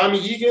 are you Tommy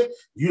Egan?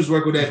 You was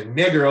working with that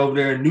nigger over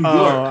there in New York.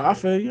 I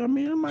feel you. I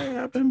mean, it might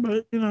happen,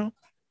 but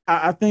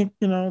I think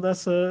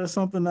that's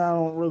something that I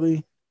don't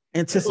really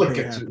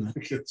anticipate happening.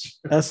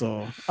 That's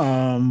all.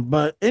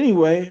 But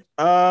anyway,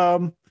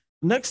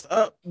 next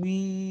up,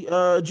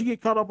 did you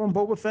get caught up on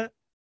Boba Fett?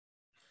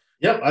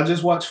 Yep, I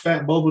just watched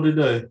Fat Boba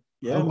today.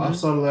 Yeah, I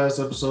saw the last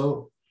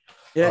episode.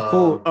 Yeah,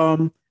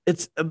 cool.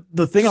 It's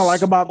the thing I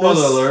like about this.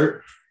 Spoiler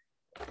alert.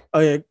 Oh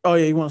yeah.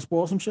 You want to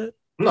spoil some shit?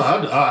 No,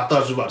 I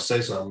thought you were about to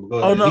say something. Go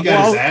ahead. No, he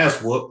got his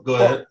ass whooped. Go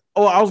ahead.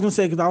 I was gonna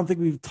say because I don't think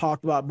we've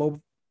talked about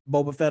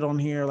Boba Fett on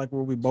here, like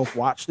where we both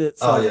watched it.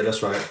 So yeah,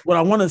 that's right. What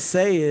I want to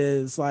say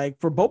is like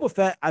for Boba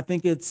Fett, I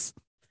think it's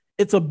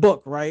a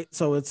book, right?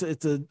 So it's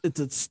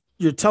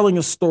you're telling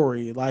a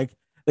story. Like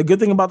the good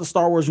thing about the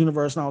Star Wars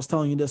universe, and I was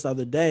telling you this the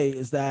other day,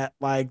 is that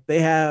like they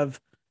have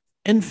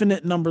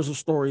infinite numbers of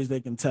stories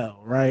they can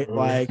tell, right? Mm-hmm.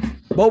 Like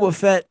Boba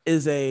Fett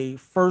is a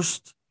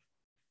first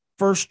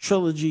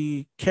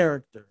trilogy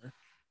character,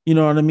 you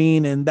know what I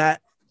mean? And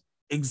that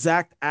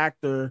exact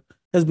actor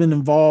has been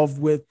involved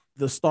with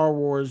the Star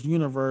Wars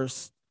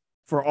universe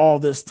for all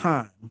this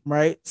time,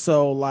 right?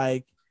 So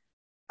like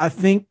I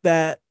think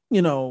that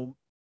to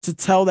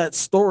tell that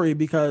story,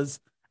 because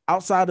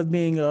outside of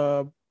being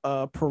a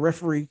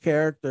periphery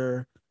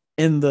character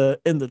in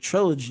the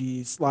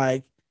trilogies,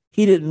 like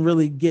he didn't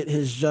really get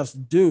his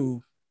just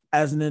due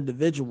as an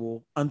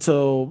individual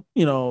until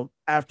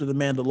after the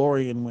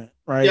Mandalorian went,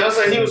 right? Yeah, I was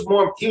like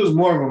he was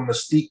more of a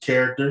Mystique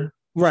character.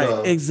 Right,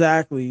 so.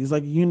 Exactly. He's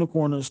like a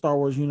unicorn in the Star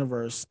Wars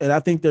universe. And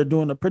I think they're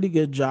doing a pretty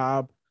good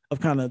job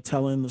of kind of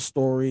telling the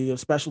story,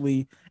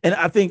 especially. And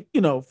I think,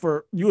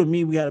 for you and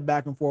me, we had a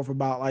back and forth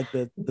about like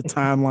the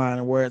timeline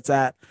and where it's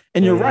at.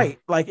 And you're right.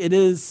 Like it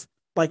is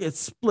like it's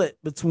split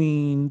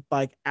between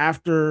like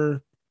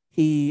after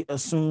he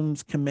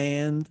assumes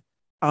command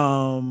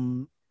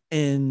from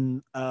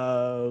the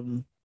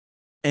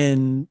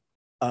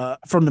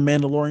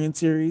Mandalorian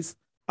series.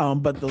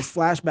 But those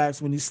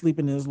flashbacks when he's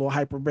sleeping in his little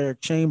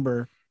hyperbaric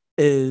chamber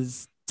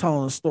is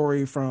telling a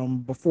story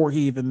from before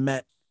he even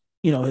met,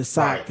 his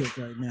sidekick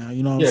right now.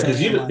 You know what I'm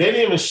saying? Because they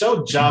didn't even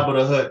show Jabba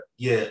the Hutt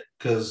yet.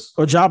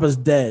 Or Jabba's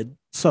dead,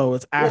 so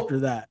it's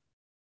after that.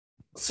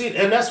 See,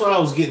 and that's what I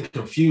was getting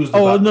confused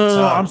about. Oh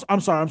no, I'm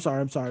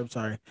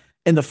sorry.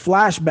 In the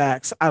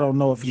flashbacks, I don't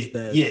know if he's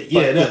dead.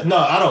 No,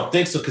 I don't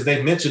think so because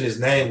they mentioned his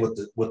name with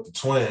the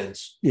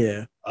twins.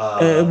 Yeah,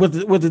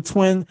 with the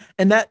twin,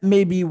 and that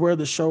may be where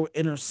the show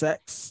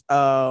intersects.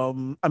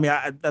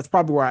 That's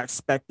probably where I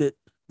expect it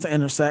to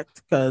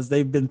intersect because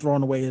they've been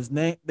throwing away his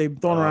name. They've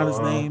thrown around his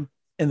name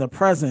in the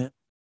present,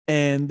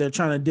 and they're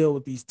trying to deal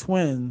with these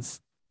twins.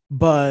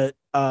 But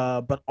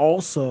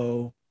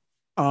also,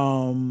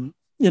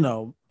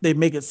 they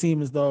make it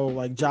seem as though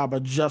like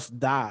Jabba just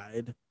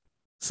died.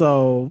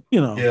 So,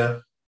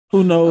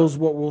 who knows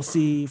what we'll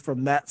see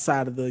from that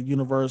side of the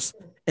universe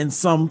in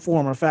some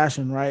form or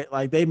fashion, right?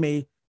 Like they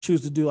may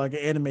choose to do like an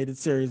animated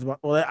series about,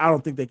 well, I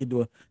don't think they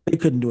couldn't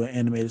do an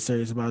animated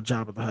series about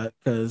Jabba the Hutt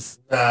because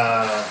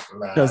that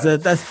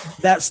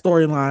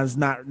storyline is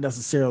not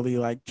necessarily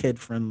like kid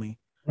friendly.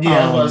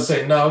 Yeah, I was about to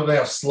say no. They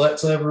have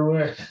sluts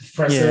everywhere.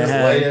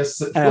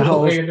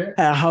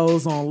 Had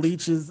hoes on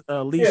leashes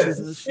and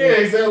shit. Yeah,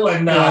 exactly.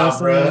 Like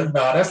bro,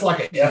 that's like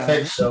an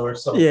FX show or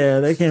something. Yeah,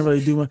 they can't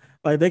really do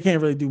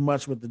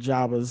much with the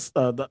Jabbas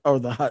or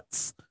the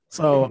Hutts.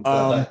 So,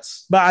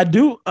 but I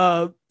do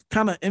kind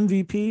of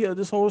MVP of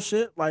this whole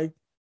shit. Like,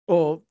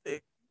 the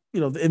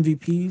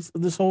MVPs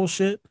of this whole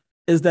shit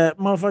is that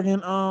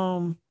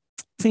motherfucking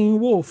Teen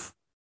Wolf,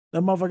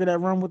 that motherfucker that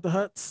run with the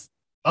Hutts.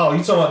 Oh,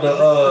 you talking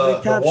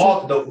about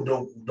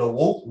the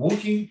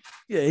Wookiee?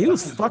 Yeah, he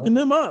was fucking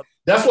them up.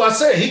 That's what I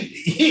said.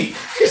 He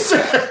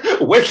said,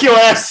 "Wake your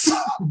ass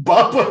up,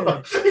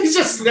 Bubba." He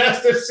just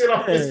snatched that shit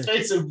off his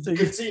face and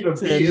continued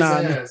to beat his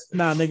ass.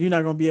 Nah, nigga, you're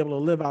not gonna be able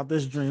to live out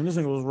this dream. This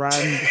nigga was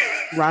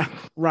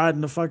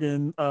riding the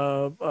fucking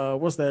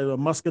what's that? A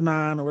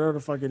Muscadine or whatever the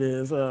fuck it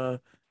is.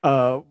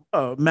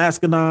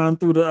 Mascadon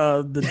through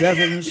the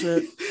desert and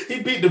shit.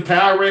 He beat the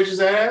Power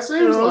Rangers ass.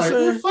 He was like,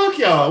 well, fuck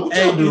y'all. What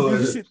y'all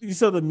doing? You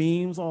saw the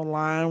memes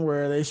online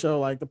where they show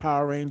like the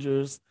Power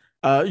Rangers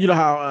You know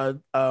how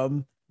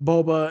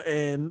Boba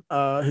and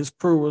his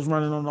crew was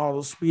running on all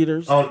those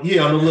speeders. Oh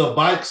yeah, on the little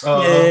bikes.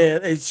 Yeah,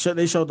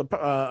 they showed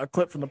a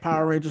clip from the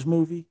Power Rangers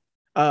movie.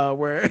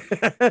 Where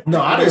no,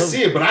 I didn't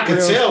see it, but I could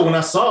tell when I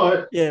saw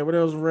it. Yeah, where they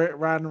was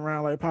riding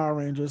around like Power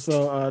Rangers.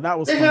 So that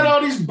was. They funny. had all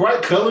these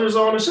bright colors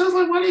on it. So I was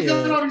like, why they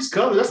got all these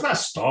colors? That's not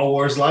Star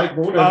Wars like,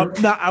 but whatever.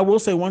 Now I will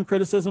say one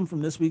criticism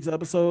from this week's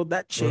episode: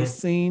 that chase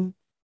scene.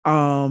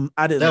 I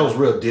didn't. That was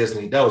real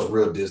Disney. That was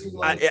real Disney.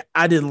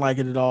 I didn't like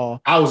it at all.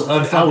 I was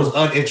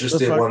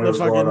uninterested when it was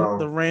going on.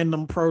 The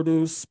random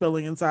produce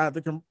spilling inside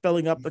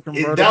filling up the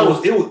convertible.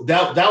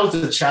 That was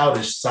the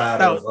childish side.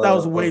 That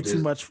was way too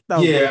much. That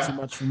was way too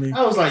much for me.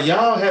 I was like,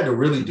 y'all had to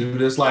really do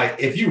this. Like,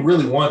 if you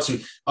really want to,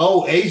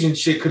 Asian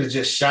chick could have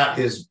just shot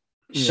his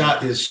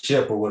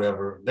ship or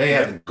whatever. They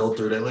had to go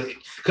through that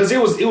because it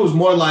was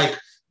more like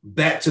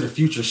Back to the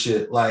Future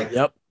shit. Like,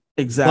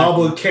 exactly.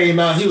 Bubba came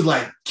out. He was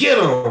like, "Get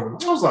him!"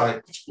 I was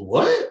like,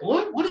 "What?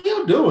 What are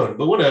you doing?"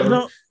 But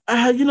whatever.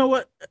 You know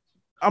what?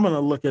 I'm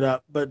gonna look it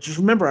up. But just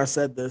remember, I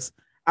said this.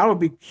 I would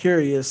be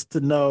curious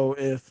to know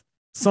if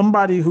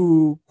somebody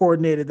who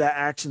coordinated that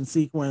action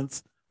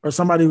sequence or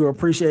somebody who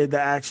appreciated the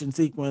action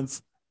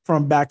sequence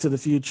from Back to the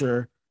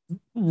Future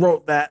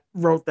wrote that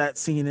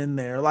scene in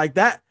there. Like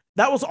that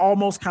was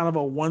almost kind of a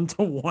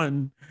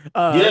 1-to-1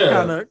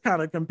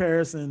 kind of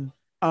comparison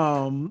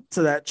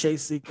to that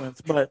chase sequence,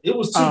 but it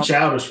was too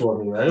childish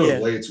for me, man. It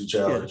was way too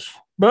childish.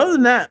 Yeah. But other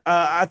than that,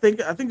 I think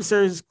the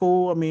series is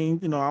cool. I mean,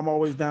 I'm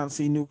always down to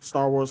see new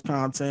Star Wars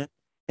content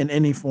in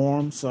any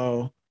form.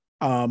 So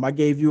I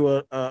gave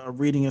you a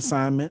reading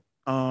assignment.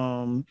 You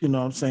know what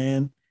I'm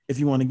saying? If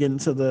you want to get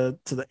into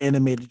the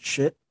animated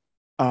shit.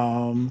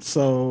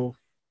 So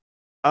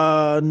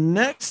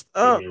next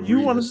up, you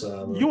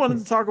wanted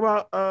to talk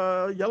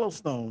about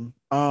Yellowstone.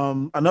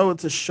 I know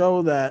it's a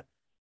show that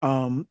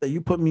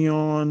you put me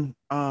on.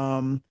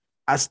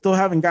 I still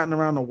haven't gotten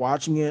around to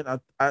watching it.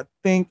 I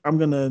think I'm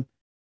gonna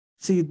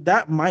see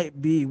that might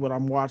be what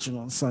I'm watching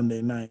on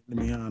Sunday night, to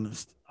be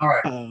honest. All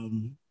right.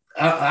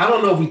 I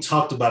don't know if we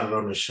talked about it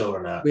on the show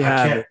or not. We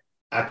haven't.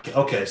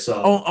 Okay,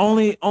 so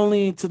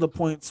only to the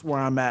points where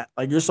I'm at.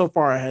 Like, you're so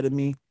far ahead of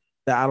me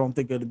that I don't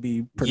think it'll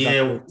be productive.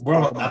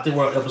 Yeah, I think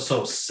we're on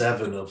episode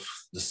 7 of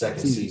the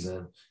second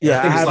season. Yeah,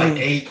 I think it's like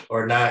 8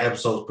 or 9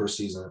 episodes per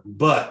season.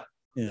 But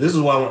this is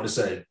what I want to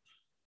say.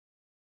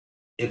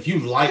 If you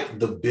like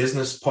the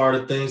business part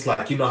of things,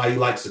 like how you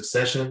like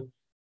Succession,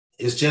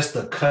 it's just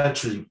the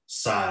country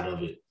side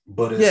of it.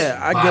 But it's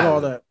I get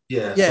all that.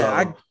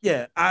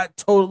 I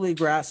totally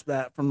grasp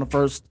that from the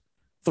first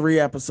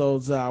 3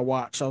 episodes that I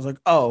watched. I was like,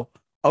 oh,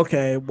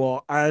 okay,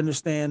 well, I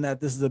understand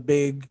that this is a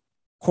big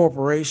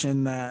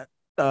corporation that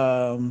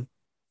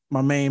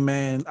my main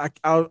man,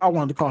 I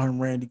wanted to call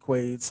him Randy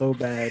Quaid so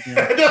bad.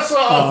 That's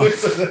all.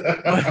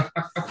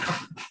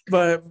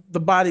 But the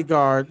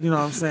bodyguard, you know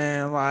what I'm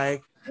saying?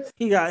 Like,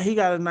 he got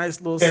a nice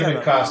little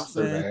Kevin setup.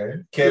 Costner,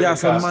 man. He got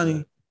some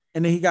money,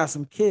 and then he got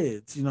some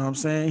kids. You know what I'm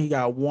saying? He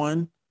got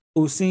one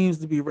who seems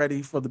to be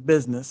ready for the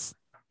business.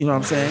 You know what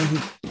I'm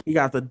saying? He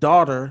got the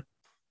daughter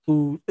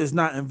who is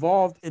not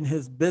involved in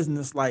his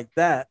business like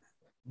that,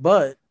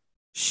 but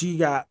she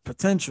got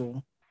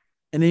potential.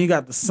 And then you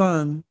got the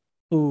son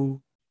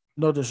who,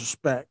 no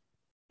disrespect,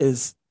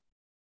 is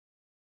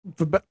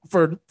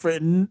for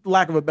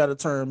lack of a better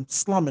term,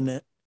 slumming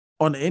it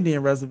on the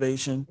Indian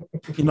reservation.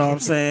 You know what I'm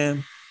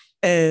saying?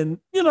 And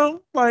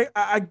like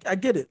I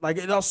get it. Like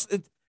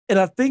and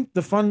I think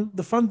the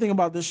fun thing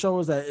about this show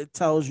is that it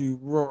tells you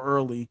real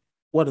early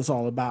what it's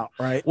all about,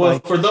 right? Well,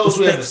 like, for those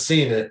who haven't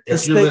seen it,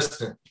 if you're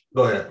listening,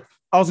 go ahead.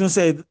 I was gonna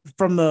say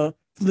from the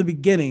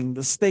beginning,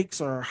 the stakes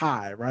are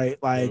high, right?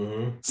 Like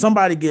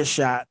somebody gets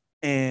shot,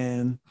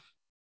 and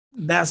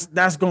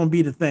that's gonna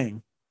be the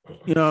thing.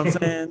 You know what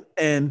I'm saying?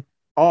 And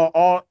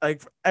all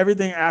like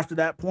everything after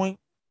that point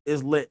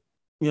is lit.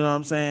 You know what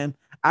I'm saying?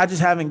 I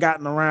just haven't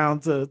gotten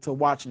around to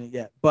watching it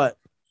yet, but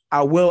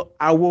I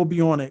will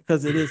be on it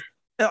because it is.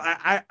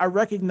 I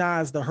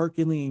recognize the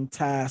Herculean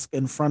task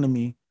in front of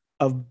me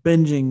of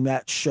binging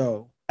that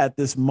show at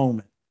this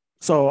moment.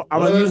 So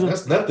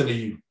that's nothing to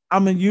you.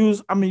 I'm gonna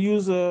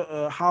use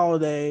a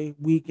holiday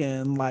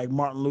weekend like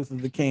Martin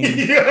Luther King.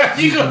 Yeah,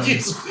 you gonna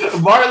use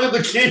Martin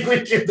Luther King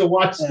weekend to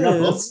watch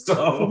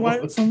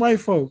Yellowstone. Some white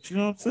folks, you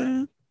know what I'm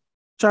saying?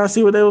 Try to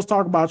see what they was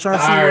talking about. Try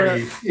to see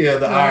irony.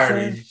 The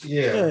irony.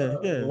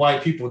 Yeah.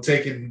 White people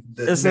taking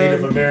the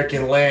Native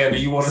American land,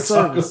 and you want to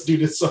talk us do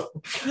this song.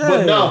 Yeah.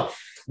 But no,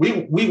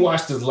 we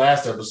watched this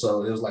last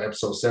episode. It was like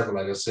episode 7,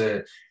 like I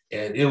said,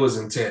 and it was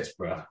intense,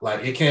 bro.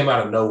 Like, it came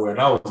out of nowhere, and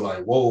I was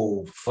like,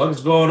 "Whoa, fuck is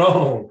going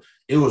on?"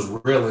 It was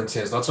real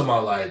intense. I'm talking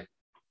about like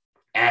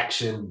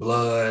action,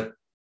 blood,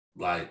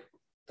 like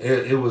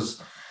it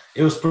was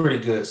pretty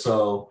good.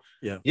 So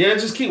yeah,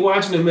 just keep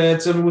watching it, man.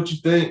 Tell me what you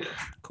think.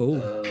 Cool.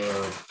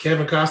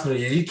 Kevin Costner,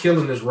 he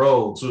killing his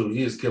role too.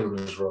 He is killing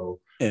his role.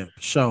 Yeah,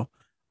 sure.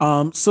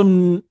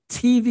 Some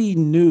TV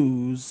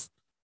news.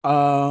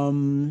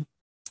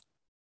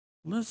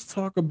 Let's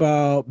talk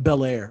about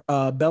Bel Air.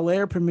 Bel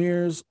Air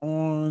premieres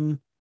on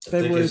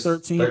February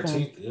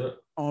 13th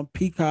on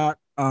Peacock.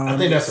 I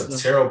think that's a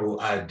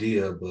terrible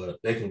idea, but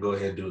they can go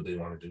ahead and do what they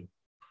want to do.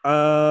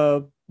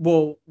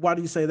 Well, why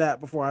do you say that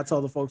before I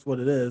tell the folks what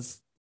it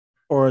is?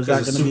 Or is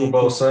that going to be Super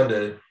Bowl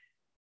Sunday?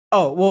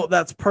 Oh, well,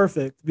 that's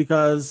perfect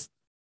because,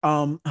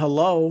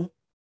 hello,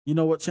 you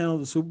know what channel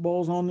the Super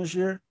Bowl's on this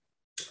year?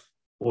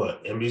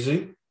 What,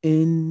 NBC?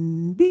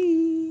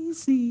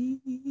 NBC.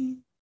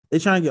 They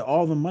trying to get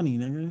all the money,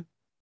 nigga.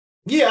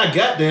 Yeah, I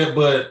got that,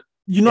 but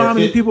you know how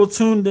many people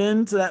tuned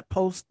in to that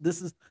post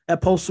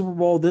Super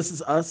Bowl This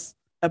Is Us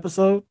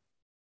episode?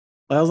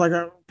 That was like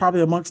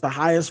probably amongst the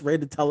highest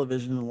rated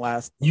television in the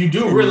last. You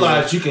do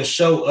realize you can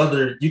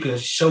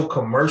show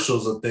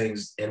commercials of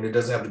things, and it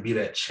doesn't have to be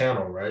that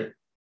channel, right?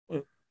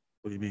 What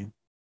do you mean?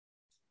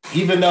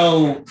 Even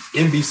though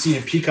NBC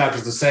and Peacock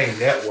is the same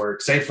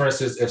network, say for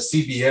instance, if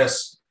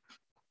CBS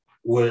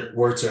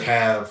were to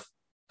have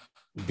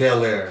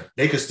Bel Air,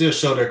 they could still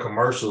show their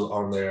commercials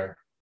on there.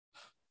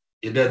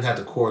 It doesn't have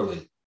to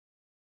correlate.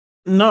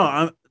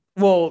 No,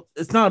 well,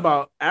 it's not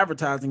about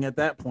advertising at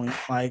that point.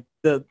 Like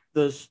the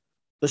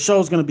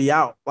show's going to be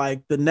out.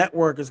 Like the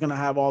network is going to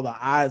have all the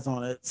eyes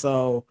on it.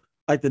 So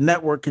like the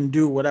network can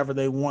do whatever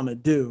they want to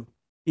do.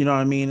 You know what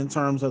I mean? In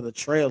terms of the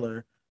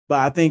trailer. But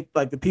I think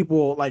like the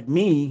people like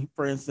me,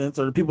 for instance,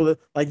 or the people that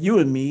like you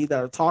and me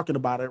that are talking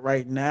about it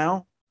right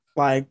now,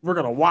 like we're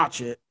going to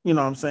watch it. You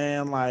know what I'm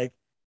saying? Like,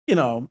 you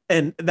know,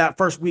 and that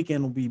first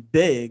weekend will be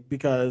big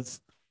because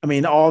I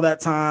mean, all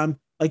that time,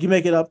 like you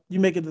make it the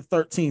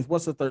 13th.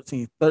 What's the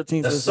 13th?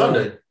 13th That's is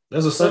Sunday.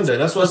 That's a Sunday.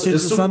 That's what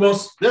it's Super Bowl.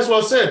 That's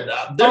what I said.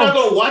 They're not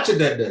gonna watch it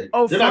that day.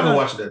 They're not gonna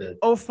watch it that day.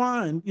 Oh,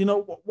 fine. You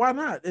know why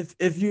not?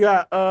 If you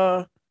got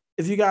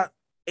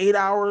 8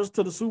 hours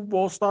till the Super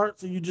Bowl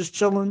starts and you just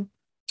chilling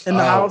in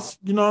the house,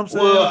 you know what I'm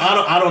saying? Well,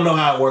 I don't know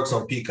how it works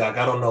on Peacock.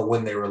 I don't know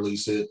when they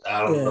release it.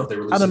 I don't know if they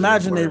release it. I'd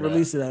imagine they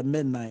release it at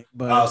midnight.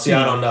 But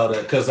I don't know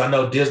that because I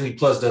know Disney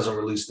Plus doesn't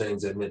release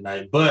things at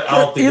midnight, but I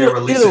don't think they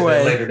release it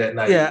later that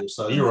night. Yeah, either,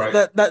 so you're right.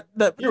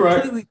 You're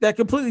right. That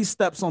completely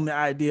steps on the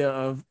idea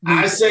of.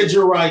 I said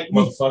you're right,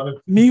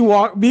 motherfucker. Me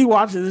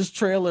watching this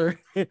trailer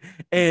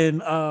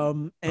and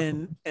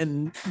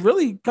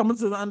really coming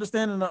to the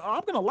understanding of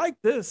I'm gonna like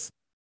this.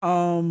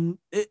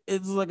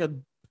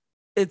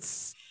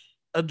 It's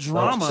a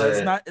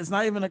drama. It's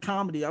not even a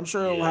comedy. I'm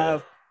sure it'll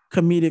have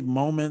comedic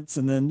moments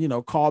and then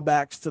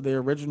callbacks to the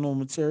original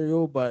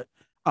material. But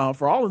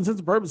for all intents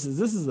and purposes,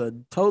 this is a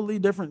totally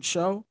different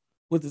show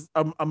with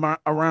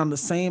around the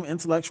same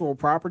intellectual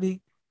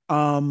property.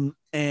 And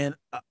I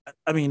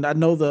mean, I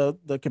know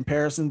the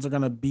comparisons are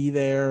gonna be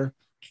there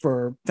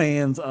for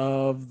fans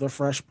of the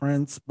Fresh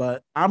Prince,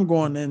 but I'm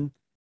going in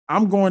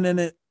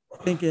it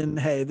thinking,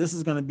 hey, this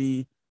is gonna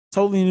be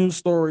totally new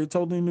story,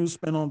 totally new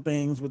spin on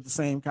things with the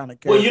same kind of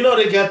character. Well,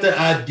 they got the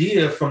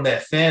idea from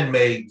that fan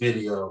made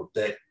video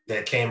that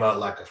came out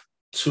like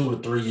 2 or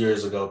 3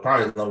 years ago,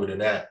 probably longer than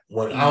that.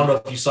 When I don't know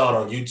if you saw it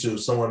on YouTube,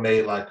 someone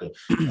made like a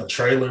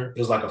trailer. It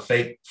was like a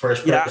fake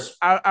Fresh Prince.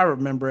 Yeah, I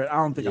remember it. I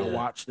don't think I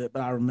watched it,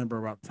 but I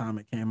remember about the time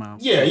it came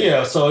out.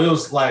 Yeah. So it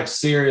was like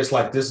serious,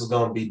 like this is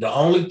gonna be the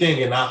only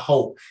thing, and I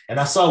hope. And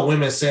I saw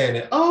women saying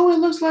it. Oh, it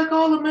looks like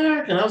All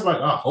American. I was like,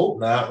 I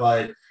hope not.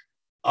 Like.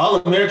 All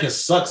American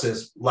sucks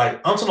is like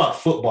I'm talking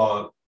about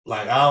football.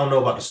 Like I don't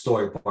know about the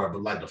story part,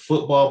 but like the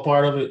football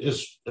part of it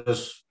is.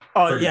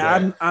 Oh yeah,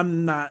 bad.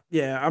 I'm not.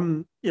 Yeah,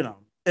 I'm.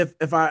 If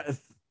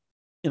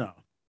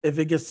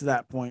it gets to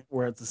that point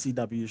where it's a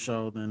CW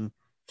show, then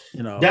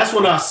that's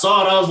when I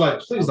saw it. I was like,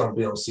 please don't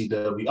be on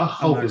CW. I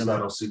hope it's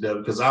not on CW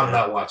because I'm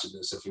not watching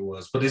this if it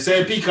was. But they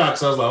said Peacock,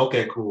 so I was like,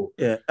 okay, cool.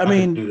 Yeah, I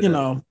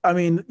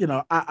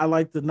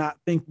like to not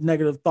think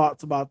negative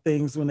thoughts about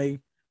things when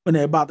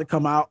they're about to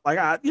come out,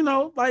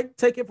 like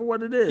take it for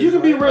what it is. You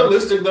can be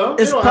realistic though.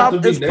 It's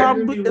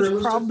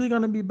probably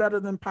going to be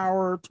better than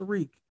Power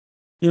Tariq.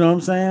 You know what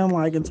I'm saying?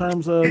 Like in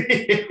terms of,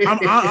 I'm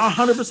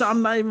 100%.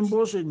 I'm not even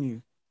bullshitting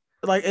you.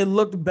 Like it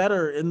looked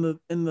better in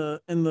the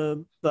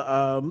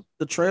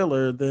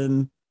trailer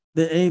than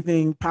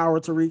anything Power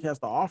Tariq has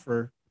to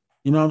offer.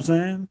 You know what I'm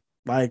saying?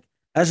 Like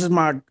that's just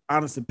my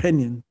honest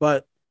opinion.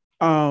 But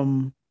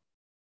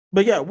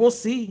yeah, we'll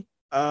see.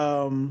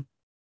 Yeah.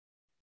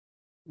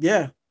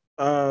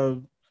 I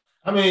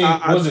mean,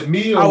 was it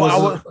me or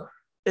was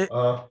it?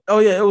 Oh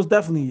yeah, it was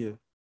definitely you.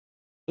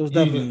 It was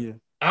definitely you.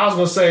 I was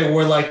gonna say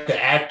were like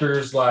the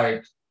actors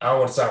like I don't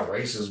want to sound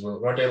racist, but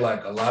weren't they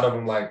like a lot of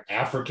them like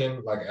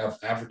African, like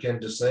African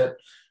descent?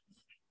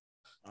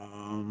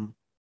 I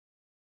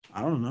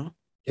don't know.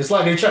 It's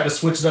like they tried to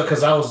switch it up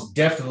because I was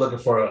definitely looking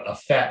for a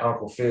fat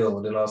Uncle Phil,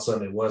 and then all of a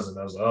sudden it wasn't.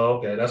 I was like, oh,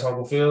 okay, that's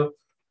Uncle Phil.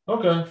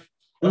 Okay.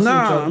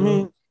 Nah, I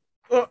mean.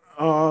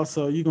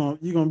 So you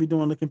gonna be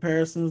doing the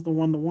comparisons, the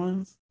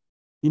 1-to-1s?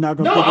 You're not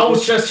gonna. No, I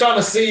was just trying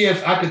to see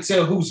if I could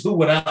tell who's who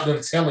without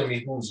them telling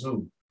me who's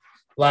who.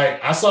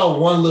 Like I saw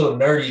one little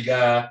nerdy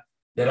guy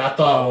that I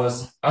thought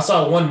was. I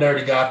saw one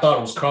nerdy guy. I thought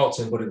it was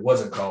Carlton, but it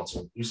wasn't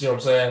Carlton. You see what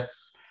I'm saying?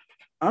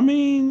 I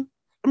mean,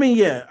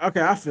 yeah.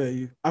 Okay, I feel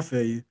you.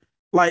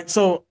 Like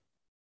so,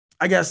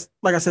 I guess,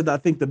 like I said, I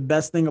think the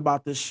best thing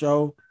about this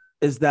show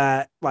is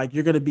that like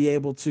you're gonna be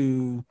able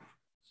to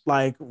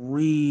like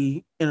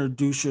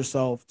reintroduce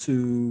yourself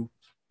to,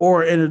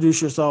 or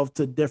introduce yourself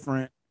to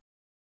different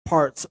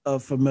parts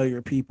of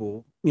familiar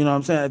people. You know what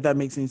I'm saying? If that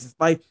makes any sense.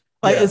 Like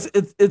Yeah.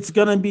 it's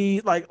gonna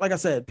be like I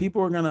said,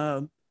 people are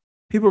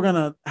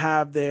gonna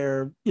have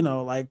their, you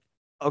know, like,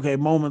 okay,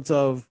 moments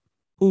of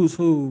who's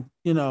who,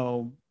 you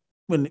know,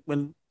 when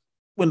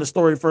the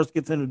story first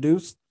gets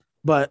introduced.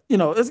 But you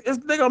know, it's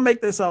they're gonna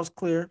make themselves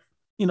clear,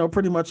 you know,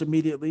 pretty much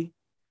immediately.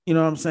 You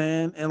know what I'm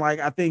saying? And like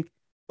I think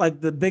like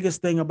the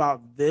biggest thing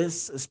about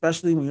this,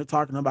 especially when you're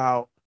talking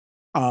about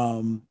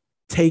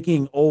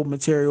taking old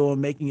material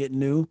and making it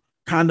new,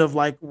 kind of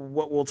like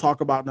what we'll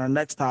talk about in our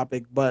next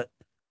topic. But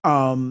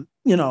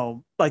you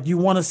know, like you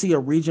want to see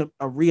a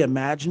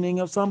reimagining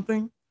of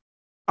something,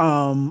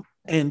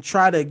 and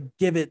try to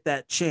give it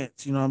that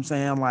chance. You know what I'm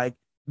saying? Like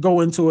go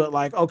into it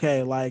like,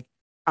 okay, like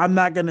I'm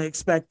not gonna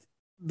expect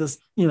this,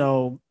 you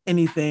know,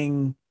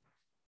 anything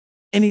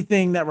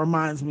that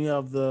reminds me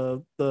of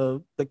the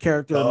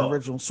character in the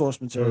original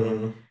source material.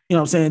 Mhm. You know what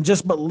I'm saying?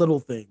 Just but little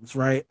things,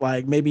 right?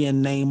 Like maybe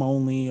in name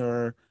only,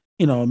 or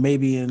you know,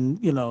 maybe in,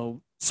 you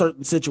know,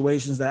 certain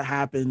situations that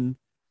happen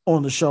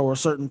on the show, or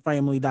certain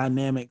family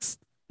dynamics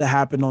that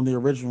happened on the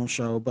original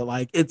show. But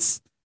like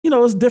it's, you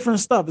know, it's different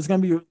stuff. It's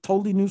gonna be a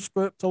totally new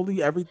script,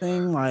 totally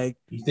everything. Like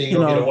You think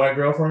you'll get a white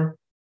girlfriend?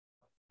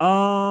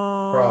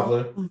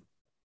 Probably.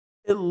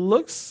 It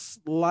looks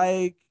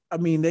like, I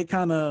mean, they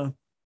kind of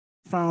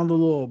found a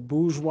little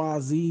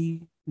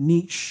bourgeoisie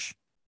niche,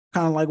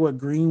 kind of like what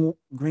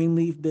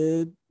Greenleaf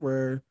did,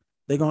 where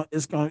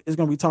it's gonna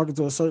be talking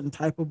to a certain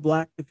type of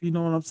black, if you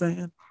know what I'm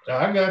saying.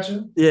 I got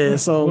you. Yeah,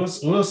 so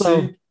we'll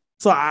see.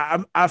 So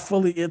I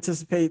fully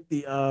anticipate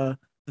the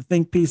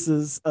think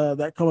pieces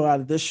that come out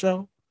of this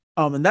show,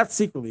 and that's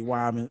secretly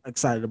why I'm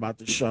excited about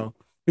this show,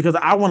 because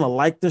I want to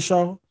like the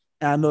show,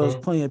 and I know there's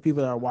plenty of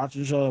people that are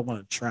watching the show that want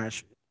to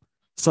trash it.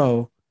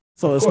 So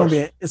it's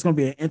gonna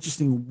be an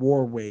interesting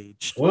war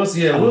wage. We'll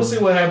see. Yeah, we'll see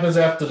what happens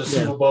after the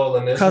Super Bowl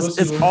and this.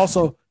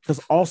 Because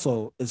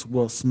also it's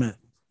Will Smith,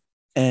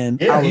 and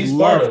yeah, he's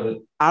part of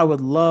it. I would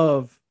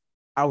love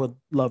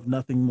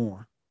nothing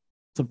more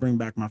to bring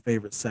back my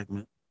favorite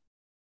segment,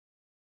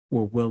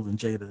 where Will and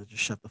Jada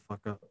just shut the fuck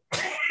up.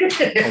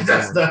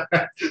 That's not,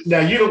 now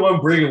you're the one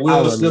bringing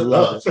Will Smith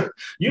up.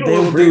 You're the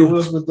one bringing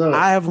Will Smith up.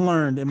 I have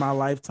learned in my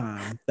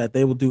lifetime that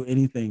they will do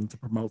anything to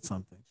promote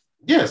something.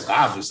 Yes,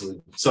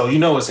 obviously. So you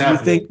know what's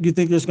happening. You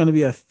think there's going to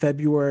be a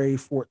February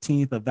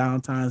 14th, a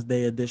Valentine's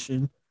Day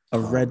edition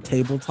of Red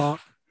Table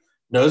Talk?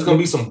 No, there's going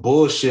to be some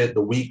bullshit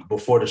the week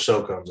before the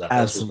show comes out.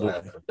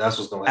 Absolutely. That's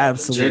what's going to happen.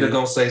 Absolutely. Jada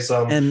going to say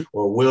something,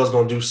 or Will's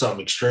going to do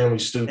something extremely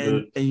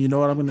stupid. And you know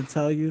what I'm going to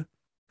tell you?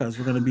 Because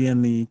we're going to be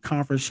in the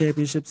conference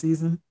championship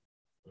season.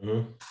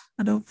 Mm-hmm.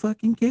 I don't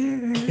fucking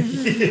care.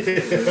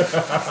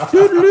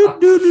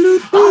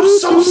 I'm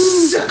so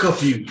sick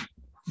of you.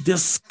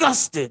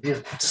 Disgusted.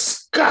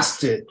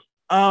 Disgusted.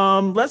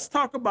 Let's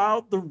talk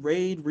about the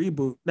Raid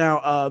reboot.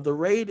 Now, the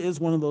Raid is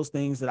one of those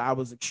things that I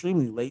was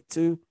extremely late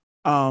to.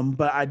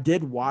 But I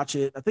did watch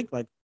it, I think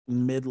like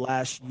mid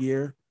last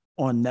year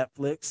on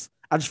Netflix.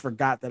 I just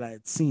forgot that I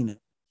had seen it.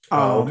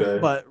 Okay.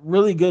 But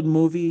really good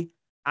movie.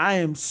 I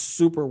am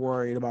super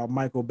worried about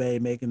Michael Bay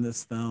making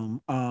this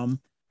film.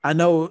 I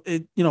know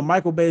it, you know,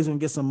 Michael Bay's gonna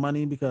get some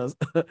money because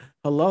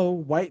hello,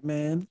 white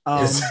man.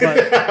 But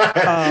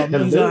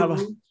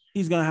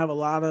he's gonna have a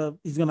lot of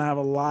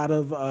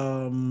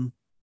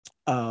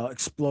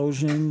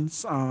explosions,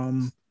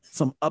 some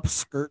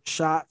upskirt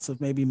shots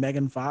of maybe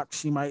Megan Fox.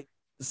 She might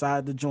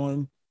decide to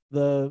join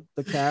the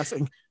cast.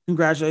 And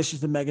congratulations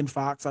to Megan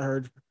Fox. I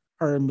heard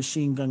her and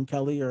Machine Gun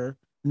Kelly are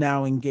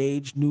now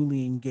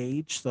newly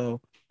engaged.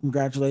 So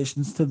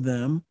congratulations to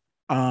them.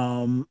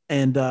 But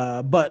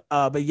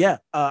yeah,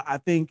 I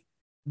think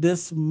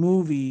this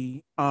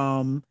movie,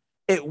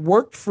 it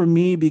worked for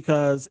me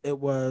because it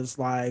was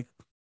like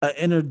an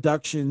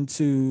introduction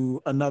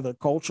to another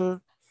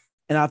culture.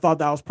 And I thought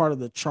that was part of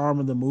the charm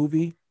of the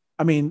movie.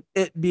 I mean,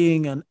 it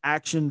being an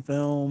action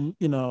film,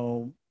 you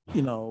know,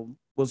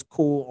 was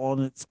cool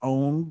on its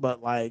own,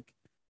 but like,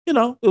 you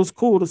know, it was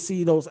cool to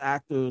see those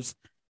actors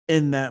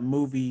in that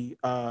movie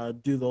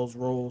do those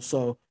roles.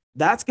 So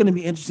that's going to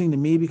be interesting to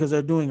me because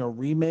they're doing a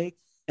remake,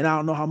 and I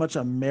don't know how much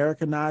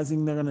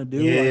Americanizing they're going to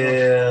do.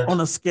 Yeah. Like on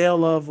a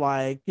scale of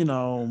like, you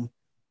know,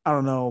 I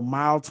don't know,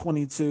 Mile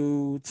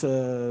 22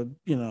 to,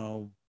 you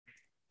know,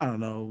 I don't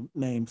know,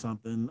 name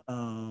something.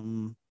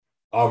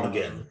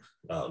 Armageddon.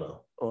 I don't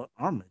know.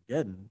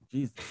 Armageddon,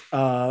 Jesus.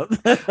 I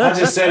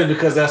just said it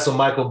because that's a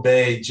Michael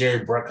Bay,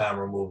 Jerry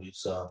Bruckheimer movie.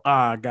 So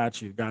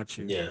got you.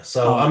 Yeah.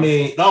 So I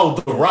mean,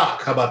 The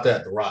Rock. How about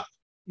that? The Rock.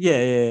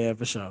 Yeah,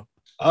 for sure.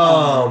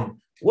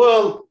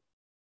 Well,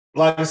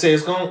 like I say,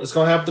 it's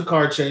gonna have the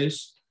car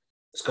chase.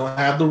 It's gonna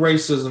have the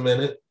racism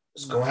in it.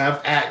 It's gonna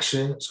have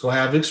action. It's gonna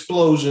have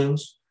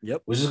explosions.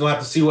 Yep. We're just gonna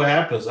have to see what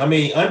happens. I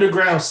mean,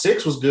 Underground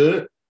 6 was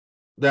good.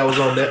 That was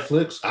on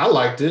Netflix. I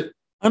liked it.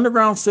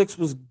 Underground 6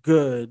 was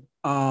good.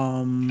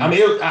 I mean,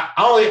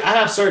 I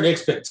have certain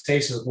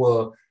expectations.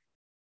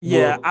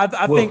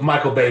 I think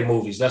Michael Bay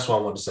movies. That's what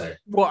I want to say.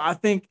 Well, I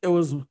think it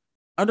was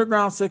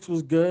Underground 6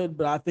 was good,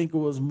 but I think it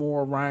was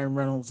more Ryan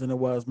Reynolds than it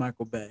was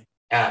Michael Bay.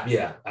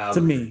 Yeah,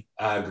 me.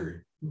 I agree.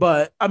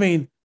 But I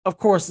mean, of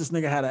course, this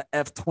nigga had an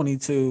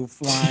F-22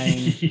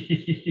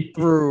 flying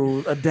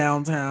through a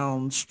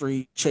downtown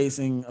street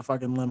chasing a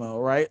fucking limo,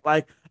 right?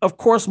 Like, of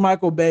course,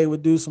 Michael Bay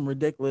would do some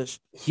ridiculous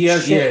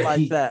shit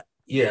like that.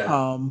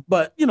 Yeah.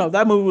 But you know,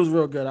 that movie was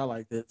real good. I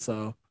liked it.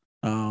 So,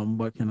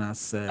 what can I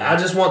say? I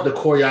just want the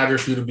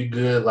choreography to be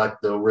good,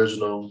 like the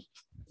original,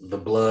 the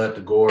blood,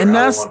 the gore, and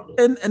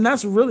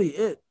that's really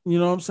it. You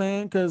know what I'm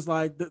saying? Because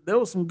like there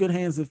was some good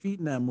hands and feet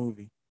in that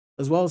movie,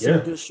 as well as some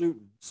good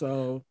shooting.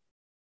 So.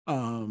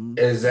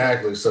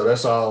 Exactly. So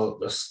that's all.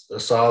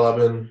 That's all I've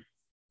been.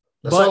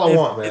 That's all I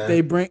want, man.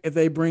 If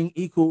they bring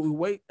Iko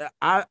Uwais,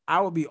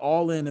 I would be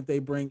all in if they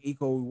bring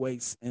Iko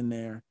Uwais in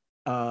there,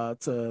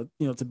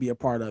 to be a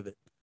part of it.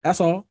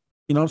 That's all.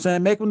 You know what I'm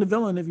saying? Make him the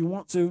villain if you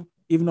want to,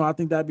 even though I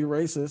think that'd be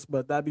racist,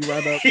 but that'd be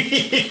right up.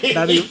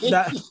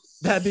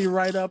 that'd be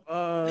right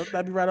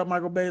up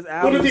Michael Bay's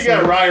alley. What if you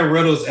got Ryan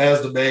Reynolds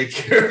as the main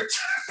character?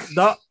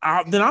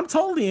 Then I'm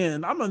totally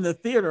in. I'm in the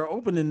theater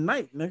opening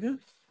night, nigga.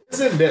 It's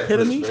in Netflix.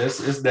 Kidding me?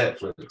 It's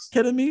Netflix.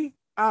 Kidding me?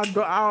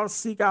 I'll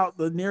seek out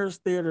the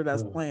nearest theater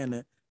that's playing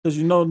it, because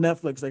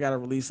Netflix, they gotta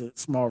release it,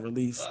 small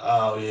release.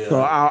 Oh yeah.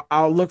 So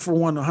I'll look for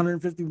one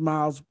 150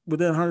 miles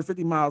within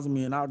 150 miles of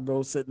me, and I'll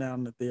go sit down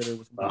in the theater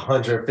with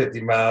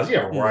 150 miles.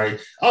 Yeah, right.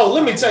 Oh,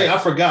 let me tell you, I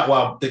forgot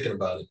why I'm thinking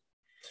about it.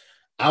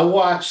 I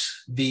watched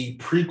the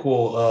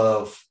prequel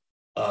of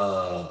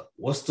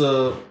what's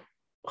the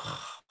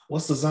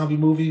zombie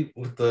movie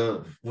with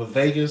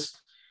Vegas?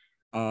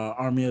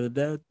 Army of the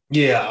Dead.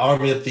 Yeah,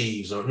 Army of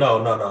Thieves. Or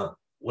no.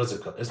 What's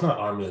it called? It's not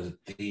Army of the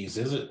Thieves,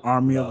 is it?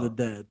 Army of the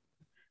Dead.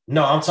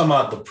 No, I'm talking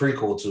about the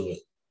prequel to it.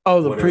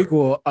 Oh, the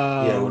prequel.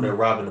 When they're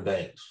robbing the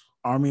banks.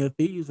 Army of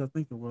Thieves, I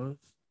think it was.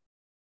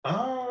 I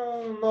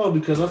don't know,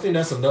 because I think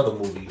that's another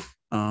movie.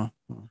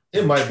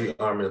 It might be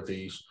Army of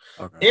Thieves.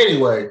 Okay.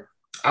 Anyway,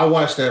 I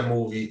watched that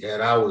movie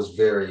and I was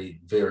very,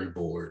 very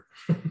bored.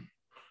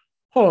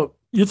 Hold up.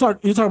 You're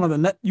talking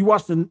about you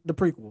watched the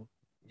prequel.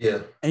 Yeah.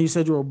 And you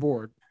said you were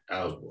bored.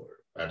 I was bored.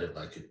 I didn't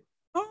like it.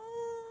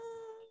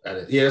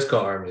 Yeah, it's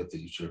called Army of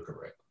Thieves. You're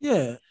correct.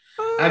 Yeah.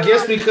 I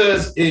guess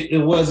because it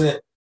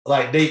wasn't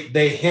like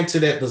they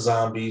hinted at the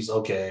zombies.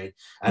 Okay.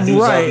 I knew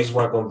zombies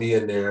weren't going to be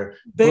in there.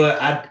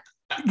 But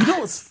you know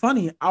what's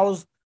funny? I'm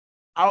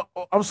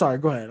sorry.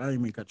 Go ahead. I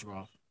didn't mean to cut you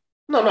off.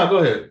 No, go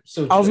ahead.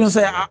 I was going to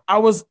say, I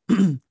was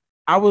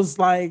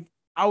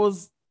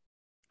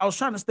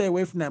trying to stay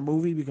away from that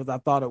movie because I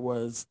thought it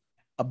was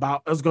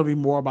going to be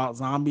more about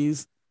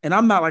zombies. And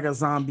I'm not like a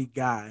zombie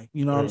guy,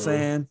 you know what I'm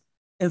saying?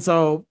 And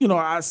so,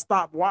 I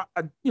stopped.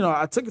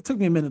 It took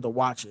me a minute to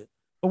watch it.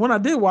 But when I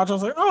did watch, I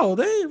was like, oh,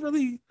 they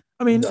really.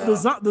 I mean,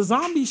 the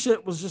zombie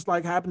shit was just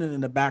like happening in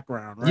the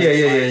background, right?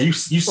 Yeah. You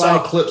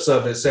saw clips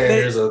of it saying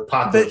there's a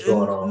apocalypse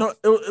going on. No,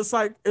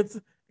 it's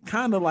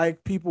kind of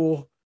like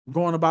people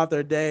going about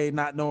their day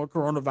not knowing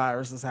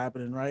coronavirus is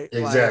happening, right?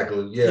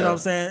 Exactly. Yeah. You know what I'm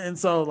saying? And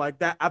so like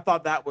that, I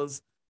thought that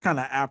was kind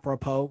of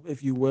apropos,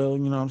 if you will.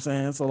 You know what I'm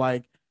saying? So yeah,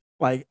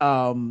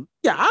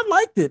 I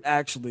liked it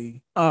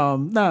actually.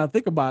 Now I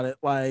think about it,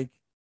 it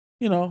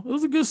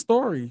was a good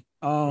story.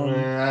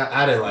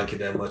 I didn't like it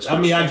that much. I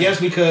mean, I guess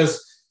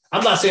because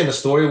I'm not saying the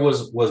story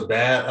was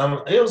bad.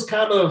 It's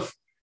kind of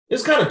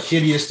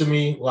kiddie-ish to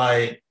me.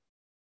 Like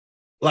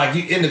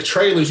you in the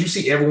trailers, you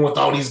see everyone with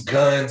all these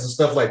guns and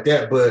stuff like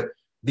that, but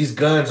these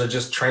guns are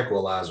just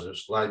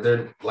tranquilizers. Like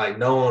they're like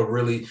no one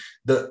really.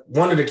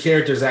 One of the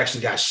characters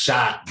actually got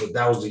shot, but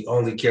that was the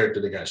only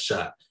character that got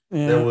shot.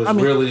 Yeah, there was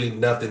really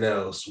nothing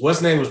else.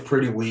 What's name was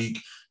pretty weak.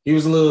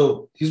 He's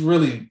really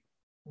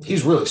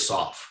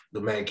soft, the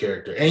main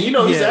character. And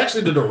he's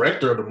actually the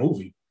director of the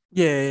movie.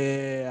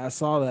 Yeah, I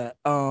saw that.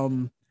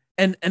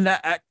 And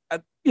that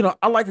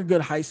I like a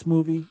good heist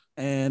movie,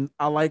 and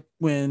I like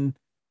when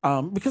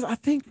because I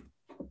think,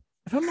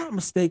 if I'm not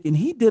mistaken,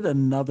 he did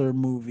another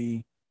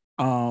movie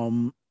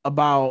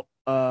about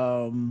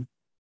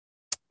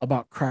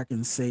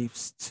cracking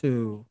safes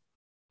too.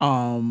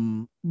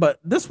 But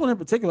this one in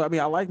particular, I mean,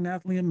 I like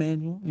Nathalie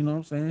Emmanuel, you know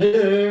what I'm saying?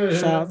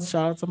 Yeah. Shout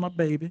out to my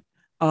baby.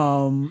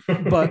 But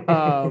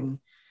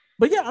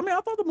yeah, I mean,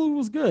 I thought the movie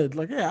was good.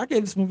 Like, yeah, I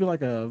gave this movie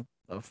like a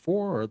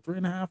 4 or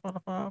 3.5 out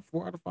of 5,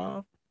 4 out of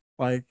 5.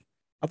 Like,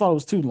 I thought it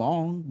was too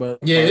long, but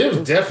yeah, it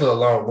was definitely a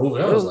long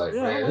movie. I was like,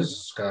 man, this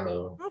is kind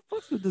of. I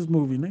fucked with this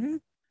movie, nigga.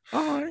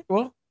 All right,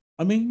 well,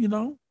 I mean,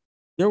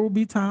 there will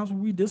be times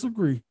when we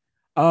disagree.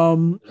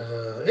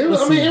 It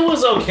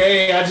was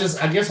okay. I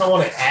guess I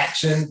wanted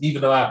action,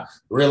 even though I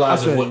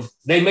realized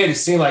they made it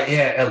seem like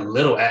it had a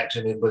little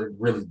action in, but it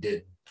really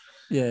didn't.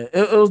 Yeah,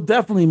 it was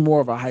definitely more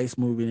of a heist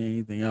movie than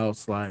anything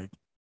else. Like,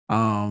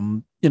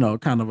 kind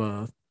of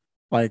a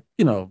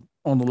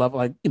on the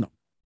level,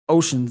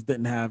 Oceans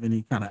didn't have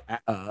any kind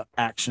of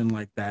action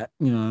like that.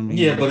 You know what I mean?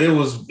 Yeah, but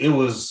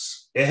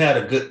it had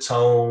a good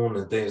tone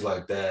and things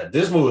like that.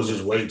 This movie was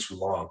just way too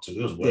long too.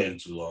 It was way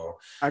too long.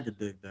 I could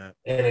dig that.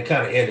 And it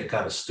kind of ended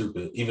kind of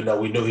stupid, even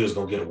though we knew he was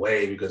gonna get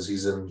away because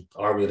he's in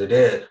Army of the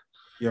Dead.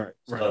 You're right.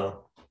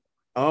 So,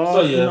 Oh,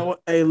 So, you yeah. know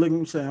what? Hey, look,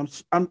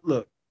 I'm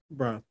look,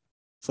 bro.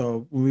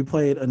 So when we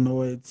played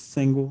Annoyed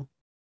single,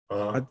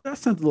 I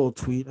sent a little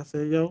tweet. I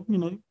said, "Yo, you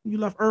know, you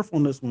left Earth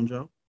on this one,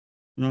 Joe."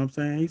 You know what I'm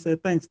saying? He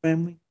said, "Thanks,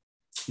 family."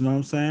 You know what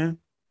I'm saying?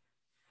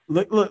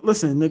 Look,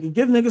 listen, nigga,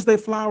 give niggas their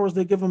flowers,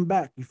 they give them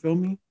back. You feel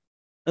me?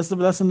 That's the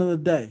lesson of the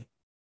day.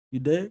 You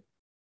dig?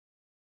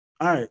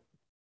 All right,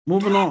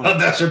 moving on. Oh,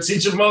 that's your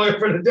teacher moment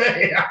for the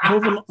day.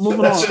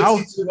 moving That's on.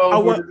 your teacher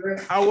moment for the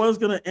day. I was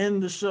gonna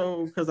end the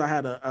show because I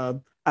had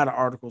an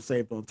article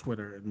saved on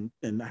Twitter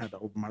and I had to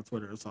open my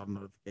Twitter and saw the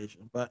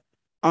notification. But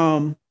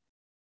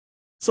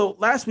so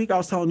last week I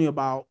was telling you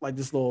about like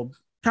this little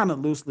kind of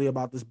loosely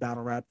about this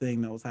battle rap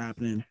thing that was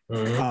happening.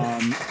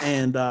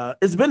 And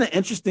it's been an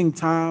interesting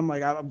time.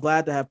 Like I'm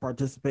glad to have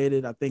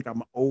participated. I think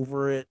I'm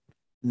over it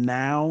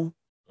now.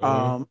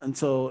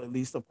 Until at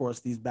least of course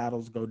these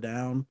battles go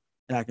down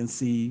and I can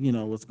see, you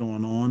know, what's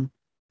going on.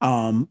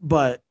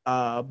 But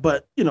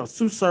you know,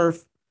 Sue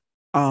Surf,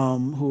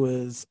 who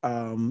is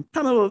kind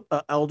of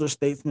an elder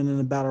statesman in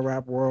the battle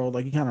rap world,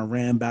 like he kind of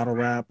ran battle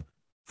rap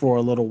for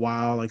a little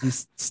while. Like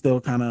he's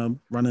still kind of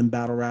running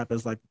battle rap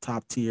as like the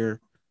top tier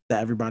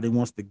that everybody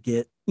wants to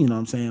get. You know what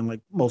I'm saying? Like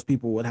most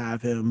people would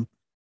have him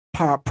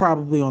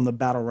probably on the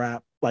battle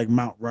rap like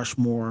Mount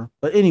Rushmore.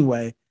 But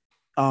anyway,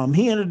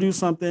 he introduced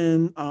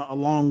something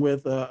along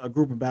with a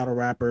group of battle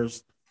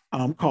rappers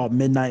called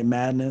Midnight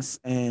Madness,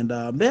 and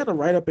they had a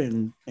write up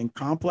in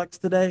Complex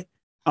today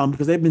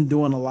because they've been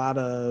doing a lot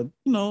of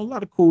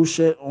cool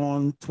shit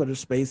on Twitter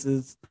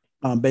Spaces.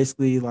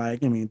 Basically,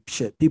 like, I mean,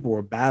 shit, people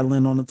were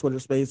battling on the Twitter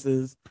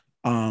Spaces.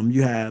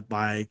 You had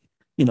like,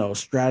 you know,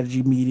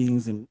 strategy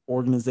meetings and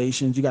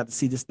organizations. You got to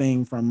see this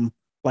thing from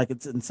like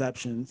its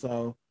inception.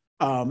 So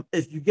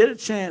if you get a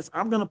chance,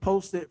 I'm gonna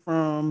post it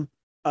from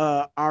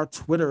our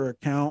Twitter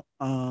account.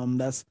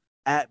 That's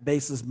at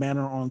Basis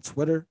Banner on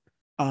Twitter.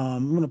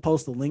 I'm gonna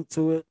post a link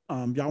to it.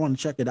 Y'all want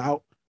to check it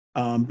out?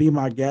 Be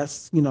my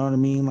guest. You know what I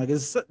mean? Like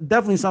it's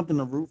definitely something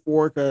to root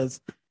for because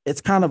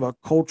it's kind of a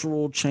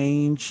cultural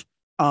change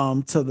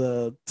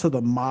to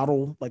the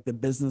model, like the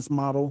business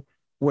model,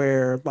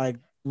 where like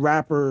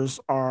rappers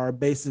are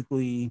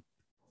basically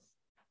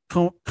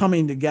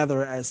coming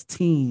together as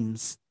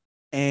teams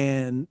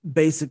and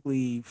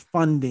basically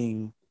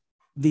funding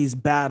these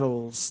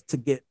battles to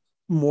get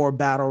more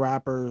battle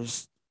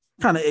rappers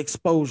kind of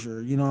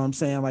exposure, you know what I'm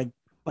saying? Like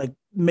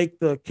make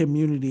the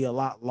community a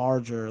lot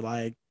larger.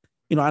 Like,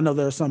 you know, I know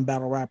there are some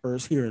battle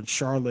rappers here in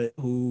Charlotte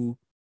who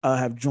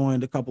have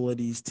joined a couple of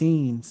these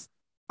teams.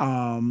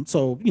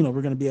 So, you know,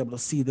 we're going to be able to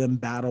see them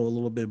battle a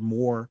little bit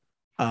more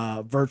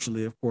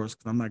virtually, of course,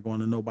 because I'm not going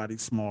to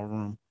nobody's small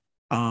room.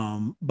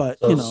 But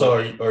So, you know, so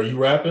are you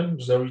rapping?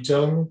 Is that what you're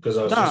telling me? Because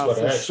I was just about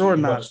to ask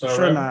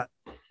you. Not.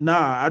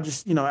 Nah, I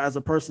just, you know, as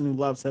a person who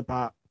loves hip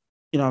hop,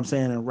 you know what I'm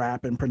saying, and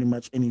rap in pretty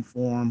much any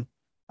form,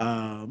 you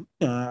know,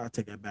 I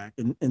take that back.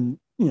 And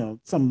you know,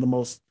 some of the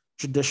most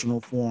traditional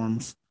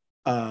forms,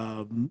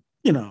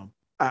 you know,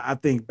 I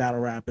think battle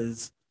rap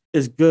is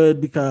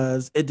good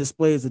because it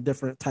displays a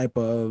different type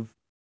of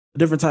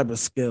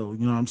skill.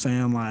 You know what I'm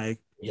saying? Like,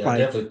 yeah, I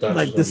definitely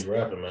thought you was gonna be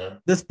rapping, man.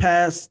 This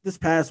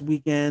past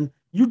weekend,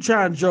 you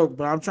try and joke,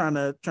 but I'm trying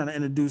to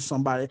introduce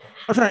somebody.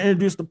 I'm trying to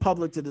introduce the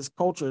public to this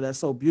culture that's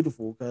so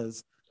beautiful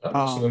because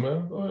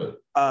man. Go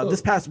ahead.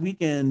 This past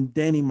weekend,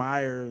 Danny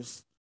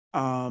Myers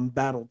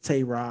battled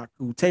Tay Rock,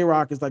 who Tay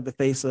Rock is like the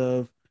face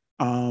of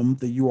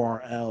the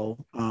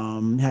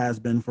URL, has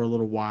been for a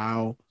little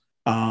while.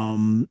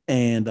 And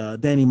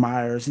Danny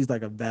Myers, he's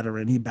like a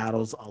veteran. He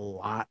battles a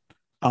lot,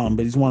 but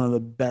he's one of the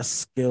best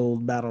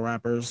skilled battle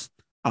rappers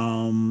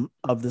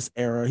of this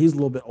era. He's a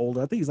little bit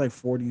older. I think he's like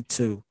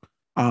 42.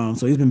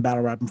 So he's been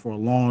battle rapping for a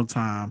long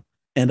time.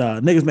 And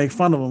niggas make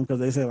fun of him because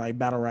they say like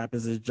battle rap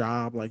is his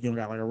job. Like you don't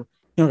got like a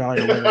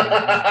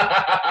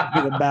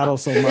battle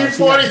so much. He's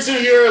 42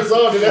 years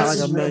old. And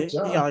that's his he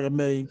got like a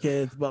million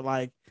kids, but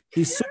like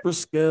he's super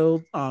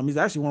skilled. He's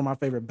actually one of my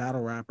favorite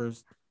battle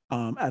rappers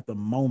at the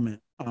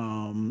moment.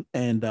 And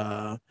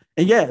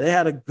yeah, they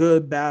had a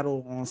good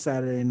battle on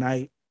Saturday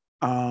night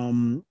at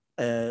an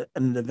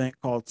event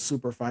called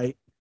Super Fight.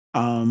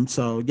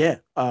 So yeah,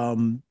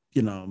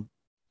 you know,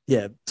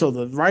 yeah. So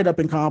the write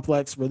up in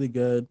Complex really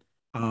good.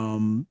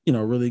 You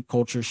know, really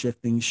culture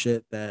shifting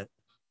shit that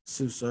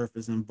Sue Surf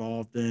is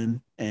involved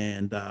in,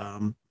 and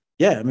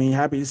yeah, I mean,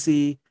 happy to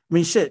see. I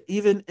mean, shit,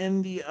 even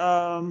in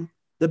the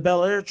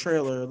Bel Air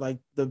trailer, like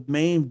the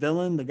main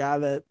villain, the guy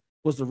that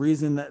was the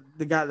reason that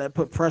the guy that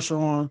put pressure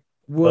on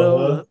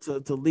Will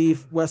to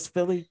leave West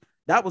Philly,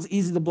 that was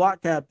Easy the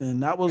Block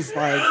Captain. That was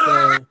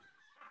like,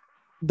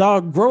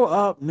 dog, grow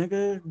up,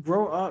 nigga,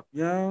 grow up,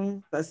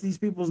 yo. That's these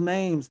people's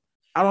names.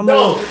 I don't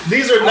know. No,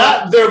 these are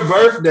not their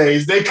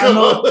birthdays. They come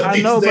up with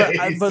these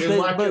days.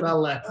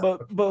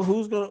 But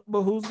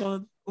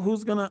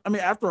who's gonna? I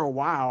mean, after a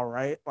while,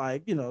 right?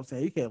 Like, you know what I'm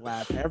saying, you can't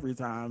laugh every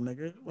time,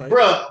 nigga. Like,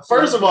 bro,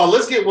 first of all,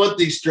 let's get one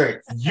thing straight.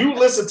 You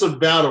listen to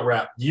battle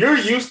rap. You're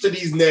used to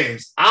these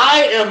names.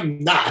 I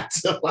am not.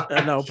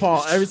 I know,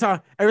 Paul. Every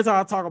time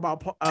I talk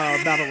about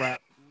battle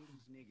rap.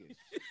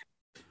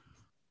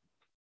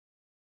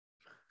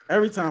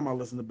 Every time I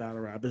listen to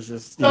battle rap, it's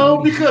just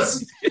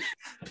because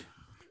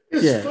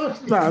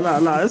it's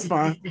no, it's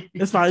fine.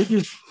 It's fine.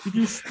 You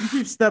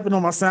keep stepping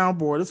on my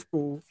soundboard. It's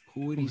cool.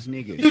 Who are these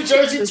niggas? New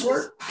Jersey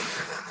twerk.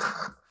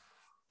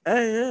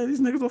 Hey,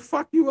 these niggas will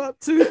fuck you up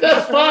too.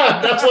 That's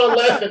fine. That's what I'm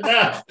laughing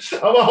now.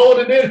 I'm gonna hold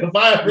it in if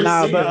I ever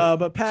see it.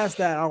 But past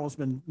that, I won't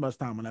spend much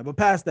time on that. But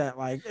past that,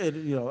 like it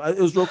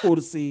was real cool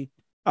to see,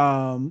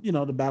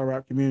 the battle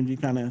rap community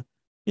kind of,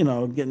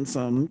 getting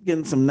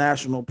some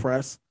national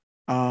press.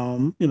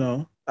 I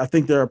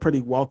think they're a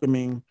pretty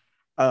welcoming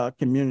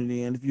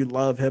community, and if you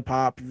love hip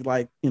hop, if you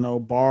like,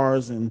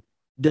 bars and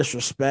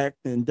disrespect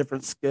and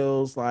different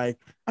skills, like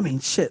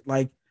shit,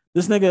 like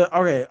this nigga.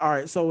 Okay, all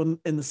right. So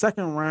in the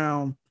second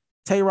round,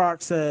 Tay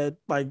Rock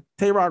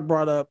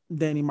brought up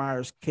Danny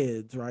Meyer's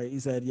kids, right? He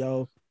said,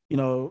 "Yo,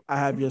 I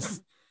have your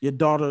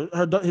daughter.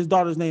 His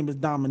daughter's name is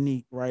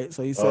Dominique, right?"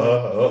 So he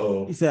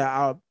said,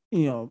 I'll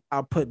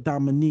put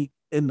Dominique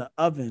in the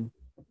oven.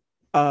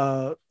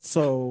 Man,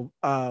 I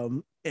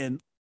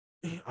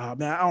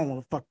don't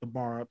want to fuck the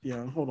bar up.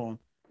 Yeah, hold on.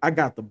 I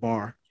got the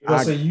bar.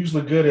 I say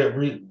usually good at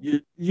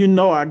I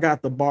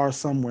got the bar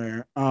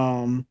somewhere.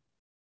 Oh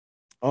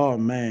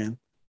man.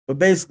 But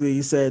basically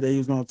he said that he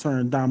was gonna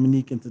turn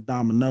Dominique into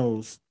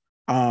Dominoes.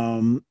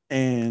 And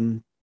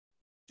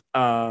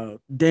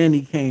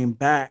Danny came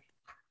back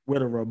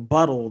with a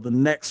rebuttal the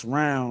next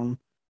round,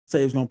 say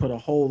he was gonna put a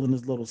hole in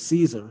his little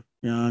Caesar,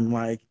 and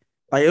like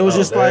it was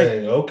it's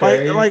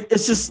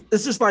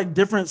just like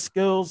different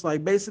skills.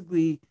 Like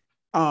basically,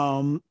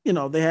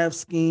 they have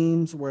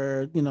schemes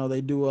where they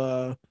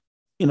do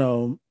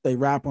they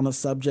rap on a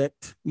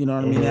subject, you know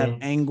what I mean? They have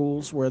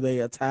angles where they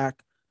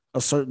attack a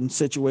certain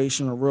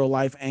situation, a real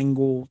life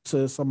angle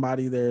to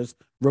somebody. There's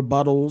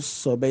rebuttals,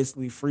 so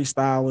basically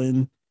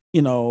freestyling,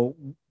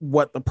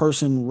 what the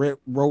person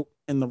wrote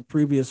in the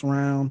previous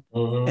round,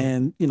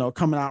 and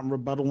coming out and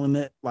rebuttaling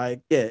it.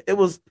 Like, yeah, it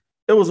was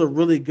a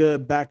really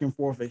good back and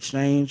forth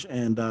exchange,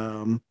 and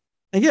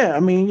yeah,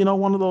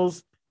 one of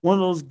those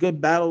good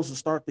battles to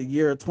start the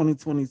year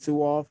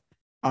 2022 off.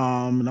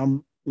 And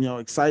I'm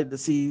excited to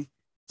see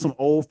some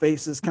old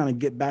faces kind of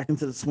get back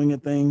into the swing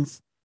of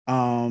things,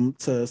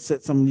 to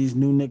sit some of these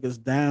new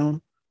niggas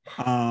down.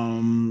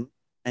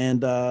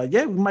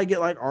 Yeah, we might get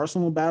like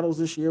Arsenal battles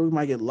this year. We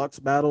might get Lux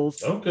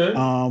battles. Okay.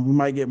 We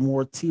might get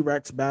more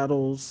T-Rex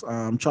battles.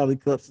 Charlie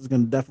Clips is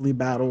going to definitely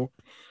battle.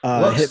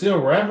 Lux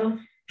still rapping?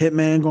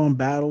 Hitman going to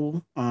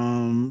battle.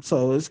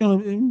 So it's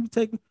going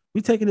to we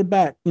taking it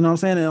back. You know what I'm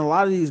saying? And a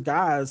lot of these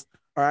guys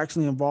are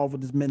actually involved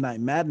with this Midnight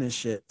Madness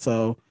shit.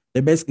 So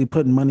they're basically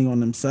putting money on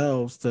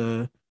themselves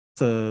to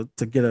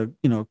get a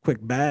quick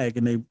bag,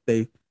 and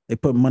they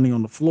put money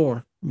on the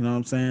floor. You know what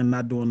I'm saying?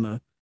 Not doing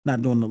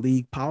the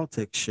league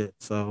politics shit.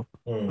 So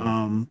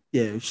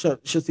yeah, should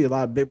see a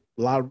lot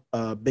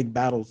of big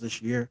battles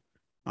this year.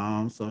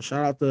 So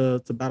shout out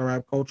to battle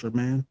rap culture,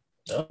 man.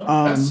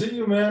 I see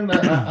you, man.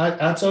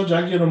 I told you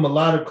I give them a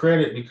lot of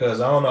credit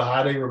because I don't know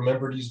how they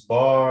remember these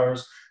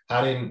bars,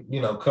 how they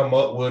come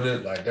up with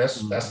it. Like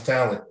that's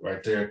talent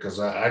right there. Because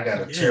I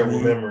got a terrible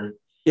memory.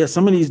 Yeah,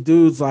 some of these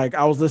dudes, like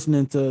I was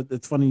listening to.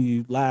 It's funny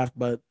you laughed,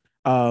 but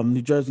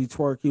New Jersey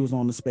Twerk, he was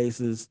on the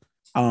Spaces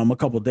a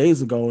couple of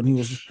days ago, and he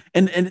was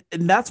and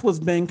that's what's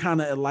been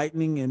kind of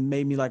enlightening and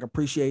made me like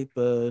appreciate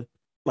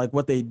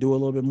what they do a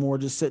little bit more,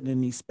 just sitting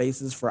in these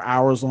spaces for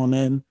hours on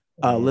end,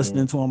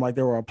 listening to them like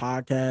they were a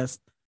podcast.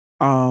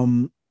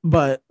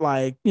 But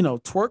like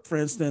Twerk, for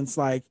instance,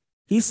 like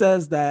he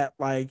says that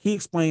like he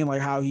explained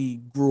like how he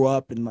grew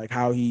up and like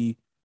how he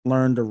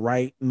learned to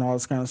write and all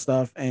this kind of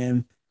stuff,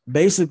 and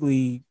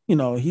basically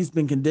he's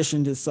been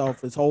conditioned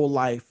himself his whole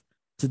life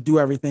to do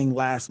everything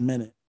last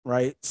minute,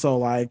 right? So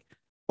like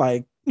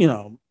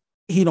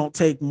he don't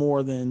take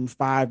more than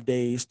 5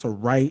 days to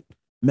write,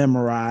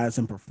 memorize,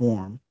 and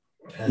perform.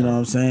 You know what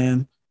I'm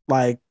saying?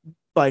 Like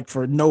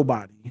for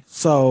nobody.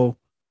 So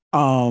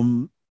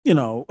and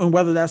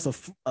whether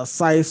that's a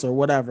size or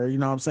whatever, you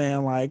know what I'm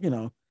saying? Like,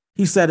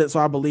 he said it, so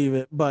I believe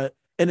it.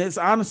 And it's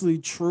honestly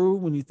true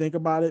when you think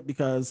about it,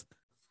 because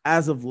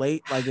as of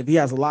late, like if he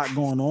has a lot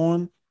going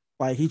on,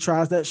 like he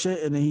tries that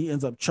shit and then he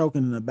ends up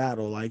choking in the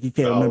battle. Like he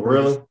can't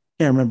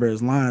remember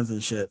his lines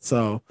and shit.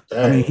 So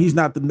he's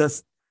not the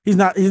best. He's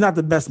not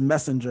the best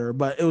messenger.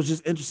 But it was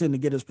just interesting to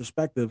get his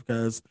perspective,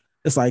 because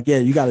it's like, yeah,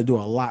 you got to do a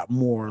lot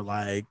more.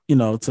 Like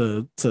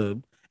to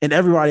and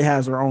everybody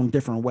has their own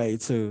different way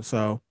too.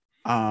 So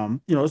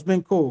it's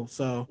been cool.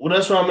 So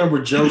that's what I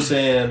remember Joe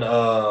saying.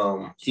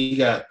 He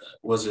got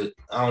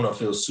I don't know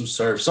if it was Sue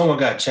Surf. Someone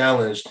got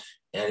challenged.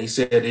 And he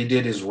said they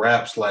did his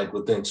raps like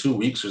within 2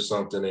 weeks or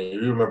something, and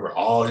you remember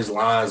all his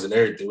lines and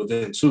everything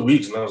within 2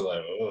 weeks. And I was like,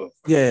 oh,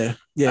 yeah.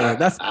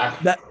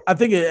 I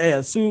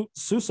think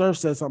Sue Surf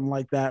said something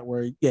like that,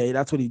 where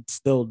that's what he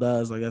still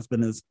does. Like that's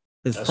been his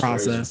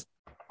process.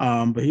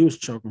 Crazy. But he was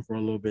choking for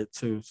a little bit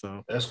too.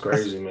 So that's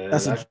crazy, man.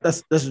 That's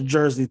a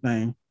Jersey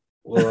thing.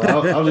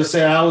 Well, I was just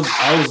saying, I was.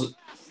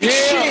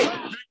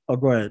 Yeah. Oh,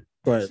 go ahead.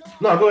 No,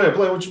 go ahead.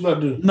 Play what you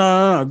about to do.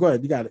 No. Go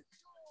ahead. You got it.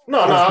 No,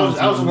 I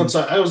was going to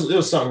talk. It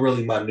was something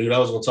really minute. I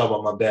was going to talk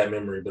about my bad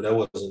memory, but that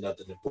wasn't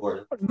nothing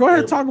important. Go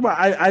ahead, talk about.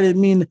 I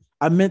didn't mean.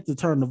 I meant to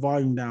turn the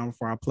volume down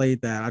before I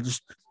played that. I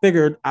just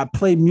figured I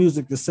played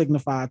music to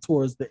signify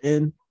towards the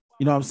end.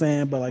 You know what I'm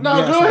saying? But like, no,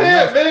 go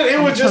ahead, man.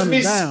 It was just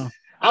me.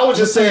 I was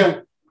just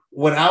saying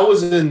when I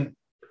was in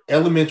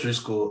elementary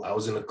school, I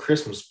was in a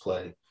Christmas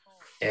play,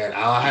 and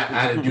I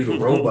had to do the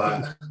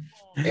robot.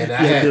 And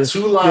I had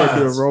 2 lines.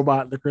 Do a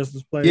robot in the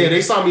Christmas play. Yeah,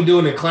 they saw me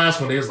doing it in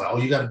class when they was like, "Oh,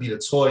 you got to be the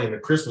toy in the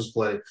Christmas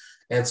play."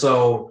 And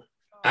so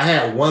I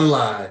had 1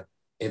 line,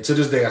 and to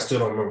this day, I still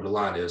don't remember the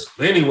line is.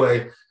 But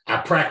anyway, I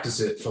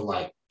practiced it for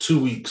like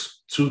 2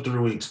 weeks,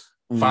 2-3 weeks.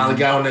 Finally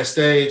got on that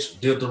stage,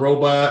 did the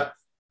robot,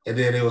 and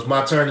then it was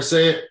my turn to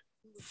say it.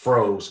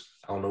 Froze.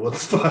 I don't know what the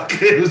fuck.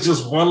 It was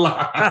just 1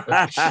 line.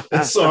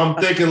 And so I'm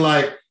thinking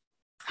like,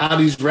 how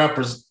these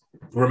rappers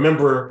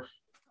remember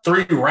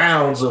 3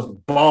 rounds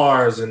of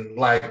bars and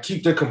like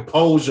keep their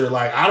composure.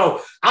 Like I don't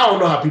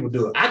know how people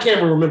do it. I can't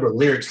even remember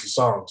lyrics to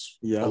songs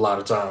a lot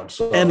of times.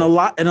 So. And a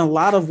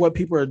lot of what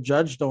people are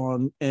judged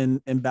on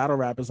in battle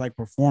rap is like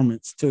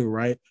performance too,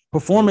 right?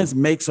 Performance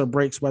makes or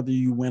breaks whether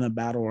you win a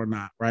battle or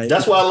not, right?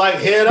 That's why I like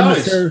Head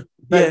Ice.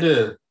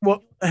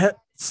 Well,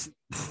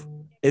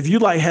 if you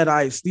like Head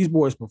Ice, these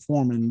boys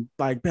performing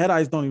like Head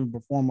Ice don't even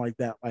perform like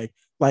that.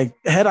 Like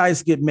Head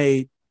Ice get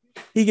made.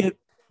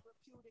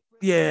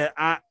 Yeah.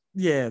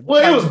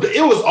 Well,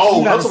 it was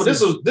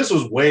old. This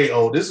was way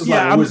old. This is like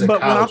I was in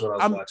college when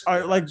I was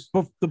watching. Like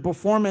the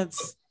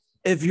performance.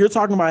 If you're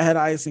talking about Head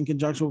Ice in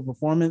conjunction with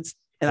performance,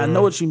 and I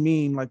know what you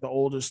mean, like the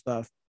older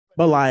stuff,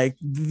 but like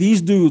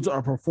these dudes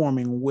are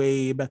performing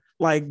way better.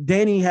 Like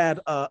Danny had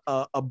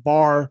a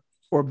bar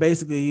where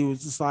basically he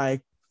was just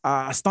like,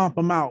 I stomp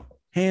him out,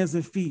 hands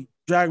and feet,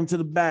 drag him to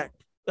the back.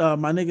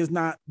 My nigga's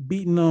not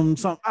beating them.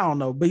 Something I don't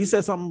know, but he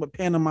said something about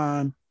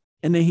pantomime,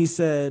 and then he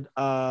said.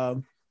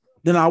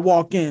 Then I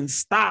walk in,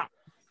 stop,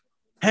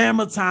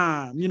 hammer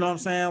time. You know what I'm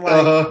saying?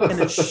 Like, and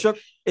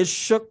it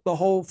shook the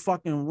whole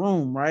fucking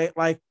room, right?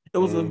 Like it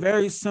was a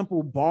very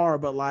simple bar,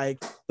 but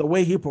like the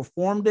way he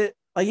performed it,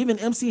 like even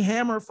MC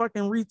Hammer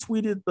fucking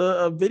retweeted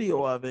the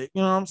video of it.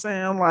 You know what I'm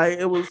saying? Like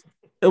it was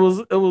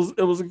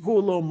a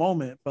cool little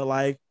moment, but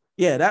like,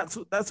 yeah, that's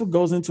what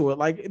goes into it.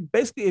 Like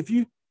basically, if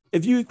you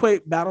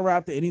equate battle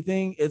rap to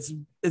anything, it's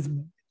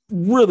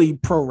really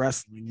pro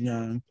wrestling,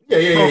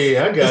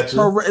 Yeah, I got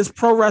you. It's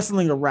pro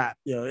wrestling a rap,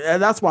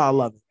 and that's why I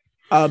love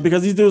it.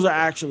 Because these dudes are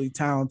actually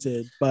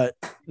talented, but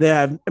they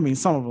have,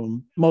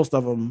 most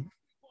of them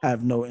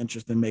have no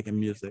interest in making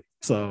music.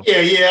 So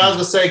yeah, I was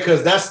gonna say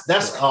because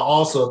that's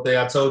also a thing.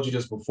 I told you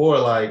this before.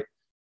 Like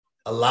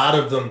a lot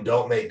of them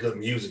don't make good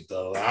music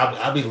though.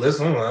 I be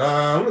listening.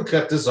 I'm gonna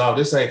cut this off.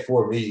 This ain't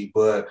for me.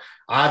 But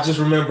I just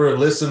remember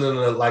listening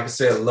to, like I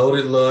said,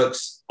 Loaded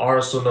Lux,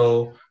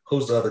 Arsenal.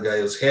 Who's the other guy?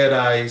 It was Head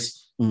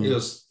Ice. It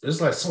was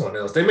like someone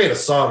else. They made a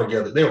song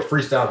together. They were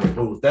freestyling in the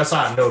booth. That's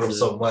how I know them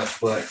so much.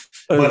 But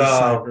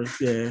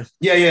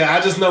yeah.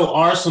 I just know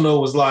Arsenal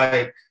was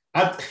like,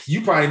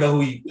 you probably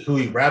know who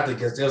he rapped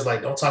against. It was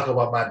like, don't talk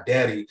about my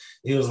daddy.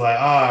 He was like,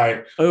 all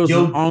right,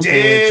 yo,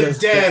 dead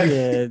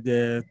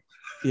daddy.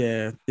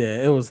 Yeah.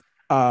 It was.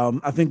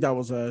 I think that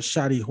was a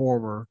Shadi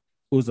Horror,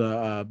 who's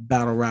a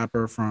battle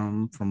rapper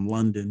from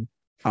London.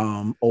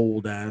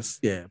 Old ass.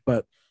 Yeah,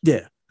 but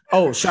yeah.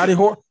 Oh,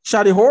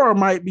 Shadi Horror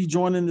might be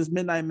joining this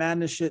Midnight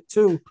Madness shit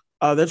too.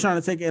 They're trying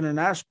to take it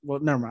international. Well,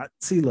 never mind.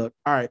 See, look.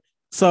 All right.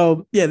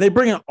 So yeah, they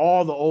bringing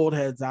all the old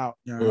heads out.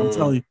 I'm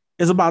telling you,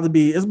 it's about to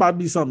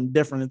be something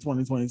different in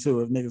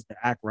 2022 if niggas can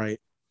act right.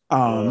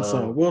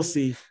 So we'll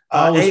see.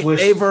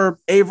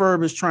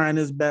 Averb is trying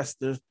his best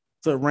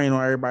to rain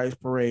on everybody's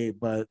parade,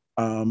 but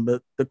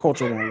the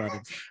culture won't let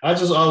him. I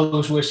just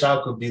always wish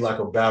I could be like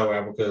a battle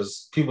rapper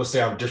because people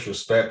say I'm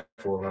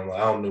disrespectful, and I'm like,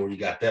 I don't know where you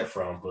got that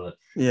from, but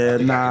yeah, I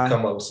can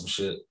come up with some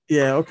shit.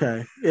 Yeah,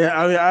 okay, yeah.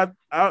 I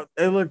mean,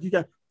 hey, look, you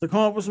got to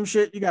come up with some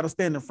shit. You got to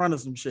stand in front of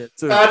some shit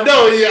too. I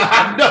know.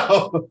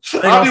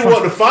 I'll be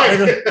wanting to fight.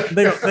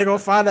 They gonna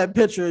find that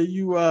picture of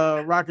you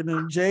rocking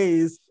them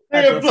J's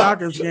at the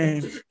Falcons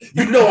game.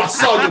 You know, I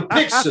saw your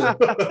picture.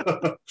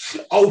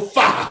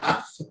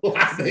 05.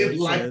 I didn't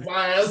like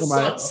my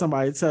ass.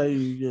 Somebody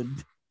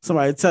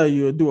tell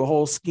you do a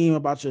whole scheme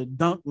about your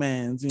dunk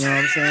mans. You know what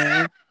I'm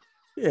saying?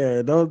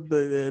 Yeah, don't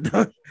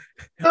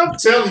I'm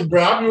telling you,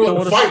 bro. I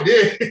want to fight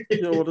there.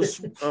 You know,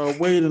 with a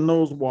wade in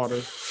those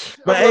waters.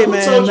 But hey,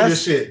 man, told you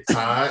this shit,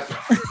 Todd.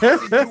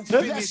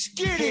 Let's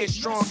get it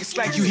strong. It's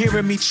like you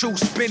hearing me chew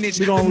spinach.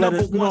 We're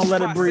gonna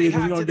let it breathe,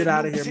 and we're gonna get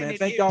out of here, man.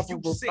 Thank y'all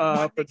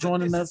for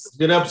joining us.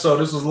 Good episode.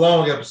 This was a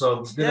long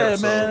episode.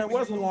 Man, it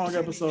was a long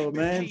episode,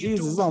 man.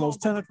 Jesus, it's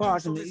almost 10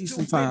 o'clock in the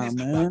Eastern time,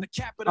 man.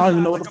 I don't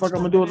even know what the fuck I'm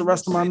gonna do with the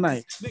rest of my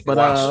night. But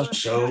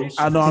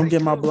I know I'm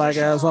getting my black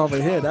ass off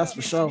of here. That's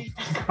for sure.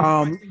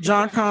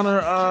 John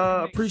Connor,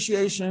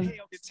 appreciation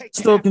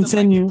still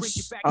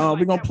continues.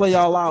 We're gonna play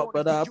y'all out,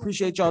 but I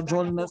appreciate y'all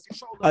joining us.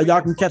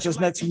 Y'all can catch us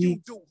next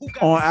week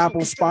on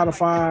Apple,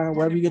 Spotify,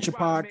 wherever you get your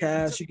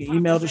podcasts. You can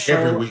email the show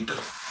every week.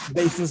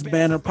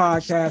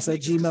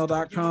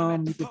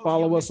 basisbannerpodcast@gmail.com. You can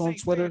follow us on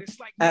Twitter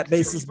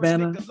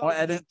 @basisbanner or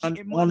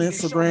on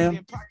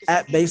Instagram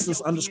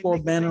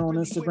 @basis_banner on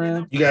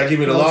Instagram. You gotta give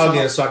me the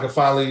login so I can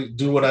finally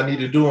do what I need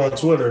to do on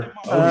Twitter.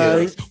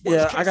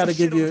 Yeah, I gotta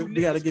give you.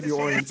 We gotta give you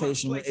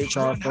orientation with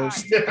HR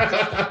first.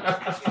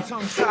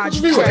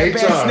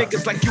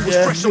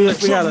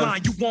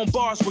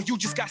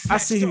 I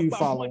see who you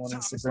follow on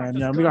Instagram.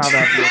 Yeah, we gotta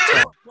have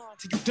that talk.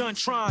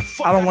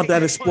 I don't want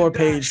that Explore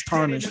page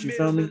tarnished. You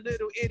feel me? All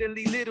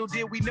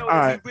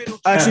right.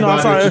 Actually, no,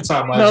 I'm sorry.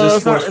 No,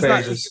 it's not.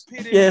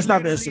 Yeah, it's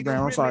not the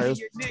Instagram. I'm sorry.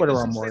 It's Twitter.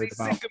 I'm worried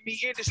about.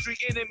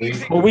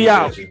 But we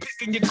out.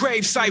 Until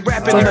next time.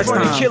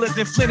 Killers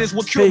and flinters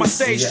will kill my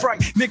stage fright.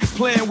 Niggas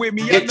playing with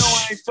me. I know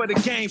I ain't for the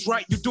games,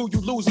 right? You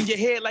losing your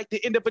head like the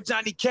end of a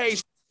Johnny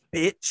Cage.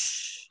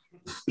 Bitch.